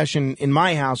valuable possession in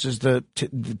my house is the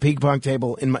ping pong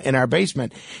table in our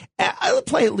basement. I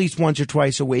play at least once or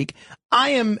twice a week. I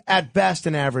am at best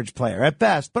an average player,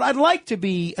 but I'd like to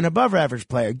be an above average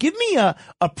player. Give me a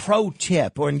pro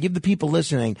tip, and give the people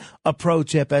listening a pro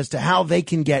tip as to how they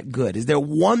can get good. Is there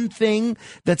one thing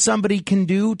that somebody can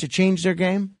do to change their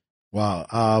game?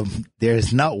 Wow.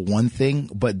 There's not one thing,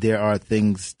 but there are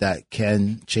things that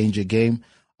can change a game.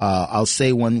 I'll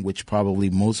say one which probably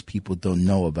most people don't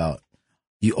know about.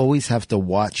 You always have to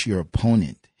watch your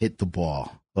opponent hit the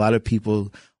ball.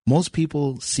 Most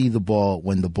people see the ball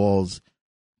when the ball's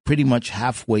pretty much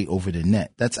halfway over the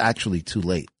net. That's actually too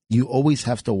late. You always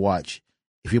have to watch.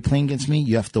 If you're playing against me,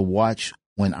 you have to watch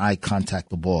when I contact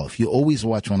the ball. If you always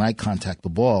watch when I contact the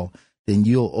ball, then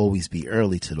you'll always be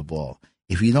early to the ball.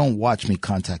 If you don't watch me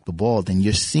contact the ball, then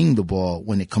you're seeing the ball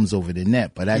when it comes over the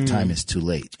net. By that time, it's too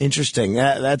late. Interesting.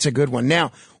 That's a good one.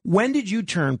 Now, when did you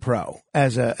turn pro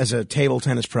as a table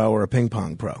tennis pro or a ping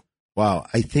pong pro? Wow.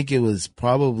 I think it was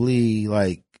probably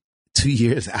like 2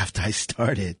 years after I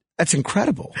started. That's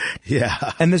incredible.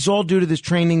 Yeah. And this is all due to this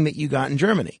training that you got in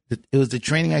Germany. It was the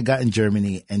training I got in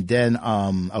Germany. And then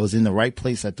I was in the right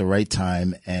place at the right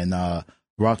time. And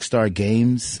Rockstar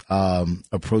Games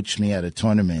approached me at a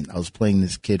tournament. I was playing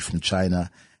this kid from China,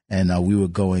 and we were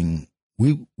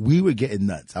getting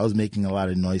nuts. I was making a lot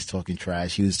of noise, talking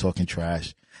trash. He was talking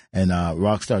trash. And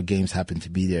Rockstar Games happened to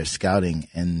be there scouting,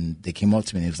 and they came up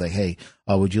to me and it was like, hey,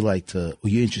 were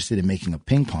you interested in making a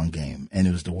ping pong game? And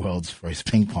it was the world's first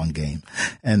ping pong game.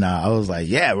 And I was like,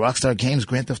 yeah, Rockstar Games,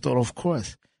 Grand Theft Auto, of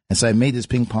course. And so I made this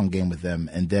ping pong game with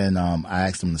them, and then I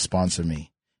asked them to sponsor me.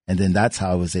 And then that's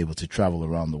how I was able to travel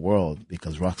around the world,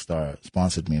 because Rockstar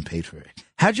sponsored me and paid for it.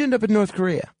 How'd you end up in North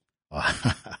Korea?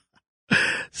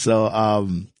 So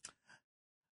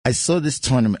I saw this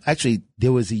tournament. Actually,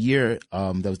 there was a year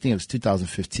it was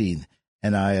 2015,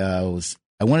 and I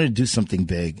wanted to do something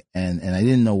big, and I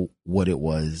didn't know what it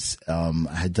was. I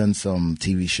had done some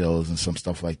TV shows and some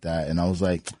stuff like that, and I was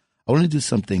like, I want to do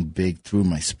something big through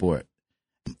my sport.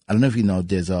 I don't know if you know,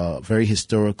 there's a very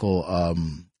historical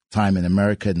time in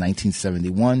America,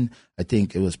 1971. I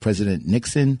think it was President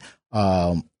Nixon.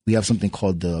 We have something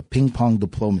called the ping pong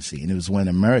diplomacy, and it was when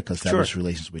America established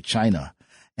relations with China.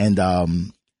 And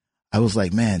I was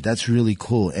like, man, that's really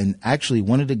cool. And actually,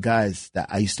 one of the guys that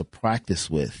I used to practice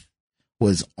with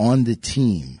was on the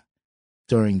team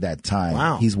during that time.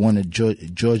 Wow. He's one of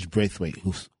George Braithwaite,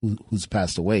 who's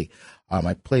passed away.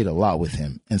 I played a lot with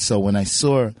him. And so when I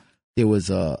saw there was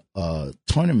a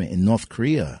tournament in North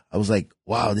Korea, I was like,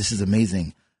 wow, this is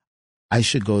amazing. I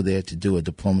should go there to do a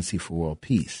diplomacy for world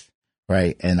peace,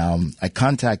 right? And I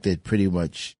contacted pretty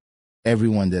much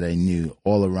everyone that I knew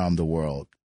all around the world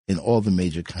in all the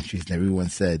major countries, and everyone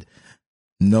said,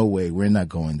 no way, we're not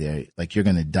going there. Like, you're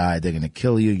going to die. They're going to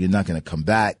kill you. You're not going to come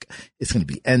back. It's going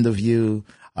to be end of you.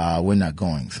 We're not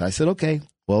going. So I said, okay,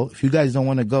 well, if you guys don't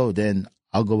want to go, then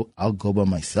I'll go by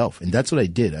myself. And that's what I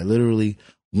did. I literally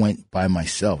went by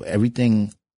myself.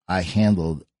 Everything I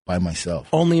handled by myself.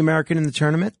 Only American in the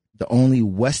tournament? The only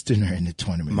Westerner in the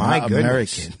tournament. My not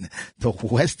goodness. American. The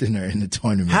Westerner in the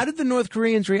tournament. How did the North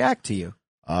Koreans react to you?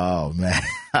 Oh, man.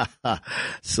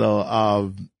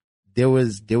 So there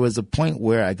was a point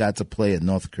where I got to play a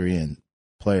North Korean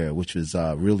player, which was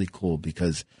really cool,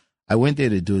 because I went there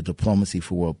to do a diplomacy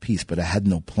for world peace, but I had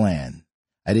no plan.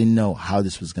 I didn't know how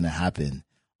this was going to happen.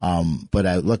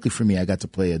 But luckily for me, I got to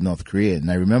play a North Korea. And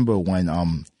I remember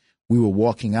when we were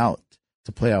walking out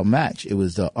to play our match, it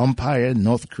was the umpire,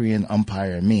 North Korean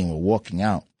umpire, and me, and we're walking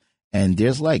out. And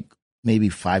there's like maybe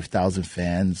 5,000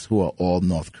 fans who are all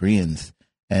North Koreans.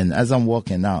 And as I'm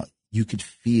walking out, you could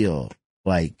feel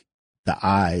like the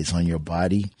eyes on your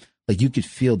body. Like, you could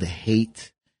feel the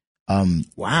hate.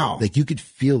 Wow. Like, you could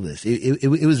feel this. It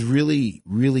was really,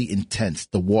 really intense.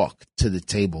 The walk to the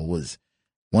table was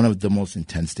one of the most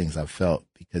intense things I've felt,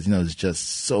 because, there's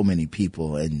just so many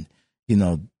people, and,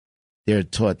 they're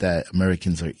taught that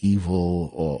Americans are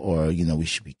evil or we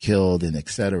should be killed and et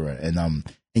cetera. And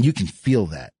you can feel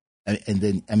that. And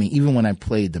then, I mean, even when I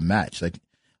played the match, like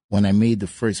when I made the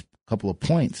first couple of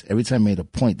points, every time I made a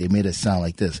point, they made it sound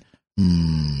like this,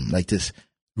 like this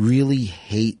really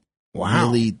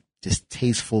really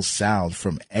distasteful sound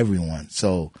from everyone.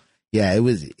 So yeah, it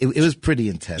was pretty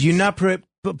intense. You're not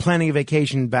planning a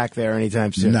vacation back there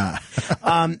anytime soon? Nah.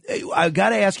 I got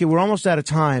to ask you, we're almost out of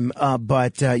time,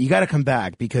 but you got to come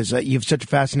back because you have such a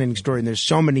fascinating story, and there's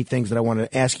so many things that I want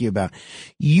to ask you about.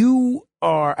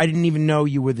 I didn't even know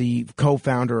you were the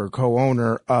co-founder or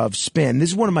co-owner of Spin. This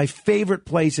is one of my favorite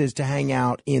places to hang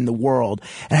out in the world.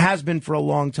 It has been for a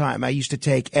long time. I used to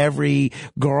take every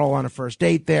girl on a first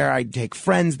date there. I'd take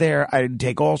friends there. I'd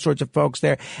take all sorts of folks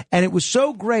there. And it was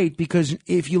so great because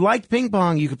if you liked ping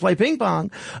pong, you could play ping pong.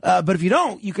 But if you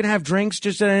don't, you can have drinks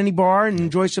just at any bar and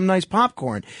enjoy some nice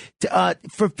popcorn.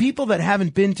 For people that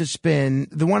haven't been to Spin,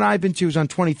 the one I've been to is on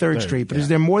 23rd Street, but is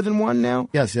there more than one now?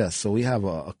 Yes. So we have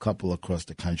a couple across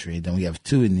the country. Then we have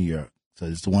two in New York. So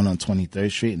there's the one on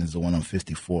 23rd Street and there's the one on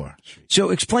 54th Street. So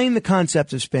explain the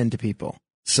concept of Spin to people.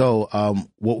 So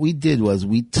what we did was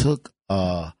we took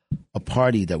a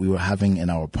party that we were having in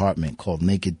our apartment called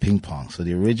Naked Ping Pong. So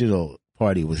the original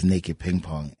party was Naked Ping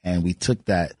Pong, and we took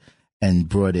that and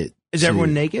brought it. Is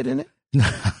everyone naked in it?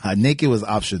 Naked was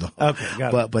optional. Okay,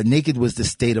 got it. But naked was the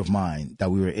state of mind that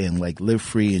we were in. Like, live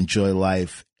free, enjoy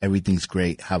life, everything's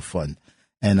great, have fun.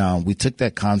 And we took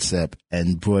that concept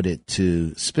and brought it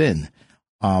to Spin.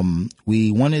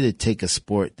 We wanted to take a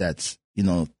sport that's,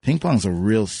 ping pong's a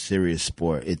real serious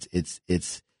sport.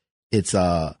 It's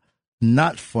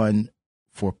not fun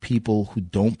for people who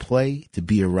don't play to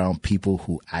be around people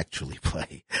who actually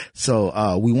play.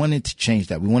 So we wanted to change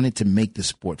that. We wanted to make the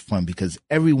sport fun because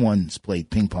everyone's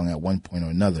played ping pong at one point or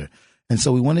another. And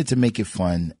so we wanted to make it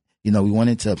fun. We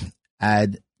wanted to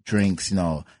add drinks,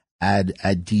 add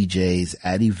DJs,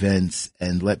 add events,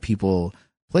 and let people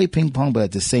play ping pong, but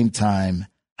at the same time,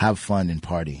 have fun and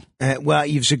party. Well,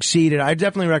 you've succeeded. I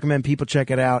definitely recommend people check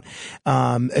it out.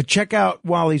 Check out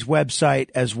Wally's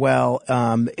website as well.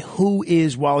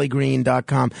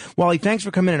 Whoiswallygreen.com. Wally, thanks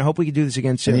for coming in. I hope we can do this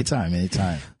again soon.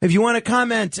 Anytime. If you want to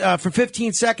comment for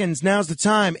 15 seconds, now's the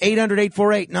time.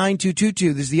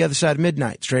 800-848-9222. This is The Other Side of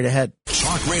Midnight. Straight ahead.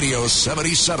 Talk Radio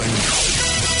 77.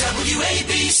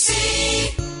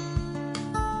 WABC.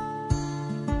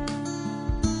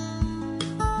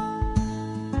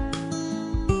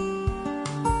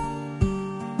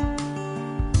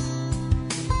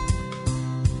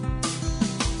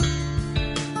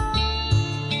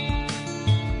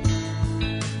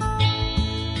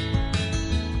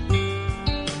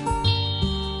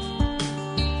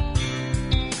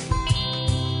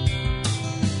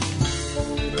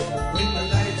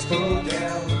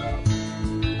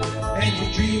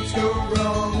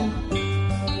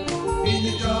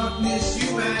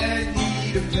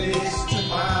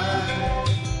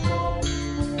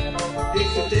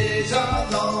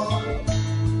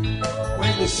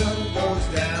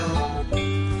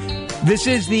 This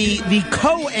is the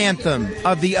co-anthem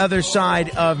of The Other Side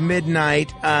of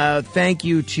Midnight. Thank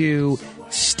you to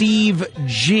Steve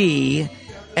G.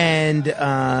 And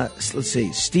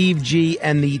Steve G.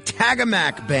 and the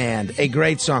Tagamac Band, a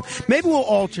great song. Maybe we'll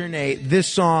alternate this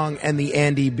song and the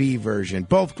Andy B version.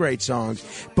 Both great songs,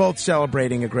 both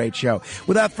celebrating a great show.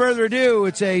 Without further ado,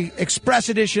 it's a express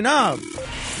edition of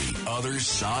The Other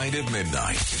Side of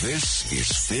Midnight. This is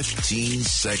 15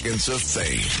 Seconds of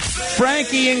Fame.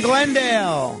 Frankie in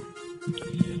Glendale.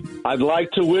 I'd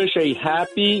like to wish a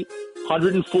happy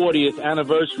 140th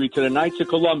anniversary to the Knights of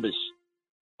Columbus.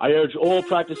 I urge all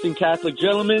practicing Catholic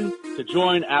gentlemen to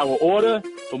join our order.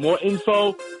 For more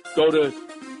info, go to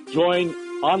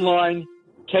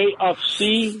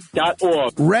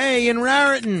joinonlinekfc.org. Ray in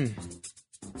Raritan.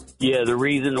 Yeah, the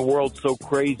reason the world's so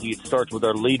crazy, it starts with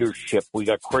our leadership. We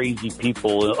got crazy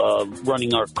people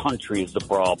running our country is the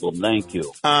problem. Thank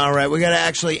you. All right, we got to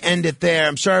actually end it there.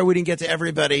 I'm sorry we didn't get to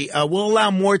everybody. We'll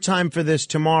allow more time for this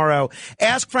tomorrow.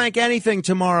 Ask Frank anything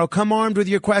tomorrow. Come armed with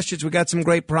your questions. We got some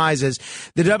great prizes.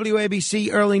 The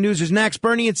WABC Early News is next.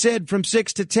 Bernie and Sid from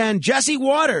 6 to 10. Jesse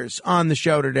Waters on the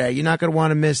show today. You're not going to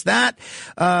want to miss that.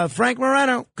 Frank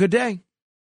Moreno, good day.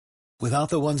 Without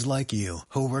the ones like you,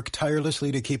 who work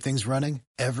tirelessly to keep things running,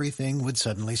 everything would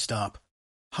suddenly stop.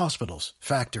 Hospitals,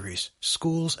 factories,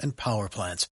 schools, and power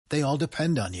plants, they all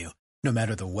depend on you. No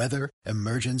matter the weather,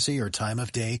 emergency, or time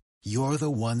of day, you're the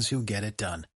ones who get it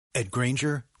done. At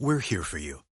Grainger, we're here for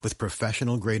you with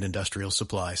professional-grade industrial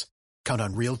supplies. Count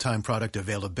on real-time product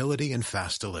availability and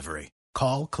fast delivery.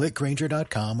 Call, click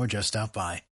Grainger.com, or just stop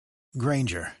by.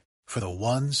 Grainger, for the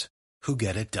ones who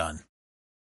get it done.